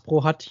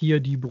Hasbro hat hier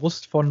die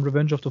Brust von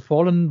Revenge of the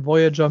Fallen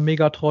Voyager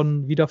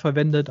Megatron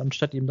wiederverwendet,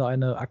 anstatt ihm da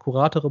eine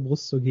akkuratere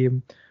Brust zu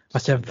geben,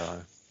 was ja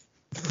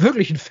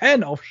wirklich einen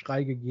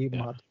Fanaufschrei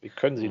gegeben hat. Wie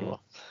können sie nur?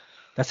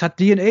 Das hat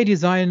DNA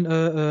Design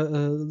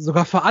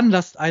sogar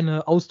veranlasst,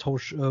 eine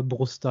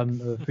Austauschbrust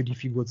dann für die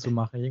Figur zu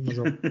machen. Irgendwie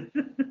so.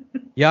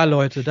 Ja,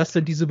 Leute, das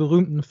sind diese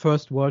berühmten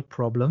First World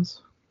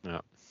Problems. Ja.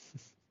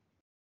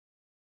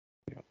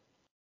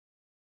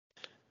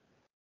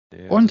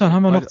 Und dann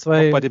haben wir noch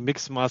 2. Auch bei dem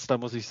Mixmaster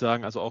muss ich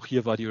sagen, also auch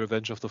hier war die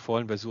Revenge of the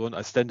Fallen Version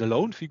als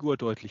Standalone-Figur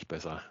deutlich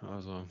besser.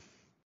 Also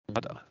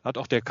hat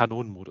auch der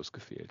Kanonenmodus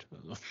gefehlt.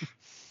 Also.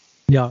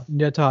 Ja, in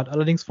der Tat.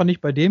 Allerdings fand ich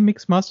bei dem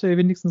Mixmaster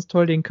wenigstens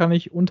toll, den kann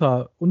ich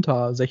unter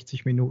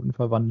 60 Minuten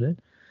verwandeln.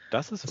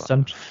 Das ist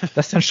wahr.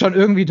 Das ist dann schon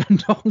irgendwie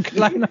dann doch ein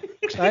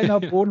kleiner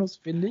Bonus,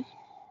 finde ich.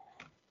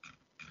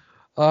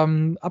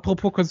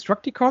 Apropos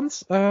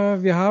Constructicons,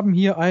 wir haben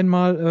hier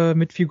einmal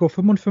mit Figur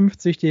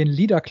 55 den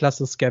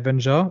Leader-Klasse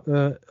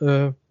Scavenger.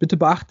 Bitte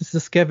beachten, es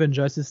ist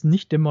Scavenger, es ist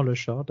nicht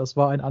Demolisher. Das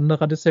war ein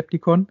anderer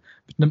Decepticon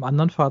mit einem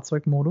anderen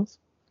Fahrzeugmodus.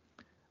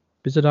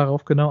 Bitte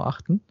darauf genau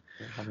achten.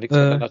 Haben nichts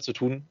miteinander zu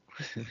tun.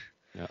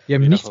 Die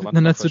haben nichts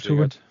miteinander zu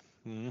tun.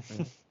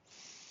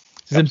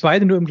 Sie sind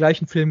beide nur im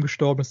gleichen Film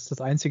gestorben. Das ist das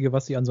Einzige,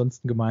 was sie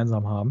ansonsten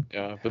gemeinsam haben.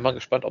 Ja, bin mal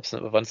gespannt,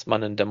 wann es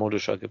mal einen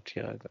Demolisher gibt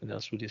hier in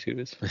der Studio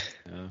Series.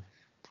 Ja.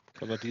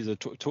 Aber diese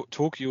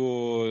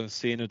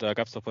Tokio-Szene, da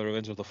gab es doch bei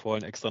Revenge of the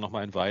Fallen extra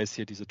nochmal in Weiß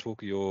hier diese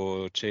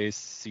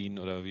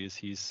Tokio-Chase-Scene oder wie es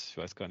hieß, ich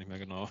weiß gar nicht mehr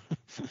genau.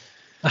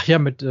 Ach ja,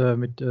 mit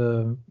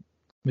den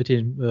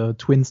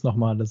Twins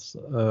nochmal, das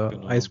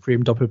genau. Ice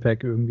Cream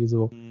Doppelpack irgendwie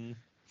so.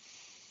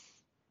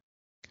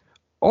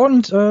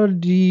 Und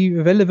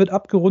die Welle wird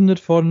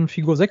abgerundet von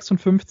Figur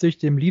 56,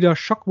 dem Leader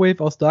Shockwave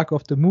aus Dark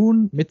of the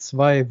Moon, mit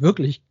 2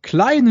 wirklich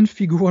kleinen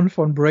Figuren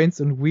von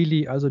Brains und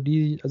Wheelie. Also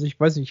ich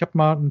weiß nicht, ich habe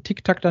mal einen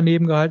Tic-Tac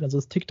daneben gehalten. Also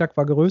das Tic-Tac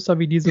war größer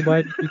wie diese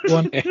beiden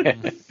Figuren.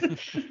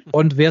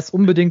 Und wer es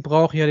unbedingt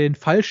braucht, ja den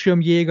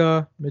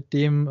Fallschirmjäger, mit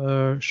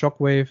dem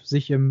Shockwave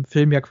sich im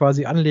Film ja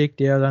quasi anlegt,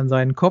 der dann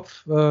seinen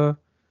Kopf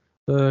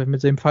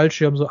mit dem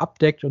Fallschirm so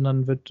abdeckt und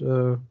dann wird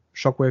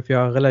Shockwave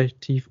ja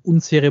relativ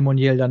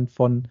unzeremoniell dann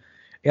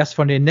erst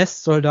von den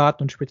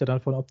Nest-Soldaten und später dann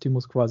von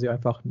Optimus quasi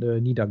einfach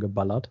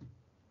niedergeballert.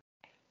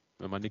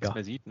 Wenn man nichts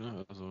mehr sieht,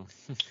 ne? Also.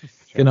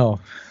 Genau.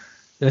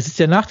 Das ist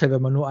der Nachteil,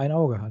 wenn man nur ein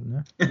Auge hat,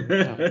 ne?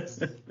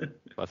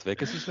 Was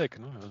weg ist, ist weg,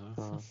 ne?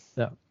 Also.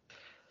 Ja.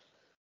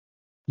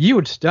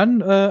 Gut,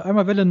 dann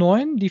einmal Welle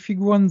 9, die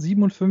Figuren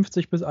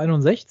 57 bis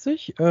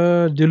 61.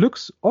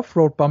 Deluxe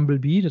Offroad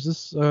Bumblebee, das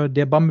ist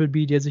der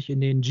Bumblebee, der sich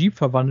in den Jeep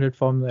verwandelt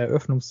von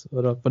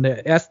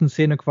der ersten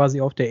Szene quasi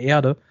auf der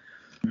Erde.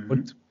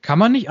 Und kann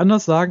man nicht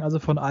anders sagen, also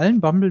von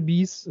allen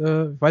Bumblebees, ich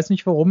weiß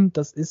nicht warum,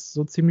 das ist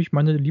so ziemlich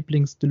meine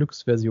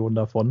Lieblings-Deluxe-Version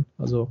davon.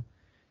 Also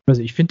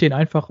ich finde den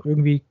einfach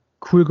irgendwie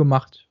cool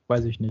gemacht,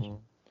 weiß ich nicht.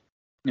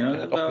 Ja, Der hat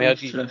das auch war mehr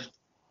nicht schlecht.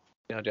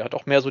 Ja, der hat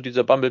auch mehr so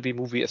diese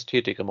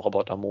Bumblebee-Movie-Ästhetik im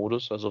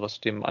Roboter-Modus, also was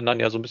dem anderen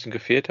ja so ein bisschen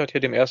gefehlt hat,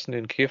 hier dem ersten,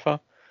 den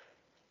Käfer.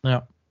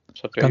 Ja,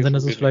 Das hat der kann hier sein, schon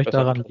dass es wesentlich vielleicht besser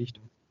daran getroffen. liegt.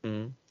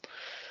 Mhm.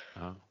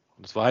 Ja.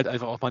 Und es war halt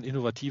einfach auch mal ein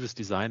innovatives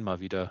Design mal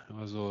wieder.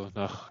 Also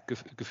nach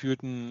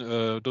gefühlten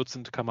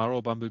Dutzend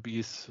Camaro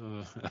Bumblebees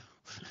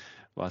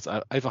war es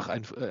einfach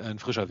ein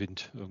frischer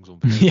Wind. Irgend so ein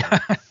bisschen. Ja,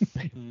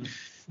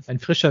 ein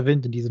frischer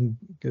Wind in diesem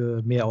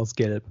Meer aus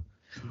Gelb.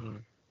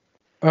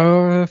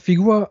 Mhm.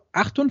 Figur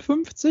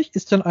 58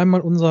 ist dann einmal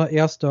unser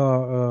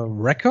erster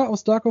Wrecker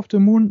aus Dark of the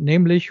Moon,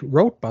 nämlich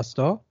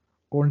Roadbuster.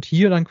 Und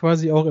hier dann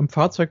quasi auch im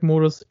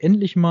Fahrzeugmodus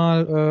endlich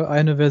mal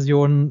eine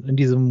Version in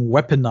diesem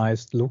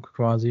Weaponized Look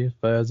quasi,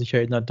 weil er sich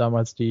erinnert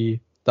damals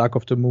die Dark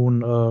of the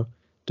Moon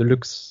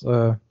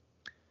Deluxe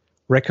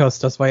Wreckers,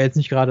 das war jetzt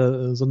nicht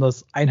gerade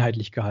besonders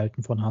einheitlich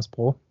gehalten von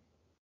Hasbro.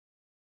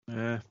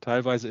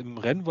 Teilweise im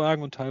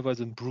Rennwagen und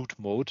teilweise im Brute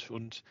Mode.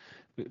 Und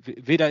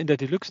weder in der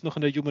Deluxe noch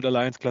in der Human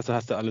Alliance Klasse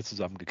hast du alle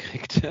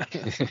zusammengekriegt.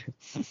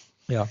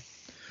 Ja.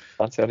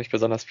 Waren es ja nicht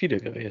besonders viele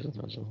gewesen.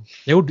 Also.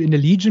 Ja gut, in der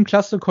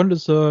Legion-Klasse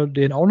konntest du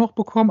den auch noch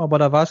bekommen, aber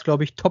da war es,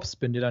 glaube ich,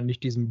 Topspin, der dann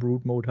nicht diesen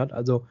Brute-Mode hat.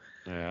 Also,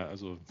 naja,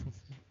 also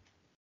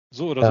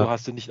so oder so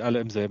hast du nicht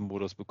alle im selben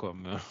Modus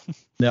bekommen.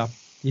 Ja,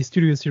 die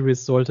Studio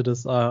Series sollte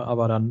das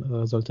aber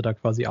dann sollte da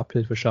quasi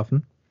Abhilfe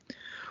schaffen.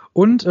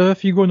 Und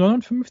Figur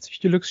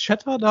 59 Deluxe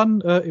Shatter dann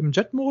im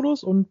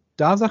Jet-Modus. Und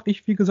da sag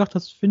ich, wie gesagt,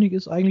 das finde ich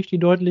ist eigentlich die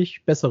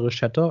deutlich bessere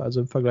Shatter,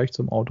 also im Vergleich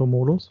zum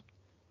Automodus.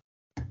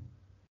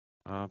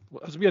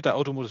 Also mir hat der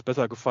Automodus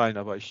besser gefallen,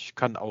 aber ich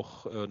kann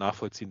auch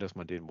nachvollziehen, dass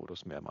man den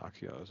Modus mehr mag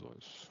hier. Also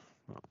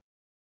ja.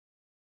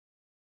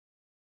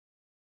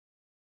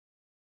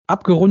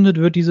 Abgerundet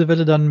wird diese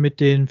Welle dann mit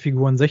den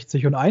Figuren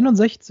 60 und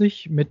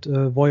 61 mit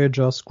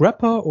Voyager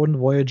Scrapper und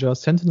Voyager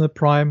Sentinel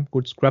Prime.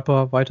 Gut,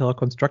 Scrapper, weiterer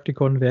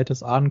Constructicon, wer hätte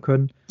es ahnen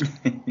können.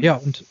 Ja,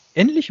 und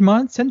endlich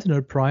mal ein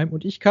Sentinel Prime.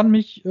 Und ich kann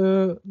mich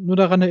nur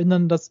daran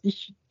erinnern, dass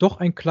ich doch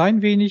ein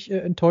klein wenig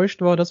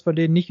enttäuscht war, dass wir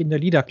den nicht in der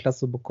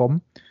Leader-Klasse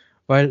bekommen.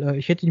 Weil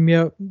ich hätte ihn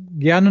mir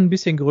gerne ein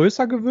bisschen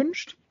größer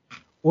gewünscht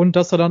und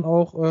dass er dann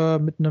auch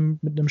mit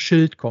einem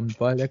Schild kommt,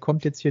 weil er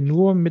kommt jetzt hier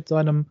nur mit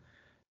seinem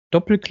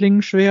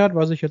Doppelklingenschwert,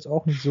 was ich jetzt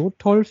auch nicht so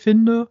toll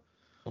finde.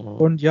 Mhm.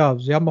 Und ja,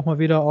 sie haben auch mal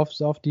wieder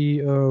auf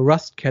die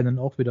Rust Cannon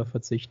auch wieder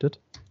verzichtet.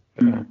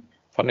 Ja,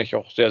 fand ich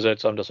auch sehr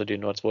seltsam, dass sie den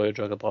nur als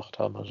Voyager gebracht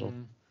haben. Also.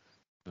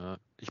 Ja,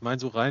 ich meine,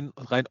 so rein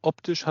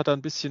optisch hat er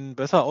ein bisschen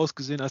besser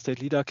ausgesehen als der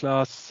Leader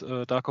Class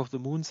Dark of the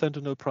Moon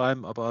Sentinel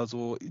Prime, aber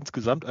so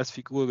insgesamt als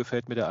Figur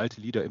gefällt mir der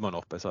alte Leader immer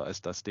noch besser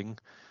als das Ding.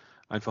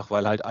 Einfach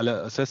weil halt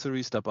alle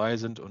Accessories dabei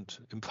sind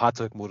und im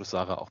Fahrzeugmodus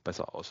sah er auch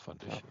besser aus,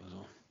 fand ich.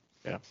 Also.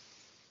 Ja.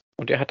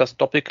 Und er hat das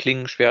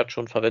Doppelklingenschwert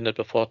schon verwendet,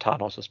 bevor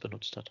Thanos es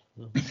benutzt hat.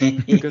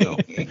 Genau.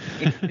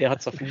 Er hat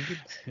es erfunden.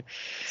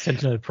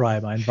 Sentinel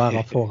Prime, ein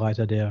wahrer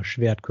Vorreiter der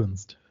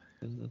Schwertkunst.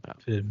 Ja.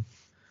 Film.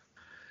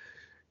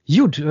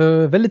 Gut,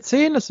 Welle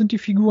 10, das sind die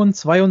Figuren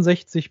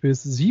 62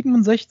 bis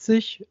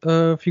 67.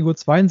 Figur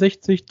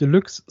 62,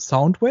 Deluxe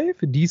Soundwave,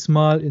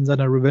 diesmal in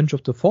seiner Revenge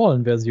of the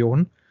Fallen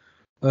Version.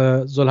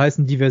 Soll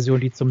heißen, die Version,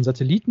 die zum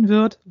Satelliten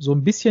wird. So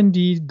ein bisschen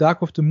die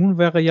Dark of the Moon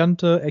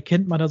Variante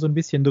erkennt man da so ein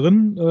bisschen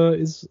drin,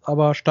 ist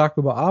aber stark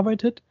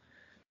überarbeitet.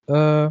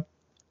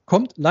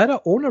 Kommt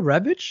leider ohne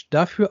Ravage,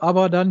 dafür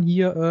aber dann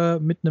hier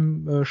mit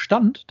einem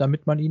Stand,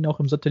 damit man ihn auch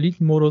im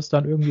Satellitenmodus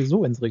dann irgendwie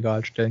so ins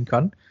Regal stellen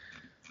kann.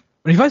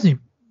 Und ich weiß nicht,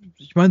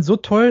 ich meine, so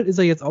toll ist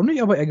er jetzt auch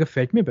nicht, aber er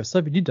gefällt mir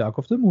besser wie die Dark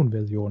of the Moon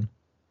Version.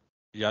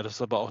 Ja, das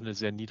ist aber auch eine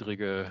sehr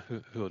niedrige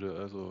Hürde.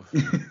 Also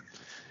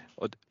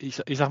und ich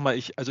sag mal,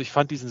 ich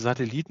fand diesen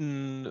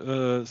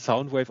Satelliten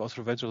Soundwave aus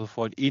Revenge of the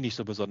Fallen nicht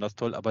so besonders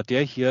toll, aber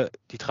der hier,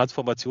 die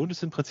Transformation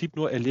ist im Prinzip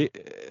nur,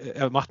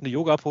 er macht eine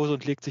Yoga-Pose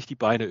und legt sich die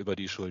Beine über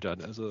die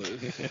Schultern. Also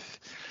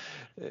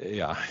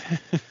ja,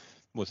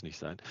 muss nicht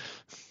sein.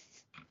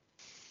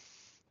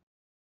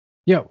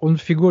 Ja, und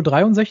Figur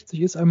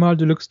 63 ist einmal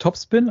Deluxe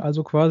Topspin,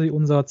 also quasi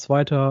unser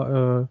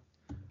zweiter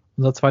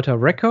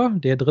Wrecker.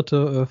 Der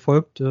dritte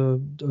folgt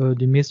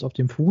demnächst auf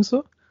dem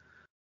Fuße.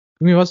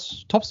 Irgendwie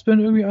was,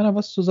 Topspin, irgendwie einer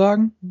was zu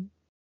sagen?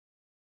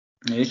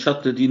 Ich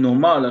hatte die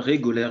normale,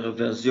 reguläre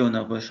Version,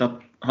 aber ich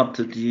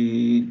hatte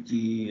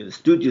die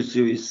Studio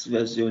Series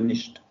Version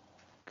nicht.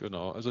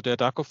 Genau, also der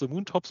Dark of the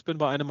Moon Topspin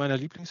war eine meiner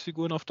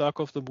Lieblingsfiguren auf Dark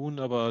of the Moon,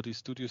 aber die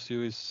Studio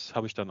Series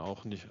habe ich dann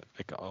auch nicht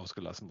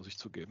ausgelassen, muss ich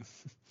zugeben.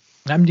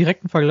 Ja, im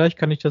direkten Vergleich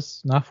kann ich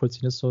das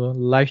nachvollziehen. Das ist so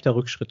ein leichter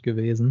Rückschritt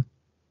gewesen.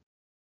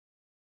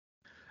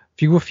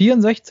 Figur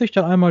 64,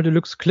 dann einmal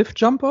Deluxe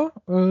Cliffjumper.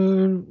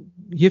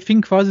 Hier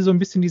fing quasi so ein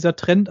bisschen dieser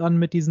Trend an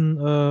mit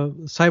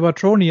diesen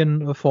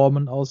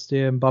Cybertronian-Formen aus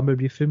dem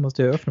Bumblebee-Film, aus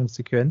der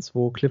Eröffnungssequenz,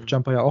 wo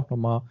Cliffjumper ja auch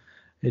nochmal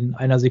in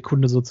einer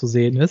Sekunde so zu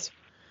sehen ist.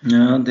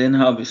 Ja, den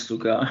habe ich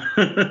sogar.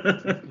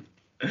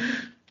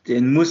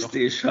 Den musste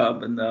ich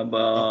haben,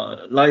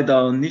 aber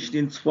leider nicht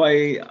in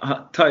 2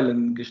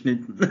 Teilen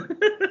geschnitten.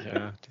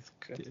 Ja,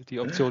 Die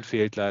Option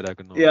fehlt leider,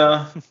 genau.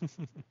 Ja.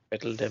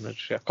 Battle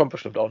Damage, ja, kommt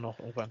bestimmt auch noch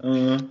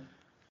irgendwann.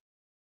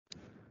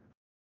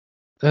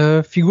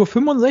 Figur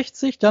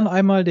 65, dann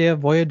einmal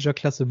der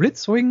Voyager-Klasse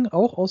Blitzwing,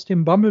 auch aus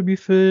dem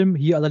Bumblebee-Film,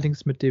 hier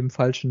allerdings mit dem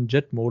falschen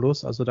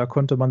Jet-Modus. Also da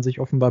konnte man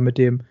sich offenbar mit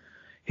dem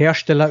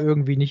Hersteller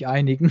irgendwie nicht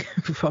einigen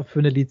für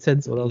eine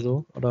Lizenz oder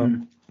so. Oder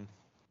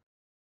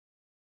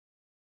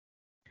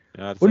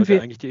Ja, das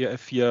sollte eigentlich die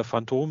F4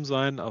 Phantom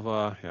sein,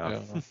 aber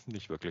ja.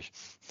 Nicht wirklich.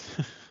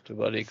 Ich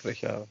überlege,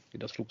 wie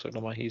das Flugzeug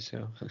nochmal hieß,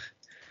 ja.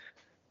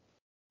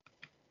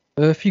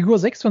 Figur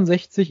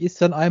 66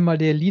 ist dann einmal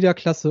der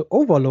Leader-Klasse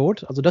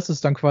Overload. Also das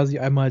ist dann quasi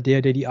einmal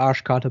der die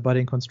Arschkarte bei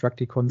den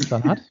Constructicons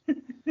dann hat.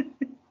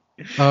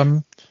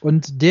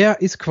 Und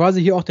der ist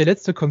quasi hier auch der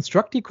letzte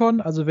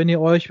Constructicon. Also wenn ihr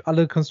euch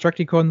alle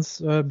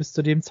Constructicons bis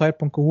zu dem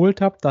Zeitpunkt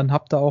geholt habt, dann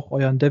habt ihr auch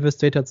euren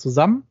Devastator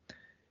zusammen.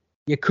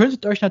 Ihr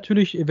könntet euch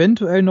natürlich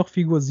eventuell noch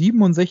Figur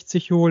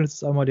 67 holen. Das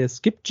ist einmal der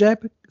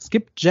Skipjack.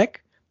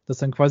 Das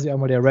ist dann quasi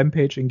einmal der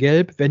Rampage in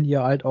Gelb, wenn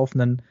ihr halt auf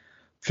einen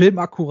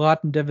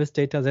filmakkuraten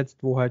Devastator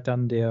setzt, wo halt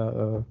dann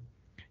der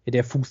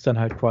Fuß dann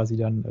halt quasi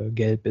dann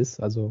gelb ist.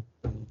 Also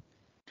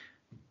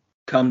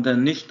kam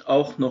dann nicht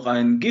auch noch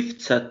ein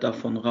Giftset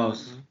davon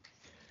raus?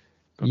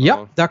 Genau.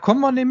 Ja, da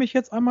kommen wir nämlich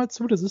jetzt einmal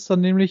zu. Das ist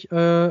dann nämlich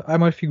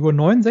einmal Figur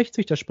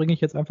 69. Da springe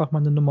ich jetzt einfach mal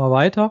eine Nummer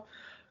weiter.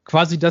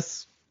 Quasi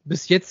das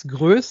bis jetzt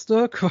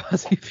größte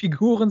quasi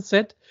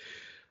Figurenset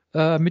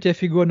mit der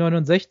Figur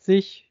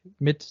 69,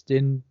 mit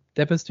den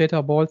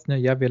Devastator Balls. Ne,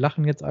 ja, wir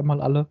lachen jetzt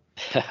einmal alle.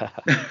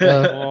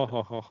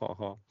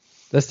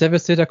 Das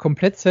Devastator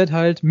Komplettset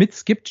halt mit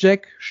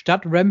Skipjack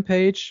statt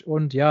Rampage.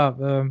 Und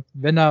ja,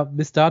 wenn ihr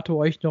bis dato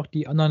euch noch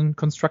die anderen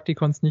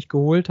Constructicons nicht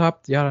geholt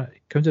habt, ja,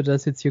 könnt ihr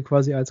das jetzt hier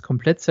quasi als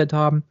Komplettset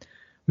haben.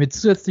 Mit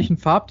zusätzlichen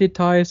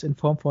Farbdetails in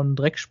Form von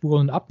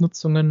Dreckspuren und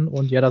Abnutzungen.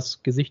 Und ja,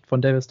 das Gesicht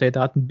von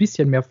Devastator hat ein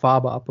bisschen mehr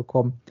Farbe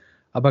abbekommen.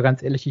 Aber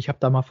ganz ehrlich, ich habe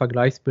da mal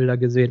Vergleichsbilder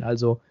gesehen.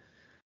 Also,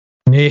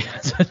 nee,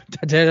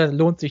 da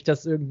lohnt sich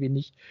das irgendwie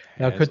nicht.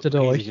 Da könntet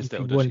ihr euch die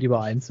Figuren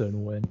lieber einzeln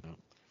holen.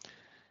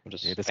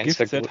 Das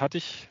Giftset hatte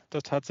ich da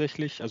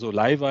tatsächlich, also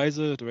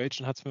leihweise.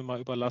 Duration hat es mir mal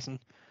überlassen.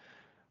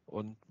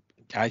 Und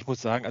ja, ich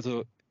muss sagen,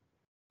 also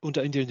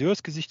unter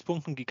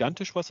Ingenieursgesichtspunkten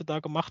gigantisch, was sie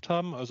da gemacht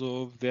haben.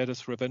 Also wer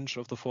das Revenge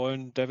of the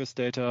Fallen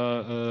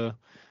Devastator,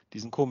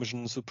 diesen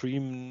komischen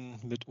Supreme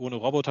mit ohne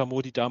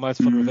Roboter-Modi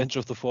damals von Revenge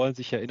of the Fallen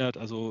sich erinnert,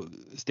 also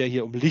ist der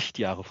hier um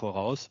Lichtjahre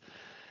voraus.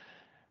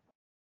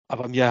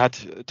 Aber mir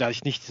da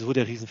ich nicht so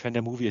der Riesenfan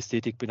der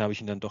Movie-Ästhetik bin, habe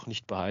ich ihn dann doch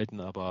nicht behalten.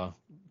 Aber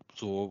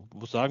so,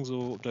 muss sagen,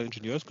 so unter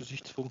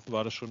Ingenieursgesichtspunkten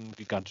war das schon eine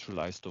gigantische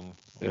Leistung.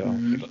 Ja,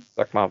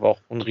 sag mal, aber auch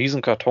ein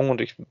Riesenkarton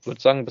und ich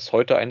würde sagen, bis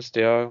heute eins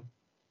der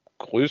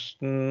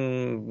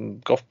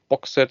größten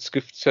Boxsets,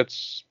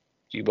 Giftsets,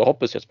 die überhaupt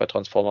bis jetzt bei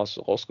Transformers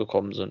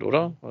rausgekommen sind,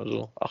 oder?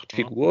 Also 8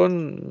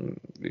 Figuren,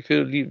 wie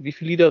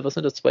viel Leader, was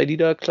sind das, 2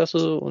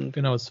 Leader-Klasse? Und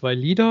genau, 2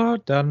 Leader,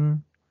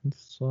 dann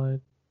 1,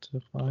 2,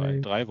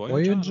 3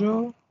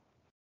 Voyager,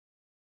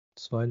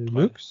 2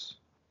 Deluxe,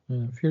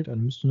 fehlt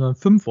ein, müssten dann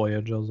 5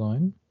 Voyager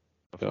sein.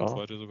 Ja.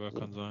 Zweite sogar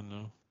kann sein,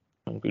 ja.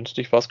 Und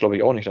günstig war es, glaube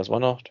ich, auch nicht. Das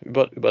war noch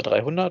über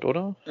 300,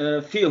 oder?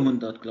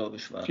 400, glaube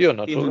ich, war es.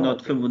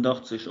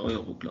 485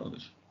 Euro, glaube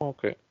ich.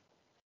 Okay.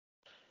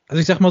 Also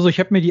ich sag mal so, ich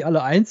habe mir die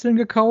alle einzeln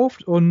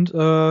gekauft und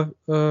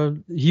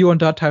hier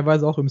und da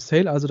teilweise auch im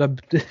Sale. Also da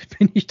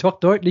bin ich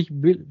doch deutlich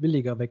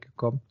billiger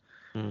weggekommen.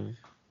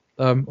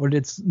 Und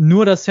jetzt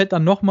nur das Set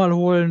dann nochmal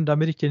holen,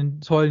 damit ich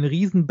den tollen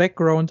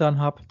Riesen-Background dann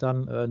habe,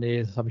 dann,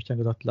 nee, das habe ich dann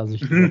gesagt, lasse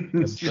ich.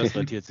 Das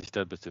rentiert sich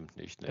dann bestimmt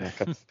nicht. Ne?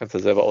 Ja, kannst du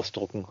selber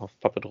ausdrucken, auf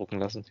Pappe drucken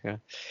lassen, ja.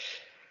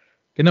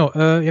 Genau,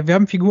 ja, wir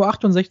haben Figur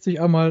 68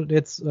 einmal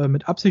jetzt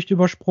mit Absicht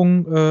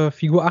übersprungen.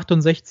 Figur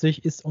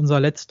 68 ist unser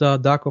letzter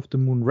Dark of the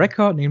Moon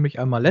Wrecker, nämlich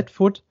einmal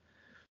Leadfoot,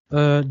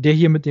 der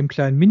hier mit dem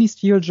kleinen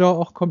Mini-Steeljaw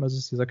auch kommt. Also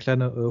ist dieser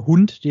kleine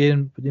Hund,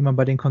 den man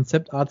bei den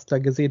Konzeptarts da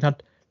gesehen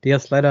hat, der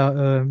es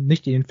leider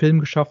nicht in den Film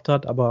geschafft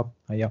hat, aber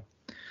naja.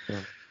 Ja.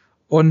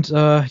 Und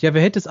ja,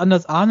 wer hätte es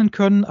anders ahnen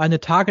können,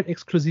 eine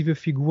Target-exklusive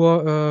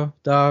Figur,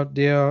 da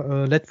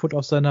der Leadfoot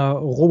auf seiner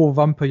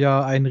Robo-Wampe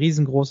ja ein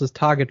riesengroßes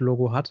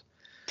Target-Logo hat.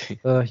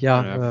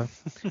 Wer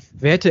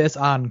hätte es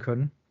ahnen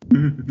können?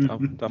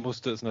 Da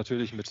musste es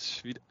natürlich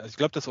also ich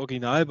glaube, das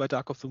Original bei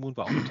Dark of the Moon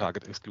war auch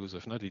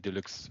Target-Exclusive, ne? Die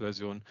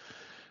Deluxe-Version.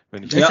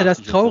 Das ist ja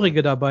das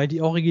Traurige dabei.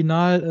 Die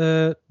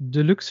Original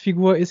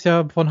Deluxe-Figur ist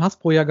ja von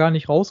Hasbro ja gar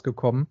nicht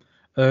rausgekommen.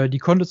 Die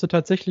konntest du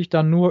tatsächlich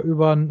dann nur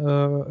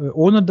über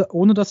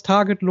ohne das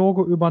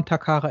Target-Logo über einen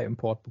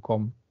Takara-Import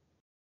bekommen.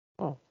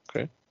 Oh,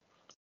 okay.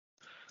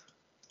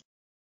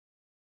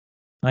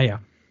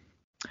 Naja.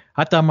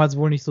 Hat damals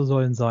wohl nicht so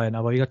sollen sein.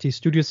 Aber wie gesagt, die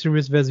Studio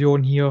Series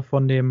Version hier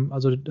von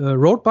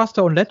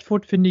Roadbuster und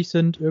Leadfoot, finde ich,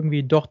 sind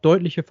irgendwie doch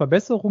deutliche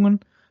Verbesserungen.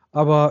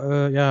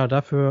 Aber ja,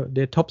 dafür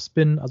der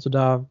Topspin, also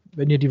da,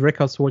 wenn ihr die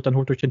Wreckers holt, dann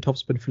holt euch den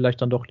Topspin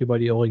vielleicht dann doch lieber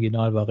die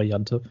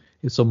Originalvariante.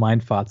 Ist so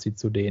mein Fazit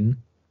zu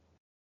denen.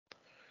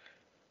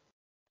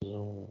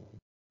 So.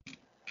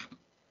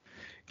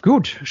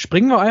 Gut,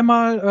 springen wir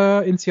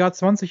einmal ins Jahr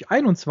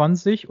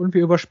 2021 und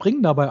wir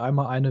überspringen dabei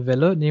einmal eine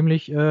Welle,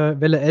 nämlich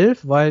Welle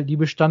 11, weil die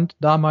bestand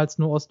damals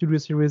nur aus Studio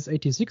Series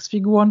 86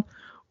 Figuren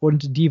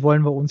und die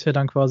wollen wir uns ja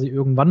dann quasi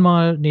irgendwann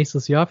mal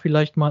nächstes Jahr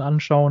vielleicht mal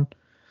anschauen.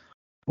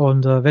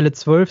 Und Welle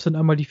 12 sind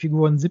einmal die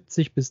Figuren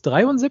 70 bis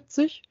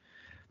 73,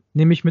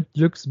 nämlich mit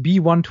Deluxe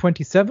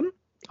B127,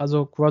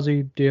 also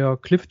quasi der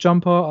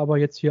Cliffjumper, aber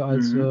jetzt hier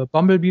als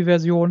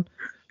Bumblebee-Version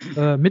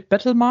mit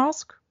Battle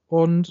Mask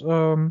und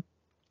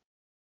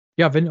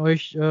ja, wenn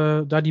euch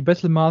da die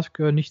Battle Mask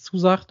nicht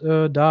zusagt,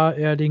 da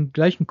er den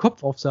gleichen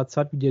Kopfaufsatz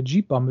hat wie der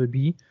Jeep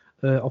Bumblebee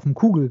auf dem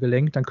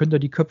Kugelgelenk, dann könnt ihr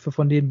die Köpfe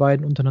von den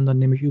beiden untereinander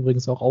nämlich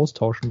übrigens auch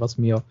austauschen, was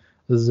mir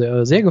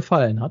sehr, sehr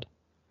gefallen hat.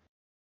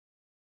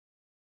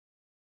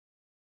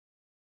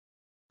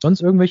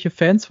 Sonst irgendwelche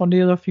Fans von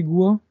dieser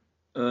Figur?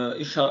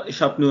 Ich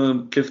hab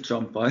nur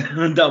Cliffjumper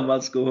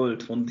damals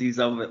geholt von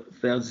dieser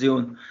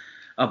Version.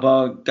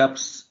 Aber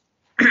gab's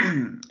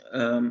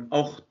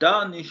auch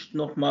da nicht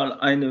nochmal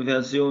eine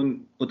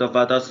Version oder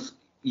war das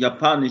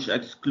japanisch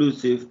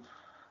exklusiv,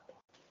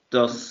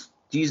 dass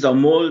dieser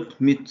Mold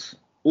mit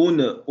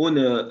ohne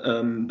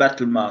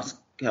Battle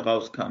Mask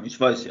herauskam? Ich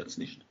weiß jetzt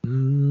nicht.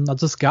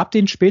 Also es gab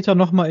den später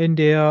nochmal in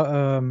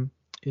der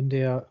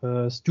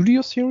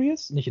Studio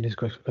Series, nicht in der,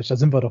 da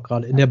sind wir doch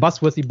gerade, in der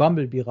Buzzworthy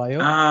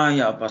Bumblebee-Reihe. Ah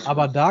ja, was.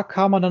 Aber da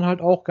kam man dann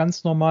halt auch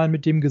ganz normal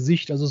mit dem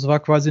Gesicht, also es war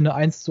quasi eine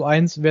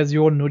 1:1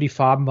 Version, nur die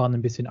Farben waren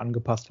ein bisschen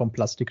angepasst vom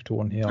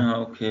Plastikton her.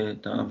 Ah, okay,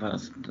 da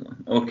war's.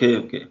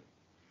 Okay.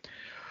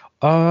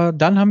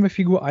 Dann haben wir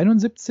Figur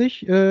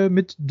 71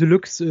 mit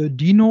Deluxe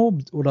Dino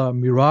oder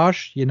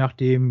Mirage, je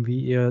nachdem,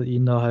 wie ihr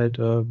ihn da halt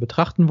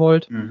betrachten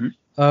wollt.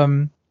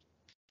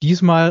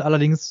 Diesmal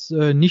allerdings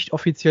nicht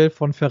offiziell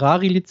von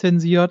Ferrari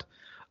lizenziert,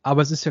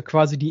 aber es ist ja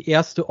quasi die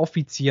erste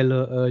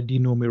offizielle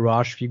Dino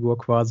Mirage-Figur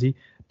quasi.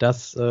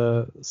 Das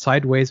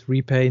Sideways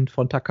Repaint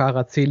von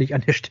Takara zähle ich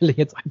an der Stelle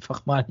jetzt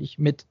einfach mal nicht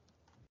mit.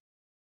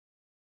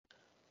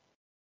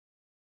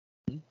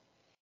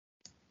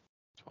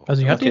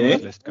 Also, ihr habt den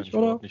auslässt, kann ich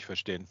überhaupt nicht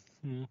verstehen.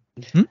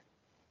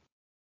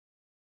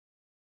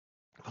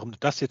 Warum du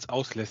das jetzt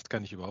auslässt,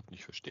 kann ich überhaupt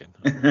nicht verstehen.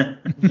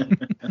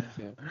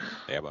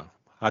 Ja, aber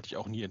hatte ich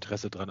auch nie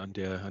Interesse dran an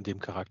dem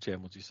Charakter,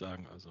 muss ich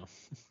sagen. Also.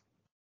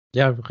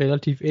 Ja,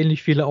 relativ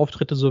ähnlich viele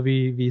Auftritte, so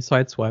wie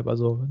Sideswipe,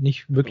 also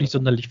nicht wirklich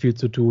sonderlich viel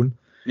zu tun.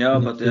 Ja,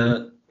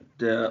 aber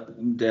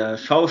der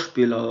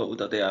Schauspieler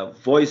oder der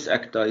Voice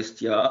Actor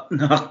ist ja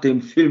nach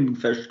dem Film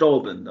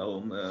verstorben.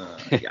 Darum,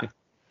 ja.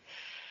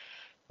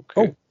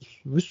 Okay.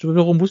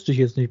 Warum wusste ich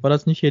jetzt nicht? War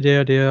das nicht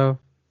hier der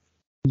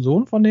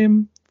Sohn von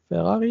dem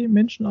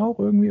Ferrari-Menschen auch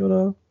irgendwie,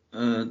 oder?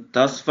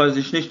 Das weiß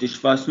ich nicht.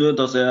 Ich weiß nur,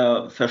 dass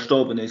er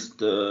verstorben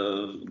ist,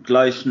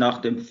 gleich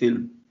nach dem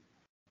Film.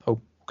 Oh,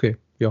 okay,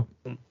 ja.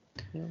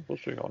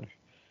 Wusste ich auch nicht.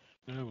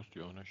 Ja, wusste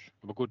ich auch nicht.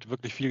 Aber gut,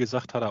 wirklich viel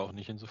gesagt hat er auch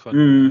nicht.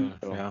 Insofern,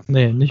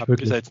 nee, nicht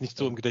wirklich. Ist er jetzt nicht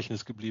so im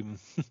Gedächtnis geblieben.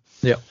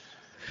 Ja.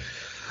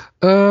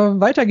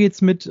 Weiter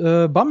geht's mit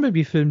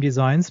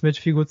Bumblebee-Filmdesigns mit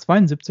Figur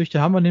 72.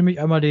 Da haben wir nämlich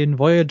einmal den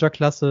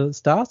Voyager-Klasse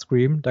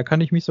Starscream. Da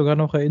kann ich mich sogar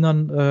noch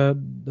erinnern,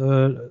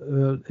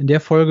 in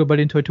der Folge bei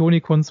den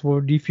Teutonicons,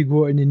 wo die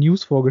Figur in den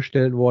News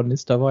vorgestellt worden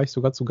ist, da war ich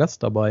sogar zu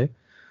Gast dabei.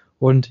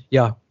 Und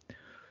ja,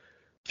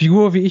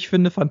 Figur, wie ich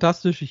finde,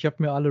 fantastisch. Ich habe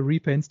mir alle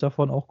Repaints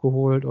davon auch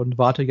geholt und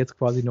warte jetzt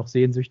quasi noch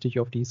sehnsüchtig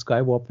auf die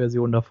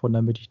Skywarp-Version davon,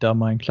 damit ich da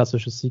mein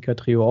klassisches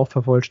Seeker-Trio auch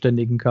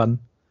vervollständigen kann.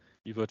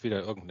 Die wird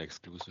wieder irgendein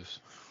Exclusive.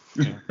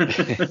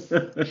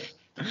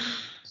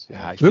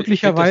 Ja,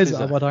 möglicherweise,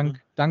 aber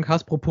dank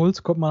Hasbro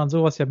Pulse kommt man an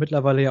sowas ja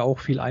mittlerweile ja auch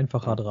viel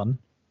einfacher dran.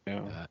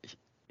 Ja,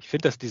 ich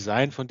finde das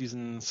Design von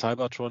diesen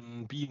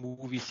Cybertron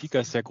B-Movie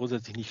Seekers ja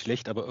grundsätzlich nicht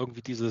schlecht, aber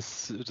irgendwie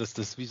dass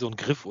das wie so ein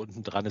Griff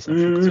unten dran ist am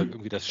Flugzeug,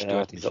 irgendwie das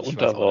stört mich. Dieser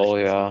Unterbau,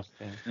 ja.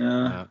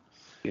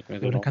 Geht mir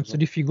dann kannst du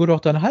die Figur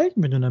doch dann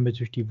halten, wenn du damit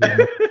durch die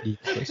Welt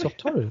fliegst. Das ist doch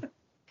toll.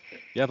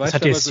 Ja, das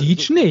hat der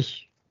Siege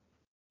nicht.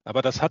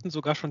 Aber das hatten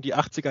sogar schon die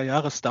 80er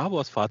Jahre Star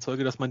Wars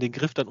Fahrzeuge, dass man den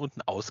Griff dann unten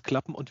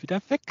ausklappen und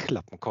wieder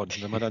wegklappen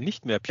konnte, wenn man dann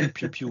nicht mehr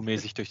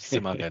Piu-Piu-Piu-mäßig durchs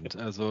Zimmer rennt.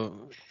 Also.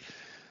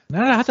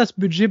 Na, da hat das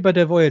Budget bei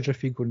der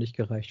Voyager-Figur nicht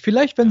gereicht.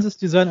 Vielleicht, wenn sie das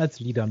Design als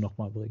Leader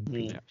nochmal bringen.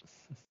 Ja.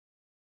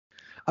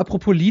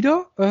 Apropos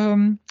Leader,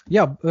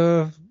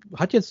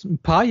 hat jetzt ein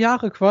paar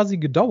Jahre quasi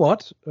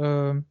gedauert,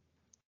 den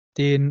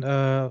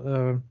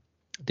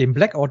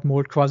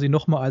Blackout-Mold quasi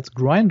nochmal als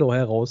Grindor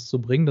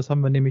herauszubringen. Das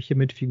haben wir nämlich hier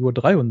mit Figur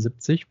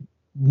 73.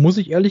 Muss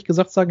ich ehrlich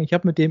gesagt sagen, ich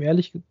habe mit dem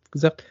ehrlich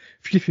gesagt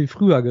viel, viel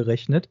früher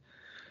gerechnet.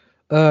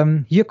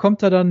 Hier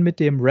kommt er dann mit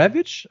dem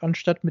Ravage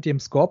anstatt mit dem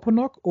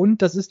Scorponok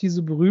und das ist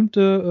diese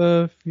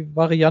berühmte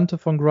Variante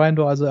von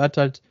Grindor. Also er hat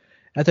halt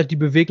die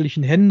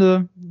beweglichen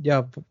Hände.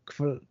 Ja,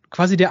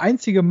 quasi der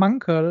einzige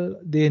Mankerl,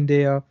 den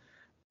der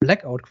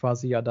Blackout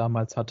quasi ja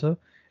damals hatte.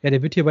 Ja,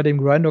 der wird hier bei dem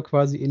Grindor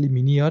quasi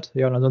eliminiert.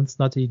 Ja, und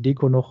ansonsten hatte die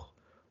Deko noch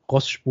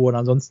Rostspuren.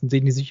 Ansonsten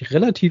sehen die sich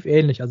relativ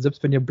ähnlich. Also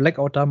selbst wenn ihr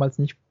Blackout damals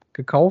nicht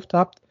gekauft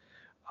habt,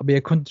 aber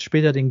ihr könnt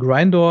später den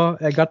Grindor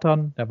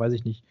ergattern, ja, weiß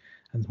ich nicht.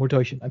 Dann holt ihr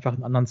euch einfach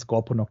einen anderen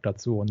Scorponok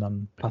dazu und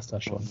dann passt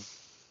das schon.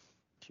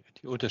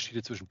 Die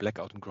Unterschiede zwischen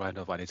Blackout und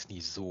Grindr waren jetzt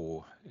nie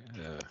so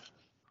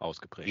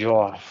ausgeprägt.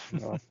 Ja.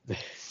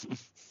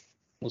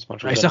 Muss man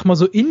schon Ich sagen. sag mal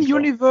so, in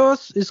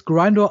Universe ist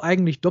Grindr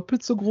eigentlich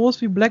doppelt so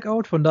groß wie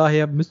Blackout, von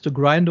daher müsste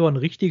Grindr, ein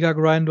richtiger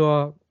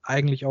Grindr,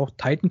 eigentlich auch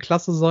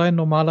Titan-Klasse sein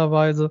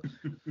normalerweise.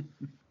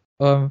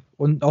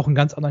 Und auch einen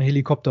ganz anderen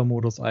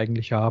Helikoptermodus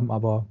eigentlich haben,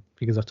 aber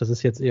wie gesagt, das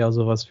ist jetzt eher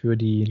sowas für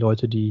die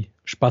Leute, die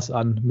Spaß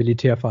an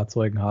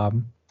Militärfahrzeugen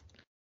haben.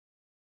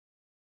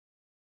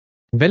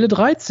 Welle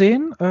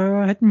 13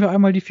 hätten wir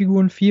einmal die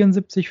Figuren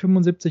 74,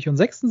 75 und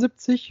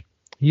 76.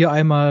 Hier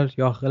einmal,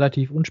 ja,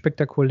 relativ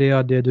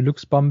unspektakulär, der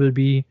Deluxe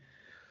Bumblebee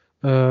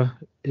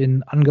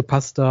in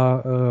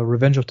angepasster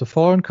Revenge of the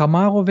Fallen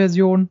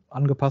Camaro-Version,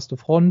 angepasste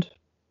Front.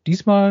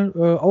 Diesmal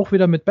auch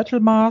wieder mit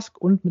Battle Mask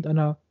und mit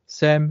einer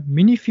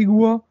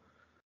Sam-Minifigur.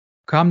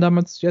 Kam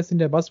damals jetzt in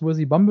der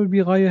Buzzworthy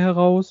Bumblebee-Reihe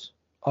heraus,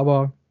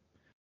 aber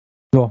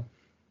ja,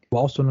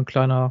 war auch so ein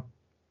kleiner,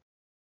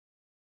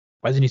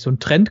 weiß ich nicht, so ein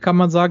Trend kann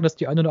man sagen, dass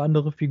die eine oder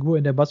andere Figur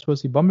in der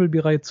Buzzworthy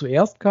Bumblebee-Reihe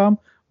zuerst kam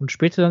und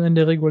später dann in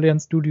der regulären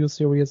Studio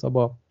Series,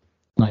 aber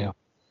naja.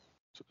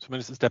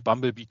 Zumindest ist der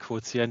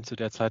Bumblebee-Quotient zu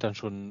der Zeit dann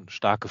schon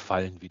stark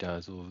gefallen wieder.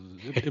 Also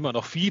immer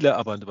noch viele,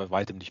 aber bei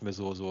weitem nicht mehr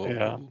so.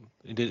 Ja.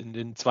 In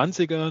den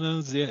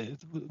 20er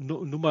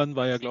Nummern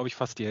war ja, glaube ich,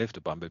 fast die Hälfte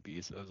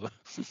Bumblebees. Also.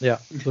 Ja,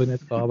 so in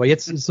etwa. Aber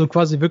jetzt ist so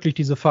quasi wirklich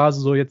diese Phase,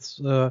 so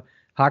jetzt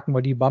haken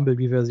wir die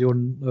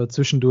Bumblebee-Version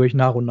zwischendurch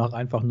nach und nach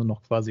einfach nur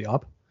noch quasi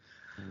ab.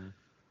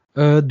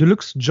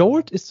 Deluxe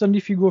Jolt ist dann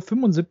die Figur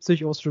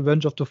 75 aus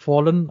Revenge of the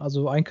Fallen,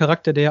 also ein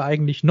Charakter, der ja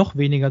eigentlich noch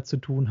weniger zu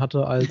tun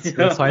hatte als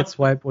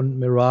Sideswipe und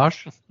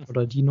Mirage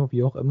oder Dino,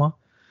 wie auch immer.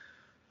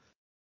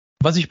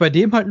 Was ich bei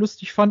dem halt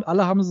lustig fand,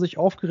 alle haben sich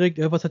aufgeregt,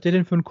 was hat der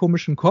denn für einen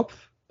komischen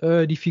Kopf?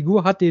 Die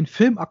Figur hat den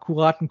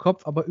filmakkuraten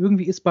Kopf, aber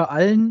irgendwie ist bei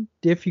allen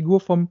der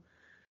Figur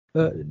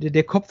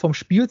der Kopf vom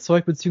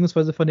Spielzeug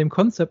beziehungsweise von dem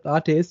Concept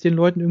Art, der ist den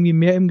Leuten irgendwie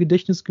mehr im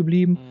Gedächtnis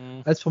geblieben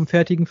als vom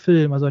fertigen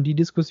Film. Also an die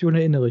Diskussion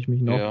erinnere ich mich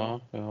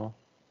noch. Ja.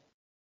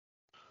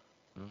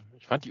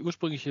 Ich fand die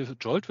ursprüngliche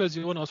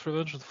Jolt-Version aus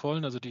Revenge of the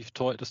Fallen, also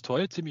das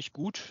Toy ziemlich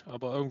gut,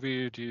 aber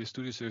irgendwie die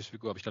Studio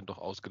Series-Figur habe ich dann doch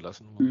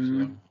ausgelassen, muss ich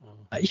sagen.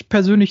 Ich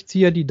persönlich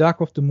ziehe ja die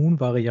Dark of the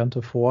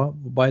Moon-Variante vor,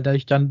 wobei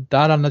ich dann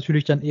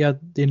natürlich eher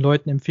den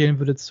Leuten empfehlen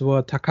würde,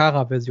 zur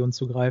Takara-Version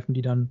zu greifen,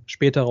 die dann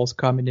später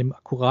rauskam in dem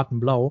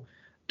akkuraten Blau.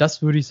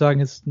 Das würde ich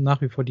sagen, ist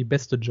nach wie vor die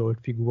beste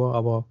Jolt-Figur,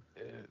 aber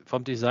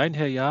vom Design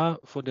her ja,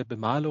 von der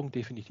Bemalung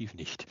definitiv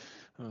nicht.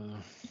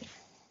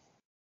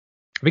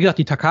 Wie gesagt,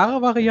 die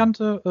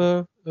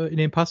Takara-Variante in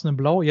dem passenden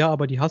Blau, ja,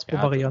 aber die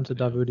Hasbro-Variante,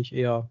 da würde ich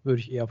eher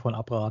von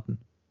abraten.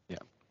 Ja.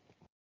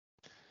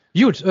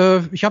 Gut,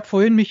 ich habe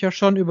vorhin mich ja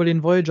schon über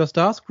den Voyager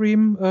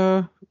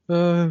Starscream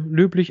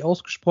löblich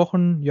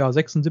ausgesprochen. Ja,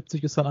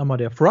 76 ist dann einmal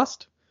der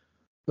Thrust.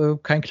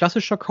 Kein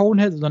klassischer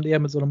Conehead, sondern eher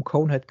mit so einem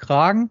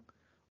Conehead-Kragen.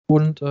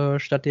 Und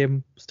statt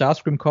dem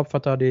Starscream-Kopf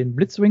hat er den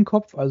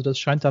Blitzwing-Kopf. Also das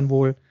scheint dann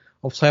wohl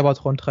auf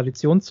Cybertron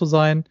Tradition zu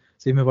sein.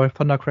 Sehen wir bei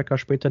Thundercracker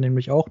später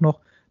nämlich auch noch,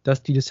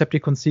 dass die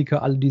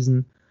Decepticon-Seeker alle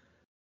diesen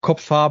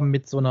Kopf haben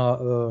mit so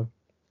einer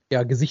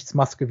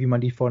Gesichtsmaske, wie man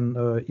die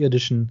von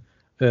irdischen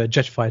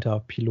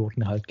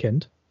Jetfighter-Piloten halt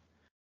kennt.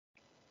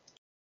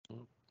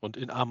 Und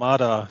in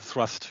Armada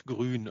Thrust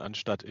grün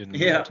anstatt in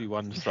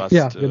T1 Thrust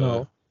ja,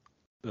 genau.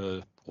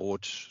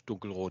 Rot,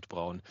 dunkelrot,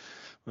 braun.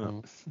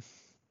 Ja.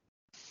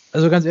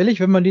 Also ganz ehrlich,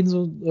 wenn man den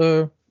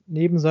so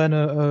neben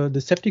seine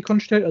Decepticon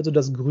stellt, also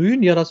das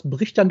Grün, ja, das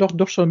bricht dann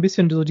doch schon ein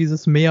bisschen so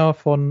dieses Meer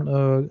von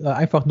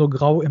einfach nur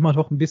Grau immer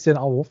noch ein bisschen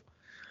auf.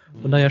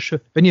 Und naja,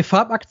 wenn ihr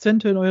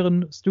Farbakzente in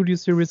euren Studio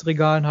Series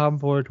Regalen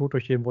haben wollt, holt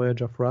euch den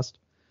Voyager Thrust.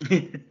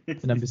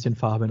 Wenn ein bisschen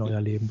Farbe in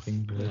euer Leben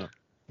bringen will.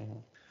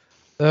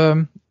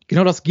 Ja.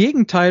 Genau das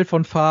Gegenteil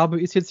von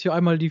Farbe ist jetzt hier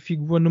einmal die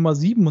Figur Nummer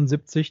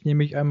 77,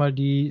 nämlich einmal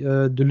die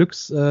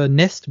Deluxe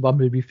Nest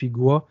Bumblebee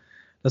Figur.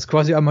 Das ist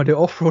quasi einmal der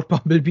Offroad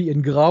Bumblebee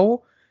in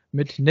Grau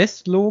mit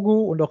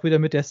Nest-Logo und auch wieder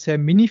mit der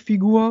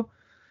Sam-Mini-Figur.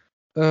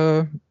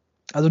 Also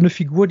eine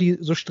Figur, die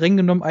so streng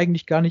genommen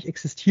eigentlich gar nicht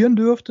existieren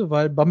dürfte,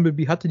 weil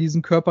Bumblebee hatte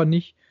diesen Körper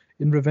nicht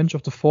in Revenge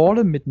of the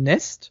Fallen mit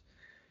Nest.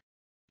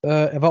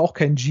 Er war auch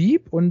kein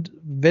Jeep und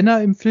wenn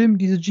er im Film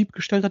diese Jeep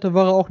gestellt hatte,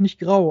 war er auch nicht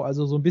grau.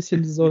 Also so ein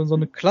bisschen so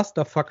eine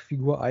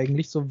Clusterfuck-Figur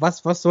eigentlich. So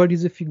was soll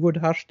diese Figur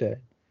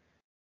darstellen?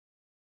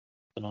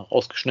 Genau,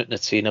 ausgeschnittene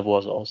Szene, wo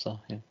er so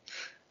aussah. Ja.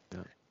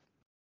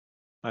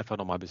 Einfach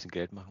nochmal ein bisschen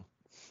Geld machen.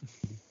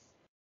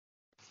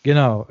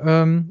 Genau.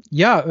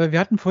 Wir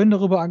hatten vorhin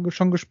darüber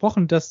schon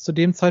gesprochen, dass zu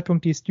dem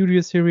Zeitpunkt die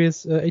Studio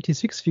Series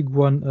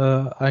 86-Figuren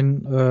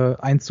einen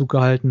Einzug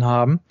gehalten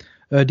haben.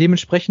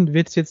 Dementsprechend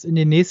wird es jetzt in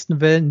den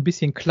nächsten Wellen ein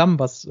bisschen klamm,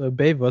 was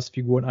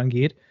Bayverse-Figuren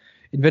angeht.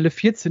 In Welle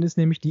 14 ist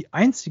nämlich die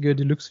einzige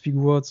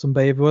Deluxe-Figur zum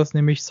Bayverse,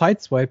 nämlich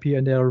Sideswipe hier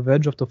in der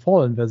Revenge of the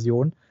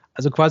Fallen-Version.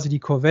 Also quasi die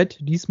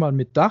Corvette, diesmal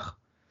mit Dach.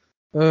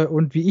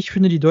 Und wie ich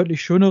finde, die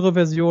deutlich schönere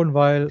Version,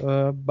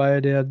 weil bei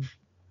der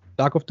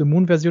Dark of the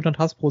Moon Version hat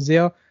Hasbro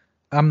sehr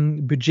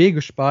am Budget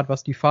gespart,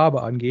 was die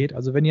Farbe angeht.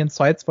 Also wenn ihr einen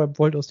Sideswipe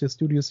wollt aus der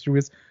Studio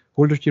Series,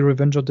 holt euch die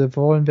Revenge of the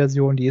Fallen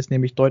Version, die ist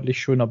nämlich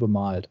deutlich schöner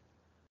bemalt.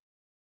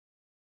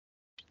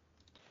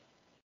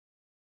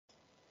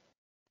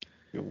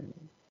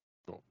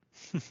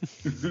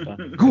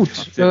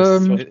 Gut.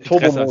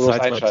 Turbo-Modus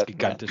einschalten.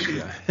 Gigantisch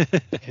hier.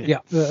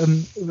 Ja,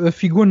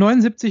 Figur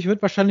 79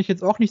 wird wahrscheinlich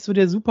jetzt auch nicht so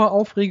der super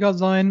Aufreger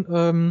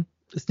sein.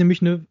 Ist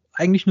nämlich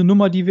eigentlich eine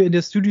Nummer, die wir in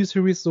der Studio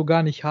Series so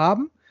gar nicht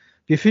haben.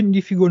 Wir finden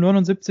die Figur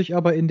 79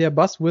 aber in der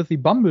Buzzworthy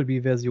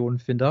Bumblebee-Version,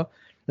 Das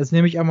ist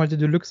nämlich einmal der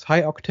Deluxe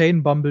High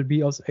Octane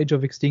Bumblebee aus Age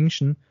of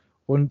Extinction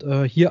und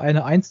hier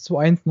eine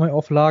 1:1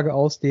 Neuauflage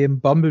aus dem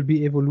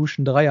Bumblebee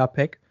Evolution 3er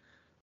Pack.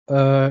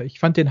 Ich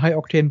fand den High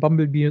Octane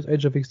Bumblebee aus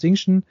Age of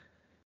Extinction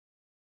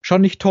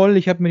schon nicht toll.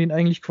 Ich habe mir den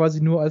eigentlich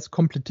quasi nur als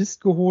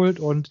Komplettist geholt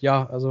und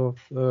ja, also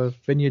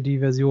wenn ihr die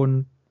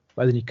Version,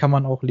 weiß ich nicht, kann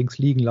man auch links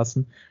liegen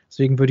lassen.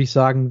 Deswegen würde ich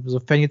sagen,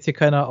 sofern jetzt hier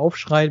keiner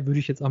aufschreit, würde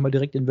ich jetzt einmal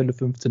direkt in Welle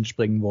 15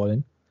 springen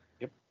wollen.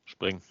 Yep,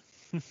 springen.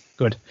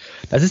 Gut.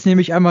 Das ist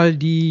nämlich einmal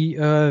die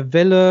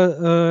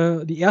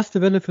Welle, die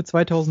erste Welle für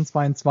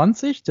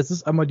 2022. Das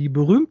ist einmal die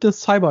berühmte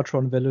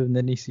Cybertron-Welle,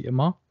 nenne ich sie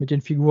immer, mit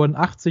den Figuren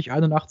 80,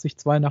 81,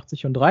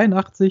 82 und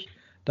 83.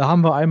 Da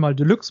haben wir einmal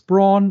Deluxe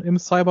Brawn im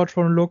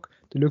Cybertron-Look,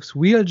 Deluxe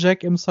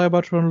Wheeljack im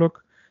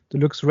Cybertron-Look,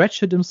 Deluxe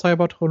Ratchet im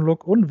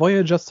Cybertron-Look und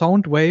Voyager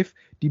Soundwave,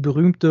 die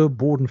berühmte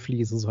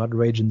Bodenfliese, so hat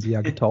Ragen sie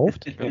ja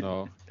getauft.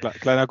 Genau.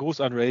 Kleiner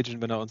Gruß an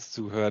Ragen, wenn er uns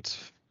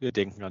zuhört. Wir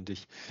denken an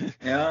dich.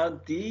 Ja,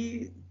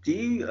 die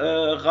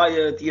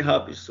Reihe, die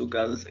habe ich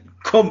sogar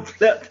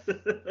komplett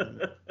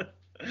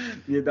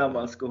mir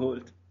damals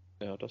geholt.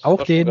 Ja, das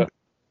auch den.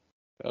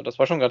 Das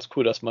war schon ganz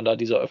cool, dass man da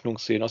diese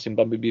Eröffnungsszenen aus dem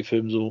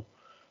Bumblebee-Film so,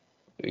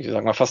 ich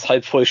sag mal, fast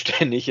halb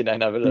vollständig in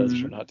einer Welle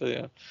schon hatte,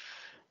 ja.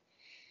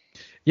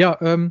 Ja,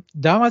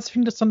 damals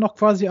fing das dann noch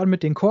quasi an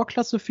mit den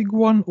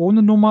Core-Klasse-Figuren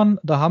ohne Nummern.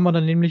 Da haben wir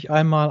dann nämlich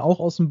einmal auch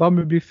aus dem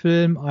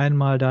Bumblebee-Film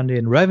einmal dann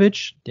den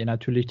Ravage, der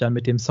natürlich dann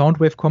mit dem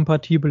Soundwave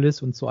kompatibel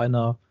ist und zu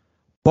einer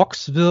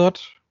Box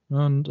wird.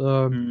 Und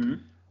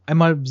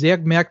einmal sehr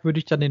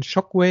merkwürdig dann den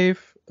Shockwave,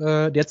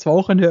 der zwar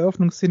auch in der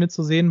Eröffnungsszene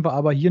zu sehen war,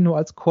 aber hier nur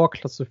als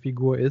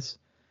Core-Klasse-Figur ist.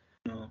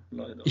 Ja,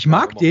 leider. Ich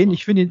mag den,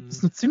 ich finde, das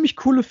ist eine ziemlich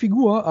coole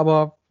Figur,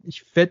 aber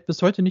ich werde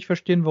bis heute nicht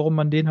verstehen, warum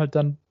man den halt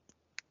dann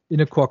in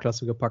eine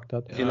Core-Klasse gepackt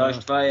hat.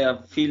 Vielleicht war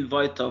er viel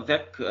weiter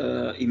weg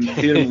im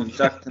Film und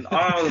sagten,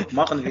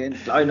 machen wir ihn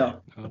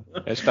kleiner.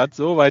 Ja. Er stand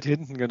so weit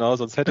hinten, genau,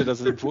 sonst hätte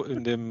das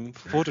in dem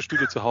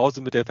Fotostudio zu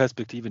Hause mit der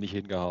Perspektive nicht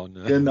hingehauen.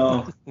 Ne?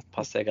 Genau.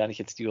 Passt ja gar nicht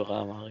ins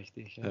Diorama,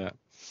 richtig. Ja.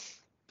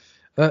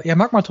 Ja,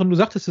 Magmatron, du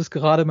sagtest es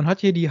gerade, man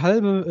hat hier die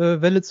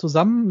halbe Welle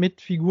zusammen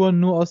mit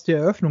Figuren nur aus der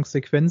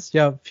Eröffnungssequenz.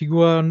 Ja,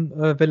 Figuren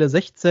Welle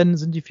 16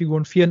 sind die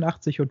Figuren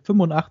 84 und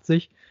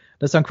 85.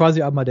 Das ist dann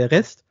quasi einmal der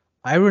Rest.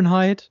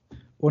 Ironhide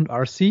und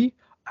RC.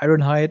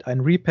 Ironhide, ein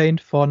Repaint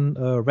von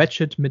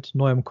Ratchet mit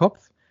neuem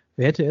Kopf.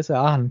 Wer hätte es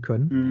erahnen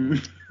können?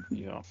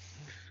 Ja.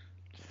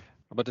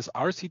 Aber das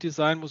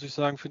RC-Design, muss ich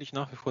sagen, finde ich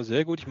nach wie vor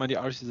sehr gut. Ich meine, die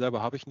RC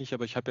selber habe ich nicht,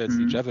 aber ich habe ja jetzt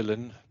die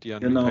Javelin, die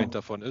ein Repaint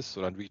davon ist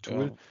oder ein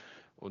Retool. Ja.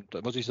 Und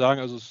da muss ich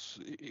sagen, also es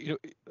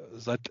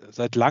ist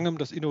seit langem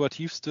das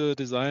innovativste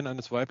Design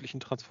eines weiblichen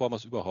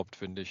Transformers überhaupt,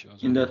 finde ich.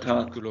 Also in der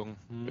Tat. Gelungen.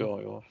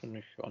 Ja, finde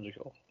ich an sich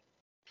auch.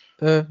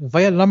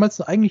 War ja damals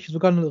eigentlich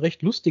sogar eine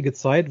recht lustige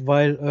Zeit,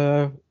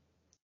 weil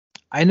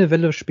eine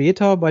Welle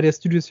später bei der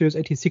Studio Series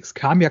 86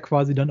 kam ja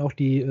quasi dann auch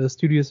die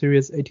Studio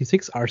Series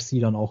 86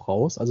 RC dann auch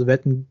raus. Also wir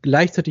hatten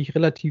gleichzeitig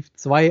relativ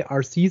zwei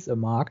RCs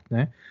im Markt,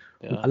 ne?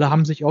 Ja. Und alle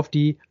haben sich auf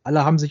die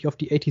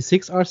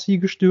 86 RC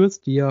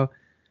gestürzt, die ja,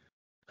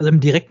 also im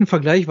direkten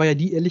Vergleich war ja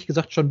die ehrlich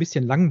gesagt schon ein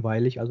bisschen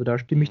langweilig. Also da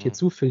stimme ich dir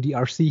zu, Phil. Die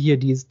RC hier,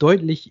 die ist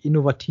deutlich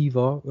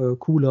innovativer,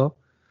 cooler.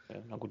 Ja,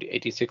 na gut, die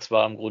 86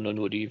 war im Grunde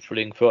nur die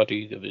Fling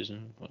 30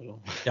 gewesen.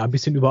 Also ja, ein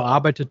bisschen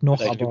überarbeitet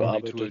noch, aber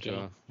überarbeitet,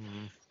 ja.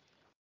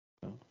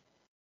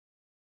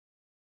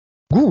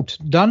 Gut,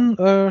 dann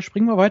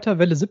springen wir weiter.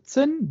 Welle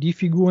 17, die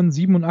Figuren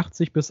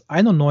 87 bis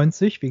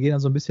 91. Wir gehen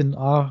also ein bisschen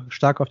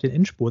stark auf den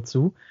Endspurt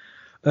zu.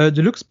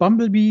 Deluxe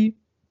Bumblebee,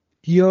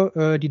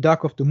 hier die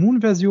Dark of the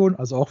Moon Version,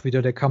 also auch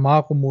wieder der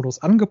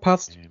Camaro-Modus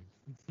angepasst.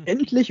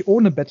 Endlich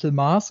ohne Battle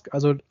Mask,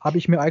 also habe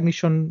ich mir eigentlich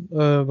schon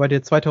bei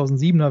der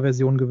 2007er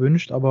Version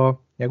gewünscht, aber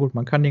ja gut,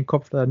 man kann den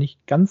Kopf da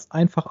nicht ganz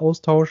einfach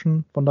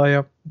austauschen. Von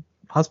daher,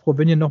 Hasbro,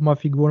 wenn ihr nochmal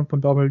Figuren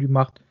von Bumblebee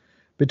macht,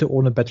 bitte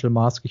ohne Battle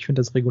Mask. Ich finde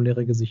das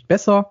reguläre Gesicht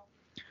besser.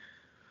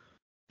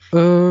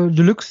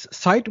 Deluxe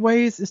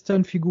Sideways ist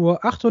dann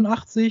Figur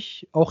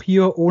 88, auch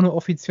hier ohne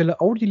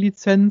offizielle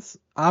Audi-Lizenz,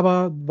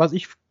 aber was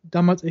ich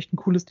damals echt ein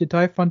cooles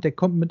Detail fand, der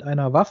kommt mit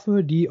einer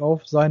Waffe, die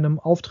auf seinem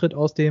Auftritt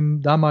aus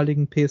dem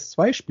damaligen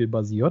PS2-Spiel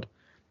basiert.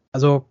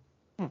 Also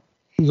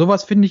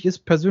sowas finde ich ist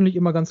persönlich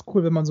immer ganz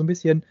cool, wenn man so ein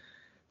bisschen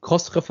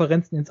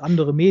Cross-Referenzen ins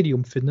andere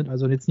Medium findet,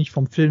 also jetzt nicht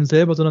vom Film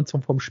selber, sondern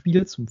vom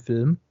Spiel zum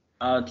Film.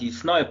 Die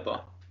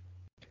Sniper.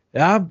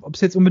 Ja, ob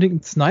es jetzt unbedingt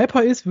ein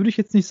Sniper ist, würde ich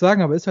jetzt nicht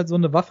sagen, aber ist halt so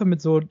eine Waffe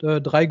mit so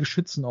 3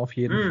 Geschützen auf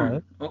jeden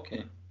Fall.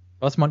 Okay.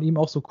 Was man ihm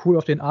auch so cool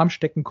auf den Arm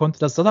stecken konnte.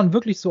 Das sah dann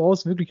wirklich so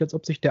aus, wirklich, als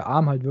ob sich der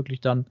Arm halt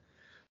wirklich dann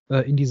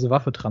in diese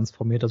Waffe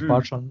transformiert. Das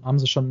war schon, haben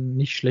sie schon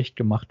nicht schlecht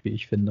gemacht, wie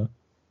ich finde.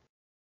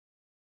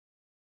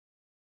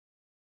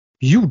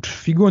 Gut,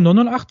 Figur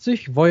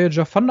 89,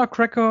 Voyager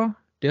Thundercracker,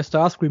 der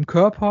Starscream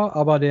Körper,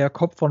 aber der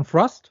Kopf von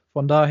Thrust.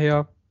 Von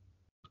daher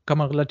kann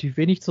man relativ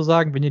wenig zu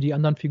sagen. Wenn ihr die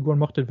anderen Figuren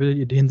mochtet, werdet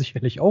ihr den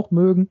sicherlich auch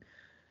mögen.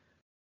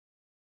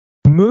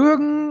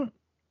 Mögen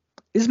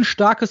ist ein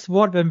starkes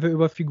Wort, wenn wir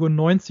über Figur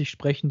 90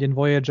 sprechen, den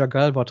Voyager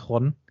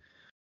Galvatron.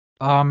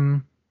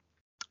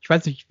 Ich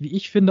weiß nicht, wie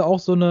ich finde, auch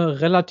so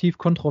eine relativ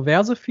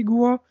kontroverse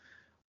Figur,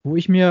 wo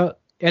ich mir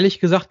ehrlich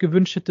gesagt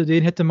gewünscht hätte,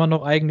 den hätte man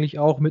doch eigentlich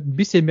auch mit ein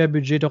bisschen mehr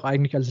Budget doch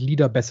eigentlich als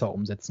Leader besser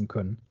umsetzen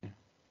können.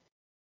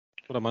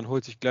 Oder man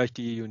holt sich gleich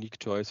die Unique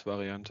Toys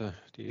Variante.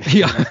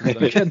 Ja,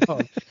 genau.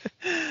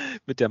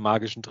 Mit der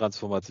magischen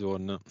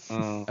Transformation. Ne?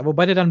 Ja,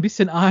 wobei der dann ein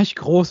bisschen arg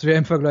groß wäre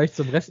im Vergleich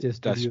zum Rest der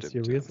Das Studio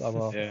stimmt, Series,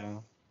 aber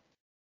Ja.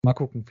 mal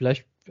gucken.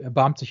 Vielleicht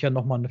erbarmt sich ja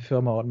nochmal eine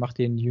Firma und macht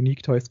den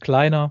Unique Toys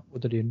kleiner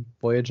oder den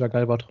Voyager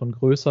Galvatron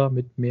größer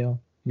mit mehr,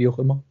 wie auch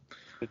immer.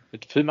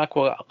 Mit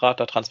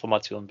filmakkurater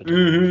Transformation, bitte.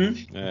 Mhm.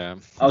 Ja.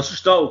 Aus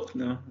Staub,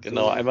 ne?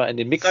 Genau, einmal in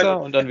den Mixer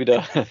und dann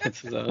wieder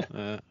zusammen.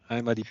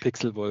 Einmal die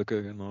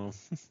Pixelwolke, genau.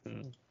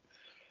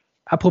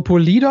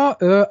 Apropos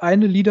Leader,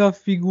 eine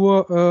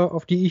Leader-Figur,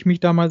 auf die ich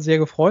mich damals sehr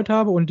gefreut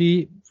habe und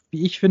die,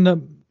 wie ich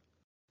finde,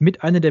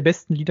 mit einer der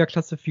besten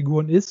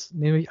Leader-Klasse-Figuren ist,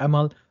 nämlich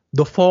einmal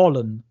The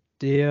Fallen.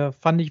 Der,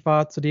 fand ich,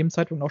 war zu dem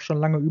Zeitpunkt auch schon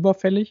lange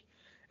überfällig.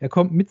 Er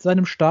kommt mit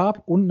seinem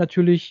Stab und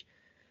natürlich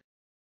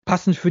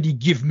passend für die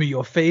Give Me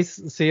Your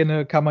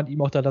Face-Szene kann man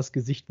ihm auch da das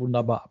Gesicht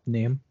wunderbar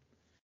abnehmen.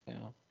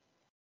 Ja.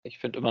 Ich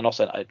finde immer noch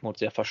sein Altmod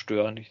sehr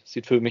verstörend.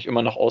 Sieht für mich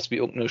immer noch aus wie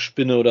irgendeine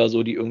Spinne oder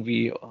so, die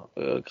irgendwie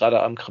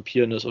gerade am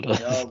Krepieren ist. Oder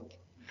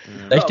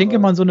Ja, Ich denke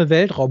mal an so eine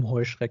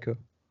Weltraumheuschrecke.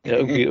 ja,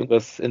 irgendwie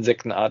irgendwas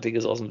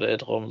Insektenartiges aus dem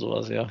Weltraum,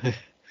 sowas, ja.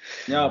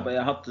 ja, aber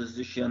er hatte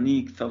sich ja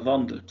nie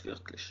verwandelt,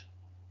 wirklich.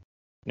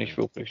 Nicht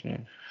wirklich,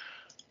 ne.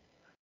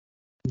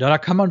 Ja, da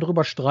kann man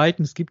drüber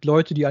streiten. Es gibt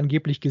Leute, die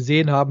angeblich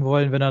gesehen haben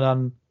wollen, wenn er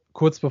dann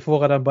kurz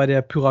bevor er dann bei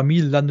der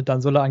Pyramide landet,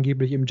 dann soll er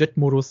angeblich im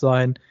Jet-Modus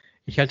sein.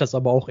 Ich halte das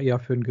aber auch eher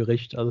für ein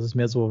Gericht. Also es ist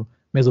mehr so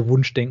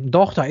Wunschdenken.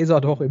 Doch, da ist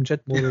er doch im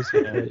Jet-Modus.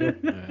 Der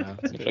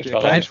Vielleicht war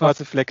kleine einfach-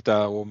 schwarze Fleck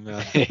da oben. Ja.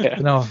 Ja.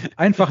 Genau.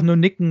 Einfach nur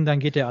nicken, dann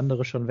geht der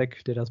andere schon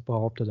weg, der das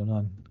behauptet. Und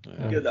dann,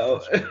 Ja.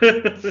 Genau.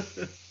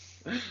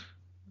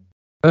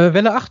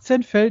 Welle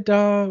 18 fällt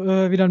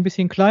da wieder ein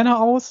bisschen kleiner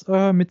aus,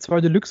 mit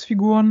 2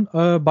 Deluxe-Figuren,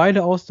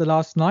 beide aus The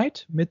Last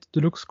Night, mit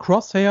Deluxe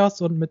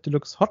Crosshairs und mit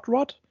Deluxe Hot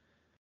Rod.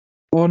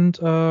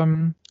 Und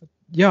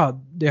ja,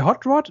 der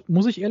Hot Rod,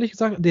 muss ich ehrlich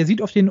sagen, der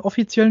sieht auf den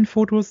offiziellen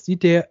Fotos,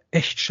 sieht der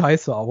echt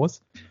scheiße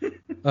aus.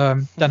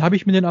 Dann habe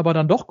ich mir den aber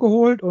dann doch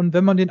geholt und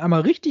wenn man den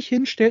einmal richtig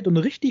hinstellt und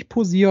richtig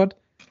posiert,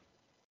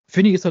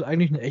 finde ich, ist das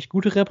eigentlich eine echt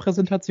gute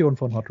Repräsentation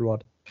von Hot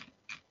Rod.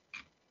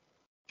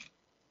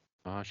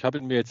 Ja, ich habe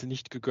ihn mir jetzt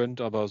nicht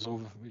gegönnt, aber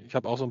so, ich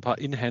habe auch so ein paar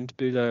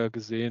In-Hand-Bilder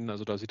gesehen,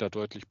 also da sieht er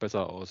deutlich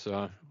besser aus,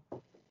 ja.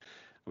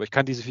 Aber ich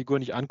kann diese Figur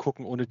nicht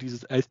angucken, ohne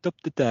dieses I stop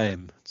the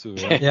time zu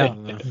hören. Ja.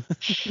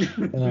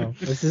 Genau,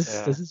 das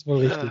ist wohl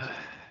richtig.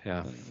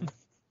 Ja.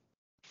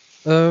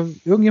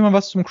 Irgendjemand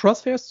was zum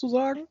Crosshairs zu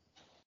sagen?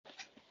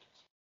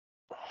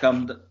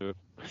 Kam Nö.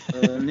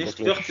 nicht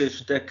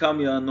wirklich, der kam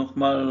ja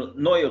nochmal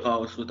neu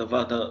raus, oder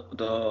war da,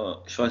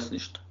 oder ich weiß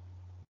nicht.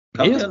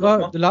 Kam Nee, der es war,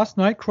 noch mal? The Last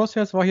Night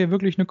Crosshairs war hier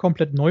wirklich eine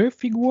komplett neue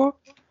Figur.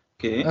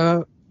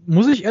 Okay.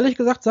 Muss ich ehrlich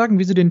gesagt sagen,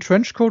 wie sie den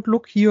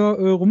Trenchcoat-Look hier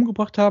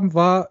rumgebracht haben,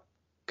 war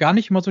gar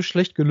nicht mal so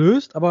schlecht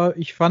gelöst, aber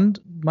ich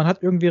fand, man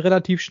hat irgendwie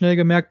relativ schnell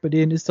gemerkt, bei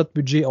denen ist das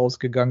Budget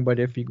ausgegangen bei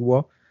der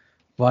Figur,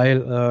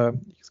 weil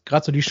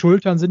gerade so die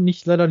Schultern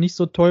sind leider nicht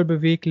so toll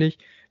beweglich.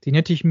 Den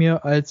hätte ich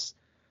mir als,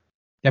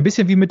 ja, ein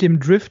bisschen wie mit dem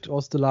Drift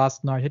aus The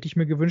Last Night, hätte ich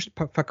mir gewünscht,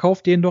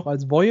 verkauft den doch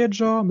als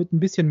Voyager mit ein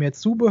bisschen mehr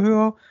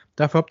Zubehör,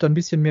 dafür habt ihr ein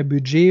bisschen mehr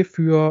Budget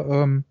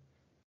für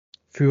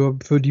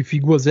die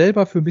Figur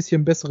selber, für ein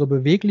bisschen bessere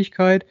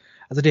Beweglichkeit.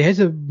 Also der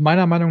hätte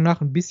meiner Meinung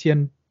nach ein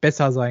bisschen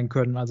besser sein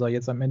können, als er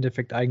jetzt am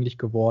Endeffekt eigentlich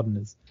geworden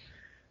ist.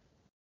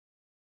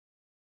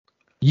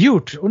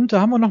 Gut, und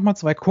da haben wir nochmal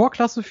 2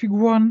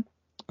 Core-Klasse-Figuren.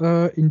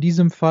 In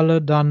diesem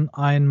Falle dann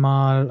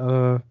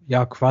einmal,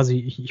 ja quasi,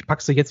 ich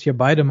packe sie jetzt hier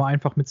beide mal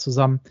einfach mit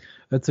zusammen.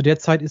 Zu der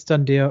Zeit ist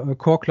dann der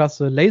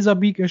Core-Klasse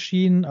Laserbeak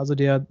erschienen, also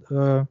der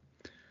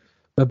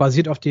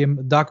basiert auf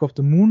dem Dark of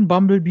the Moon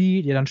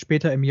Bumblebee, der dann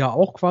später im Jahr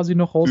auch quasi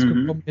noch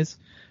rausgekommen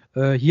ist.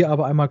 Hier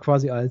aber einmal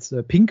quasi als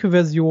pinke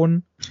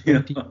Version. Ja.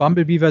 Und die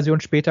Bumblebee-Version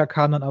später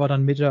kam dann aber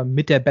dann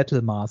mit der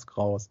Battle Mask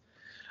raus.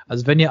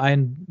 Also wenn ihr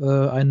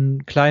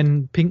einen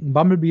kleinen pinken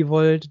Bumblebee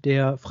wollt,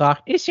 der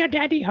fragt, ist your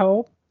Daddy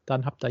home?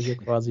 Dann habt ihr hier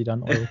quasi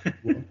dann eure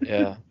Figur.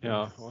 Ja.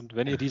 Ja, und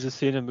wenn ihr diese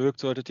Szene mögt,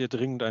 solltet ihr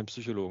dringend einen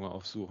Psychologen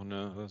aufsuchen.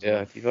 Ne? Also,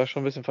 Ja, die war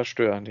schon ein bisschen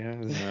verstörend. Ja.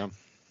 ja.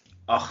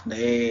 Ach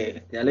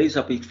nee, der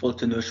Laserbeak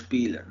wollte nur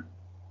spielen.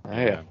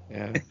 Ja.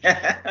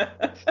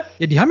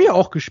 Ja, die haben ja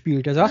auch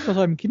gespielt. Der saß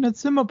doch im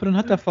Kinderzimmer, aber dann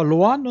hat er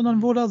verloren und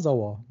dann wurde er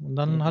sauer. Und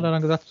dann hat er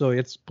dann gesagt, so,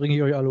 jetzt bringe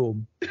ich euch alle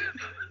um.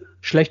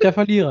 Schlechter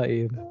Verlierer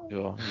eben.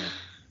 Ja.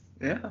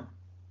 Ja.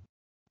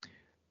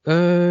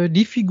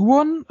 Die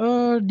Figuren,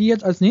 die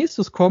jetzt als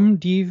nächstes kommen,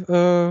 die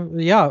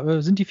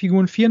sind die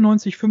Figuren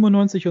 94,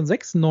 95 und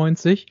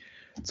 96.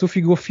 Zur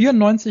Figur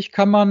 94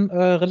 kann man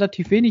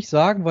relativ wenig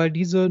sagen, weil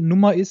diese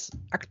Nummer ist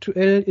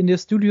aktuell in der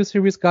Studio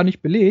Series gar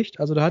nicht belegt.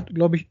 Also da hat,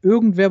 glaube ich,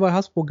 irgendwer bei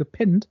Hasbro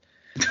gepennt.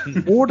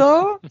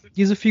 Oder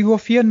diese Figur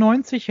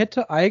 94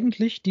 hätte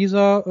eigentlich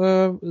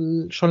dieser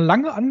schon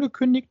lange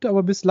angekündigte,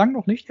 aber bislang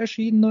noch nicht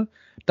erschienene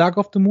Dark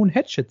of the Moon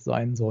Hatchet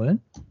sein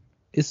sollen.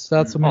 Ist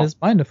da zumindest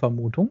meine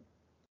Vermutung.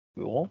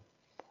 Ja.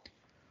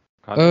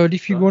 Die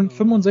Figuren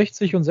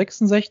 65 und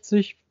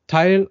 66,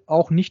 Teil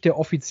auch nicht der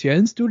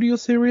offiziellen Studio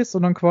Series,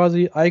 sondern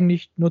quasi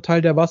eigentlich nur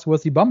Teil der Was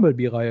Was die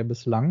Bumblebee-Reihe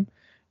bislang.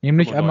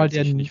 Nämlich 95, einmal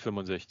der. Nicht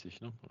 65,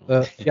 ne?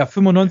 Ja,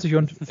 95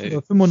 und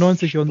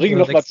 96 und Bring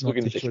noch mal zurück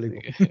in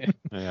 96, die Entschuldigung.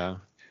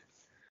 Ja.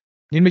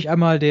 Nämlich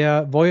einmal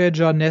der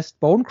Voyager Nest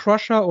Bone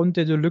Crusher und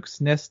der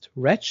Deluxe Nest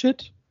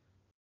Ratchet.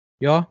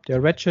 Ja,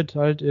 der Ratchet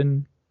halt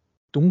in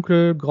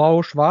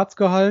dunkelgrau-schwarz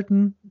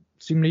gehalten.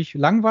 Ziemlich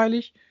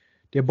langweilig.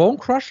 Der Bone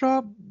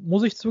Crusher,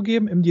 muss ich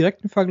zugeben, im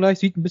direkten Vergleich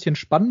sieht ein bisschen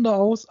spannender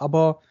aus,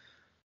 aber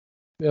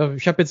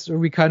ich habe jetzt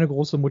irgendwie keine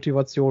große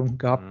Motivation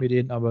gehabt, mir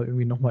den aber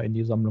irgendwie nochmal in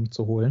die Sammlung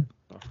zu holen.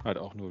 Halt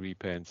auch nur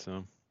Repaints,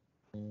 ja.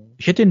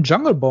 Ich hätte den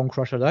Jungle Bone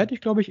Crusher, da hätte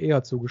ich, glaube ich,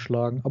 eher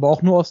zugeschlagen. Aber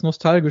auch nur aus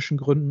nostalgischen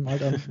Gründen,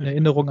 halt in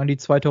Erinnerung an die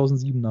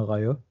 2007er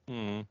Reihe.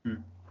 Mhm.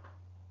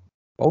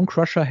 Bone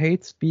Crusher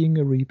hates being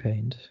a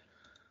repaint.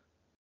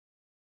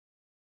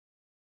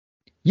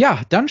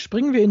 Ja, dann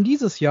springen wir in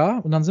dieses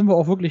Jahr und dann sind wir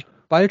auch wirklich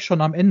bald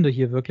schon am Ende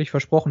hier, wirklich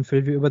versprochen,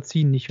 Phil. Wir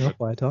überziehen nicht noch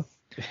weiter.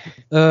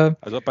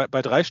 Also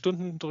bei 3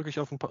 Stunden drücke ich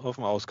auf den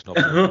Ausknopf.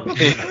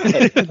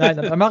 Nein,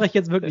 dann mache ich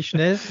jetzt wirklich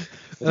schnell.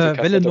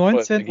 Welle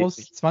 19 aus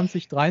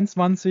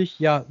 2023,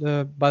 ja,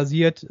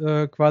 basiert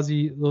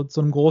quasi so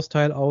zu einem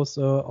Großteil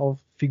auf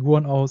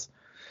Figuren aus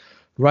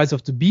Rise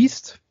of the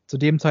Beast, zu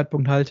dem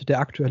Zeitpunkt halt der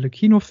aktuelle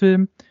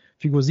Kinofilm.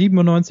 Figur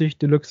 97,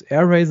 Deluxe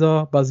Air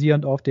Racer,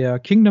 basierend auf der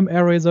Kingdom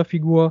Air Racer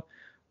Figur.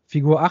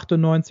 Figur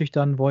 98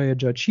 dann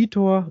Voyager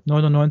Cheetor,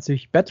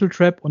 99 Battle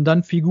Trap und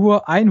dann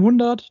Figur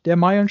 100, der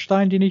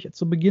Meilenstein, den ich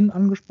zu Beginn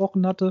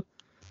angesprochen hatte.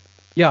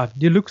 Ja,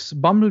 Deluxe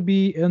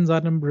Bumblebee in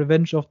seinem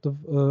Revenge of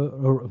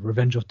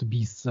the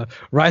Beasts,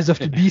 Rise of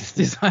the Beasts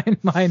Design,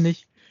 meine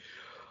ich.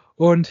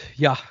 Und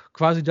ja,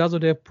 quasi da so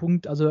der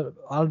Punkt, also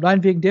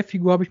allein wegen der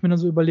Figur habe ich mir dann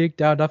so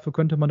überlegt, ja, dafür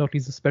könnte man doch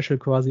dieses Special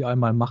quasi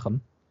einmal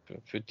machen.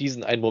 Für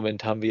diesen einen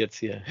Moment haben wir jetzt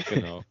hier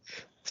Genau.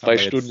 2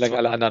 Stunden lang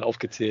alle anderen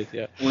aufgezählt.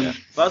 Ja. Und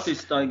was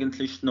ist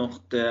eigentlich noch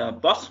der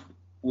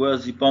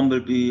Buzzworthy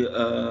Bumblebee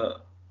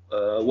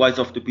Rise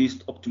of the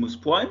Beast Optimus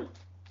Prime?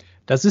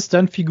 Das ist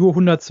dann Figur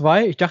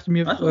 102. Ich dachte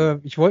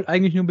mir, ich wollte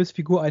eigentlich nur bis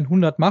Figur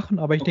 100 machen,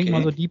 aber ich denke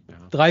mal so, die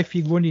 3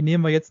 Figuren, die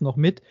nehmen wir jetzt noch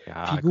mit.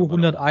 Ja, Figur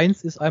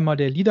 101 ist einmal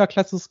der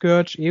Leader-Klasse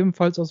Scourge,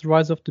 ebenfalls aus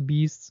Rise of the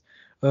Beasts.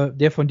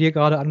 Der von dir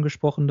gerade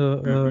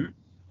angesprochene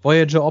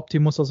Voyager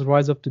Optimus aus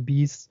Rise of the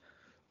Beasts.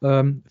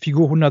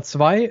 Figur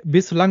 102,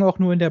 bislang auch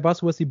nur in der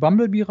Buzzworthy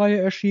Bumblebee-Reihe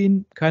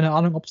erschienen. Keine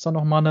Ahnung, ob es da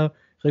nochmal eine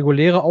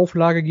reguläre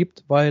Auflage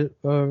gibt, weil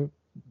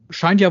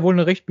scheint ja wohl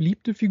eine recht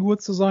beliebte Figur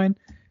zu sein.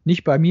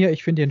 Nicht bei mir,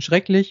 ich finde den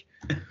schrecklich.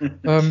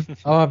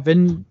 Aber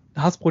wenn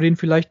Hasbro den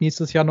vielleicht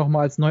nächstes Jahr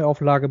nochmal als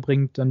Neuauflage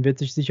bringt, dann wird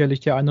sich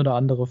sicherlich der ein oder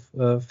andere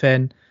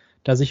Fan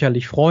da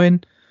sicherlich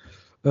freuen.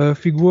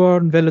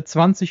 Figurenwelle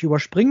 20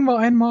 überspringen wir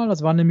einmal.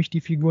 Das waren nämlich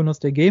die Figuren aus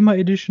der Gamer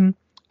Edition.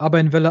 Aber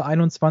in Welle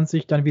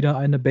 21 dann wieder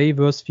eine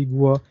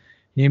Bayverse-Figur,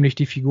 nämlich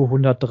die Figur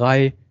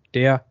 103,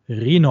 der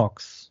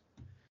Rhinox.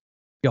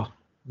 Ja,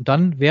 und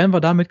dann wären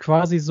wir damit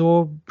quasi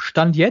so,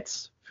 Stand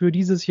jetzt für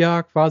dieses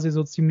Jahr quasi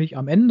so ziemlich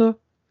am Ende.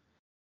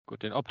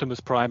 Gut, den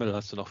Optimus Primal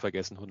hast du noch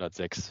vergessen,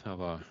 106,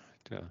 aber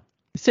der...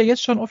 Ist der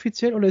jetzt schon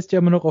offiziell oder ist der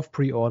immer noch auf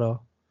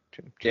Pre-Order?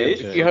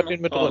 Die hat den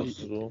mit drin.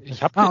 So.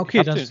 Ich hab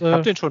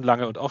den schon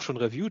lange und auch schon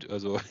reviewed,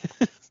 also...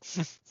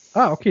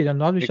 Okay,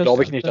 dann habe ich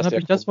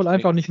das wohl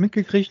einfach nicht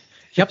mitgekriegt.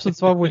 Ich habe sie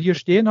zwar wohl hier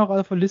stehen, auch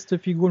auf der Liste,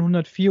 Figuren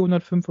 104,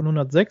 105 und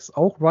 106,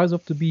 auch Rise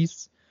of the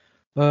Beasts.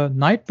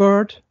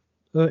 Nightbird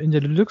in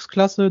der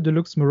Deluxe-Klasse,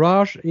 Deluxe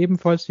Mirage,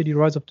 ebenfalls hier die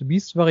Rise of the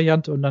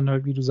Beasts-Variante und dann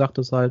halt, wie du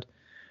sagtest, halt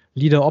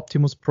Leader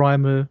Optimus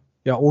Primal,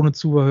 ja, ohne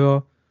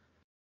Zubehör.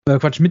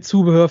 Mit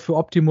Zubehör für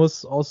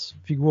Optimus aus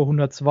Figur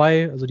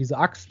 102, also diese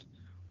Axt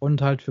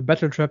und halt für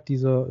Battle Trap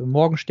diese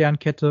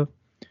Morgensternkette.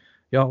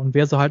 Ja, und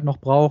wer sie halt noch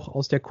braucht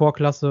aus der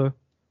Core-Klasse,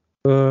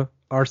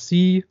 RC,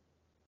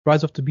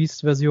 Rise of the Beasts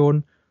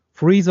Version,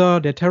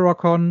 Freezer, der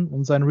Terracon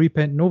und sein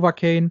Repaint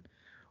Novocaine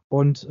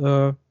und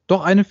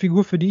doch eine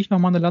Figur, für die ich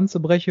nochmal eine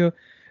Lanze breche,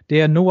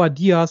 der Noah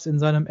Diaz in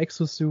seinem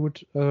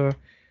Exosuit.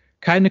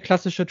 Keine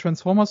klassische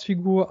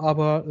Transformers-Figur,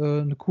 aber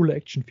eine coole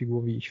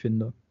Action-Figur, wie ich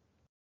finde.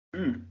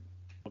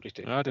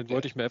 Ja, den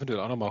wollte ich mir eventuell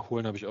auch nochmal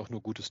holen, habe ich auch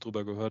nur Gutes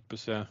drüber gehört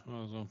bisher.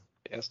 Also.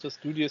 Erste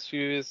Studio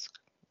Series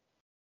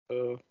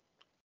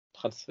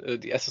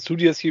die erste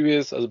Studio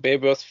Series, also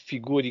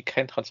Bayverse-Figur, die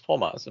kein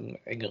Transformer ist im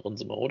engeren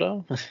Sinne,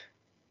 oder?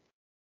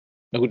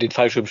 Na gut, den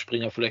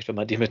Fallschirmspringer vielleicht, wenn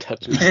man den mit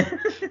hat.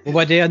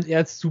 Wobei der eher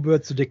als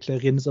Zubehör zu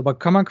deklarieren ist, aber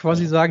kann man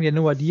quasi sagen, der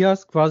Noah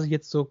Diaz quasi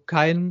jetzt so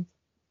kein,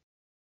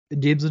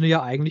 in dem Sinne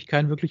ja eigentlich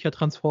kein wirklicher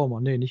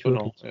Transformer. Nee, nicht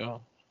wirklich. Ja.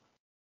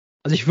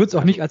 Also ich würde es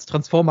auch nicht als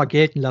Transformer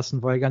gelten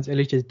lassen, weil ganz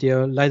ehrlich,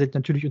 der leidet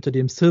natürlich unter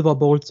dem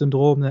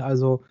Silverbolt-Syndrom, ne?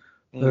 Also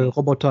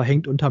Roboter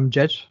hängt unterm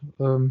Jet.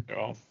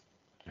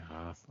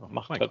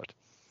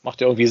 Macht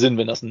ja irgendwie Sinn,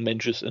 wenn das ein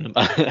Mensch ist in einem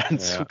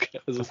Anzug.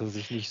 Ja, also, dass er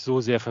sich nicht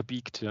so sehr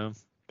verbiegt, ja.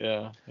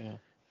 Ja. Ja.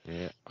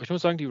 Aber ich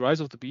muss sagen, die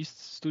Rise of the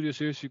Beast Studio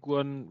Series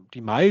Figuren,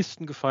 die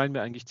meisten gefallen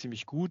mir eigentlich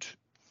ziemlich gut.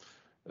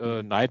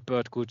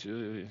 Nightbird, gut,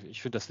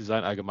 ich finde das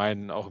Design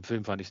allgemein, auch im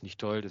Film fand ich es nicht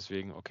toll,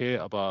 deswegen okay,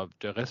 aber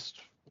der Rest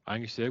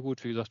eigentlich sehr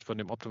gut. Wie gesagt, von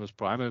dem Optimus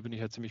Primal bin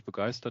ich ja ziemlich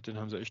begeistert, den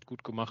haben sie echt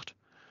gut gemacht.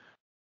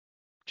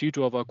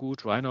 Cheetor war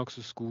gut, Rhinox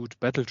ist gut,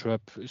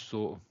 Battletrap ist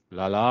so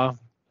lala,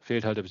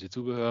 fehlt halt ein bisschen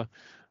Zubehör,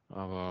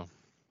 aber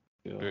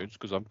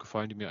insgesamt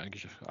gefallen die mir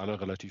eigentlich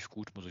alle relativ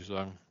gut, muss ich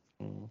sagen.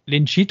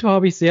 Den Cheetor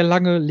habe ich sehr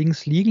lange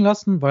links liegen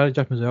lassen, weil ich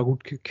dachte mir so, ja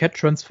gut, Cat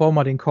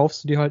Transformer, den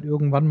kaufst du dir halt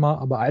irgendwann mal.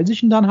 Aber als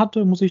ich ihn dann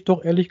hatte, muss ich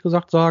doch ehrlich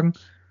gesagt sagen,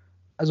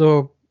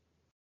 also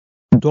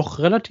doch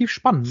relativ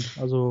spannend.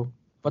 Also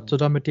was sie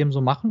da mit dem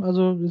so machen,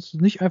 also ist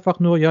nicht einfach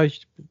nur, ja,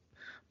 ich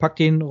pack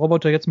den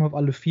Roboter jetzt mal auf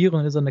alle Viere und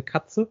dann ist er eine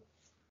Katze.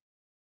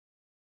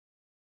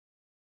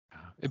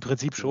 Im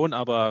Prinzip schon,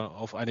 aber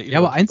auf eine Ja,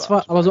 aber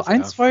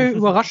irre zwei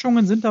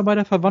Überraschungen sind da bei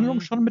der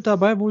Verwandlung schon mit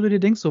dabei, wo du dir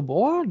denkst, so,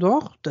 boah,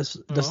 doch, das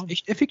ist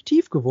echt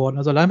effektiv geworden.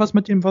 Also allein was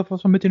man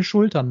mit den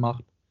Schultern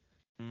macht.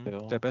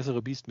 Der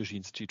bessere Beast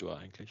Machines Cheetor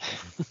eigentlich.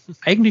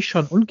 Eigentlich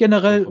schon. Und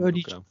generell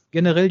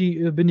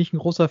bin ich ein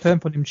großer Fan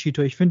von dem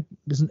Cheetor. Ich finde,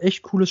 das ist ein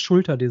echt cooles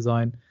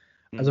Schulterdesign.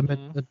 Also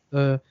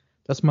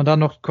dass man da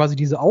noch quasi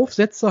diese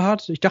Aufsätze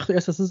hat. Ich dachte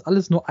erst, das ist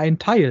alles nur ein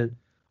Teil.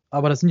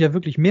 Aber das sind ja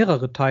wirklich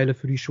mehrere Teile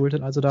für die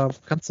Schultern. Also da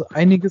kannst du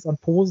einiges an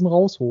Posen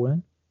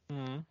rausholen.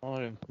 Oh,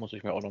 den muss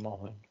ich mir auch nochmal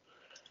holen.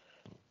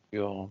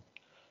 Ja.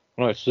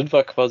 Na, jetzt sind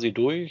wir quasi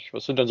durch.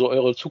 Was sind denn so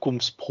eure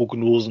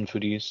Zukunftsprognosen für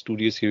die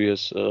Studio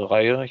Series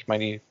Reihe? Ich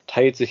meine, die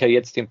teilt sich ja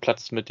jetzt den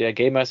Platz mit der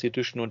Gamers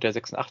Edition und der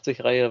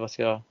 86-Reihe, was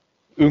ja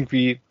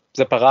irgendwie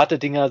separate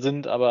Dinger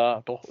sind,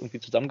 aber doch irgendwie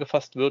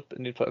zusammengefasst wird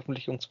in den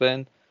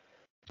Veröffentlichungswellen.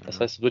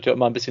 Das heißt, es wird ja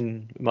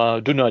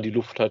immer dünner die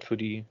Luft halt für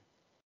die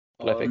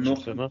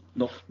Live-Action-Filme.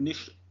 Noch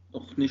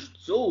nicht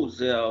so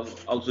sehr.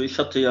 Also ich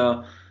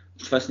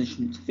weiß nicht,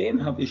 mit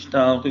wem habe ich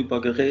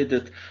darüber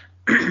geredet.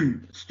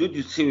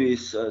 Studio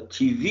Series,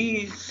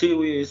 TV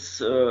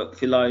Series,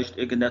 vielleicht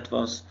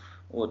irgendetwas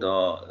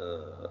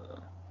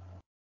oder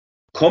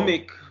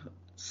Comic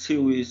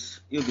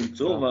Series, irgend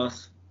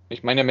sowas.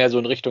 Ich meine ja mehr so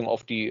in Richtung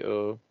auf die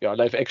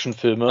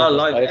Live-Action-Filme,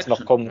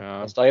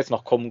 was da jetzt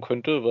noch kommen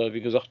könnte, weil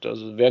wie gesagt,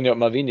 also werden ja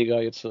immer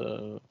weniger jetzt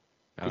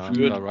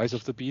geführt. Rise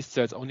of the Beast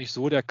ja jetzt auch nicht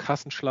so der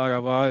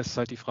Kassenschlager war, ist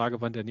halt die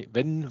Frage,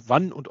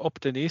 wann und ob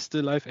der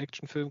nächste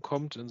Live-Action-Film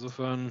kommt.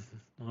 Insofern,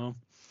 ja.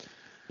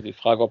 Die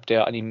Frage, ob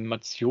der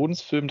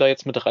Animationsfilm da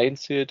jetzt mit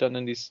reinzählt, dann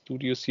in die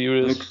Studio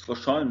Series.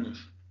 Höchstwahrscheinlich.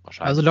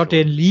 Also laut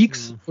den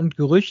Leaks und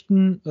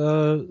Gerüchten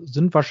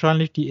sind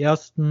wahrscheinlich die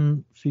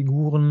ersten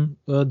Figuren,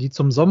 die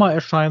zum Sommer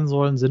erscheinen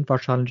sollen, sind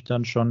wahrscheinlich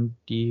dann schon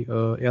die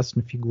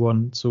ersten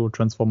Figuren zu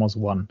Transformers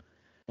One.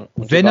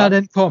 Wenn er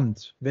denn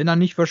kommt, wenn er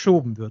nicht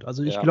verschoben wird.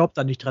 Also ich glaube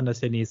da nicht dran, dass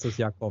der nächstes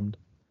Jahr kommt.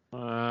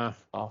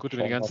 Gut,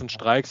 mit den ganzen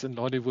Streiks in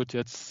Hollywood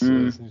jetzt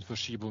ist die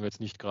Verschiebung jetzt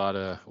nicht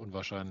gerade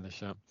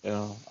unwahrscheinlich.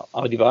 Ja,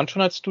 aber die waren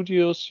schon als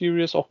Studio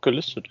Series auch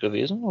gelistet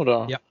gewesen,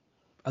 oder? Ja.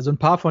 Also ein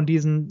paar von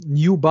diesen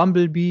New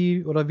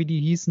Bumblebee oder wie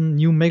die hießen,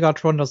 New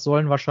Megatron, das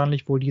sollen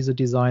wahrscheinlich wohl diese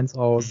Designs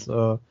aus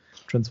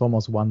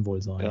Transformers One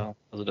wohl sein. Ja,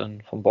 also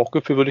dann vom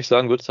Bauchgefühl würde ich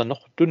sagen, wird es dann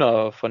noch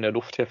dünner von der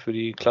Luft her für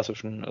die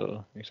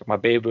klassischen,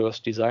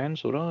 Bayburst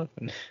Designs, oder?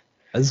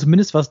 Also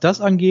zumindest was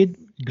das angeht,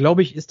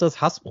 glaube ich, ist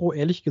das Hasbro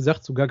ehrlich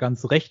gesagt sogar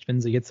ganz recht,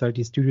 wenn sie jetzt halt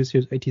die Studio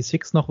Series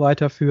 86 noch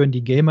weiterführen,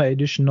 die Gamer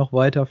Edition noch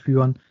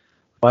weiterführen,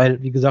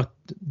 weil, wie gesagt,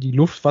 die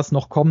Luft, was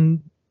noch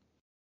kommen,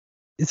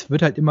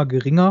 wird halt immer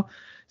geringer.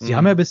 Sie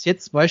haben ja bis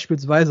jetzt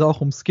beispielsweise auch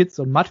um Skids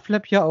und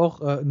Mudflap ja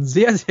auch einen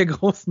sehr, sehr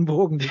großen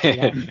Bogen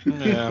geschlagen.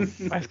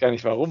 Weiß gar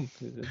nicht warum.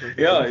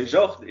 Ja, ich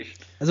auch nicht.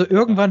 Also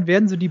irgendwann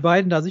werden sie die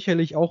beiden da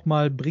sicherlich auch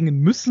mal bringen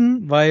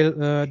müssen,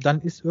 weil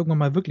dann ist irgendwann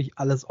mal wirklich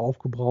alles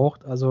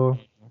aufgebraucht. Also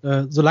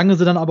solange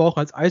sie dann aber auch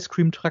als Ice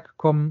Cream Truck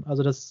kommen,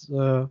 also das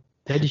da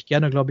hätte ich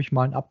gerne, glaube ich,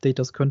 mal ein Update.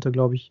 Das könnte,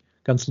 glaube ich,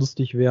 ganz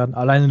lustig werden.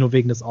 Alleine nur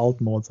wegen des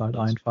Alt-Modes halt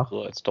einfach.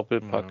 So als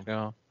Doppelpack,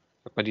 ja.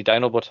 Die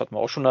Dinobots hatten wir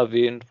auch schon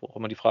erwähnt, wo auch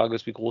immer die Frage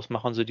ist, wie groß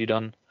machen sie die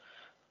dann?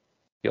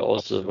 Hier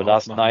aus The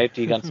Last Night,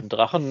 die ganzen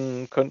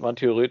Drachen könnte man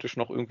theoretisch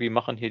noch irgendwie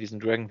machen. Hier diesen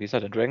Dragon, wie ist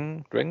er, der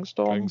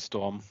Dragonstorm?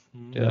 Dragonstorm.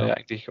 Der ja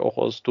eigentlich auch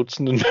aus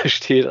Dutzenden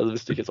besteht, also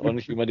wüsste ich jetzt auch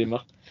nicht, wie man den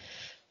macht.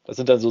 Das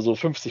sind dann so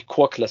 50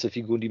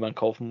 Core-Klasse-Figuren, die man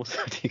kaufen muss.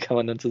 Die kann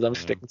man dann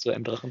zusammenstecken zu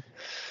einem Drachen.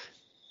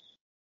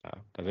 Ja,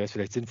 da wäre es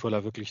vielleicht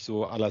sinnvoller, wirklich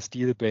so à la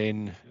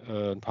Steelbane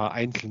ein paar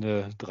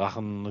einzelne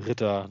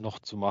Drachenritter noch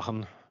zu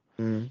machen.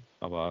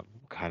 Aber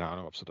keine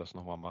Ahnung, ob sie das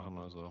nochmal machen.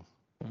 Also.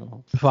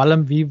 Vor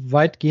allem, wie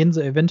weit gehen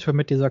sie eventuell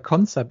mit dieser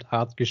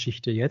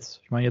Concept-Art-Geschichte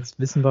jetzt? Ich meine, jetzt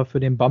wissen wir, für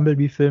den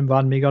Bumblebee-Film war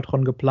ein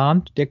Megatron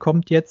geplant. Der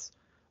kommt jetzt.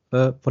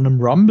 Von einem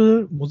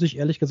Rumble, muss ich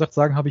ehrlich gesagt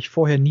sagen, habe ich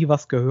vorher nie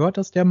was gehört,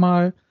 dass der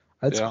mal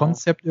als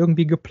Konzept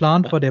irgendwie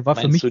geplant war. Der war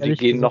für mich die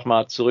gehen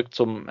nochmal zurück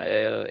zum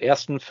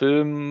ersten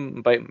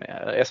Film, beim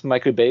ersten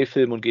Michael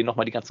Bay-Film und gehen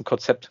nochmal die ganzen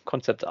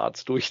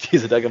Concept-Arts durch, die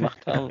sie da gemacht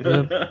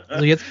haben.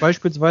 Also jetzt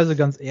beispielsweise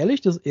ganz ehrlich,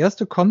 das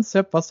erste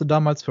Konzept, was sie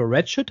damals für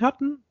Ratchet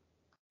hatten,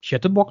 ich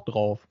hätte Bock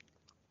drauf.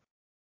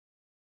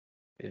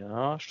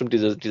 Ja, stimmt,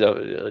 diese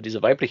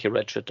weibliche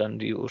Ratchet dann,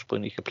 die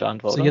ursprünglich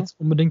geplant war, Also oder? jetzt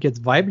unbedingt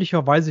jetzt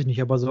weiblicher, weiß ich nicht,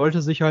 aber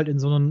sollte sich halt in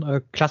so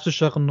einen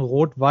klassischeren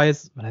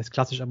Rot-Weiß, was heißt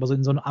klassisch, aber so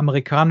in so einen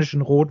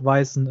amerikanischen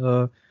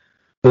rot-weißen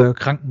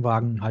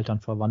Krankenwagen halt dann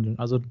verwandeln.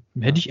 Also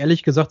hätte ich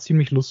ehrlich gesagt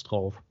ziemlich Lust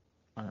drauf.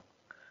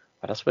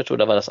 War das Ratchet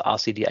oder war das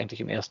RC, die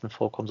eigentlich im ersten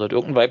vorkommen sollte?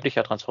 Irgendein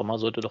weiblicher Transformer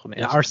sollte doch im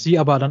Ja, ersten. RC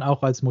aber dann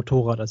auch als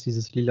Motorrad, als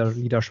dieses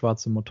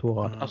lila-schwarze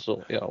Motorrad. Ach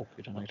so, ja,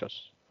 okay, dann habe ich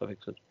das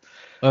verwechselt.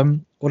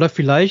 Oder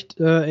vielleicht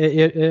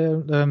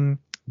The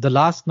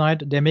Last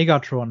Night, der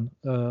Megatron.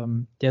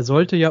 Der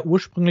sollte ja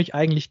ursprünglich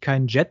eigentlich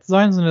kein Jet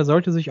sein, sondern der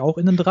sollte sich auch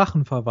in einen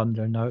Drachen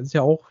verwandeln. Da ist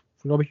ja auch,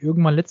 glaube ich,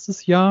 irgendwann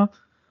letztes Jahr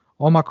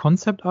auch mal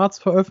Concept Arts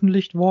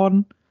veröffentlicht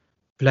worden.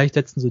 Vielleicht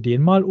setzen sie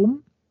den mal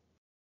um.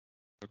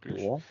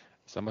 Wirklich. Ja.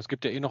 Ich sag mal, es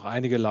gibt ja noch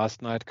einige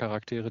Last Night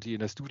Charaktere, die in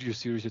der Studio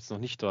Series jetzt noch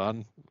nicht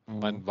waren.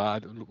 Man war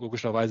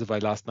logischerweise,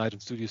 weil Last Night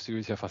und Studio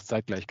Series ja fast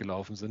zeitgleich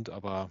gelaufen sind,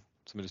 aber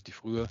zumindest die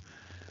frühe.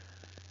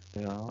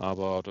 Ja.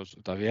 Aber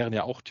da wären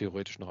ja auch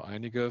theoretisch noch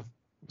einige.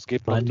 Es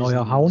gibt Oder noch ein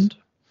neuer Hound.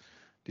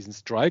 Diesen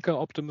Striker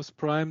Optimus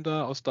Prime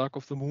da aus Dark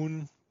of the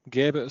Moon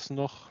gäbe es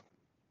noch.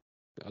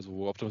 Also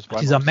wo Optimus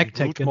Prime Dieser auch diesen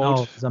MacTech, Brute Mode.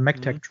 genau. Dieser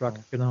MacTech-Truck,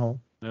 genau.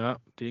 Ja,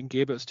 den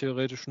gäbe es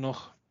theoretisch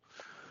noch.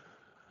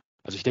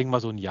 Also ich denke mal,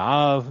 so ein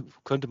Jahr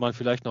könnte man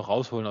vielleicht noch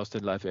rausholen aus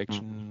den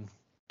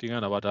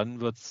Live-Action-Dingern, aber dann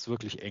wird es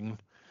wirklich eng,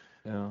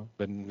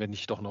 wenn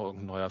nicht doch noch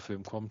irgendein neuer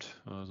Film kommt.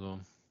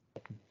 Also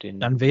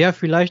dann wäre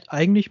vielleicht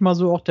eigentlich mal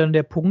so auch dann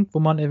der Punkt, wo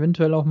man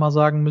eventuell auch mal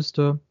sagen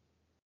müsste,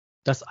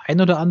 das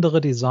ein oder andere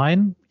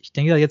Design, ich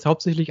denke da jetzt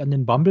hauptsächlich an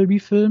den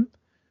Bumblebee-Film,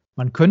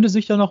 man könnte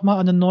sich da noch mal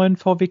an den neuen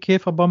VW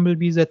Käfer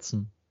Bumblebee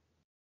setzen.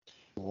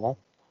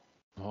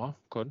 Ja,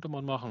 könnte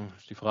man machen.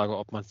 Ist die Frage,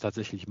 ob man es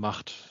tatsächlich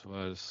macht,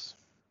 weil es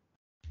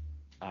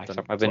ich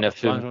sag mal, wenn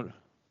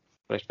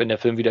der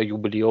Film wieder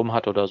Jubiläum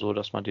hat oder so,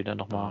 dass man den dann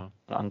nochmal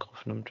in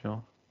Angriff nimmt,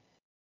 ja.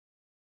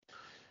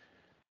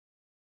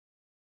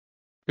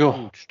 Ja,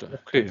 gut,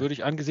 okay. Dann würde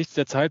ich angesichts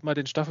der Zeit mal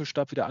den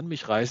Staffelstab wieder an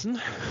mich reißen.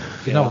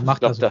 Genau,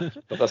 macht das. Ich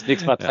glaube, das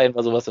nächste Mal teilen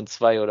wir sowas in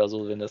 2 oder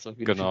so, wenn das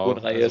irgendwie eine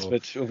Figurenreihe ist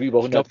mit irgendwie über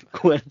 100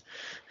 Figuren.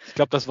 Ich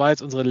glaube, das war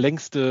jetzt unsere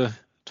längste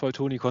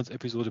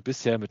Toy-Tony-Cons-Episode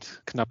bisher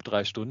mit knapp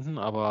 3 Stunden,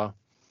 aber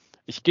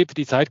ich gebe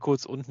die Zeit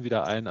kurz unten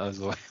wieder ein,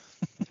 also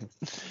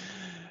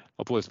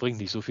obwohl es bringt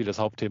nicht so viel, das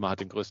Hauptthema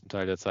hat den größten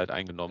Teil der Zeit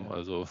eingenommen,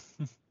 also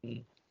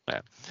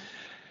naja.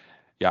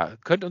 Ja,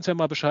 könnt uns ja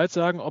mal Bescheid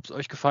sagen, ob es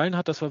euch gefallen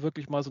hat, dass wir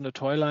wirklich mal so eine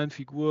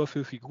Toyline-Figur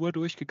für Figur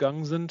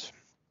durchgegangen sind.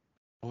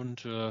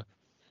 Und wir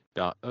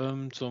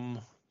haben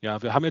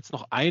jetzt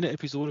noch eine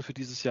Episode für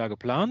dieses Jahr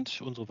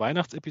geplant, unsere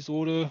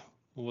Weihnachtsepisode,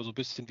 wo wir so ein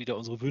bisschen wieder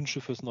unsere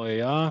Wünsche fürs neue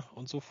Jahr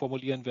und so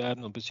formulieren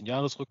werden, ein bisschen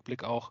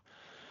Jahresrückblick auch.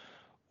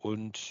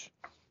 Und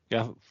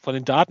ja, von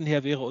den Daten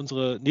her wäre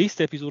unsere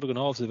nächste Episode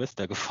genau auf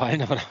Silvester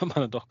gefallen, aber da haben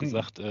wir dann doch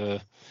gesagt,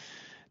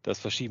 das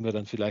verschieben wir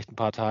dann vielleicht ein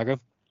paar Tage.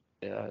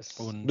 Ja, ist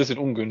ein bisschen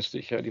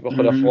ungünstig. Ja. Die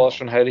Woche davor ist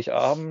schon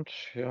Heiligabend.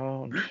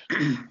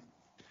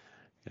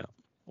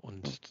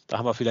 Und da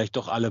haben wir vielleicht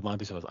doch alle mal ein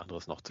bisschen was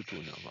anderes noch zu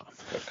tun. Aber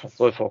das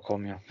soll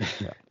vorkommen, ja.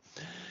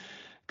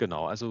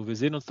 Genau, also wir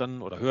sehen uns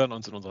dann oder hören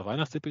uns in unserer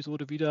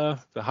Weihnachtsepisode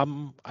wieder. Wir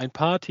haben ein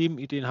paar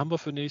Themenideen haben wir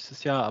für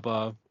nächstes Jahr,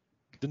 aber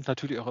sind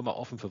natürlich auch immer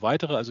offen für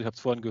weitere. Also ich habe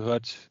es vorhin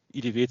gehört,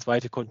 IDW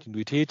zweite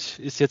Kontinuität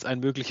ist jetzt ein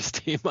mögliches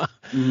Thema.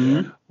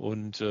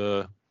 Und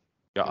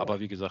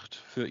aber wie gesagt,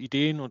 für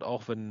Ideen und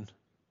auch wenn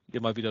ihr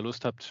mal wieder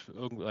Lust habt,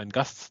 irgendeinen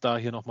Gaststar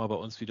hier nochmal bei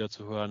uns wieder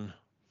zu hören,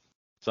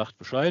 sagt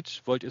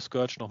Bescheid. Wollt ihr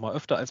Scourge nochmal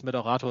öfter als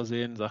Moderator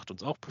sehen, sagt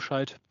uns auch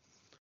Bescheid.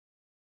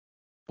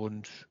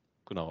 Und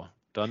genau,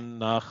 dann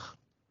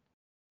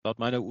laut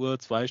meiner Uhr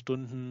 2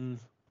 Stunden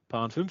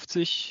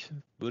 50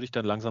 würde ich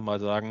dann langsam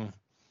mal sagen,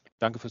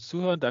 danke fürs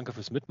Zuhören, danke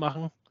fürs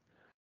Mitmachen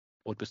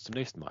und bis zum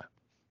nächsten Mal.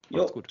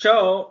 Macht's gut.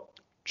 Ciao.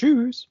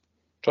 Tschüss.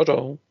 Ciao,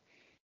 ciao.